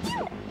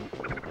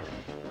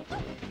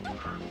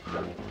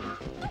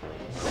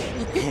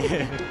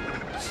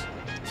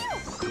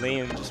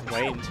 Liam, just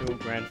wait until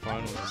grand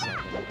finals or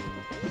something.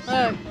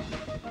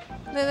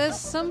 Look, there's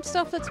some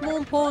stuff that's more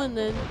important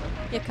than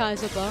your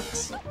Kaiser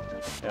bucks.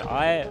 Yeah,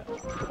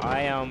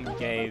 I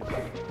gave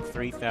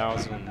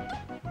 3,000.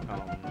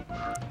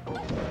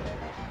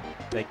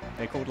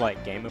 They're called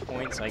like gamer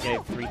points. I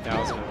gave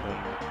 3,000 of them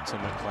to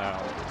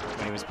McLeod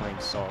when he was playing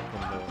sock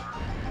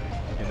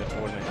in the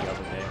tournament the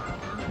other day.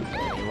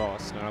 And he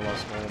lost, and I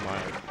lost all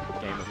my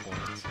gamer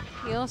points.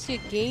 You lost your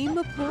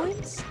gamer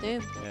points?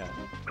 Damn. Yeah.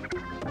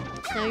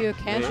 Now you're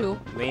casual.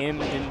 Liam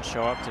didn't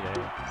show up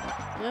today.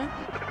 No?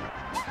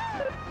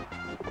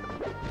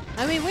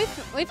 I mean,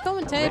 we've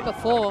commentated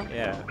before.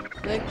 Yeah.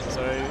 Like,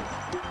 so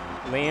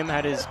Liam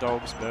had his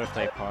dog's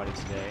birthday party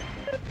today,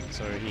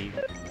 so he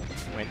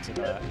went to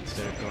that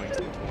instead of going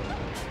to the tournament.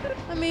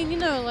 I mean, you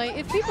know, like,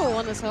 if people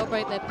want to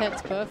celebrate their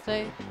pet's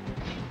birthday,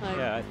 like,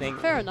 yeah, I think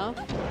fair enough.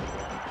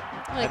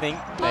 Like, I think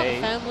part of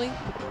the family.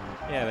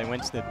 Yeah, they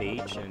went to the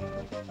beach and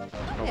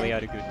probably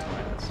had a good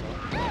time and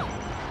stuff.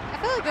 I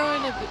feel like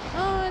going to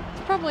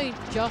it's probably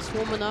just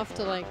warm enough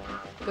to like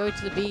go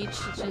to the beach.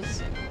 It's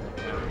just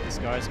this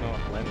guy's not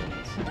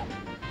Lemons.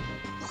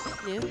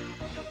 Yeah.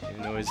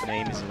 Even though his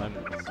name is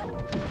Lemons.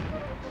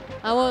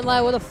 I won't lie,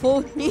 what a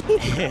fool he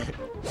is.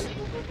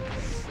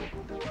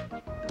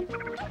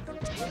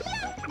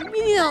 You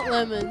mean not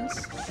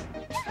Lemons?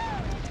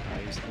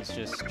 He's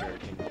just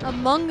joking.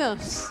 Among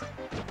Us.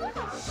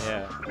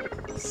 Yeah.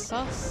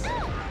 Sus.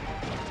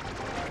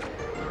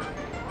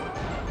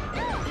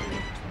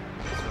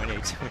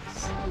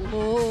 2020s.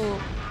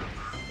 Oh.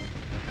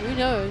 Who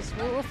knows?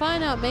 We'll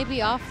find out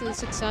maybe after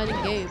this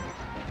exciting game.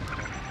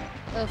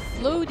 The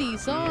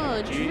floaties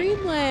on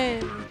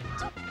Dreamland.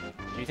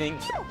 Do you think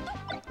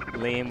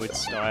Liam would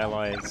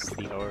stylize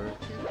the O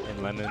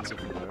in Lemons of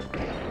O?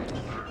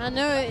 I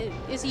know.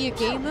 Is he a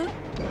gamer?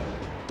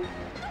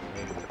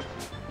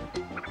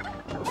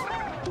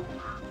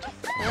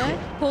 Alright,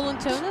 pulling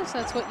toners,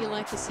 that's what you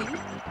like to see.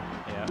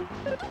 Yeah.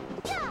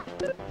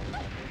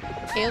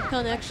 Caleb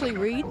can't actually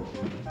read.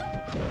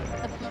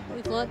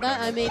 We've learned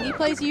that. I mean, he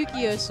plays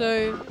Yu-Gi-Oh,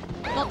 so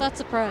not that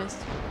surprised.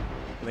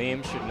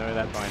 Liam should know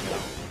that by now.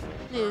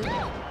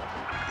 Yeah.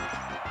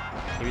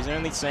 He was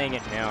only saying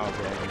it now,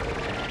 but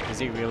is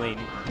he really the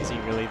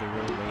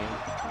real Liam?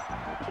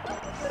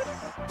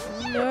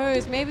 Who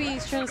knows? Maybe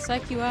he's trying to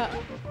psych you out.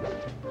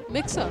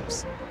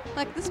 Mix-ups.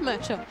 Like this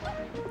matchup.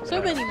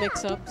 So many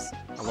mix-ups.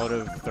 A lot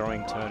of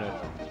throwing turnip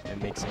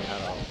and mixing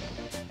that up.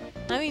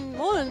 I mean,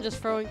 more than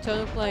just throwing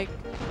turnip, like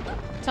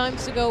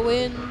times to go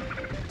in,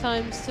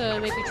 times to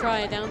maybe try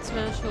a down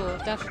smash or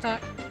dash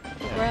attack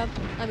or grab.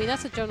 I mean,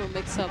 that's a general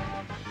mix-up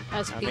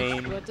as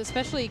Peach, but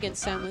especially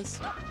against Samus.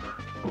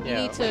 You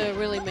need to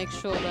really make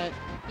sure that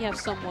you have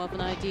somewhat of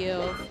an idea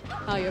of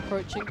how you're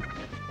approaching.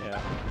 Yeah.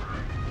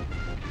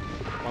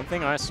 One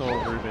thing I saw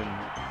Ruben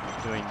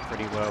doing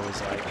pretty well was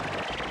like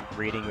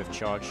reading with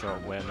charge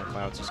shot when the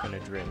cloud's just going to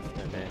drift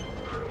and then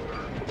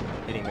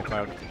hitting the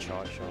cloud with the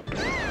charge shot.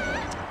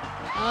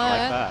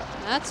 Like that.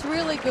 That's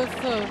really good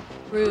for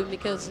Ruben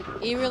because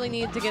he really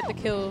needed to get the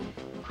kill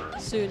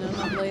sooner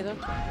than later.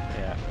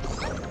 Yeah.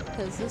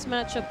 Because this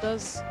matchup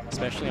does...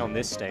 Especially on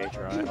this stage,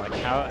 right? Like,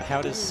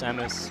 how does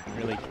Samus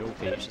really kill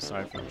Peach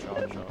aside from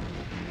charge shot?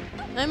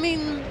 I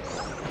mean,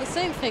 the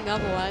same thing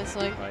otherwise.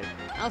 Like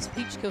how's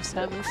Peach kill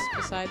Samus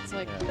besides,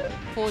 like,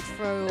 forward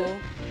throw or...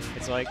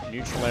 It's like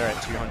neutral air at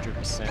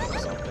 200% or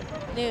something.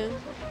 Yeah.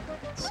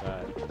 It's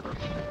sad.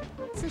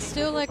 It's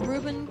still, like,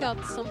 Ruben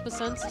got some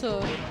percents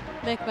to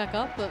make back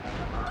up, but...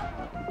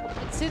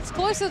 It's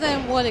closer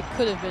than what it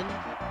could have been.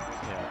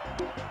 Yeah.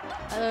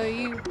 Although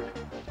you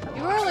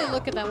rarely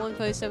look at that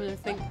 137 and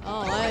think,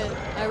 oh,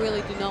 I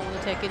really do not want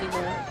to take any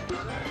more.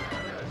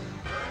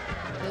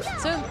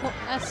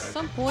 At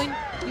some point,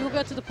 you will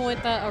get to the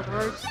point that a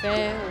rogue's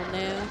fair or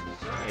now.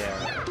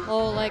 Yeah.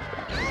 Or like,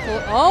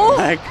 oh!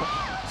 My God.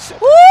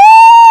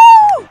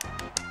 Woo!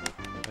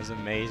 That was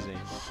amazing.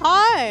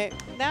 Hi!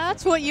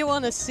 That's what you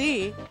want to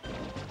see.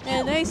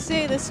 And they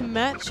say this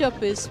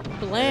matchup is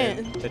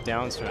bland. The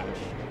down smash.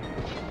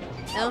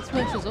 Down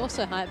smash is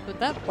also hype, but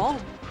that bomb.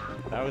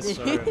 That was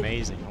so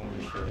amazing.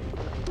 Holy shit.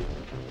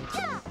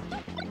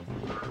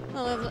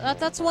 Well,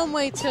 that's one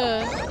way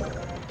to...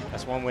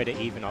 That's one way to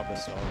even up the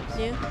stars.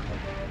 Yeah.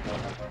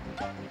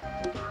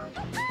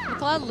 If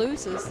Cloud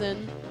loses,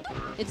 then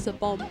it's a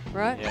bomb,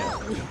 right? Yeah.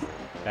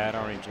 Bad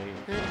RNG.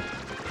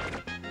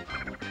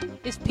 Yeah.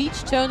 Is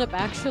Peach turnip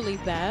actually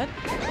bad?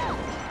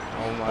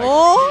 Oh my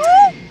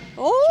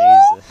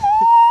Oh! Jesus.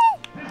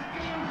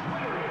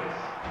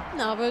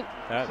 No, but...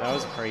 That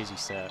was a crazy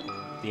set.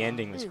 The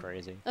ending was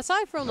crazy.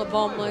 Aside from the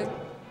bomb, like,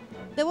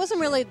 there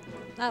wasn't really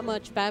that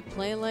much bad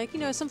play. Like, you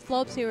know, some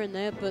flops here and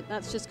there, but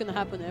that's just going to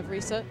happen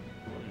every set.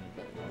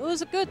 It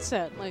was a good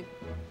set, like,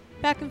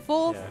 back and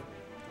forth. Yeah.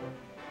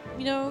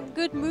 You know,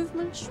 good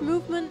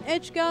movement,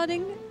 edge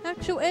guarding,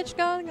 actual edge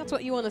guarding. That's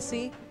what you want to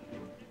see.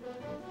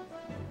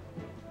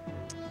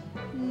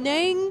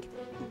 Nang,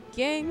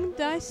 gang,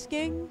 dice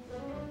gang.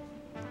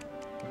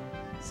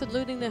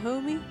 Saluting the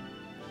homie.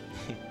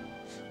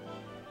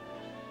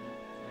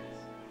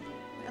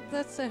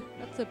 That's a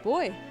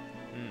boy.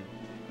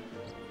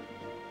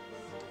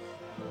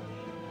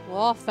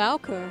 Oh,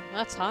 Falco,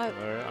 that's hype.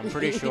 I'm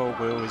pretty sure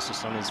Will was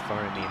just on his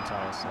phone the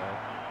entire set.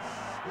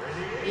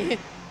 Yeah.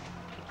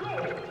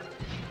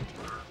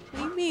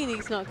 What do you mean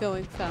he's not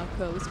going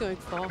Falco? He's going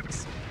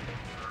Fox.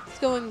 He's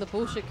going the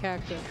bullshit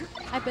character.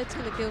 I bet it's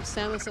gonna kill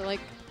Samus at like...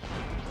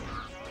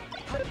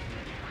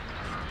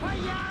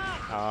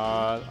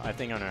 I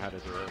think I know how to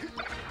do it.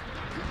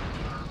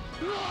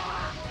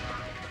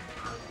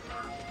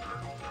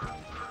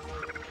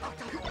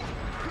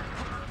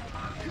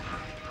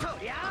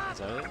 Is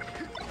that it?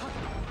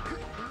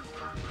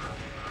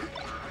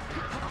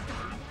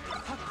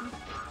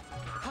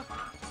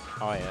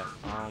 Oh yeah.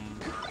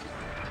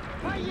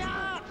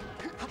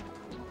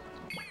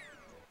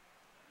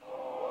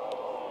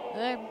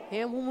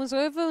 Game one was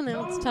over,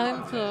 now it's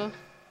time for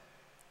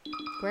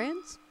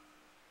Grands?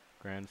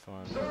 Grand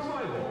final.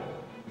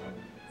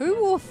 Who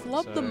will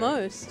flop the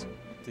most?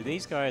 Did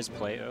these guys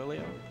play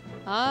earlier?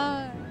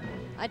 I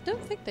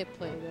don't think they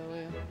played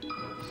earlier.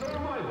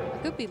 I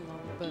could be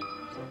wrong, but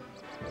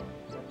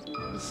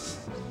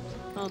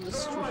on the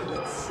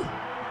streets.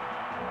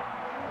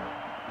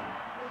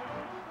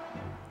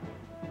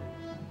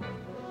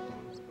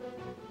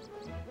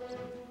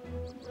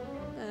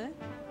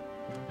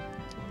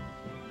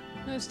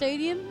 No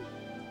stadium?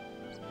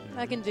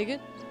 I can dig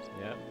it.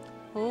 Yep.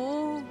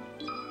 Oh.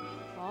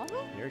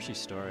 Yoshi's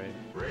story.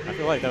 I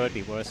feel like that would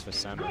be worse for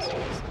Samus.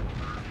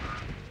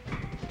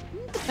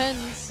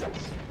 Depends.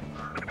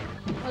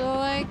 Although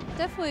I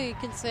definitely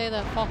can say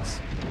that Fox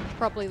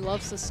probably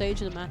loves the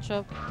stage in the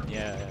matchup.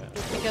 Yeah.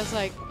 Just because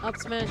like up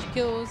smash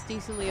kills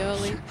decently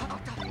early.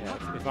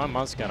 Yeah. If I'm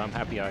Muscat, I'm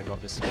happy I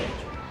got this stage.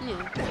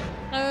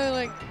 Yeah.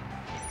 Like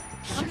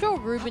I'm sure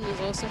Ruben is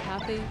also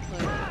happy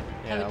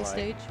having the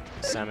stage.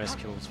 Samus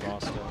kills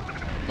faster.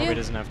 Probably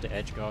doesn't have to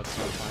edge guard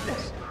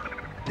sometimes.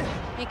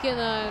 He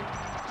can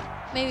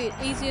maybe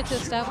easier to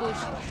establish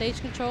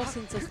stage control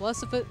since there's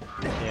less of it.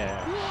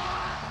 Yeah.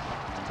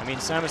 I mean,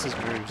 Samus's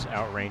moves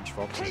outrange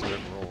Fox's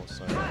overall,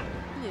 so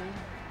yeah.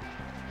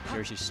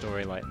 Yoshi's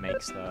story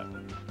makes that,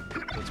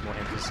 puts more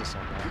emphasis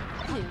on that.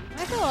 Yeah.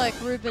 I feel like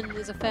Ruben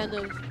is a fan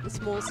of the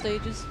small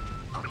stages.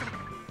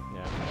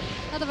 Yeah.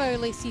 At the very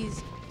least,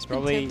 he's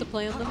content to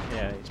play on them.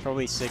 Yeah, he's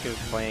probably sick of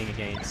playing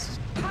against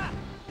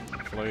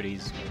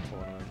floaties all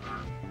the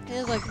time. And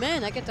he's like,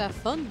 man, I get to have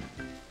fun.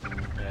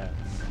 Yeah.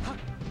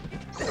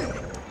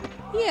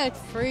 He had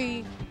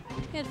free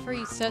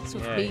sets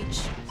with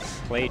Peach.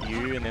 Played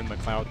you and then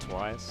McLeod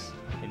twice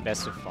in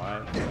best of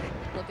 5.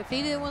 Look, if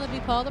he didn't want to be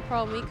part of the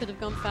problem, he could have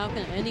gone Falcon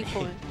at any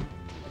point.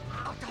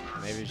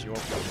 Maybe it's your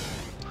problem.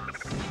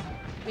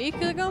 He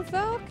could have gone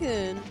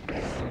Falcon.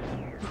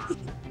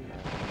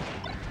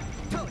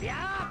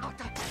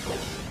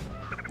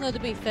 No, to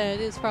be fair,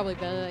 it is probably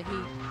better that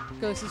he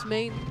goes his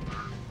main.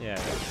 Yeah.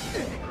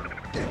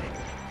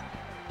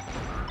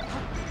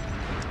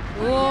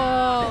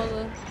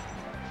 Whoa!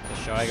 The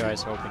Shy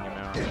Guy's helping him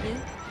out.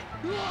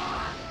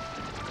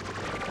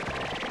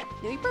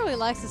 Yeah, he probably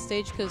likes the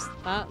stage because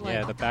that,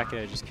 yeah, the back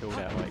air just killed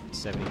at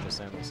 70%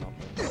 or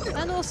something.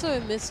 And also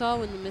a missile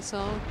when the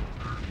missile,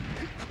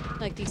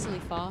 decently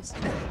fast.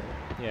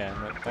 Yeah,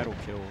 that'll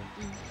kill.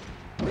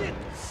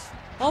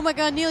 Oh my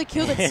god, nearly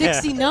killed at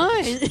 69!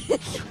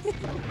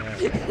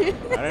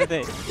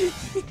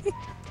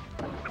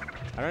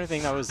 I don't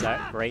think that was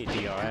that great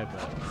DI,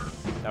 but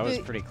that was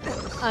pretty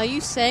close. Are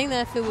you saying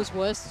that if it was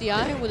worse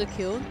DI, it would have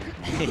killed?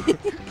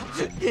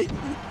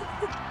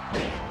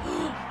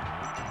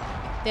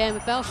 Damn,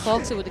 if that was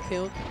Fox, it would have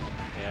killed.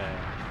 Yeah.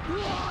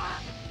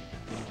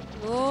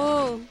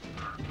 Oh.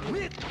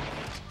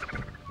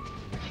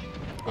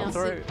 Up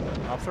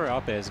throw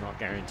up air is not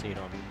guaranteed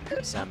on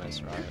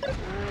Samus, right?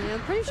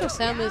 I'm pretty sure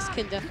Samus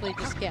can definitely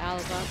just get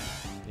out of that.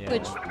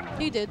 Which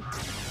he did.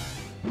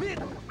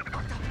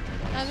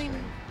 I mean,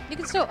 you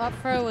can still up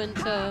throw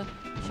into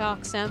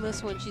Shark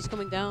Samus when she's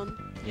coming down.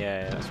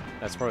 Yeah,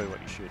 that's probably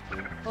what you should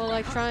do.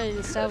 Or try and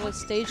establish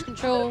stage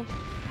control.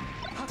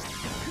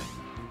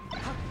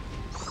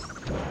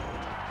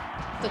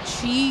 The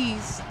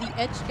cheese, the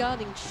edge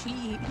guarding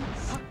cheese.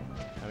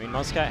 I mean,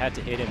 Muscat had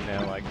to hit him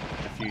there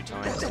a few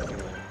times to kill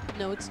him.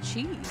 No, it's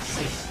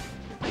cheese.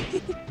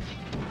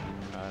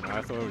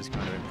 I thought it was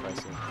kind of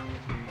impressive.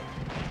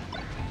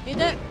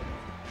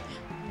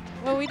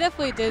 Well, we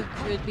definitely did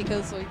good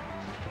because we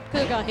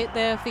could have got hit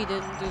there if he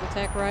didn't do the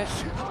tech right.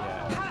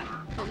 Yeah.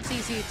 And it's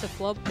easy to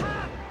flub.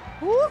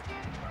 Woo! Yeah,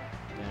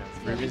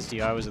 Ruben's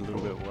DI was a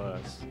little bit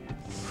worse.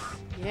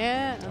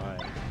 Yeah.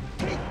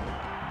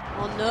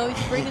 Oh no,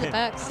 he's bringing it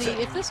back. See,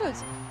 if this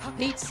was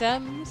Pete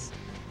Samus,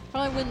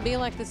 probably wouldn't be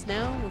like this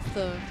now with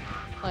the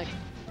like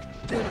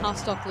 2.5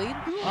 stock lead.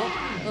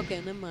 Oh,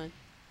 okay, never mind.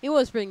 He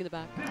was bringing it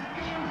back.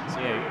 So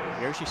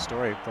yeah, Yoshi's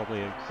story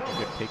probably a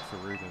good pick for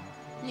Ruben.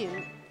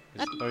 Yeah.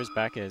 Those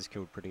back airs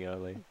killed pretty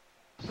early.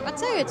 I'd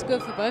say it's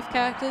good for both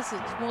characters.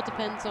 It more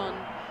depends on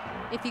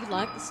if you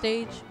like the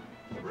stage.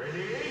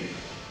 Ready?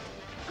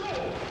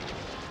 Go!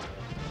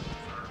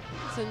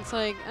 Since,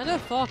 like, I know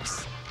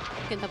Fox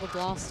can have a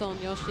blast on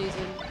Yoshi's,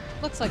 and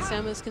looks like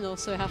Samus can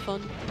also have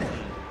fun.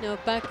 You know,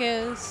 back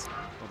airs.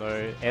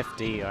 Although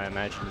FD, I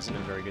imagine, isn't a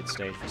very good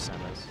stage for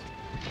Samus.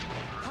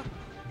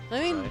 I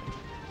mean,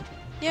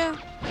 So yeah.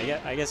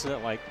 I guess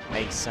that like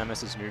makes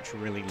Samus's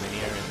neutral really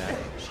linear in that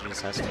she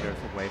just has to go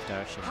for wave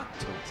dash and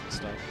tilts and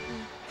stuff.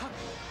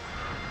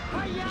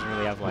 She doesn't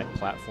really have like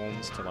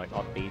platforms to like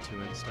up B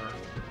to and stuff.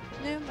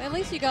 Yeah, at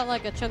least you got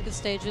like a chunk of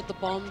stage at the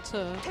bomb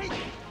to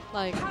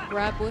like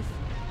grab with.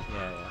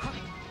 Yeah, yeah.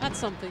 That's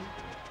something.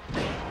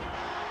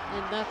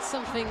 And that's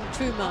something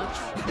too much.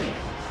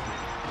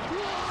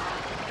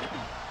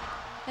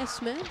 F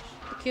smash,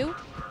 the kill.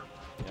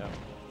 Yeah.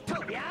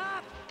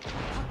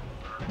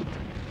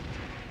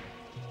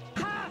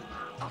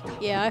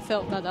 Yeah, I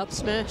felt that up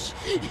smash.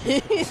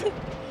 That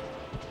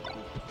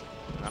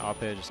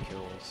up air just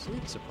kills,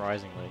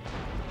 surprisingly.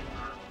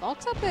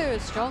 Box up air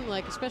is strong,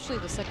 like especially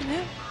the second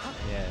hit.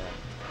 Yeah.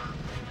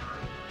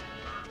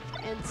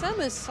 And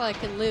Samus like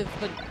can live,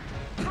 but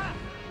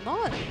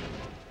not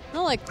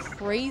like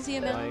crazy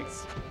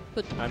amounts.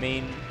 But I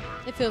mean,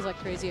 it feels like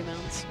crazy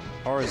amounts.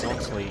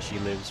 horizontally, she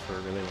lives for a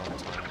really long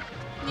time.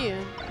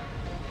 Yeah.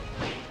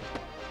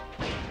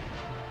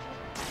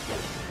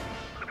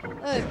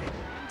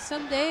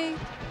 Someday, you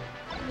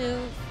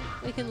know,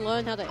 we can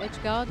learn how to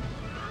edge guard.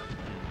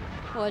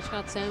 Or edge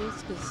guard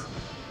Samus, because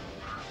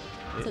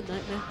it's a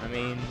nightmare. I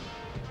mean,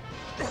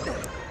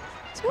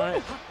 it's kind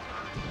of...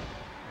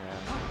 Yeah.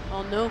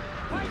 Oh no.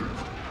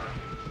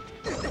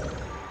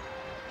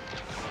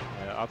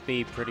 Up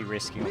B pretty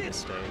risky on this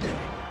stage.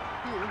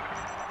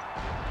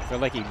 I feel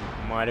like he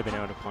might have been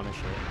able to punish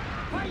it.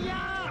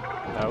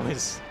 That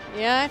was...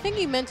 Yeah, I think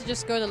he meant to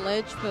just go to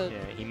ledge, but...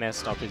 Yeah, he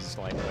messed up his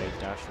like wave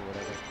dash or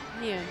whatever.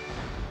 Yeah.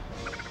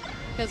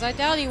 Because I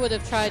doubt he would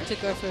have tried to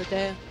go for a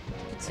dare,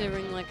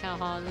 considering like how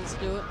hard it is to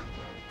do it.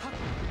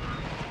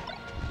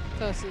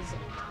 Versus...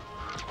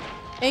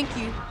 Thank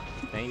you.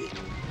 Thank you.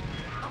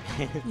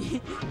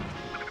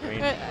 I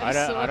mean, I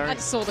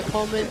just saw the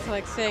comments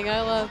like saying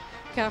I love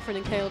Catherine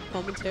and Caleb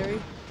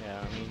commentary.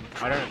 Yeah, I mean,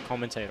 I don't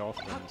commentate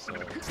often, so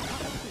it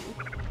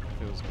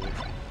feels good.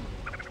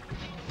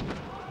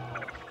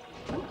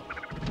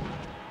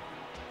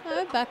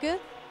 Alright, Becca.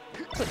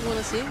 That's what you want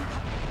to see.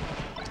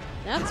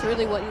 That's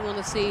really what you want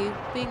to see.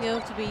 Being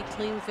able to be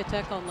clean with your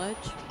tech on ledge.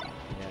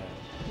 Yeah.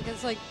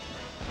 Because like,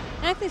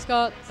 Anthony's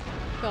got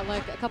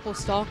like a couple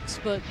stocks,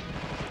 but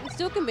it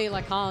still can be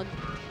like hard.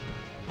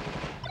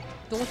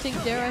 Daunting,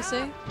 dare I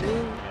say?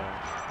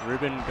 Yeah.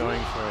 Ruben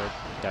going for a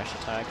dash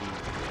attack.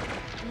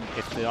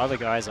 If the other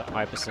guys are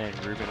high percent,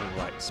 Ruben will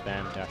like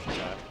spam dash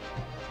attack.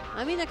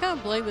 I mean, I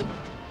can't blame him.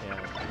 Yeah.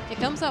 It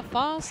comes up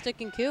fast, it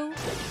can kill. Or at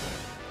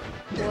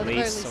the very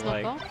least knock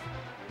like, off.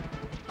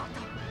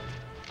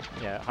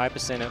 Yeah, high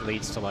percent it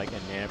leads to like a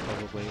nair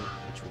probably,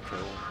 which will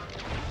kill,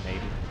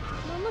 maybe.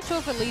 Well, I'm not sure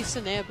if it leads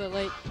to nair, but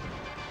like,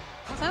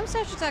 Samus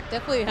dash attack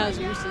definitely has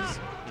uses.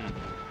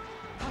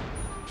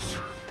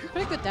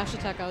 Pretty good dash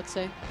attack, I would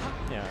say.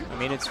 Yeah, I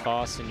mean it's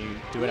fast and you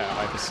do it at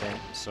high percent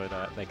so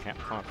that they can't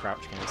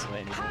crouch cancel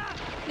it anymore.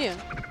 Yeah.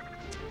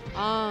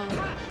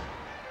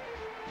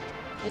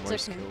 It's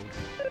Almost okay. killed.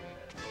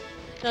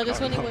 No, this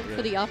one he not went for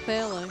really. the up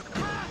air, like.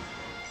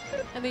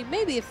 I mean,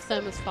 maybe if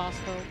Samus fast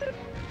fell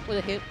would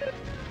have hit.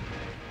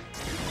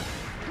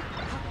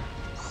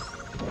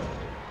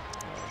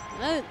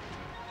 I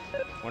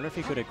Wonder if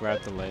he could have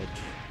grabbed the ledge.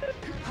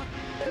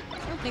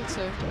 don't think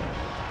so.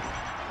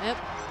 Yep.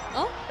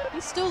 Oh,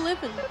 he's still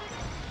living.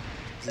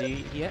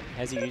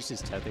 Has he used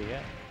his tether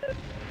yet?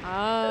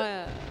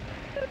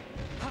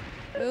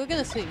 We're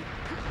gonna see.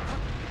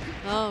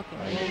 Oh,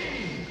 okay.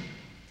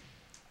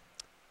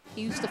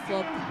 He used the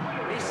flub.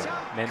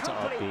 Meant to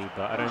up B,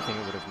 but I don't think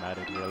it would have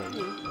mattered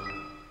really.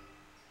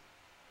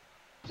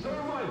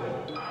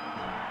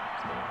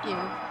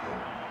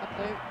 Yeah. Up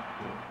there.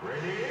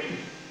 Ready?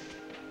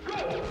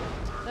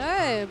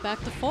 Hey, back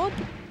to Ford.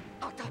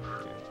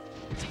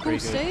 It's a cool Pretty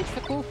good. stage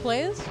for cool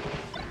players.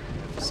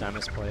 For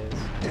Samus players.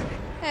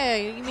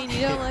 Hey, you mean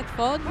you don't like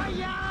Ford? No.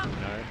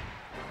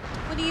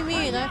 What do you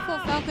mean? I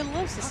thought Falcon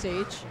loves the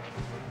stage.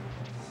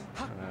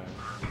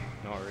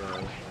 Not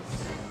really.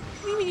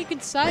 You mean you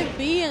can side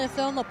B and if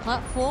they're on the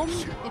platform,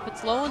 if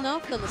it's low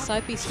enough, then the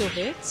side B still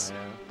hits?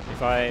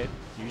 Yeah.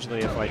 Usually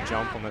if I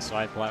jump on the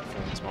side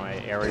platforms,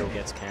 my aerial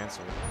gets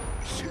cancelled.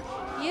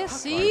 Yeah,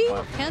 see?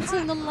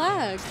 Cancelling the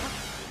lag.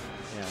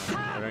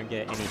 Yeah, I don't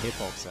get any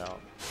hitbox out.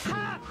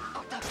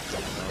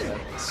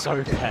 That's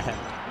so bad.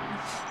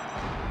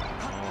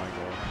 Oh my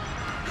god.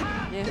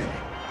 Yeah.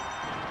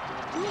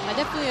 I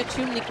definitely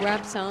attuned the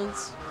grab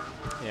sounds.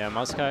 Yeah,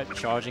 Muscat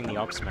charging the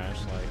up smash,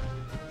 like,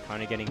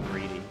 kind of getting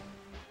greedy.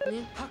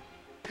 Yeah.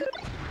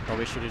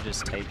 Probably should have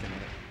just taken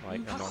it,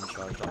 like a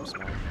non-charged up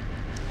smash.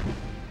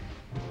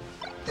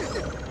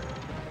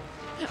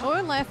 Oh,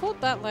 and I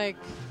thought that like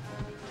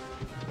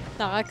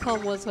the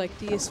icon was like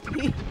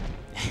DSP.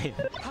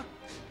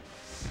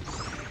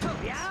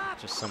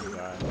 Just some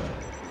guy.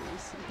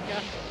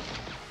 Yeah.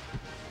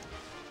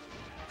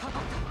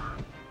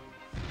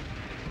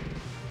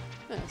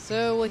 Yeah,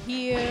 so we're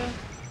here.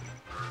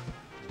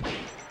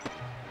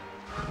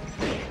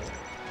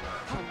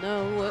 Oh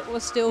no, we're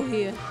still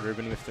here.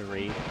 Ruben with the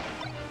read.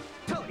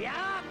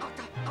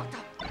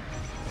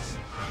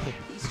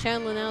 He's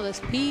channeling out as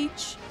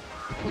Peach.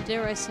 Or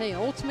dare I say,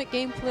 ultimate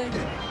gameplay.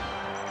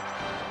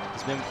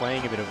 He's been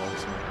playing a bit of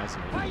Ultimate,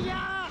 hasn't he?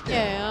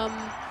 Yeah,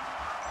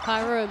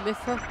 Pyro and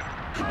Mithra.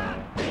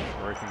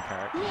 Broken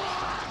character.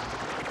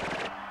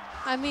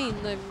 I mean,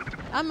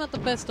 I'm not the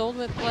best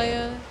ultimate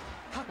player.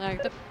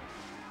 Like,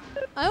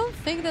 I don't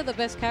think they're the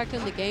best character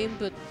in the game,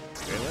 but...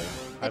 Really?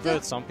 I've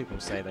heard some people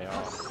say they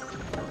are.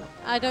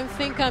 I don't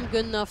think I'm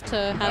good enough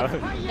to have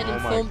an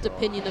informed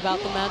opinion about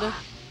the matter.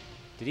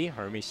 Did he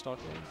homie stock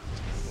him?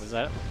 Was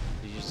that...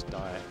 Did you just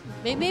die?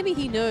 Maybe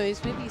he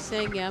knows. Maybe he's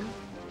saying, yeah,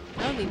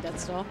 I don't need that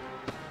star.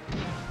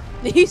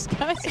 These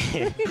guys...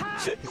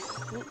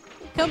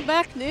 Come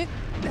back, Nick.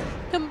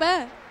 Come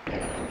back.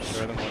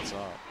 Show them what's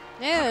up.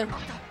 Yeah.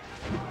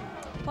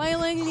 Why are you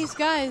letting these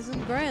guys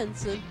in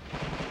grants? And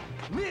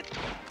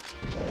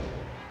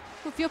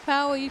with your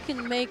power, you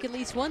can make at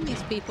least one of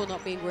these people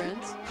not being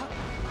grants.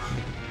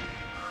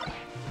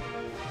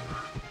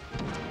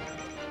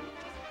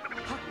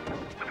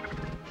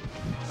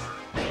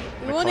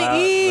 We want to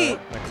eat!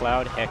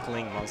 McLeod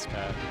heckling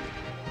Muscat.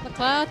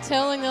 McLeod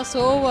telling us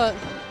all what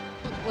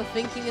we're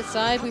thinking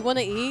aside. We want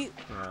to eat.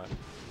 Yeah.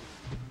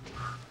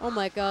 Oh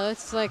my god,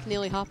 it's like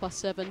nearly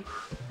 7:30. Yeah.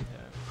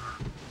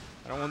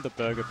 I don't want the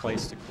burger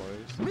place to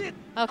close.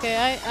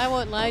 Okay, I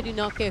won't lie. I do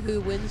not care who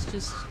wins.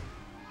 Just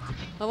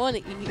I want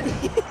to eat.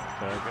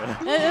 Burger.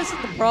 That's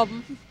the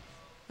problem.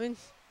 I mean,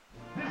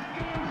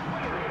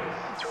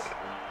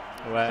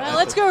 Well,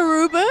 let's go,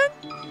 Ruben.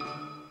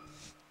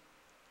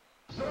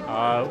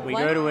 We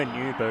go to a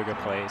new burger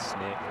place,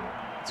 Nick.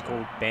 It's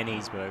called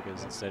Benny's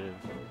Burgers instead of...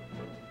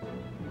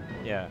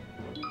 Yeah,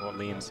 what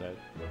Liam said.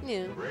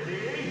 Yeah.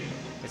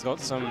 It's got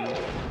some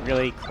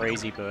really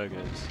crazy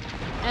burgers.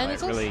 And like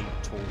it's really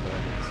tall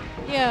burgers.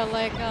 Yeah,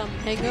 like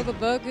hangover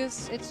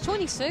burgers. It's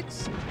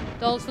 $26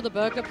 for the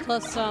burger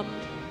plus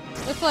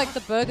with like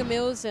the burger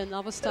meals and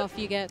other stuff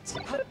you get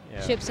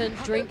chips and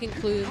drink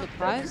included in the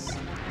price.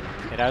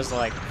 It has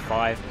like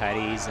 5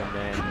 patties and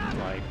then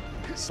like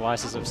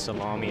slices of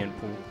salami and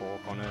pulled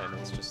pork on it, and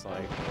it's just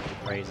like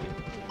crazy.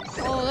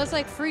 Oh, there's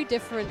like 3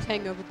 different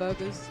hangover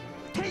burgers.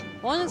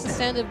 One is the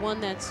standard one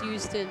that's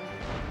used in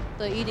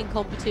the eating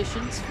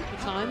competitions for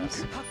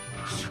times.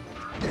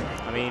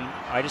 I mean,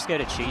 I just get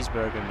a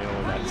cheeseburger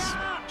meal that's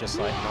just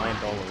like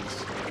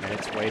 $9, and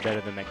it's way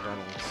better than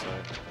McDonald's, so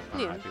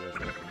I'm happy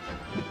with it.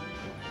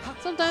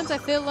 Sometimes I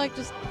feel like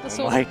just the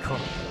sort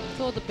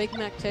of the Big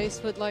Mac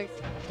taste, but like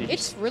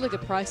it's really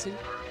good pricing.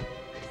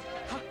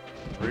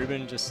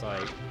 Ruben just like,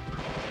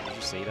 did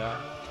you see that?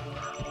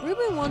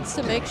 Ruben wants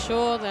to make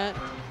sure that...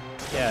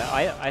 Yeah,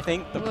 I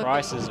think the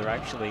prices are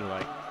actually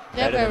like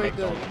they're better very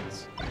than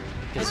McDonald's,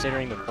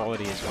 considering the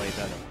quality is way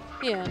better.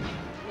 Yeah,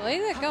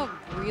 they got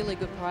really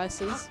good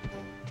prices.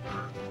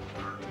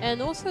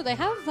 And also they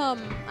have, I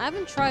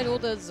haven't tried all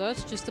the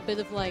desserts, just a bit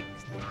of like,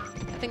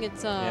 I think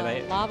it's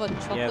lava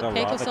chocolate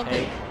cake or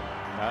something.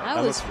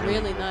 That was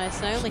really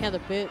nice. I only had a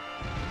bit.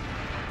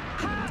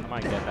 I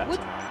might get that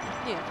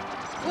tonight.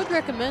 Yeah, would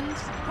recommend.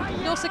 You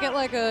can also get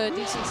like a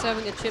decent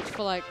serving of chips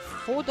for like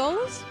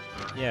 $4.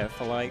 Yeah,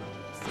 for like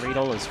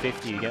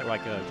 $3.50 you get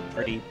like a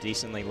pretty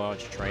decently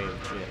large tray of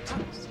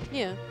chips.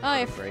 Yeah,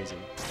 crazy.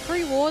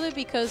 Free water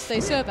because they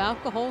serve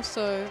alcohol,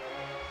 so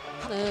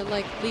they're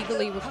like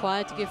legally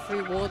required to give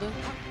free water.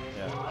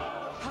 Yeah.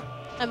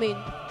 I mean,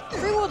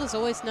 free water's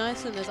always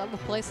nice, and there's other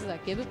places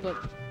that give it, but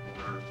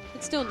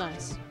it's still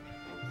nice.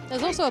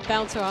 There's also a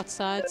bouncer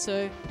outside,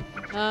 so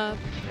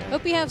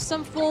hope you have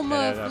some form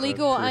of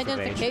legal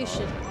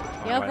identification.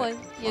 Yeah,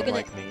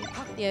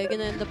 you're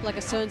gonna end up like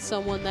a certain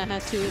someone that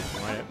had to.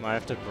 Might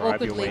have to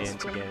bribe your way in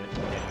to get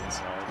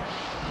inside.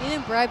 You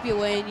didn't bribe your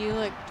way in, you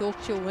like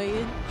dorked your way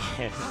in.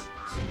 Yes.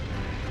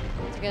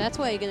 Okay, that's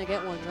why you're gonna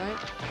get one, right?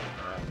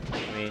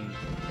 I mean,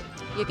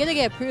 you're gonna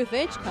get a proof of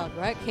age card,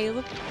 right,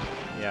 Caleb?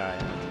 Yeah, I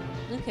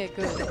am. Okay,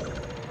 good.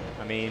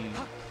 I mean,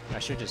 I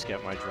should just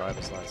get my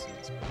driver's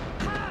license.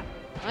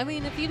 I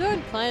mean, if you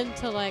don't plan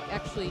to like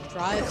actually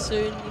drive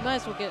soon, you might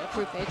as well get a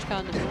proof of age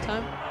card in the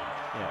meantime.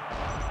 Yeah.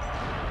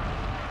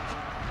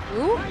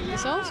 Ooh,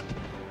 missiles?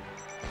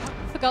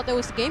 Forgot there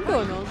was a game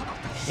going on.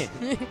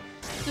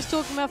 Just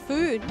talking about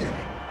food.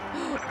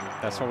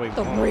 That's what we want.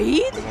 The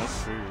raid? We want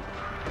food.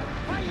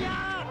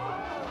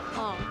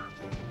 Oh.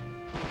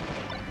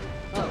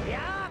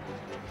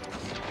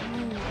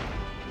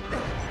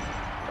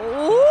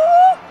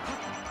 Oh.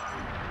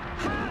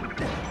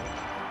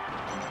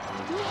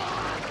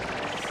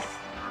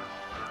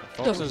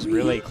 Fox is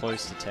really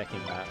close to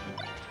teching that.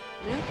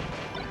 Yeah.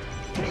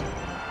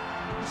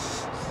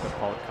 The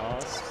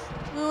podcast.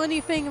 Well, what do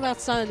you think about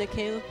Sonic,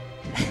 Caleb?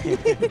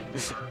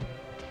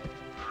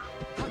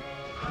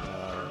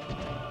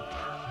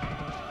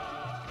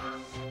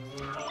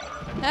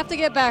 I have to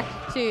get back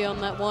to you on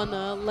that one.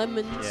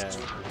 Lemon's Yeah.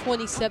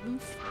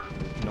 27th.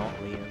 Not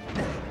Liam.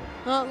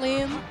 Not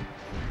Liam.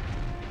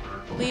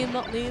 Liam,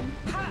 not Liam.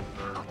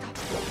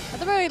 At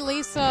the very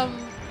least,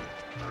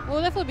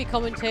 we'll definitely be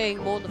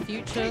commentating more in the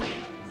future.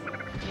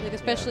 Like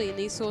especially in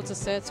these sorts of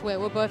sets where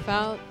we're both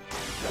out.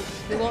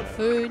 We want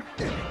food.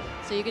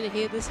 So you're gonna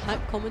hear this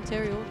hype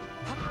commentary. Or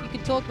you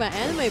can talk about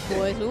anime,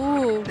 boys.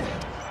 Ooh.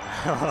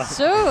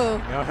 So.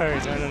 No.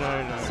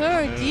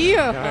 So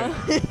dear.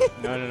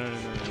 No. No.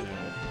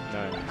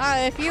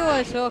 Alright, if you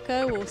want to talk,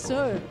 I will.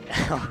 So.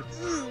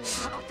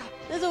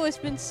 There's always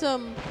been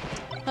some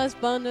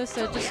husbanders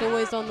that are just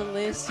always on the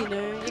list, you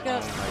know. You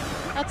got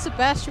that's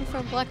Sebastian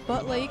from Black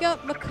Butler. You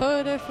got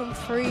Makoto from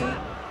Free. You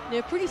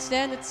know, pretty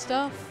standard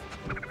stuff.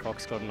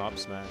 Fox got an up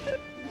smash.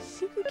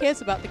 Who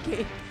cares about the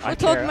game? We're I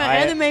talking care- about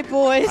anime,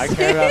 boys. I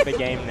care about the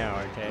game now,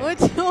 okay? We're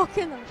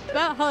talking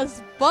about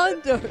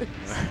husbanders.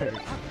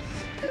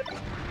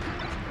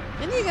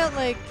 Then you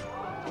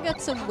got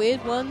some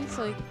weird ones,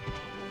 like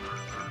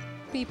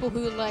people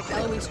who like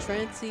Eloise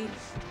Trancy.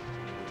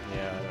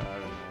 Yeah, I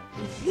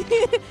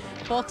don't know.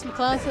 Fox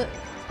McCloud's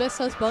best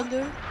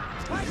husbander.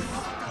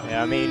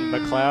 Yeah, I mean,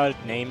 McCloud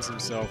names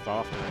himself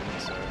after him,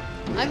 so...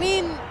 I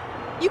mean,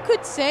 you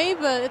could say,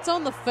 but it's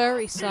on the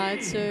furry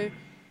side, so if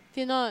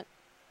you're not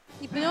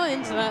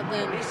into that,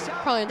 then it's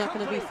probably not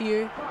going to be for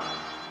you.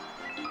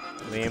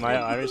 Liam,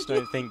 I just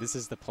don't think this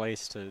is the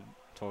place to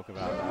talk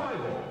about that.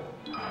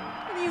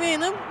 What do you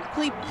mean? I'm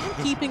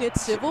keeping it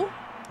civil.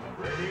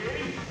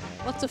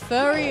 What's a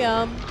furry?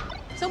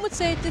 Some would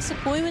say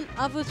disappointment,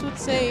 others would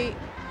say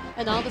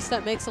an artist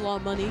that makes a lot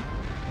of money.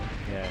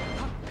 Yeah.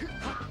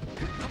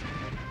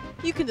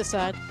 You can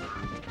decide.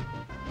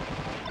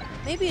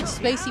 Maybe it's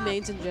spacey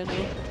mains in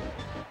general.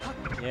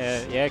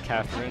 Yeah,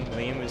 Catherine.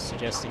 Liam was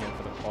suggesting it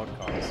for the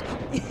podcast.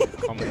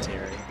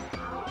 Commentary.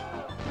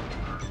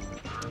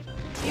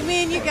 You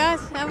mean you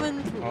guys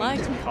haven't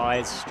liked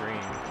Kai's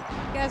stream?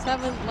 You guys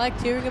haven't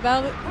liked hearing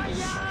about it?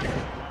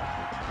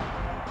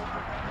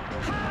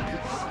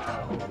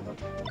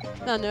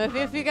 No,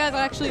 if you guys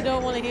actually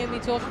don't want to hear me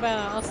talk about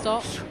it, I'll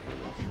stop.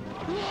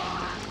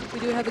 We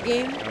do have a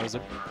game. That was a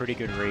pretty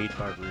good read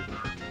by Ruben.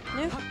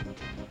 Yeah.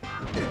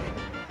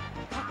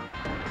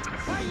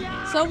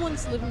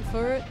 Someone's living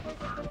for it.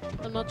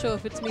 I'm not sure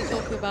if it's me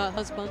talking about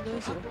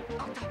husbandos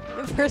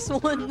or the first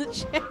one in the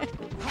chat.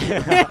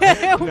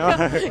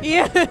 No.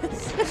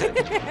 Yes.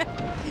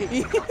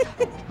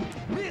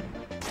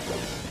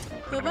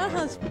 So about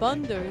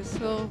husbandos,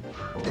 well,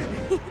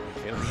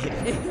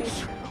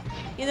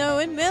 you know,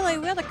 in Melee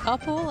we had a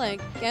couple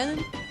like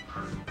Ganon,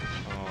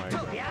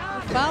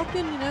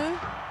 Falcon, you know.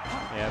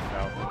 Yeah,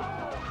 Falcon.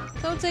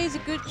 So I would say he's a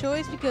good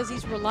choice because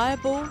he's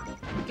reliable,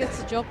 gets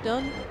the job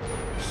done.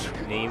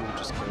 Knee will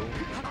just kill.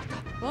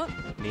 What?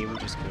 Knee will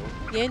just kill.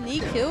 Yeah,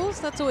 knee kills.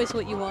 That's always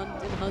what you want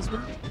in a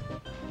husband.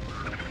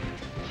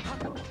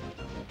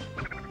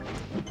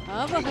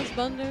 Other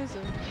husbanders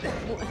are...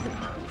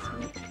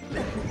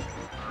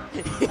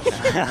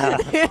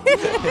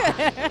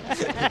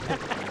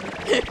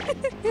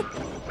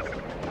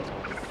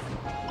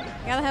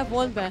 Gotta have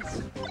one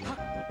best.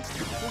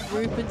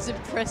 Ruben's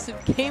impressive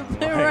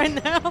gameplay right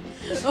now.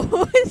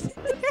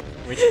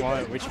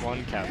 Which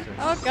one, Catherine?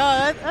 Oh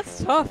god,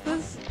 that's tough.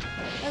 There's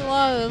a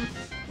lot of them.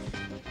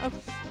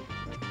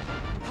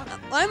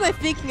 Why am I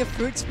thinking of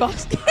Fruits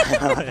Basket?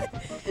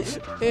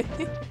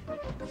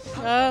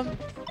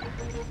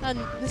 And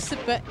Mr.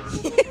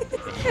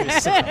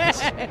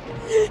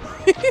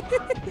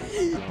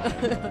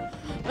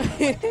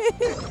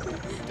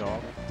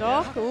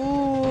 Doc?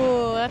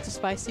 Ooh, that's a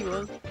spicy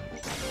one.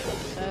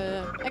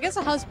 I guess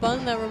a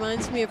husband that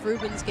reminds me of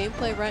Ruben's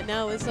gameplay right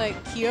now is like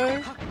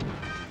Kyo.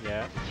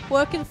 Yeah.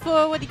 Working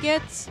for what he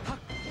gets.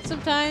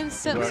 Sometimes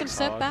some hard.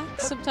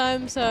 setbacks.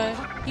 Sometimes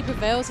he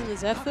prevails in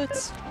his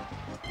efforts.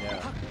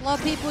 Yeah. A lot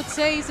of people would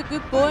say he's a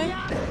good boy.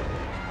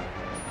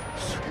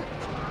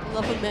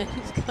 Love a man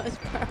who's got his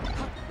priorities.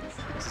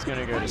 This is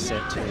gonna go to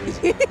set 2.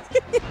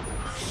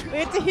 We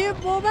have to hear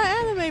more about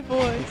anime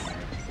boys.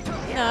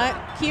 No,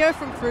 Kyo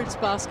from Fruits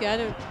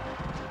Basket.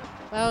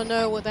 I don't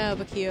know what that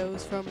other Kyo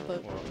is from,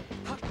 but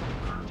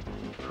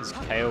is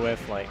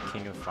KOF like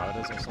King of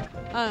Fighters or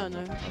something? I don't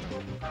know.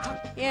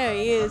 Yeah,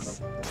 he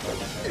is.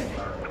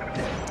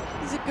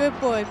 He's a good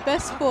boy,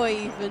 best boy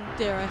even,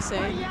 dare I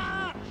say.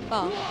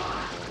 Oh.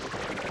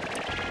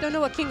 Don't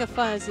know what King of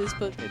Fighters is,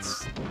 but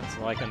it's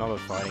like another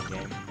fighting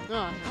game.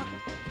 Oh.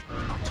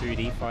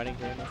 2D fighting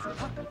game, I think.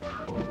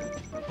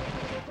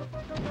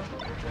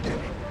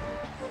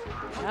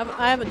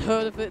 I haven't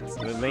heard of it.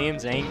 But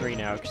Liam's angry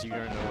now because you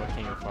don't know what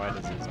King of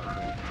Fighters is,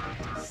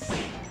 I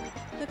think.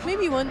 Look,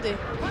 maybe one day.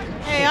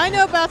 Hey, I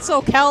know about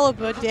Soul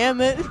Calibur, damn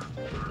it.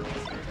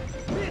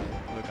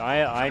 Look,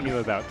 I knew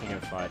about King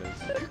of Fighters.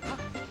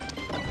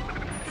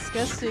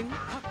 Disgusting.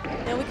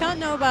 Now, we can't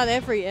know about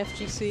every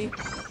FGC.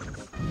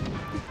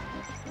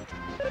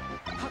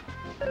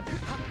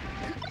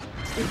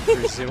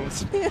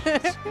 Brazil's.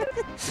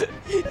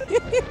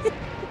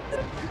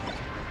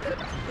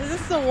 Is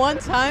this the one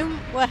time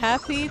we're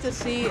happy to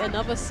see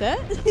another set?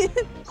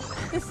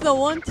 It's the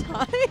one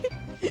time.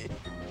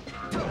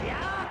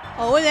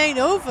 Oh, it ain't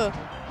over.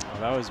 Oh,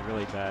 that was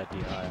really bad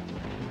DI.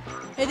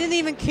 It didn't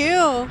even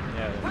kill.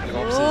 Yeah, the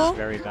Fox Oh. is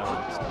very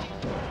balanced.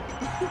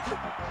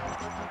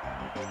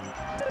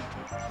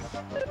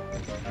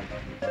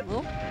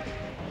 Oh.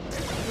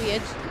 The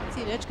edge.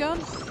 See an edge guard?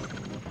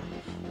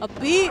 A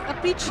B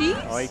cheese?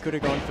 Oh, he could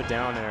have gone for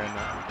down air and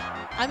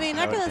that. I mean,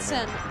 I that can would've been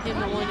understand him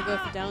not wanting to go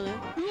for down there.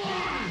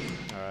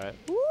 Alright.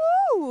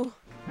 Woo!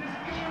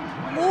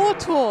 More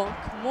talk,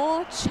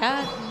 more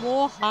chat,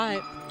 more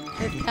hype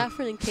with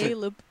Catherine and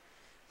Caleb.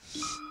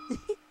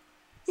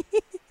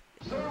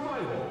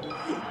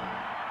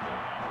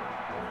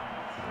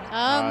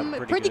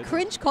 Pretty good.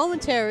 cringe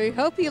commentary.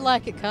 Hope you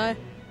like it, Kai.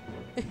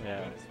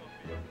 Yeah.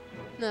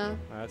 No.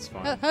 That's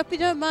fine. Hope you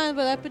don't mind,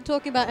 but I've been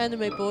talking about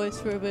anime boys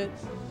for a bit.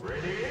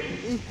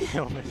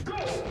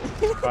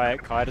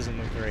 Kai doesn't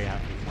look very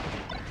happy.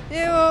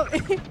 Yeah, well,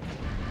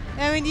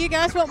 I mean, do you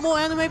guys want more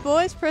anime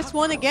boys? Press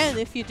 1 again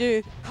if you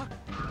do.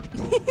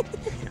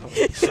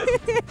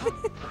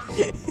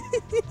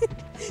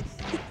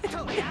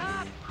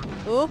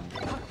 Oh,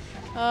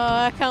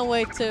 I can't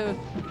wait to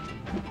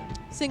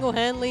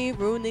single-handedly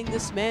ruining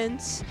this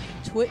man's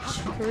Twitch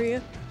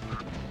career.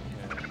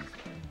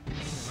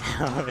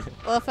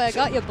 Well, if I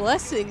got your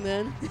blessing,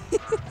 then. You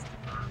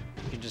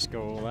can just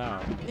go all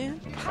out. Yeah.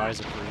 Kai's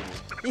approval.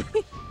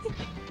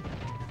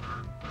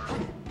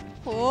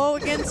 Oh,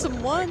 again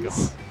some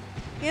ones.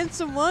 Again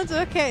some ones.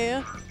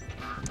 Okay.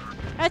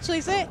 Actually,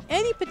 is there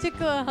any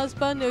particular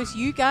husbandos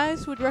you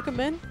guys would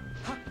recommend?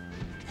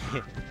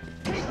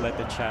 Let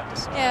the chat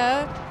decide.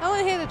 Yeah, I want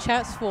to hear the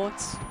chat's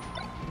thoughts.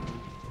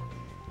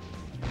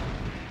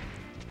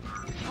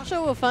 I'm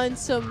sure we'll find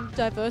some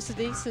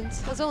diversity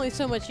since there's only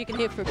so much you can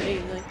hear from me.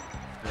 Like,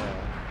 Yeah.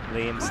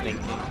 Liam's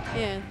thinking.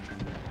 yeah,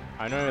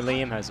 I know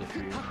Liam has a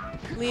few.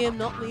 Liam,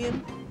 not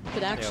Liam,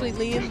 but actually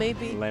Yeah, Liam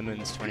maybe.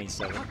 Lemon's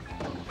 27.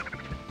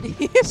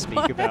 Yeah, Speak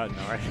but- about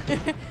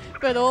Naruto.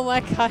 But all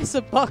my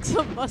Kaiza box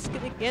of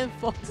musket again,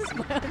 Fox is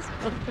my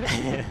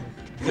husband.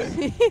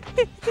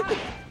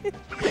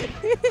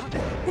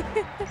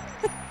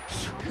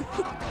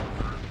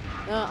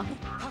 Ah.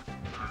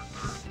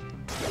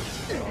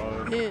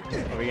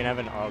 Are we gonna have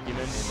an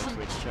argument in the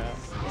Twitch chat?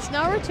 Is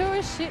Naruto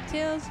a shit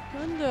Tails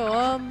Mundo?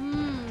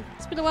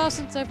 It's been a while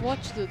since I've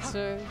watched it,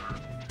 so.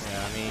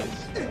 Yeah,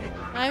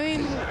 I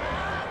mean,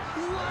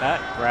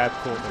 that grab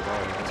caught the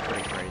roll. That's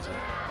pretty crazy.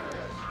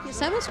 yeah,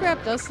 Samus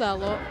grab does that a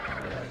lot.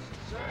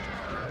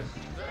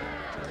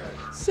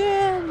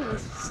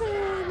 Samus.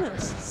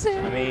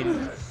 I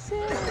mean,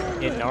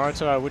 Samus. in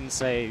Naruto, I wouldn't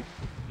say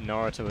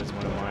Naruto is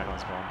one of my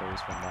husbandos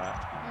from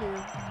that.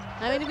 Yeah.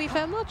 I mean, to be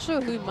fair, I'm not sure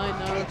who my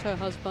Naruto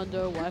husband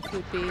or wife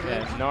would be. Yeah,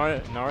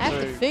 Like, Naruto. I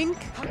have to think.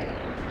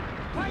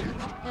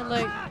 And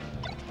like,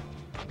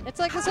 it's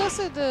like there's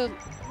also the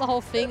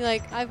whole thing.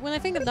 Like, when I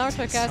think of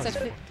Naruto guys,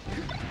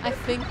 I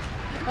think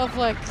of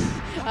like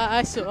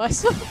I saw.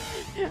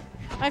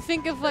 I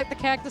think of like the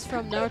characters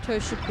from Naruto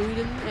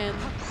Shippuden and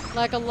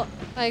like a lot.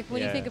 Like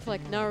when you think of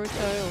like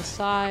Naruto or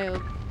Sai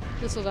or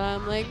this or that,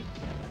 I'm like,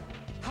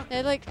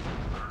 they're like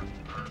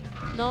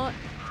not.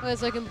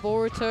 Whereas like in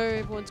Boruto,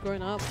 everyone's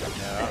grown up.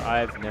 Yeah, I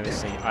have not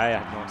seen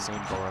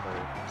Boruto.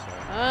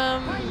 So.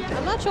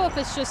 I'm not sure if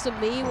it's just a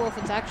meme or if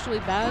it's actually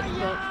bad,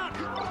 but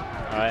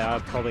I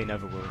probably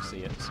never will see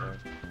it. So.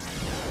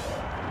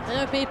 I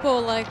know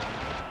people like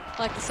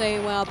to say,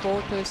 "Wow,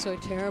 Boruto is so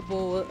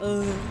terrible."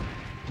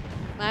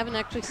 I haven't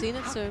actually seen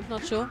it, so I'm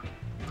not sure.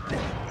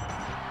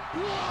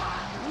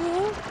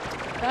 Ooh,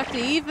 back to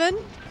even.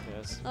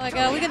 Yes. Like,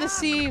 we're gonna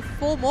see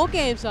 4 more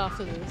games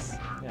after this.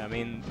 Yeah, I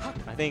mean,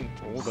 I think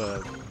all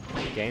the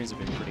games have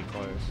been pretty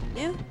close.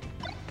 Yeah.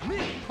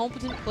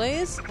 Competent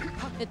players.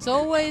 It's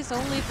always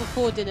only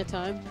before dinner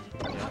time.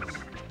 Yeah.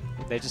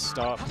 They just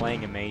start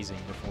playing amazing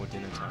before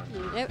dinner time.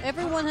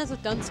 Everyone has a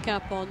dunce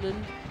cap on,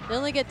 and they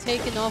only get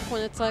taken off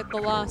when it's like the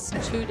last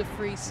 2 to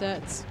 3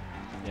 sets.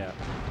 Yeah.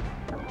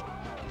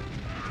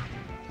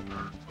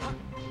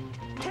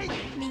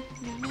 Me.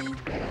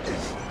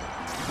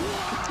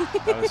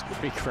 That was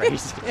pretty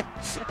crazy.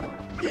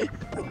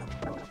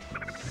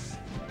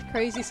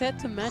 Crazy set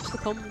to match the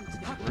comment.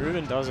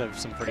 Ruben does have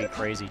some pretty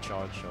crazy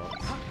charge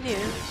shots. Yeah.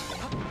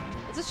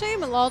 It's a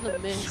shame a lot of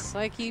them miss.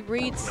 Like, he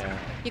reads,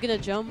 you're gonna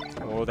jump.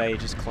 Or they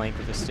just clank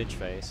with a stitch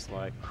face,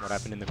 like what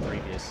happened in the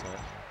previous set.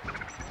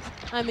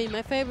 I mean,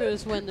 my favorite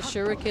is when the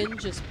shuriken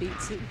just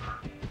beats it.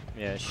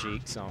 Yeah,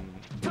 Sheik's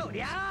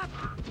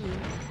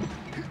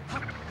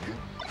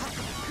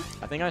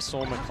I think I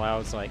saw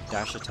McLeod's like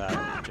dash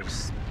attack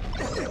just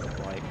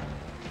like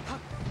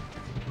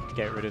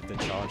get rid of the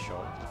charge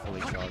shot,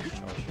 fully charged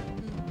charge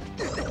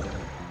shot.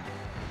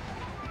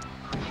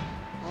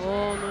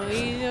 Oh no,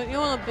 you don't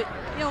wanna be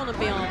on a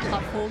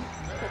platform.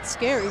 That's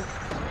scary.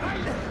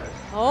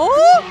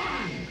 Oh!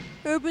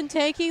 Ruben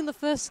taking the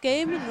first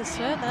game in the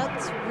set.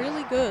 That's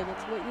really good.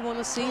 That's what you want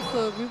to see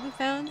for Ruben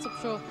fans. I'm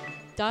sure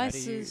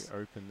Dice is. How do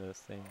you open the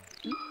thing?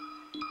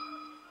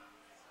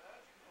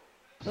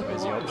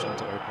 Where's the option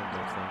to open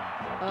the thing?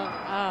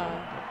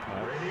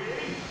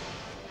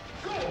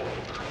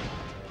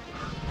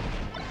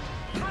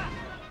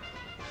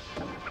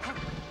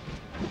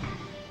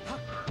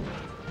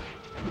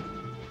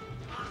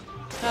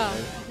 Oh.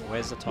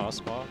 Where's the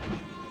taskbar?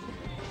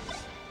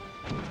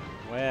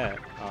 Where?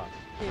 Oh.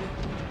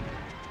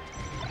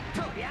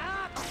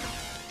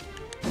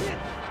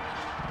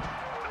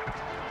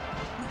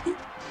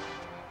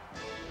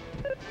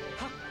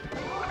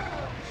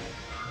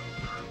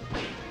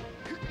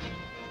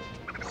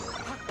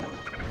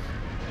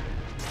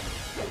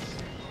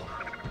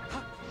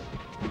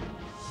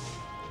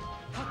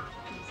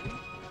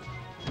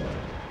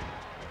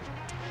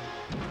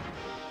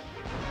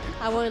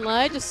 I won't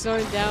lie, just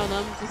slowing down.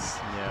 I'm just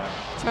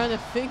trying to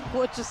think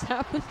what just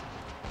happened.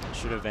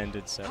 Should have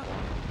ended set 1.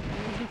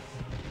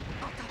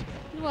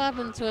 What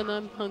happens when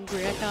I'm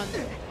hungry? I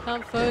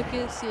can't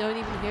focus. You don't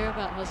even hear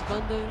about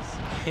husbandos.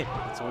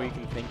 That's all you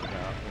can think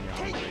about when you're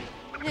hungry.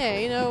 Yeah,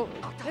 you know,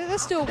 they're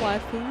still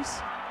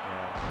waifus.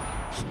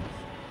 Yeah.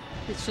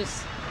 It's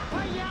just a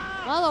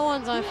lot of the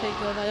ones I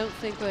think of. I don't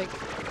think like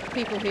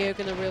people here are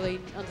gonna really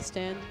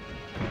understand.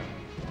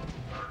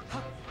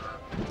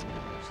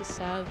 It's just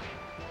sad.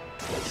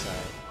 I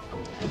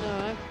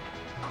know.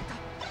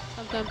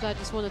 Sometimes I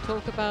just want to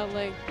talk about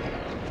like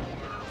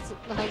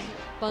the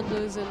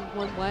husbandos and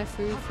one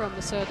waifu from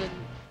a certain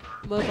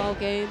mobile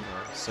game.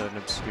 Certain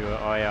obscure.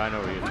 Oh yeah, I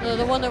know what you're talking The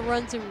about. one that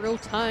runs in real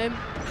time.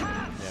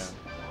 Yeah.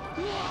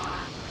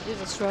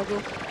 It's a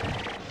struggle.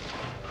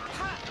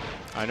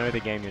 I know the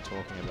game you're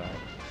talking about.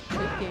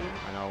 Good game.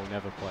 And I will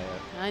never play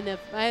it.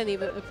 I didn't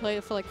even play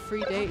it for like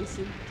 3 days.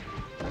 And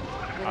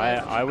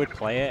I would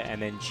play it and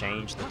then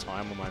change the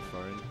time on my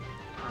phone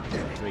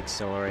to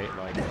accelerate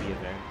like the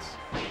events.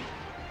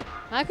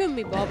 I couldn't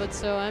be bothered,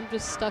 so I'm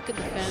just stuck in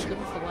the fandom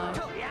for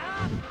life.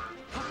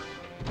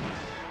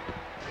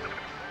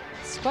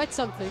 It's quite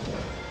something.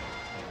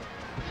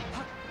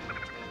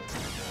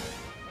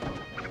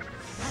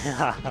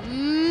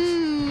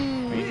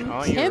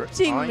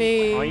 Tempting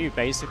me. Aren't you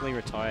basically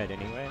retired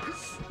anyway?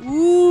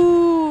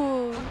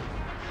 Ooh.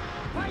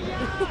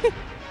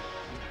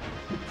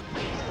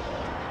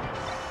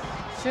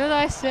 Should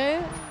I say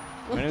it?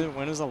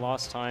 When was the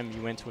last time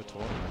you went to a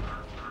tournament?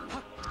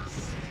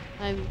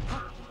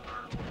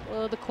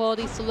 Well, the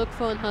qualities to look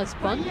for in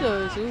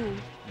husbandos. Ooh.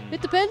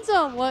 It depends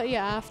on what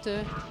you're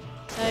after.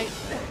 Like,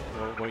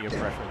 what your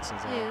preferences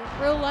are.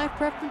 Yeah, real life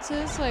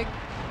preferences. Like,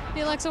 do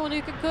you like someone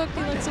who can cook?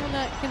 Do you like someone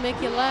that can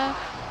make you laugh?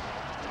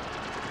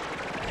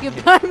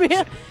 Goodbye,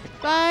 Mia.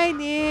 Bye,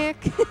 Nick.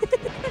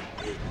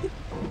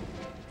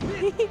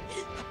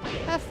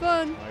 Have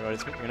fun. Oh my god,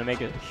 it's going to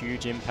make a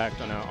huge impact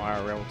on our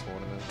IRL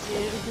tournament.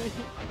 Yeah.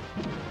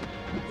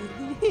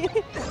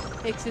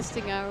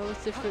 Existing arrows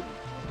different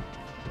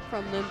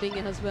from them being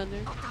a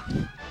husbander.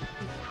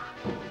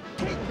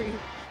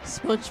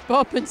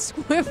 SpongeBob and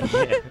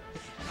Squidward. Yeah.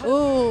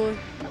 Oh.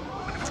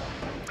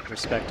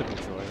 Respectable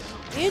choice.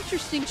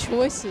 Interesting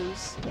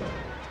choices.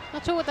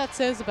 Not sure what that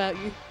says about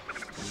you.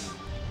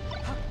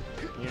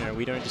 You know,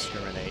 we don't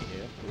discriminate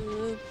here.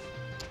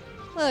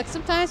 Look,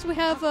 sometimes we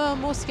have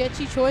more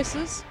sketchy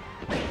choices.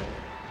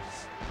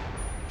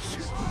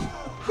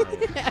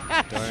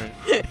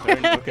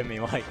 Don't look at me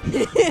like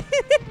that.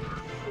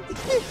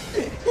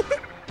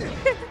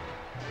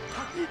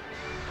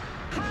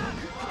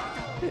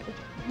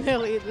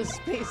 Nelly the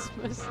Space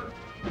Person.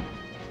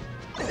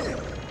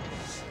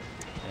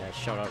 Yeah,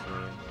 shut up,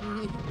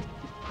 Liam.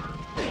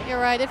 You're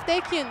right. If they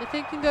can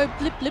go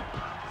blip blip,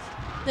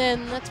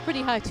 then that's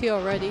pretty high tier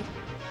already.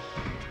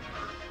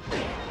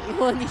 You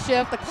want to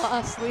share the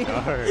class, Liam?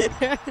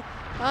 No.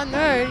 Oh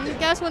no! You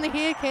guys want to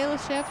hear Kayla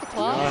share the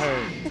class? No.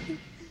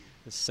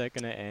 The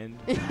second it end.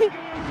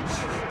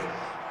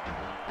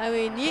 I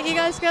mean, you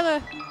guys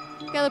gotta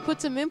put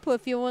some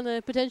input if you want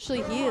to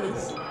potentially hear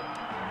this.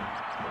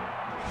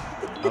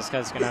 Those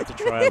guys gonna have to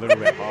try a little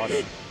bit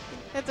harder.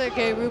 That's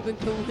okay, Ruben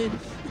can win.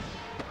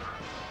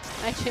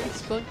 I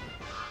changed fun.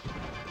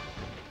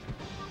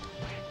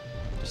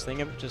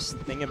 Just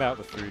think about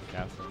the food,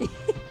 Catherine.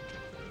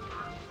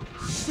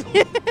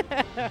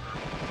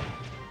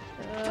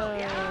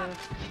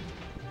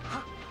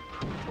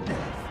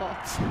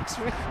 Fox.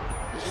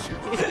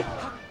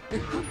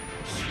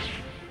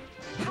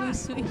 Too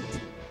sweet.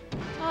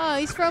 Oh,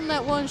 he's from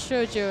that one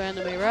shoujo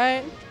anime,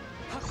 right?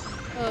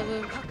 Oh,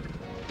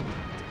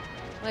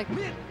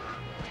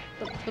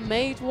 the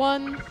maid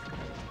one.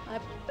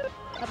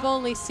 I've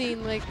only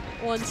seen like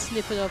one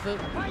snippet of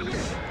it.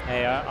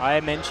 Hey, I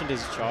mentioned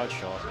his charge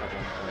shot at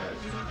one point.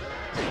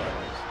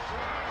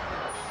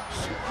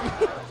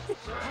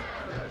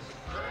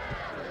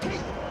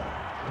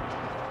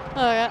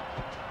 Alright,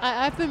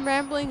 I've been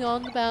rambling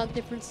on about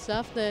different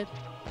stuff that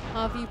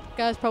half of you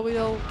guys probably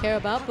don't care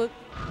about, but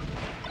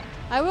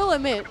I will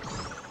admit,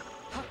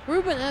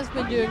 Ruben has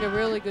been doing a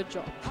really good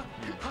job.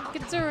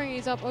 Considering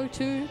he's up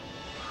 0-2,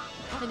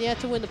 and he had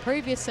to win the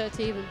previous set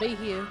to even be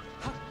here.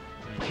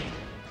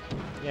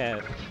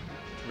 Yeah,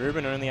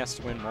 Ruben only has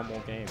to win one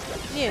more game.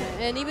 Yeah,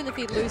 and even if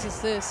he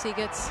loses this, he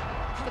gets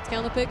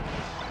counterpick.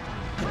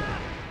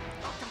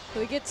 So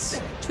he gets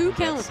two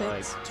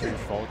counterpicks. Like 2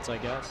 faults, I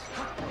guess.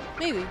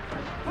 Maybe.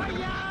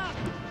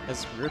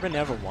 Has Ruben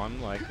ever won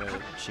like a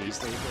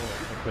cheese league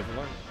or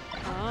equivalent?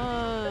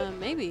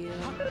 Maybe.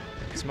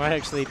 This might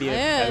actually be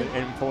Yeah.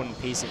 an important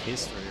piece of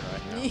history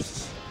right now.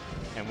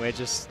 And we're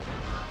just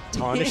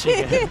tarnishing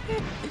it.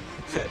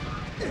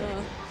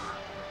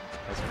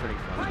 That's pretty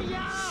funny.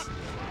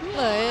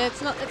 Look,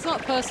 it's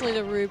not personally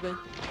to Ruben.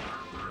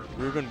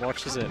 Ruben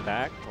watches it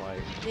back,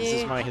 like, this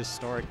is my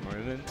historic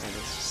moment, and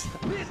it's just...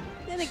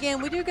 Then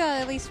again, we do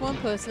got at least one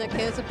person that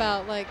cares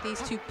about, like,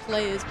 these two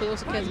players, but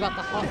also cares about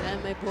the hot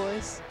anime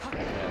boys.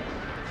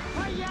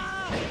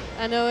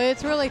 I know,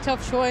 it's a really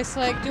tough choice.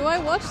 Like, do I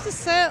watch the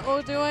set,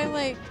 or do I,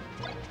 like,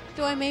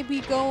 do I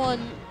maybe go on,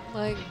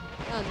 like,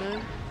 I don't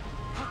know.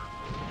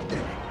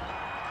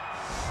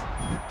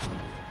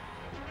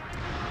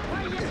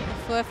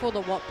 Fly for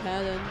the what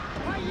pattern.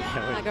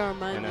 I gotta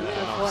remind me of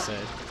what.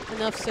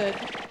 Enough said.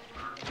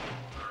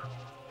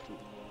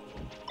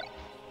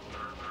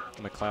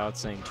 McLeod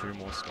saying 2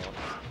 more stops.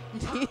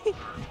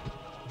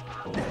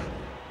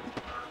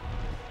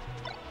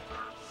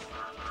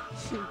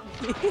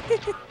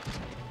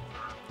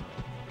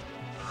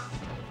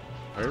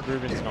 I hope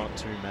Ruben's not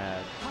too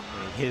mad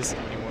when he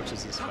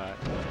watches this back.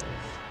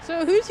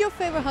 So who's your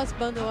favorite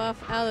husband out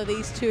of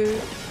these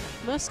two?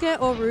 Muscat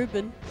or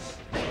Ruben?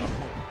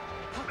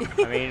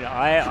 I mean,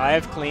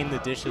 I've cleaned the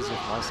dishes with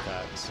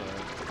Muscat, so...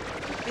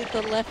 Did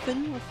the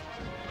Leffen with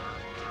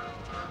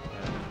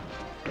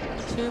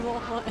 2 more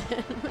hot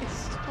anime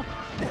stuff?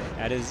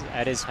 At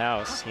his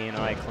house, he and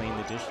I clean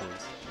the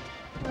dishes.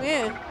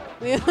 Yeah,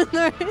 we all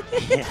know.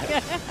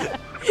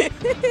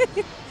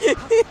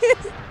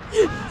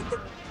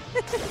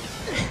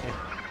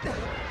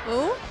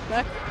 Oh,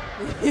 back.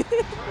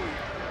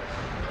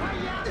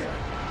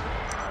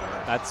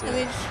 That's it. I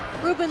mean,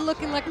 Ruben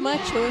looking like my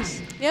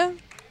choice. Yeah.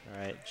 All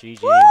right,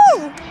 GG's.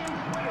 Woo!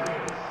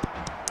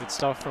 Good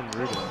stuff from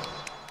Ruben. Woo!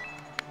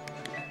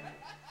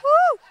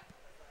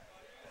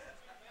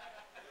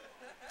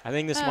 I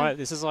think this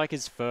is like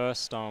his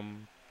first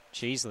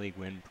Cheese League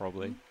win,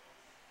 probably.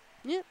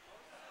 Yep.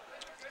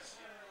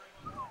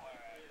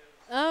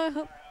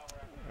 Hope.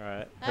 All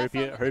right.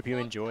 Hope you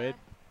enjoyed.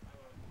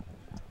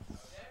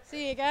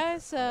 See you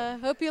guys.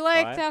 Hope you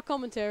liked our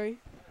commentary.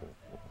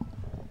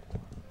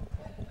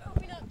 Hope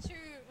we're not too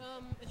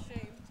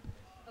ashamed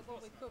of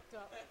what we cooked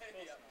up. I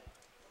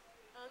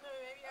don't know,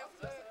 maybe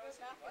after this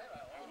happened.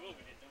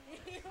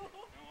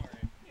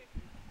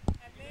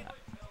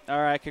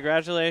 All right,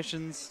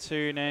 congratulations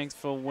to Nangs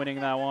for winning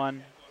that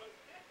one.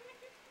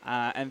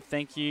 And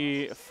thank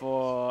you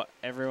for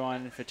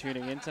everyone for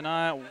tuning in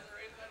tonight.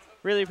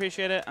 Really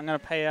appreciate it. I'm going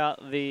to pay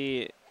out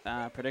the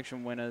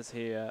prediction winners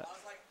here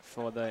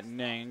for the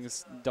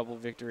Nangs double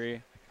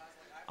victory.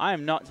 I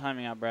am not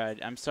timing out Brad.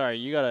 I'm sorry.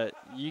 You get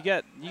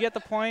the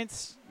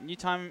points. You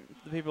time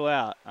the people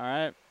out. All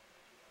right.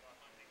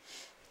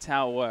 That's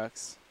how it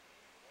works.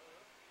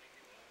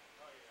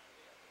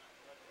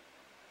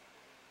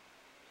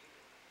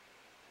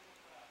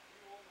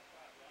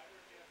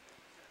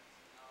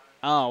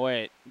 Oh,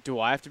 wait. Do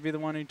I have to be the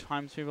one who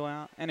times people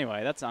out?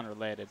 Anyway, that's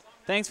unrelated.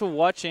 Thanks for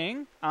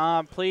watching.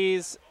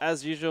 Please,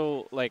 as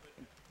usual,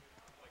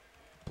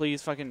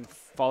 please fucking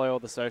follow all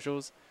the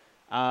socials.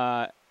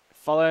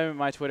 Follow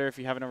my Twitter if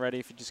you haven't already,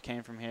 if you just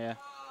came from here.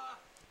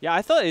 Yeah,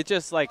 I thought it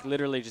just,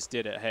 literally just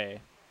did it,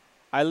 hey.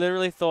 I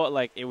literally thought,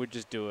 it would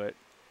just do it.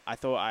 I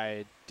thought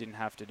I didn't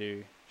have to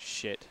do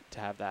shit to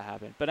have that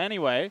happen. But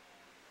anyway...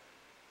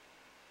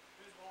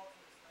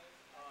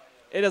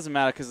 It doesn't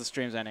matter because the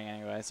stream's ending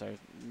anyway, so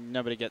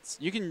nobody gets...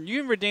 You can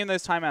redeem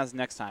those timeouts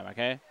next time,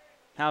 okay?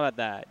 How about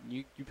that?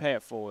 You pay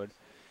it forward.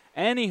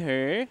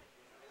 Anywho,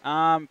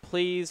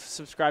 please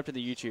subscribe to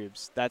the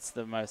YouTubes. That's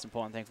the most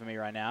important thing for me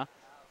right now.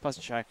 Plus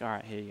check. All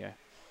right, here you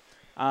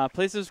go.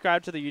 Please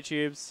subscribe to the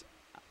YouTubes,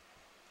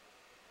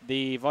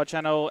 the VOD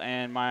channel,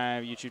 and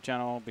my YouTube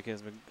channel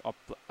because we're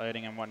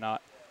uploading and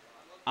whatnot.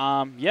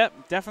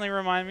 Yep, definitely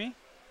remind me.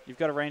 You've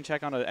got a rain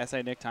check on the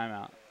SA Nick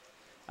timeout.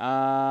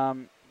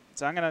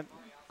 So I'm going to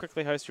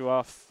quickly host you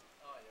off.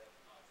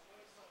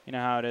 You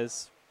know how it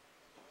is.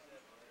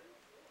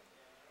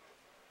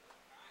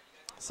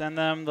 Send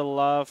them the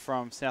love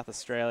from South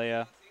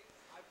Australia.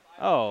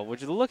 Oh,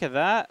 would you look at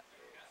that?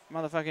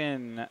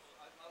 Motherfucking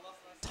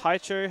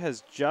Taicho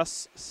has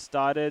just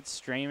started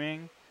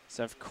streaming.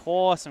 So of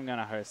course I'm going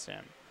to host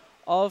him.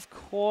 Of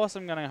course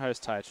I'm going to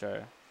host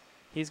Taicho.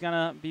 He's going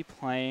to be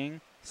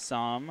playing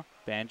some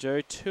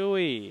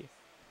Banjo-Tooie.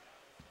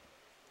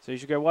 So you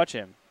should go watch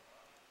him.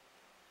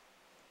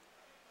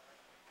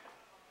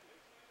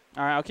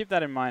 All right, I'll keep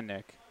that in mind,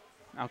 Nick.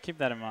 I'll keep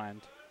that in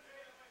mind.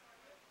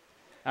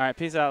 All right,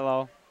 peace out,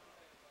 lol.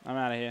 I'm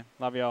out of here.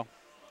 Love y'all.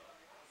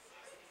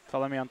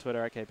 Follow me on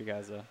Twitter at KP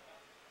Kaiza.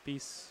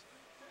 Peace.